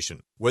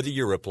Administration. Whether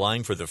you're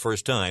applying for the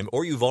first time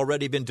or you've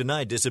already been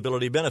denied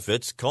disability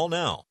benefits, call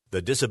now.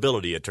 The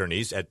disability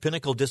attorneys at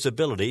Pinnacle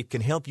Disability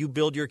can help you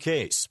build your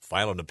case,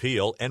 file an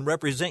appeal, and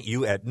represent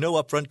you at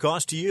no upfront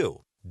cost to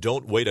you.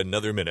 Don't wait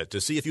another minute to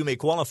see if you may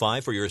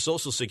qualify for your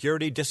Social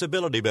Security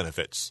disability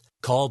benefits.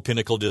 Call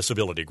Pinnacle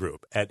Disability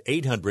Group at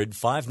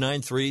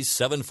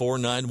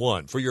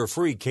 800-593-7491 for your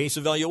free case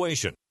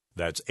evaluation.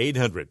 That's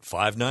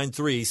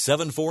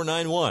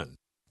 800-593-7491.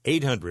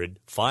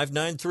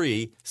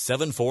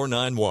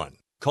 800-593-7491.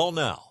 Call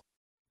now.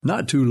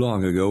 Not too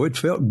long ago, it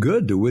felt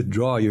good to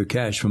withdraw your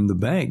cash from the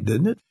bank,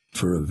 didn't it?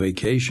 For a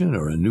vacation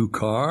or a new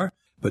car.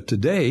 But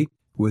today,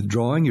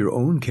 withdrawing your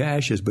own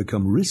cash has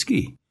become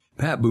risky.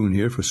 Pat Boone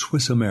here for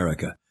Swiss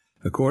America.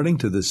 According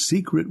to The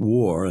Secret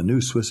War, a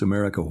new Swiss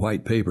America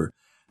white paper,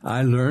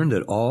 I learned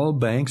that all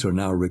banks are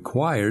now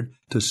required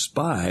to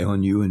spy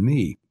on you and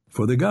me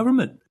for the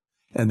government,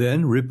 and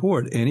then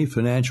report any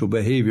financial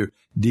behavior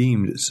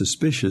deemed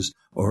suspicious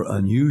or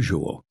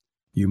unusual.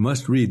 You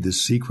must read The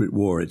Secret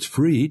War. It's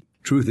free.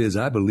 Truth is,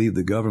 I believe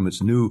the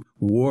government's new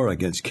war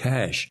against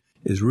cash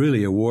is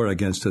really a war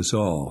against us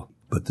all.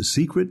 But the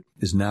secret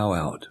is now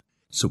out.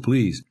 So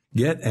please,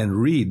 get and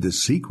read The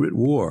Secret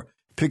War.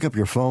 Pick up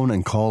your phone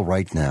and call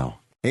right now.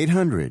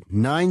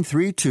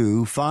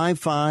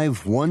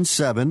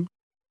 800-932-5517.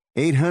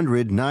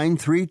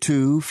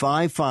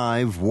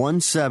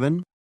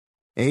 800-932-5517.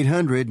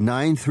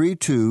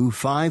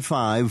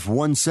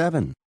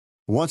 800-932-5517.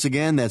 Once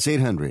again, that's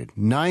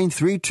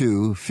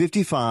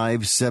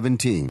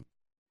 800-932-5517.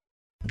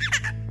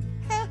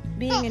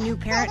 Being a new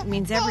parent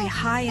means every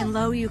high and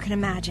low you can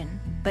imagine.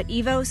 But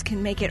Evos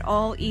can make it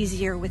all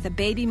easier with a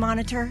baby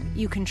monitor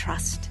you can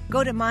trust.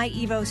 Go to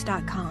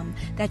myevos.com,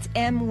 that's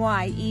MYEVOZ.com,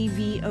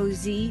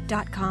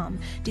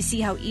 to see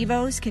how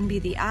Evos can be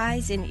the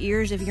eyes and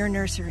ears of your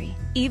nursery.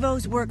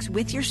 Evos works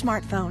with your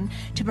smartphone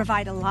to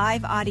provide a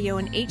live audio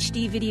and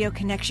HD video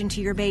connection to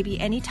your baby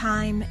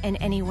anytime and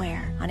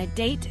anywhere. On a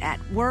date,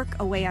 at work,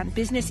 away on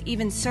business,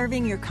 even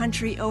serving your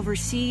country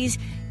overseas,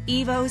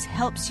 Evos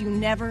helps you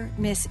never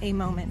miss a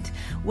moment.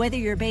 Whether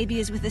your baby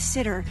is with a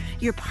sitter,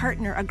 your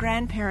partner, a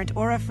grandparent,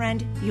 or a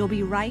friend, you'll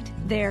be right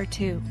there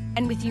too.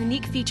 And with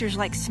unique features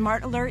like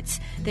smart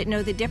alerts that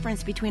know the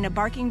difference between a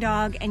barking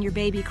dog and your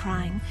baby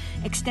crying,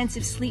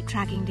 extensive sleep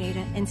tracking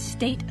data, and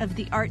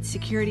state-of-the-art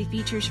security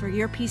features for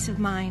your peace of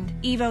mind,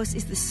 Evos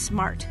is the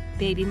smart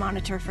baby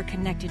monitor for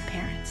connected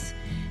parents.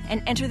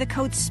 and enter the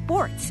code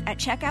SPORTS at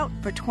checkout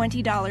for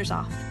 $20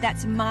 off.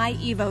 That's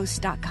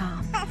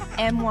myevos.com.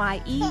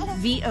 MYEVOZ.com.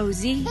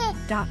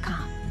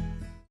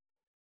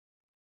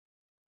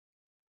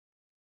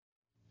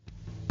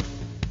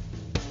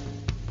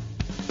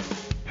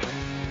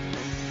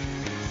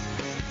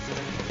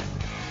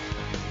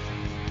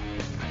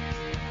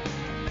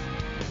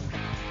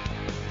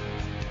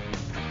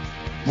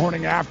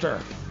 Morning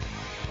after.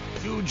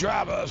 You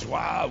drive us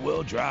wild,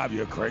 we'll drive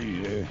you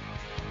crazy.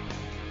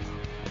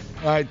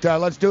 All right,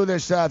 let's do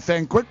this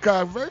thing. Quick,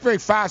 very, very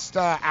fast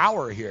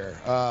hour here.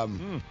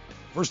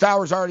 First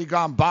hour's already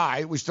gone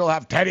by. We still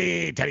have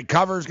Teddy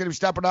Covers going to be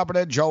stepping up in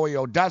it, Joey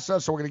Odessa.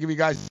 So we're going to give you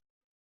guys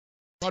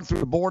run through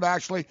the board,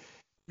 actually.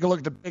 You can look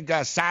at the big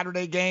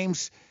Saturday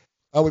games.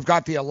 We've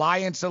got the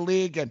Alliance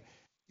League, and,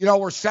 you know,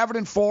 we're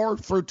 7-4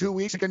 through 2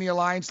 weeks in the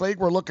Alliance League.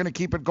 We're looking to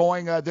keep it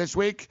going this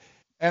week.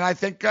 And I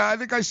think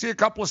I see a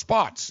couple of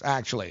spots,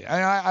 actually.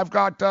 And I've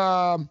got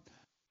a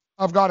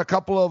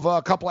couple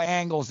of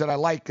angles that I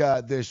like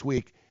this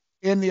week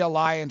in the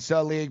Alliance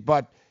League.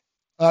 But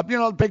you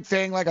know, the big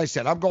thing, like I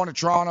said, I'm going to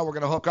Toronto. We're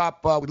going to hook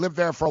up. We lived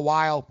there for a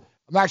while.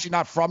 I'm actually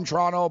not from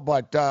Toronto,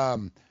 but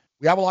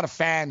we have a lot of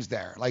fans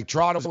there. Like,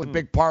 Toronto's a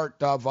big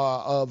part of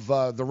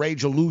the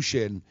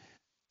Rage-olution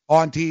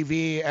on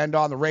TV and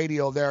on the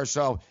radio there.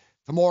 So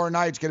tomorrow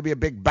night's going to be a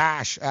big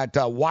bash at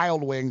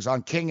Wild Wings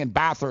on King and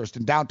Bathurst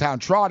in downtown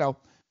Toronto.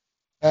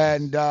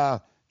 And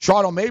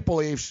Toronto Maple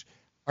Leafs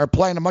are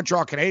playing the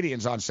Montreal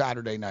Canadiens on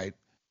Saturday night.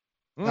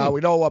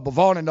 We know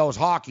Bavona knows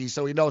hockey,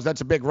 so he knows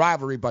that's a big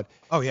rivalry. But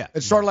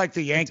it's sort of like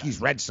the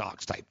Yankees-Red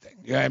Sox type thing.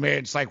 You know what I mean?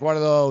 It's like one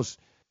of those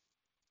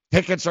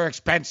tickets are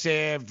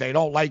expensive. They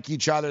don't like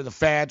each other, the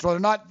fans. Well,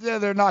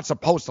 they're not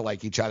supposed to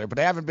like each other, but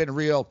they haven't been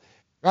real.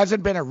 There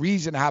hasn't been a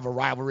reason to have a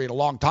rivalry in a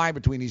long time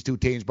between these two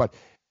teams. But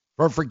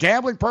for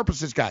gambling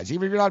purposes, guys,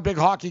 even if you're not a big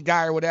hockey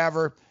guy or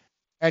whatever,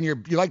 and you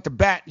like to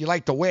bet, you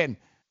like to win,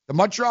 the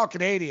Montreal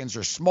Canadiens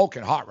are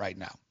smoking hot right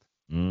now.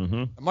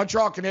 Mm-hmm. The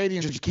Montreal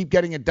Canadiens just keep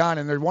getting it done,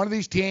 and they're one of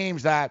these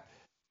teams that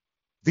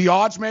the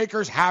odds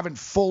makers haven't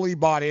fully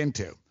bought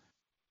into.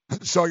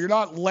 So you're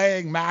not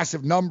laying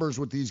massive numbers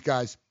with these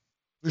guys.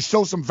 There's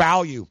still some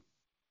value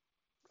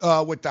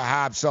with the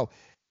Habs. So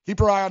keep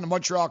your eye on the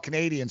Montreal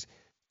Canadiens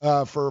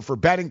for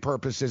betting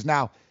purposes.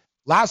 Now,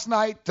 last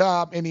night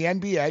in the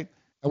NBA,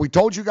 and we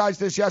told you guys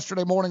this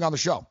yesterday morning on the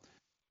show,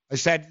 I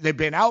said they've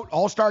been out,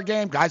 All-Star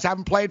game. Guys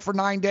haven't played for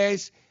 9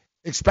 days.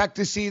 Expect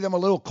to see them a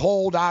little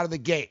cold out of the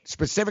gate,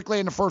 specifically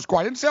in the first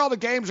quarter. I didn't say all the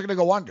games are going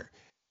to go under.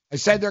 I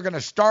said they're going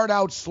to start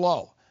out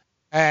slow,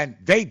 and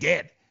they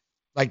did.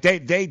 Like, they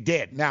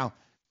did. Now,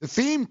 the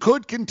theme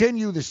could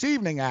continue this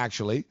evening,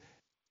 actually,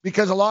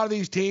 because a lot of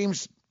these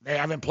teams, they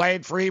haven't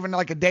played for even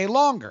like a day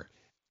longer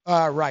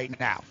right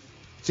now.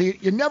 So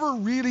you're never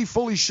really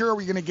fully sure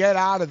what you're going to get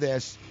out of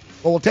this.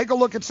 But we'll take a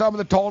look at some of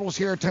the totals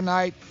here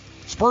tonight.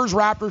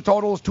 Spurs-Raptors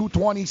total is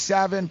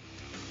 227.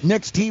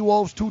 Knicks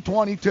T-Wolves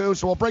 222.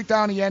 So we'll break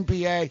down the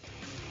NBA.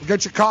 We'll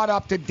get you caught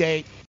up to date.